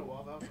like, "You want to go to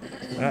Waffle House?"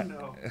 I was like,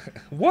 no.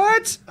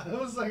 What? I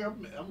was like,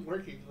 "I'm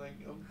working." Like,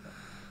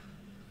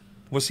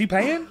 Was he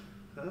paying?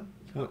 huh?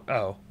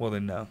 Oh, well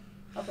then no.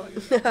 I thought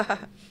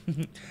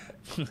you.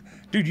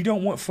 Dude, you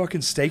don't want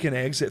fucking steak and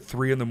eggs at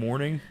 3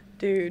 in.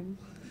 Dude.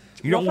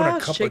 You don't Waffle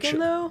want a House cup chicken, of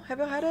though? Have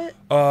you had it?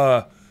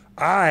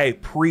 I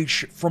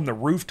preach from the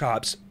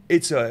rooftops.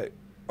 It's a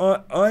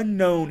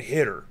unknown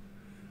hitter.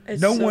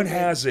 It's No so one good.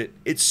 has it.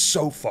 It's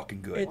so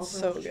fucking good. It's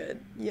so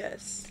good.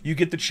 Yes. You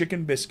get the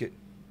chicken biscuit.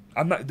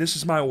 This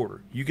is my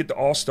order. You get the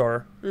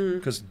All-Star,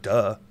 because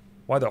duh.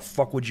 Why the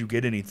fuck would you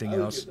get anything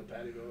else? Get the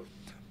patty roll.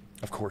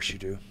 Of course you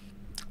do.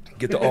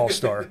 Get the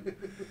All-Star.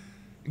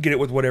 Get it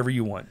with whatever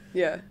you want.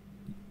 Yeah.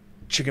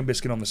 Chicken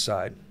biscuit on the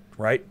side,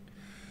 right?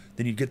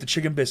 Then you get the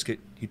chicken biscuit.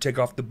 You take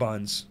off the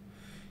buns.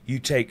 You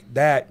take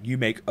that. You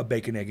make a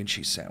bacon, egg, and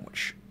cheese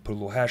sandwich. Put a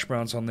little hash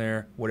browns on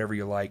there, whatever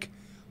you like.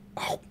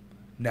 Oh,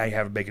 now you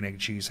have a bacon, egg,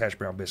 and cheese hash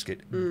brown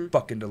biscuit.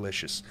 Fucking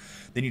delicious.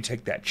 Then you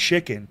take that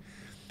chicken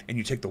and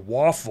you take the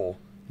waffle.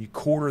 You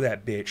quarter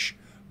that bitch.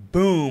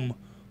 Boom.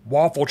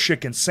 Waffle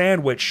chicken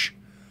sandwich.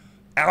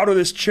 Out of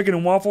this chicken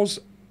and waffles.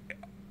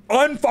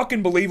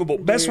 Unfucking believable.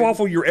 Best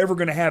waffle you're ever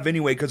going to have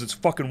anyway because it's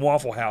fucking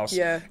Waffle House.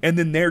 Yeah. And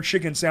then their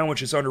chicken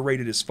sandwich is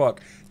underrated as fuck.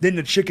 Then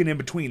the chicken in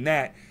between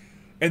that.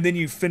 And then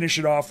you finish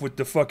it off with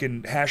the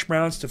fucking hash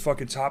browns to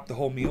fucking top the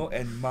whole meal.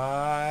 And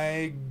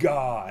my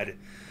God.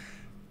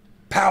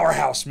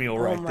 Powerhouse meal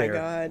right there.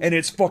 God. And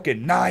it's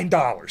fucking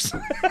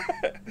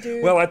 $9.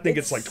 Dude, well, I think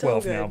it's like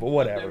 12 so now, but I've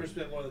whatever. never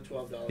spent more than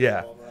 $12 Yeah.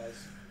 on Waffle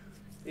House.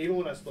 Even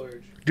when I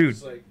splurge. Dude.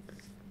 It's like,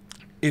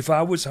 If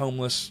I was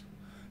homeless,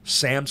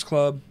 Sam's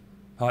Club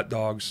hot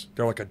dogs,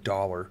 they're like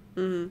 $1.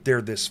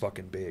 They're this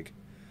fucking big.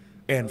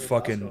 And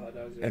fucking hot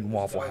dogs, yeah, and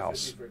Waffle $1.50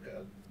 House. for a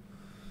cup.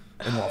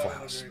 And Waffle I'm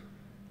House. hungry.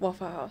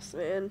 Waffle House,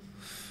 man.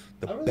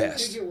 The I really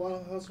best. can't get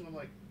Waffle House when I'm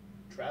like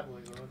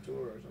traveling or on tour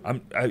or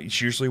something.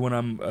 It's usually when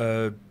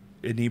I'm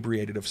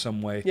inebriated of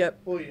some way. Yep.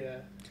 Well, yeah.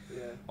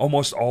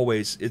 Almost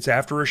always. It's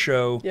after a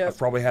show. Yep. I've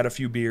probably had a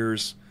few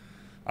beers.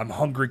 I'm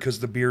hungry because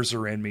the beers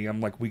are in me.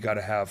 I'm like, we got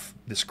to have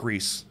this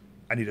grease.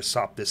 I need to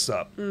sop this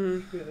up.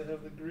 Gotta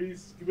have the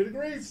grease. Give me the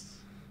grease.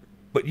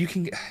 But you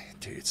can,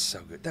 dude, it's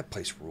so good. That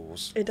place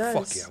rules. It does.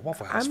 Fuck yeah,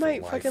 Waffle House I might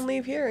for life. fucking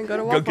leave here and go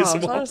to Go Waffle get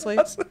some House, Waffle honestly.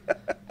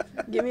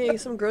 House. Give me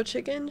some grilled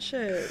chicken.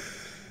 Shit.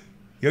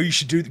 Yo, you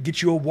should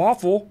get you a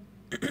waffle.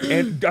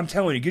 And I'm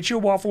telling you, get you a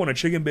waffle and a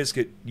chicken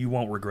biscuit. You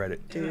won't regret it.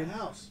 And a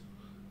house.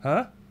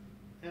 Huh?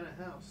 And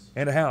a house.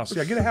 And a house.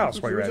 Yeah, get a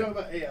house while We you're were at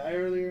talking it. about AI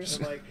earlier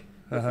and like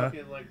the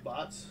fucking like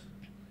bots.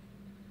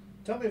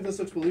 Tell me if this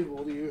looks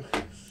believable to you.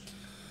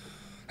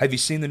 Have you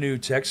seen the new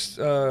text?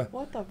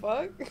 What the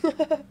fuck?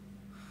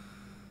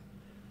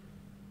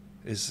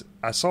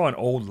 I saw an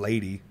old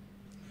lady.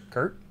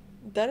 Kurt?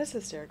 That is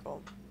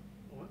hysterical.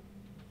 What?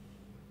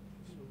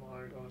 This is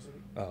modern, honestly.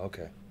 Oh,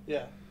 okay.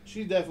 Yeah,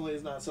 she definitely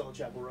is not selling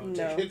Chapel Roan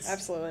No, tickets.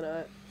 absolutely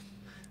not.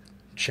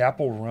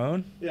 Chapel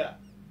Roan? Yeah.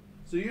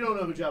 So you don't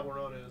know who Chapel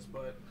Roan is,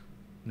 but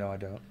No, I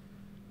don't.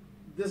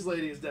 this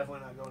lady is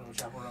definitely not going to a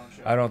Chapel Roan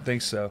show. I don't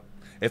think so.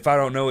 If I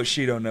don't know it,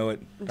 she don't know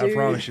it. I Dude,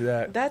 promise you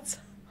that. That's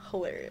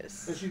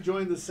Hilarious. And she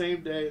joined the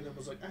same day and then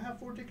was like, I have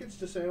 4 tickets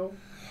to sale.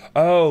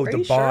 Oh, Are the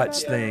you sure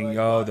bots about thing.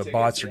 that? Oh, Like the bot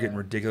bots tickets, are getting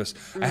yeah. ridiculous.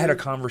 I had a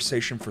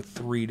conversation for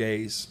 3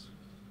 days.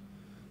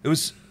 It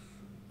was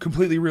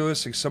completely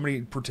realistic.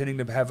 Somebody pretending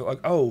to have like,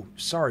 oh,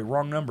 sorry,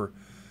 wrong number.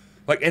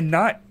 Like, and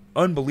not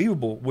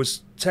unbelievable,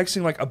 was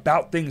texting like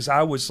about things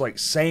I was like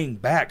saying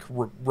back,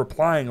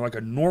 replying like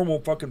a normal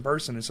fucking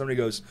person, and somebody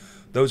goes,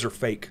 those are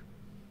fake.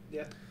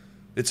 Yeah.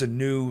 It's a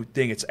new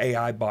thing. It's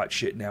AI bot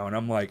shit now, and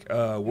I'm like,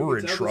 we're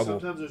in trouble.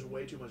 Sometimes there's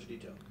way too much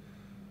detail.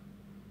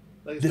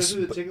 Like,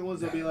 especially the ticket ones,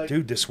 they'll be like,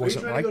 dude, this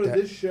wasn't like that. Are you trying to go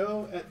to this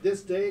show at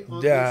this date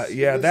on Yeah, this,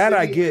 yeah, this that city,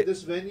 I get. at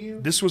this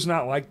venue? This was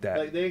not like that.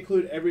 Like, they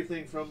include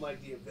everything from,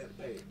 like, the event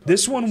page.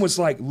 This one was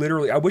like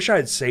literally, I wish I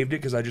had saved it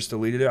because I just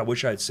deleted it. I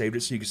wish I had saved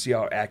it so you could see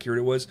how accurate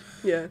it was.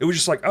 Yeah. It was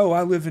just like, oh,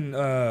 I live in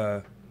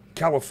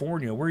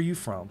California. Where are you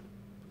from?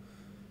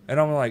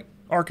 And I'm like,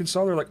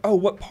 Arkansas. They're like, oh,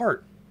 what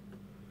part?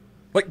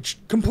 Like,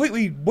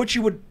 completely what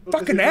you would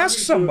fucking ask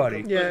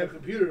somebody. Yeah. Like a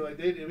computer, like,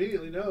 they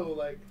immediately know,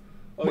 like,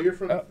 oh, you're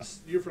from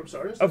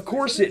Sardis? Of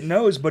course it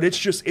knows, but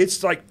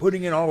it's like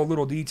putting in all the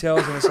little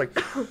details, and it's like,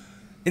 and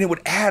it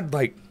would add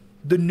like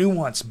the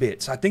nuance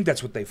bits. I think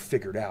that's what they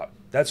figured out.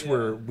 That's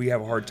where we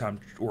have a hard time,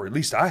 or at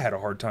least I had a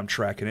hard time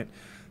tracking it.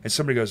 And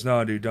somebody goes,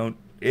 no, dude, don't.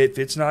 If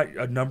it's not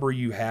a number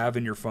you have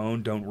in your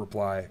phone, don't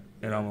reply.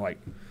 And I'm like,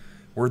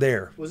 we're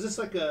there. Was this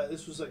like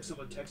this was like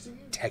someone texting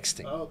you?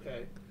 Texting. Oh,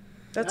 okay.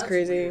 That's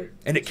crazy. Weird.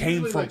 And it It's came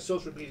usually from like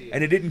social media.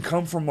 And it didn't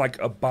come from like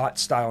a bot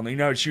style. You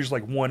know, it's usually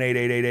like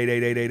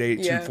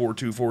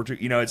 1-888-888-888-24242.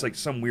 You know, it's like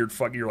some weird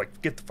fuck. You're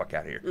like, get the fuck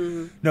out of here.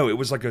 Mm-hmm. No, it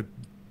was like a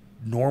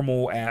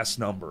normal ass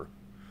number,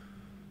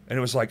 and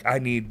it was like, I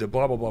need the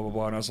blah blah blah blah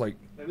blah. And I was like,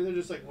 maybe they're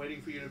just like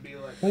waiting for you to be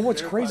like. well,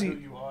 what's verify crazy who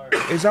you are.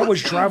 is I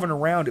was driving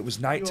around. It was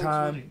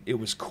nighttime. funny. It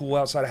was cool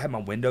outside. I had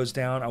my windows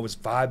down. I was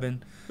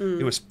vibing.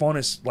 It was fun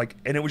as like,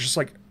 and it was just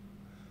like,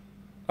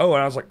 oh,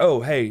 and I was like,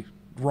 oh, hey,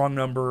 wrong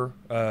number.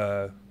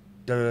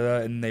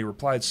 And they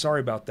replied, sorry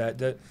about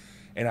that.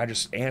 And I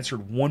just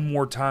answered one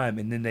more time,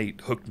 and then they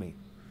hooked me.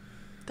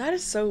 That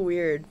is so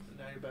weird.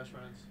 Now you're best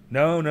friends.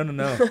 No,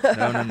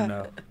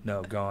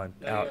 gone,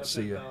 Now out, you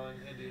see ya.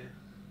 India.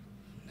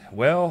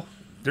 Well,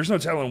 there's no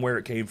telling where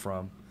it came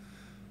from,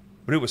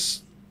 but it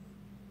was.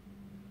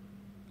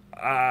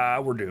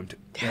 We're doomed.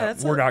 Yeah,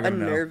 that's we're not gonna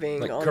unnerving,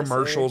 know. Like honestly.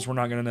 commercials, we're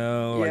not gonna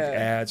know. Like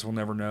ads, we'll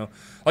never know.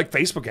 Like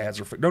Facebook ads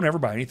are. Don't ever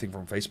buy anything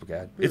from a Facebook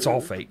ad. It's all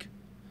fake.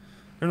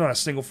 There's not a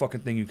single fucking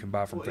thing you can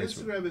buy from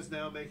Facebook. Instagram is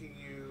now making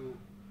you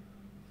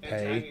and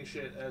tagging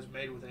shit as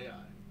made with AI.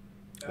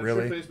 I'm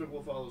Really? sure Facebook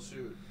will follow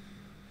suit.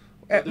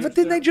 But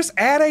then they just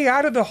add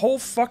AI to the whole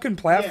fucking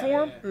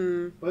platform?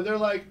 Yeah. But they're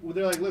like,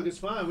 look, it's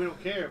fine, we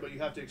don't care, but you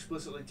have to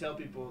explicitly tell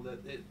people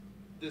that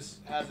this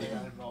has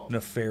AI involved.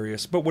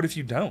 Nefarious. But what if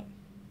you don't?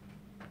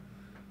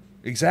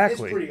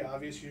 Exactly. It's pretty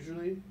obvious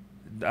usually.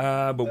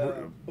 But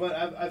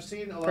I've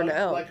seen a lot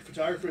of like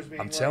photographers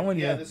being telling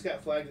you. this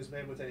got flagged as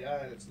made with AI,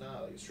 and it's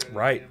not. Like, it's straight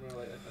right. camera,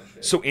 like that kind of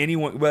shit. So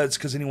it's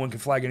because anyone can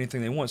flag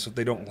anything they want. So if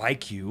they don't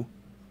like you,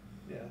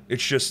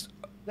 it's just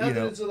not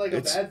that it's like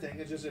a bad thing.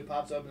 It's just it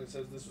pops up and it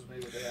says this was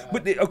made with AI.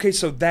 But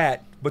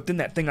then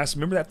that thing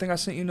remember that thing I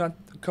sent you not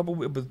a couple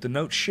with the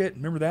note shit.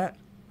 Remember that?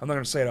 I'm not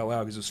gonna say it out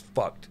loud because it's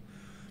fucked.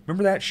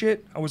 Remember that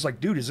shit? I was like,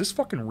 dude, is this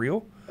fucking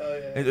real? Oh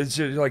yeah. And it's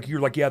like you're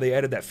like, yeah, they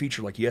added that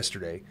feature like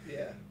yesterday.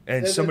 Yeah.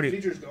 And somebody. The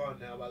feature's gone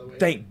now, by the way.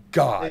 Thank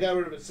God. They got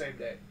rid of it the same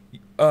day.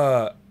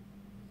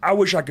 I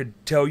wish I could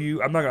tell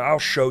you. I'm not gonna. I'll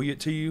show it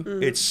to you.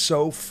 It's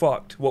so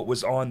fucked. What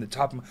was on the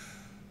top of my.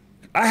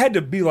 I had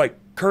to be like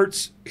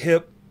Kurt's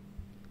hip.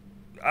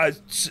 I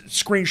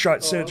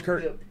screenshot sent it to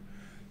Kurt,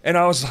 and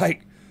I was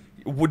like,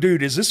 well,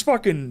 "Dude, is this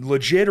fucking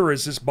legit or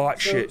is this bot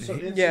shit?" So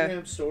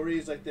Instagram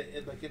stories, like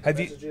in the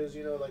messages,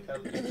 you know, like how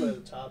you put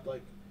at the top,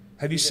 like.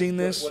 Have you seen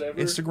this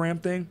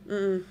Instagram thing?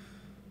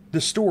 The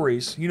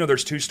stories, you know,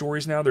 there's 2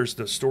 stories now. There's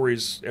the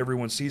stories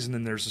everyone sees, and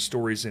then there's the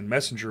stories in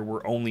Messenger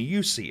where only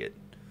you see it,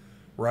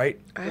 right?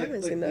 I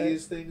haven't seen that.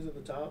 These things at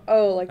the top.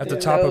 Oh, like at the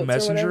top of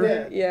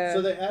Messenger. Yeah.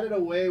 So they added a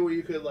way where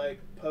you could like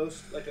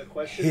post like a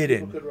question,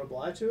 hidden. People could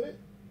reply to it,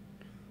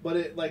 but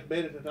it like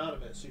made it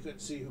anonymous. So you couldn't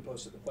see who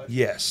posted the question.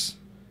 Yes.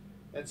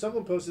 And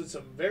someone posted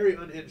some very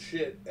unhinged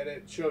shit, and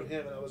it showed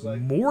him, and I was like...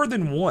 More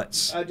than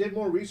once. I did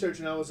more research,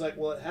 and I was like,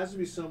 well, it has to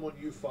be someone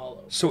you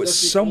follow. So it's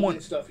that's someone... the only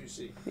stuff you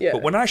see. Yeah.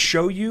 But when I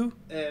show you,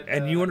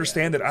 and you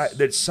understand that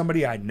that's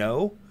somebody I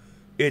know,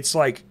 it's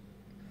like,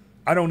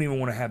 I don't even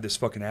want to have this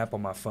fucking app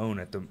on my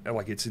phone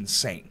like, it's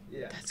insane.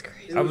 Yeah. That's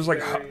crazy. I was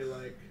like...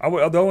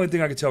 the only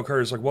thing I could tell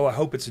Kurt is like, well, I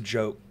hope it's a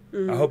joke.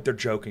 I hope they're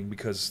joking,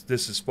 because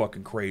this is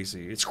fucking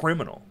crazy. It's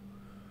criminal.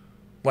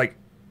 Like,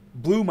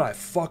 blew my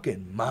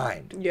fucking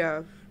mind.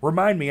 Yeah.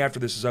 Remind me after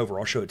this is over.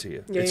 I'll show it to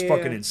you. It's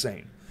fucking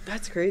insane.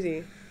 That's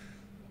crazy.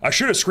 I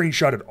should have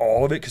screenshotted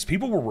all of it because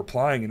people were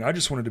replying, and I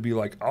just wanted to be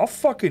like, I'll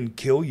fucking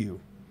kill you.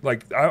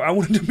 Like, I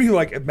wanted to be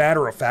like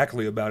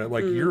matter-of-factly about it.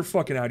 Like, you're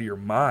fucking out of your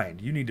mind.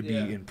 You need to be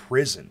in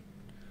prison.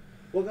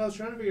 Well, I was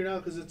trying to figure it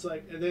out because it's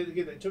like, and then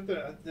again, they took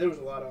there was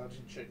a lot of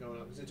shit going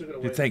on because they took it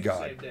away Thank the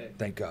God. same day.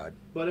 Thank God.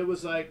 But it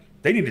was like...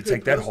 They need to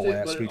take that whole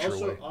ass feature away.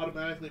 It also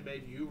automatically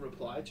made you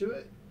reply to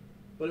it.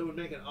 but it would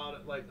make it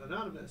like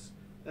anonymous.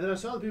 And then I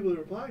saw the people that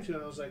were replying to it,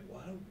 and I was like,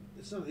 well,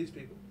 it's none of these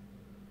people.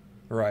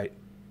 Right.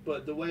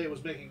 But the way it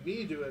was making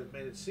me do it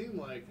made it seem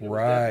like it was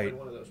right. definitely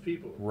one of those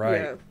people.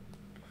 Right. Yeah.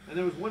 And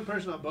there was one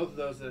person on both of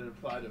those that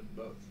applied to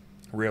both.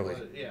 Really?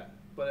 But, yeah.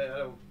 But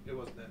it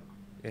wasn't them.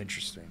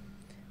 Interesting.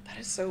 That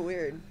is so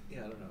weird.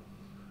 Yeah, I don't know.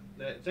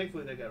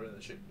 Thankfully, they got rid of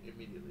that shit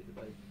immediately.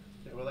 Like,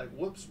 they were like,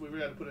 whoops, we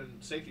got to put in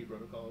safety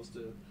protocols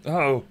to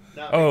not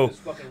make this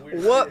fucking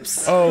weird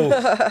whoops. shit.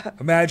 Oh,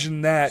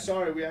 imagine that.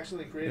 Sorry, we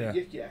accidentally created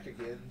Yik Yak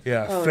again.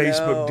 Yeah, oh,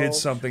 Facebook no. did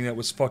something that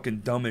was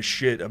fucking dumb as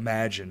shit.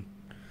 Imagine.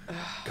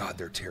 God,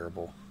 they're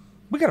terrible.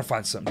 We got to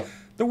find something.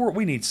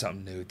 We need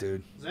something new,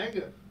 dude.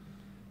 Zanga.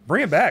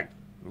 Bring it back.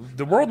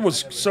 The world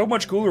was so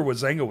much cooler when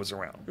Zanga was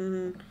around.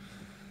 Mm-hmm.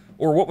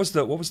 Or what was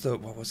the one?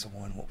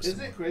 Isn't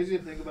it crazy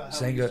to think about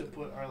how we used to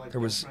put our like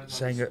friends on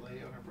display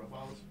on our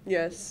profiles?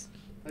 Yes.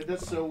 Like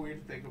that's so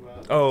weird to think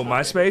about. Oh,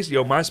 MySpace?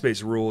 Yo,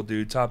 MySpace ruled,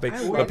 dude. Top 8.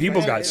 But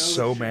people got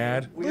so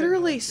mad.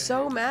 Literally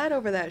so mad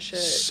over that shit.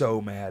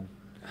 So mad.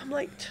 I'm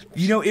like...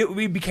 You know,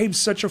 it became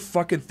such a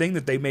fucking thing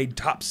that they made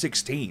top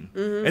 16.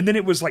 Mm-hmm. And then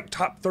it was like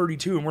top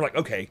 32. And we're like,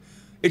 okay,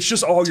 it's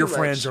just all your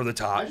friends are the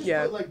top. I just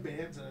put like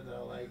bands in it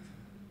though, like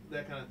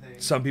that kind of thing.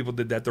 Some people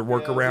did that, their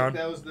workaround.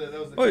 That was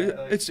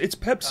the it's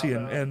Pepsi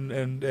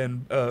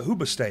and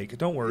Huba steak.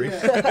 Don't worry.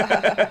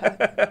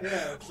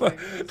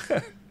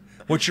 Yeah.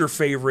 What's your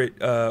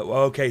favorite?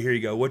 Okay, here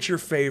you go. What's your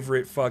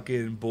favorite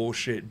fucking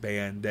bullshit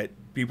band that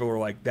people are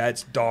like,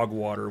 that's dog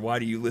water? Why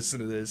do you listen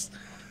to this?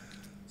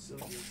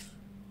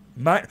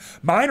 Mine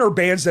are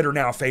bands that are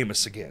now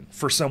famous again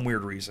for some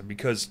weird reason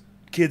because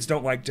kids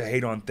don't like to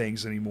hate on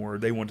things anymore.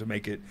 They want to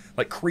make it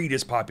like Creed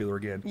is popular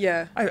again.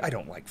 Yeah. I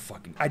don't like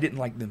I didn't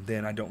like them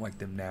then. I don't like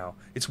them now.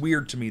 It's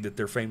weird to me that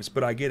they're famous,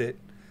 but I get it.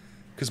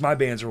 Because my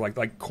bands are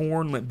like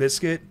Korn, Limp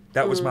Bizkit.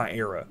 That was my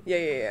era.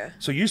 Yeah.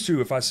 So used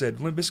to, if I said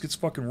Limp Bizkit's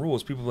fucking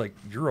rules, people were like,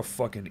 you're a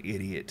fucking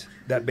idiot.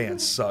 That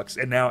band sucks.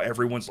 And now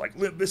everyone's like,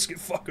 Limp Bizkit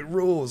fucking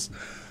rules.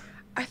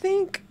 I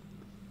think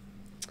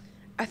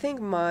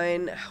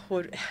mine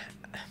would...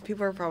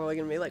 People are probably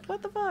going to be like,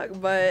 what the fuck?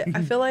 But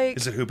I feel like...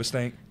 Is it Hoopa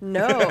Stank?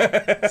 No,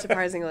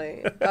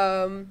 surprisingly.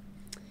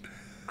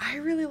 I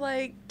really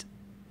liked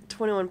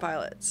 21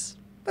 Pilots.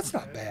 That's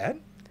not bad.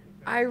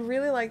 I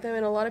really like them,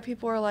 and a lot of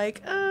people are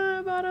like,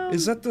 about them.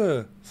 Is that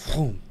the...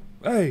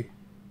 Hey.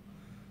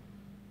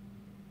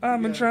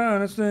 I've been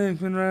trying to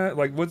think right.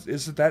 Like, what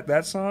is it?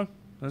 That song?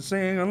 I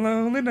sing a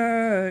lonely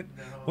night.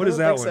 No. What is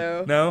that one?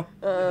 So.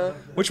 No?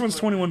 Which one's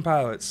 21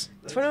 Pilots?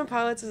 21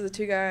 Pilots is the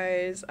two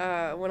guys.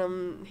 One of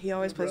them, he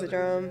always plays the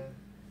drum.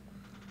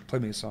 Play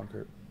me a song,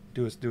 Kurt.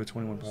 Do a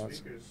 21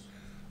 Pilots.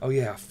 Oh,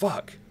 yeah.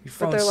 Fuck. Your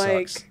phone but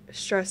they're sucks. like,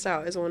 Stressed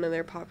Out is one of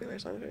their popular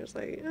songs. They're just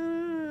like,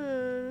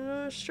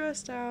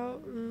 stressed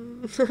out.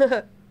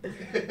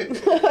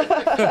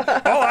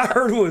 All I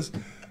heard was,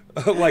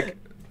 like,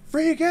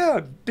 freak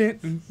out.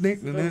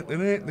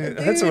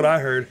 That's what I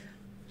heard.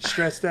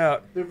 Stressed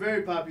out. They're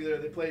very popular.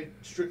 They play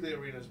strictly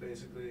arenas,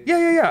 basically.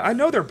 Yeah. I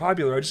know they're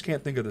popular. I just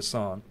can't think of the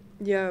song.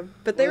 Yeah,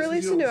 but they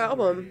released a new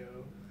album.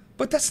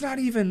 But that's not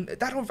even...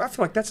 I feel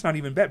like that's not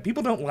even bad.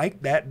 People don't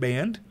like that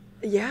band.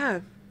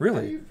 Yeah. Really?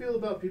 How do you feel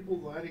about people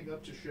lining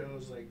up to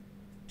shows like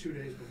 2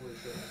 days before the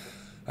show happens?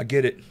 I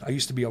get it. I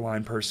used to be a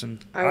line person.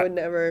 I would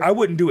never. I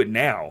wouldn't do it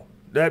now.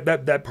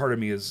 That part of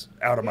me is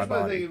out of my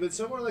body. Thing, if it's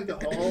somewhere like the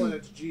hall and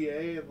it's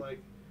GA and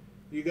like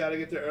you got to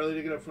get there early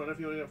to get up front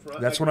if you want to get up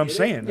front. That's what I'm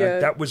saying. Yeah.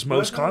 That was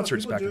most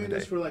concerts back in the day. Doing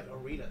this for like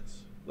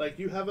arenas. Like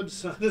you have a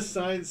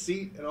assigned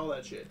seat and all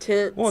that shit.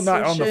 Tents. Well,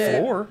 not on the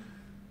floor.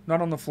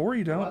 Not on the floor.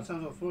 You don't. A lot of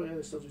times on the floor, yeah,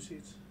 they still do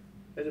seats.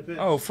 It depends.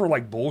 Oh, for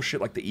like bullshit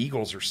like the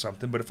Eagles or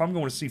something. But if I'm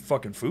going to see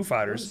fucking Foo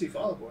Fighters, I see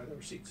Fall Out Boy. There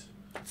were seats.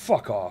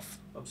 Fuck off.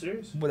 I'm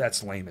serious. Well,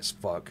 that's lame as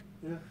fuck.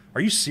 Yeah. Are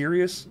you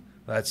serious?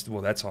 That's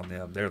on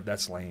them.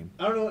 That's lame.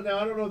 I don't know. Now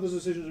I don't know if those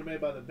decisions are made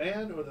by the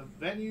band or the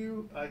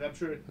venue. I'm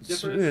sure it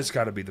differs. It's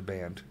got to be the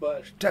band.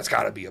 But that's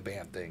got to be a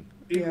band thing.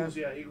 Eagles,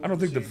 yeah. I don't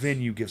think the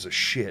venue gives a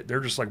shit.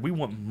 They're just like, we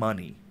want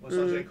money. What's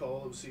J.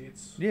 Cole of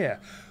seats? Yeah,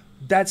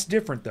 that's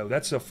different though.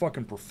 That's a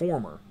fucking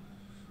performer.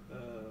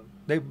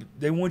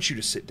 They want you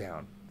to sit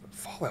down.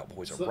 Fall Out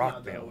Boy's a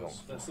rock band.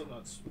 That's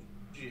Slipknot's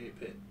GA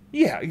pit.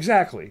 Yeah,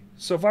 exactly.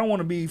 So if I want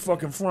to be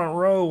fucking front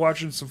row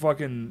watching some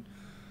fucking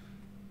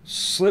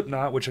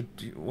Slipknot, which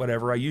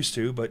whatever I used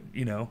to, but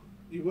you know.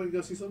 You wouldn't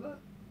go see Slipknot?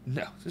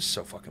 No, this is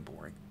so fucking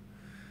boring.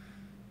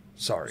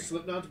 Sorry.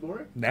 Slipknot's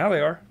boring? Now they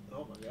are.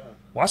 Oh my god.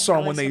 Well, I saw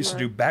them when they used to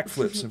do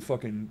backflips and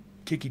fucking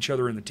kick each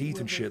other in the teeth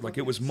and shit. Like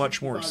it was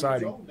much more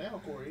exciting.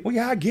 Well,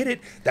 yeah, I get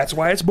it. That's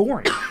why it's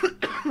boring.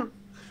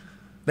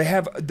 They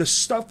have the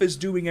stuff is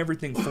doing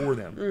everything for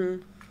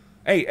them.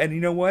 Hey, and you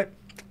know what?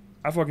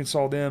 I fucking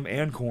saw them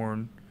and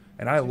Korn,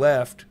 and I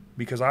left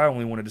because I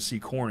only wanted to see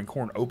Korn, and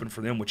Korn opened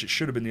for them, which it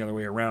should have been the other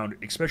way around,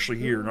 especially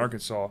here in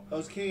Arkansas. Oh, it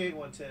was King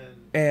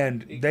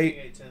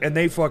 8110. And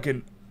they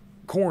fucking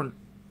Korn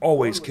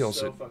always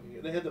kills it.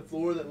 They had the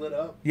floor that lit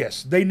up.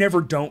 Yes, they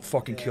never don't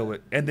fucking kill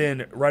it. And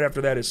then right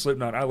after that is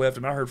Slipknot. I left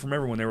and I heard from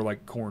everyone they were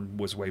like Korn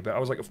was way better. I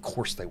was like, of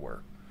course they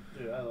were.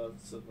 Dude, I love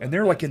stuff and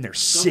they're like in their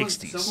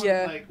 60s.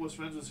 Someone like was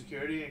friends with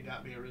security and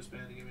got me a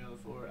wristband to get me on the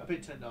floor. I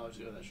paid $10 to go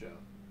to that show.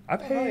 I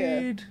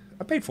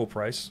paid full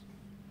price,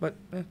 but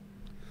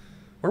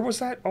where was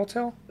that?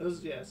 Alltel? It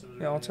was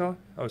Alltel.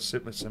 Oh,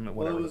 Simon,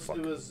 whatever. Well,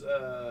 it was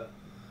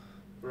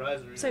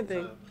Verizon. Same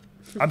thing.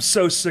 I'm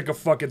so sick of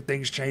fucking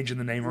things changing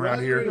the name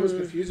around here. It was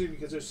confusing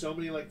because there's so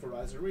many like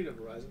Verizon Arena,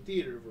 Verizon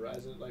Theater,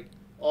 Verizon like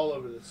all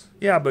over this.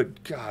 Yeah,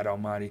 but God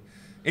Almighty.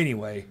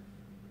 Anyway,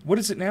 what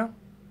is it now?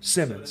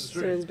 Simmons.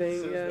 Simmons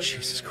Bank, yeah.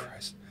 Jesus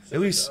Christ. At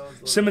least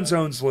Simmons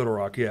owns Little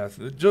Rock. Yeah,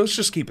 let's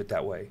just keep it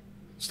that way.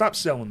 Stop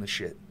selling the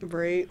shit.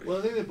 Right. Well,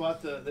 I think they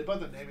bought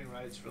the naming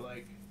rights for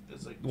like.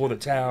 Well, the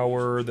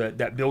tower,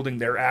 that building,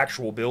 their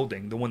actual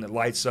building, the one that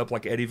lights up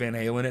like Eddie Van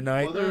Halen at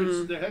night.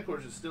 Well, their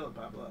headquarters is still in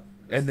Pine Bluff.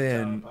 And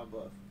then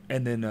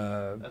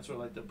that's where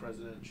like the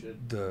president and shit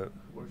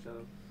works out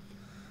of.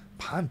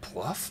 Pine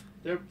Bluff?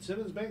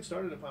 Simmons Bank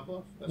started in Pine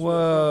Bluff.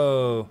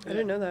 Whoa! I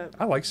didn't know that.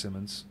 I like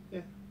Simmons. Yeah,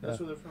 that's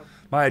where they're from.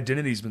 My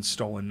identity's been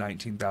stolen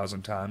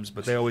 19,000 times,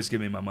 but they always give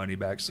me my money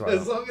back. So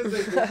as long as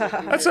they fix it.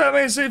 That's what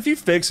I mean. So if you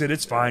fix it,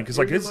 it's fine. Because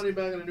like it's money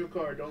back in a new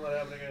car. Don't let it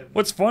happen again.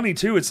 What's funny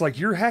too? It's like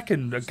you're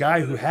hacking a guy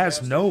who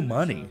has no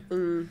money.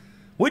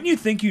 Wouldn't you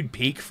think you'd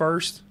peek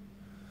first?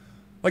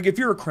 Like if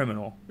you're a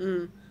criminal.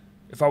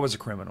 If I was a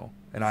criminal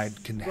and I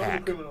can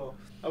hack.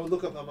 I would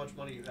look up how much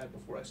money you had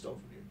before I stole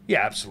from you.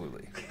 Yeah,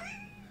 absolutely.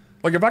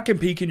 Like if I can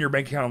peek in your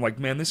bank account, I'm like,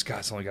 man, this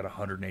guy's only got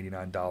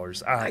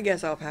 $189. I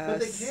guess I'll pass. But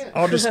they can't.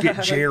 I'll just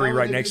get Jerry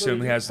right next to him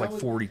who has like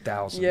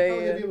 40,000. Yeah, How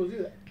would they be able to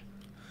do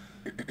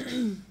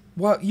that?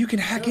 Well, you can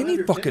hack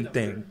any fucking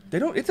thing. They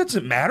don't. It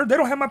doesn't matter. They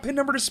don't have my PIN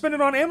number to spend it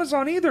on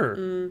Amazon either.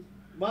 The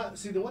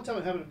one time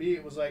it happened to me,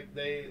 it was like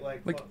they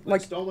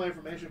stole my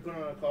information, put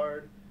it on a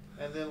card,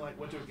 and then like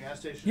went to a gas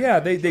station. Yeah,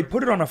 they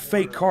put it on a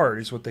fake card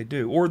is what they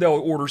do, or they'll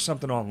order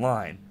something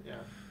online. Yeah.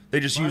 They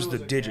just use the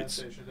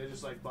digits. They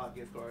just like bought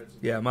gift cards.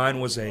 Yeah,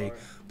 mine was a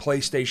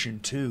PlayStation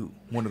 2,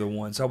 one of the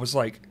ones. I was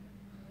like,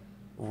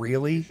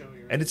 really?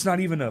 And it's not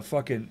even a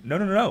fucking...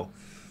 No.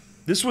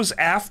 This was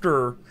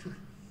after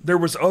there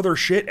was other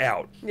shit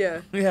out. Yeah.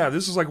 Yeah,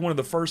 this was like one of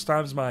the first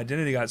times my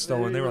identity got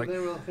stolen. They were like... I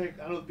don't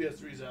know if the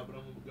PS3's out, but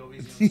I'm going to go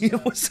easy on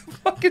it was a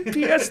fucking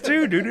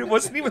PS2, dude. It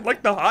wasn't even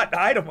like the hot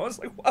item. I was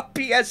like, what?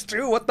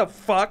 PS2? What the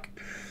fuck?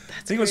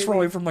 I think it was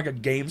probably from like a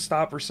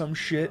GameStop or some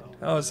shit.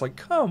 I was like,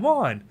 come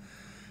on.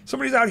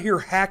 Somebody's out here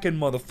hacking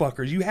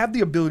motherfuckers. You have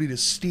the ability to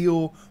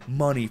steal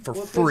money for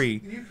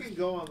free. You can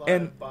go online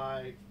and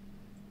buy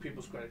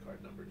people's credit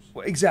card numbers.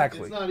 Well,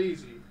 exactly. It's not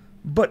easy.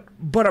 But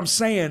I'm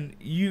saying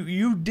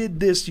you did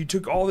this. You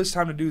took all this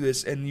time to do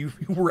this, and you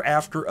were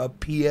after a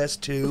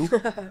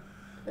PS2.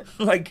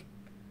 Like,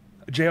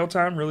 jail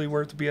time really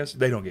worth the PS?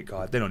 They don't get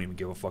caught. They don't even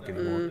give a fuck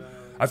anymore.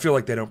 I feel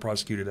like they don't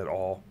prosecute it at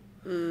all.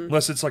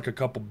 Unless it's like a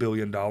couple $1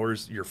 billion,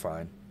 you're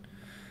fine.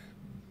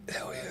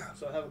 Hell yeah.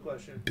 So I have a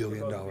question. $1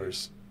 billion.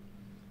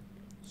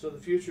 So the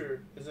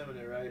future is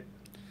imminent, right?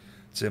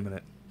 It's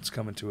imminent. It's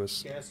coming to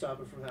us. Can't stop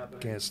it from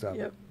happening. Can't stop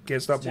Yep. it.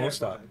 Can't stop, won't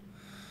stop.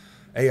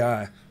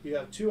 AI. You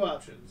have two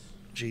options.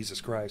 Jesus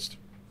Christ.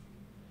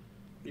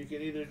 You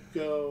can either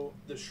go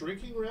the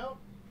shrinking route,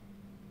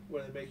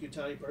 where they make you a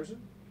tiny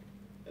person,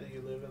 and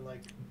you live in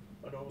like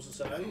a normal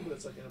society, but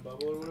it's like in a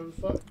bubble or whatever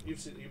the fuck. You've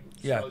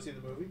probably seen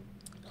the movie.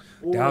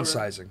 Or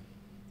Downsizing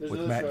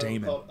with Matt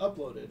Damon. Called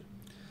Uploaded.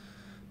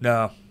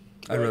 No,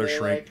 I'd rather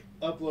shrink.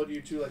 Like, upload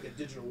you to like a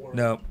digital world.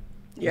 No.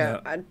 Yeah,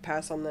 no. I'd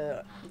pass on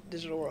the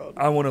digital world.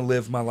 I want to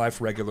live my life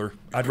regular.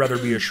 I'd rather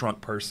be a shrunk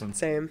person.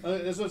 Same.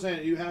 That's what I'm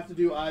saying. You have to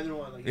do either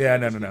one. Like, yeah,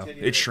 no.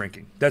 It's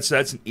shrinking. That's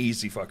an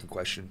easy fucking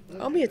question.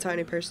 I'll be a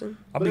tiny person.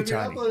 I'll be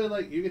tiny. You're uploaded,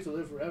 like, you get to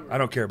live forever. I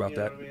don't care about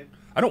that. What I mean?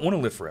 I don't want to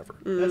live forever.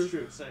 That's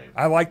true. Same.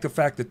 I like the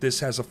fact that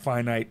this has a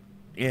finite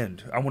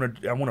end. I want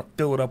to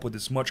fill it up with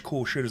as much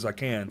cool shit as I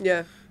can.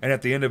 Yeah. And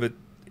at the end of it,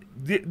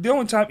 the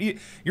only time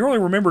you're only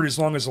remembered as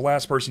long as the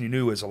last person you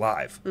knew is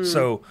alive.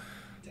 So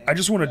I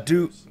just want to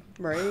do.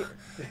 Right.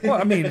 Well,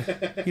 I mean,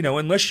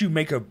 unless you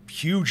make a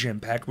huge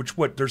impact, which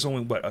there's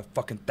only a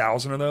fucking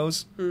 1,000 of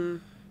those.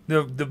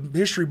 The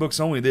history book's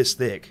only this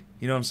thick.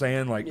 You know what I'm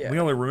saying? Like we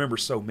only remember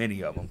so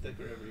many of them.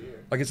 Thicker every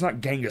year. Like it's not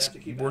Genghis.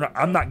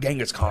 I'm not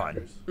Genghis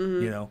Khan.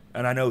 And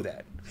I know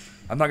that.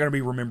 I'm not going to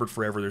be remembered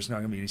forever. There's not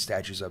going to be any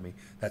statues of me.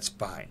 That's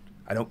fine.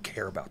 I don't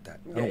care about that.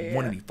 I don't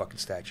want any fucking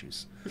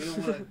statues. You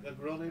don't want a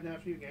grill named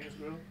after you, Genghis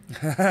Grill?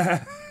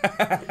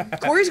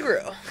 Corey's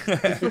Grill.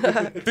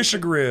 Fisher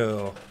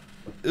Grill.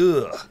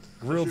 Ugh.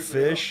 Grilled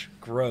fish.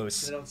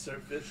 Gross. They don't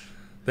serve fish.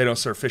 They don't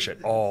serve fish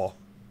at all.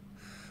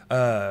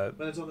 But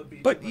it's on the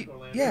beach. But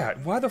yeah,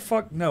 why the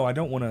fuck? No, I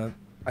don't want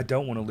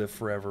to live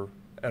forever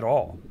at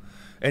all.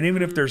 And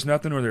even if there's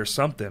nothing or there's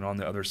something on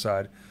the other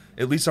side,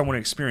 at least I want to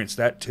experience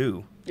that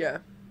too. Yeah.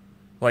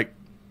 Like,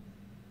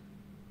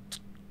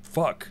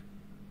 fuck.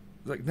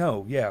 Like,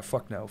 no, yeah,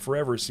 fuck no.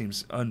 Forever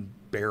seems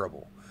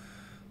unbearable.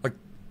 Like,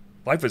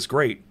 life is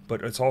great,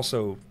 but it's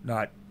also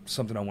not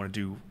something I want to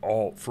do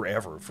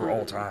forever, for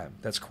all time.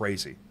 That's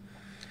crazy.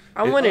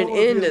 I want an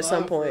end at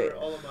some point.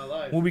 All of my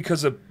life. Well,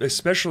 because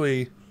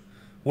especially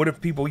What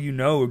if people you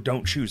know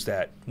don't choose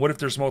that? What if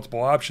there's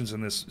multiple options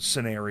in this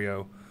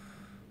scenario?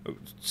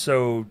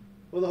 So...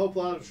 Well, the whole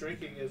plot of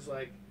Shrinking is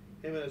like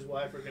him and his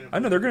wife are going to... I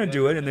know they're going to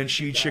do it, and then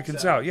she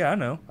chickens out. Yeah, I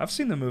know. I've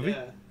seen the movie.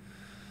 Yeah.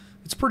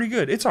 It's pretty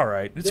good. It's all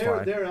right. It's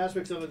fine. There are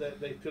aspects of it that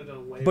they could have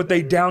done way But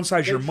better. they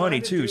downsize your They money,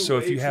 tried to too. do So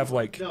if way you have, too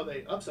like... No,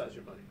 they upsize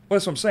your money. Well,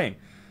 that's what I'm saying.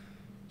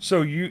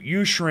 So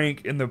you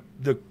shrink, and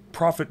the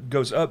profit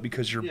goes up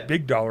because you're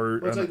big dollar...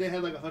 Well, it's like they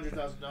had like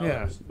 $100,000,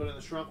 Yeah. but in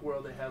the Shrunk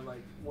world, they had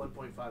like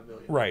 $1.5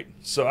 million. Right.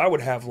 So I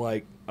would have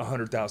like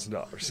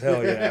 $100,000.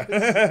 Hell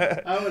yeah.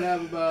 I would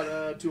have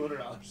about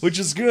 $200. Which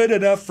is good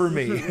enough for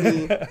me.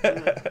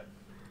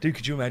 Dude,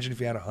 could you imagine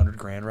if you had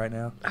 $100,000 right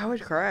now? I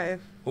would cry.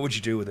 What would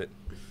you do with it?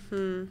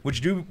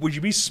 Would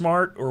you be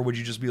smart, or would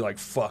you just be like,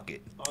 fuck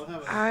it?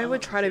 I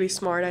would try to be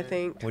smart, I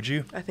think. Would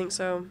you? I think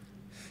so.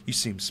 You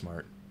seem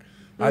smart.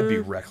 I'd be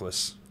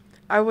reckless.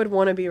 I would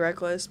want to be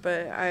reckless,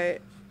 but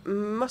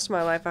most of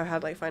my life I've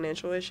had like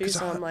financial issues,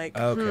 so I'm like,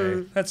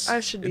 okay, I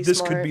should be this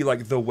smart. could be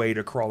like the way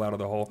to crawl out of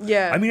the hole.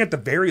 Yeah. I mean, at the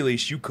very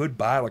least, you could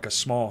buy like a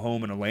small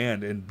home and a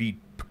land and be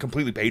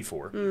completely paid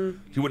for. You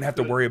wouldn't have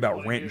to worry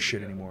about rent and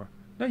shit anymore.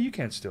 No, you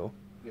can still.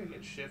 You can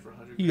get shit for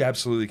 $100,000. You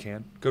absolutely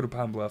can. Go to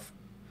Pine Bluff,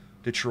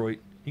 Detroit.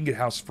 You can get a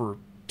house for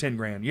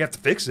 $10,000. You have to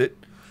fix it,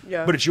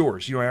 but it's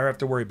yours. You don't ever have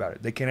to worry about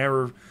it. They can't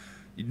ever.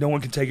 No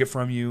one can take it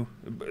from you.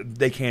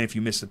 They can if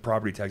you miss the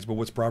property tax. But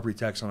what's property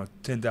tax on a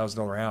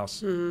 $10,000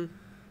 house?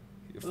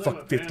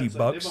 Fuck, $50. They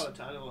bought a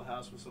tiny little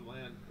house with some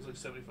land. It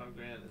was like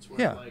 $75,000. It's worth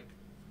like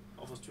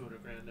almost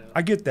 $200,000 now.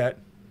 I get that,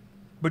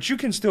 but you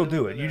can still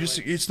do it. You just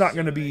it's not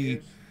going to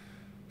be.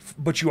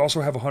 But you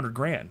also have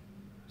 $100,000,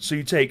 so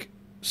you take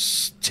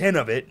 10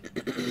 of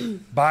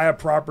it, buy a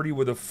property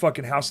with a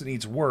fucking house that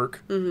needs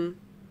work, and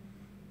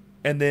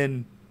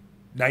then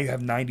now you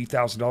have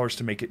 $90,000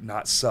 to make it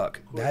not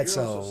suck. Well, That's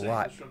you're a also saying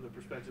lot. this from the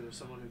perspective of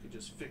someone who could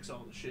just fix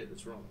all the shit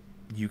that's wrong.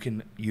 You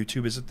can.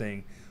 YouTube is a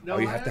thing. No,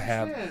 all you I have to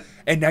have, understand.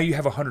 and now you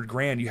have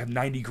 $100,000. You have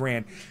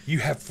 $90,000. You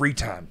have free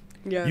time.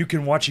 Yeah. You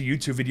can watch a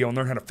YouTube video and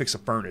learn how to fix a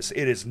furnace.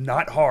 It is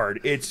not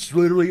hard. It's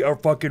literally a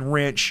fucking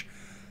wrench.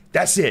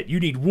 That's it. You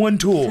need one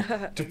tool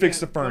to fix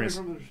the furnace.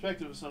 Coming from the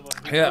perspective of someone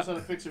who Yeah. knows how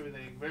to fix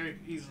everything very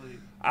easily.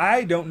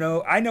 I don't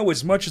know. I know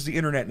as much as the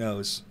internet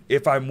knows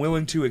if I'm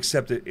willing to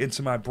accept it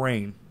into my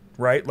brain,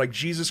 right? Like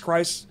Jesus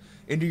Christ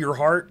into your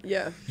heart,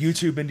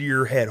 YouTube into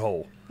your head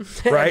hole,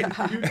 right?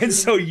 And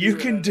so you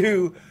can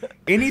do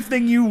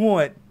anything you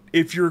want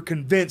if you're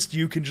convinced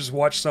you can just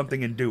watch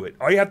something and do it.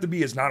 All you have to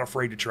be is not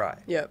afraid to try.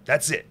 Yep.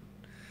 That's it.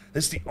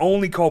 That's the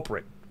only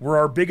culprit. We're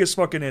our biggest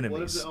fucking enemies.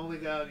 What if the only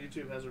guy on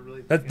YouTube has a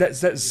really...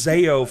 That's that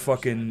Zayo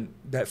fucking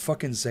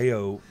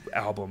Zayo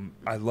album.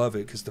 I love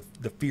it because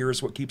the fear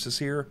is what keeps us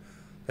here.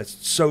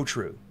 That's so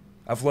true.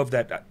 I've loved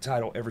that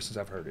title ever since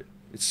I've heard it.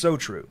 It's so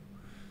true.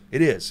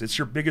 It is. It's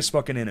your biggest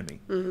fucking enemy.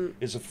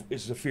 Is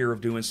the fear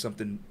of doing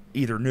something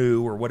either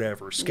new or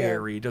whatever,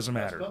 scary. It doesn't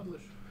matter.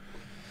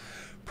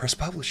 Press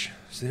publish.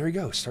 So there you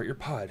go. Start your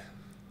pod.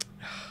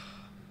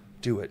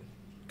 Do it.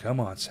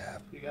 Come on,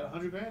 Sab. You got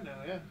 $100,000 now,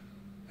 yeah.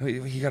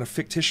 You got a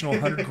fictional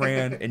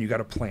 $100,000 and you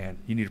got a plan.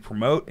 You need to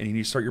promote and you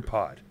need to start your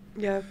pod.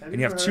 Yeah. And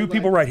you have two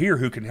people right here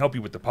who can help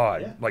you with the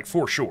pod, like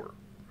for sure.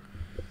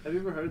 Have you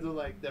ever heard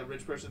the that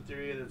rich person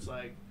theory that's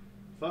like,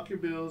 fuck your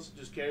bills,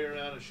 just carry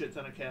around a shit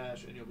ton of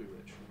cash and you'll be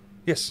rich?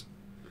 Yes.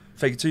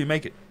 Fake it till you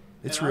make it.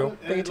 It's real.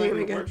 And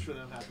it works for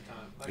them half the time.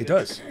 Like it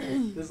does.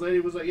 This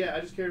lady was like, yeah, I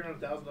just carry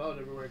around $1,000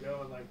 everywhere I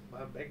go and like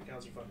my bank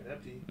accounts are fucking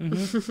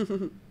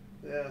empty.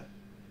 Yeah.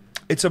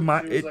 It's a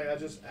like, I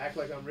just act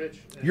like I'm rich.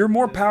 You're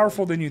more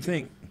powerful than you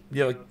think.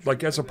 Yeah,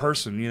 like as a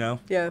person, you know?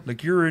 Yeah.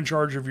 Like you're in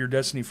charge of your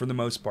destiny for the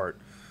most part.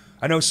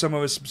 I know some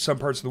of us, some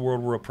parts of the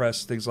world were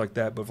oppressed, things like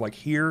that, but like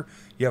here,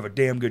 you have a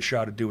damn good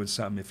shot of doing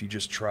something if you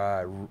just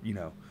try, you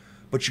know.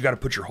 But you got to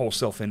put your whole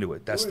self into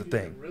it. That's the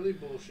thing. Really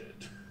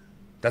bullshit.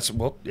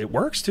 Well, it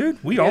works,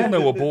 dude. We all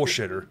know a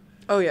bullshitter.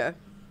 Oh, yeah.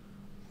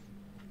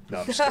 No,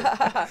 I'm just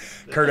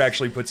kidding. Kurt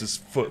actually puts his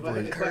foot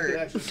where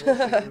Kurt.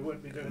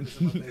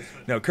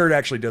 No, Kurt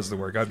actually does the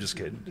work. I'm just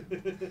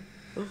kidding.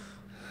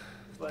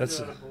 That's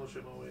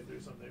bullshit my way through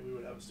something. We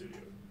would have a studio.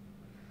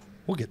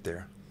 We'll get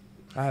there.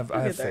 I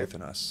have faith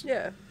in us.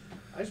 Yeah.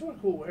 I just want a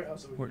cool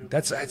warehouse.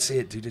 That's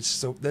it, dude.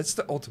 That's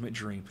the ultimate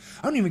dream.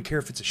 I don't even care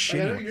if it's a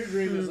shitty. I know your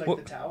dream is like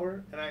the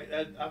tower,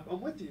 and I'm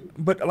with you.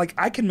 But like,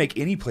 I can make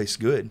any place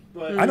good.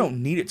 But I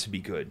don't need it to be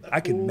good. I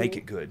can make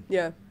it good.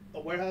 Yeah. A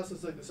warehouse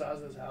that's like the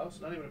size of this house,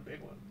 not even a big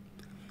one.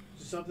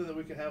 Just something that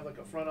we can have like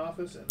a front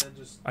office and then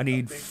just. I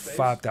need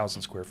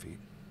 5,000 square feet.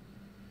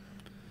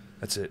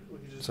 That's it.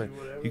 So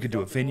you could do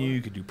a venue,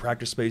 you could do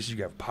practice spaces, you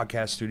could have a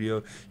podcast studio,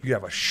 you could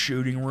have a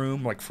shooting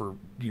room like for,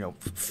 you know,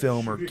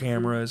 film or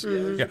cameras.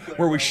 Yeah,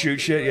 where we shoot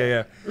shit.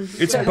 Yeah.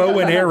 It's bow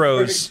and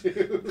arrows.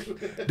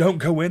 Don't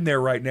go in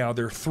there right now.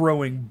 They're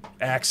throwing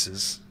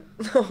axes.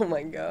 Oh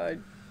my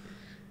God.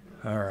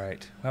 All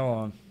right. How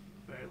long?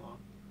 Very long.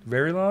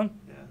 Very long?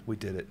 Yeah. We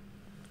did it.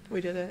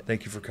 We did it.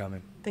 Thank you for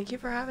coming. Thank you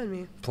for having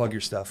me. Plug your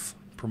stuff.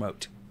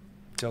 Promote.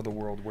 Tell the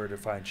world where to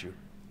find you.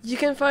 You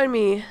can find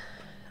me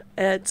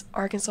at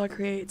Arkansas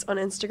Creates on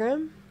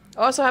Instagram.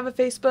 I also have a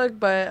Facebook,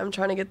 but I'm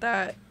trying to get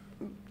that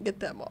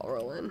ball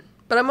rolling.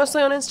 But I'm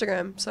mostly on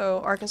Instagram,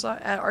 so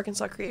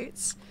Arkansas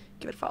Creates.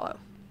 Give it a follow.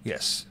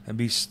 Yes,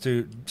 and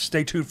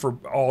stay tuned for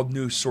all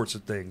new sorts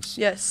of things.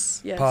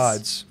 Yes.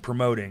 Pods,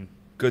 promoting,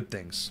 good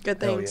things.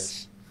 Good Hell things.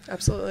 yes.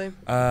 Absolutely.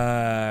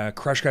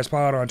 Crashcast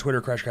Pod on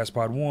Twitter, Crashcast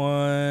Pod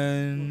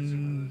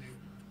 1.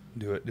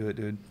 Do it,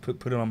 dude.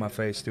 Put it on my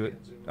face. Do it.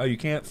 Oh, you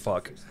can't?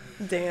 Fuck.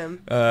 Damn.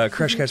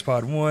 Crashcast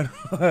Pod 1.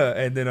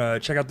 And then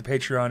check out the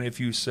Patreon if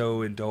you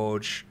so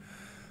indulge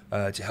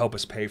to help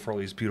us pay for all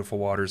these beautiful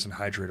waters and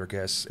hydrate our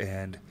guests.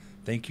 And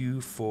thank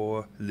you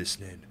for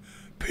listening.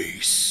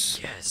 Peace.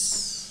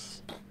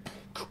 Yes.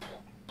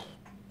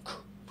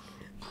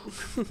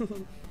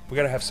 We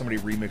gotta have somebody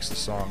remix the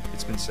song.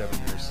 It's been 7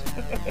 years.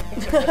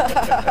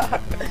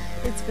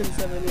 It's been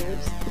 7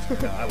 years.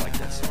 No, I like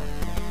that song.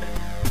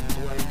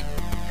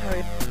 How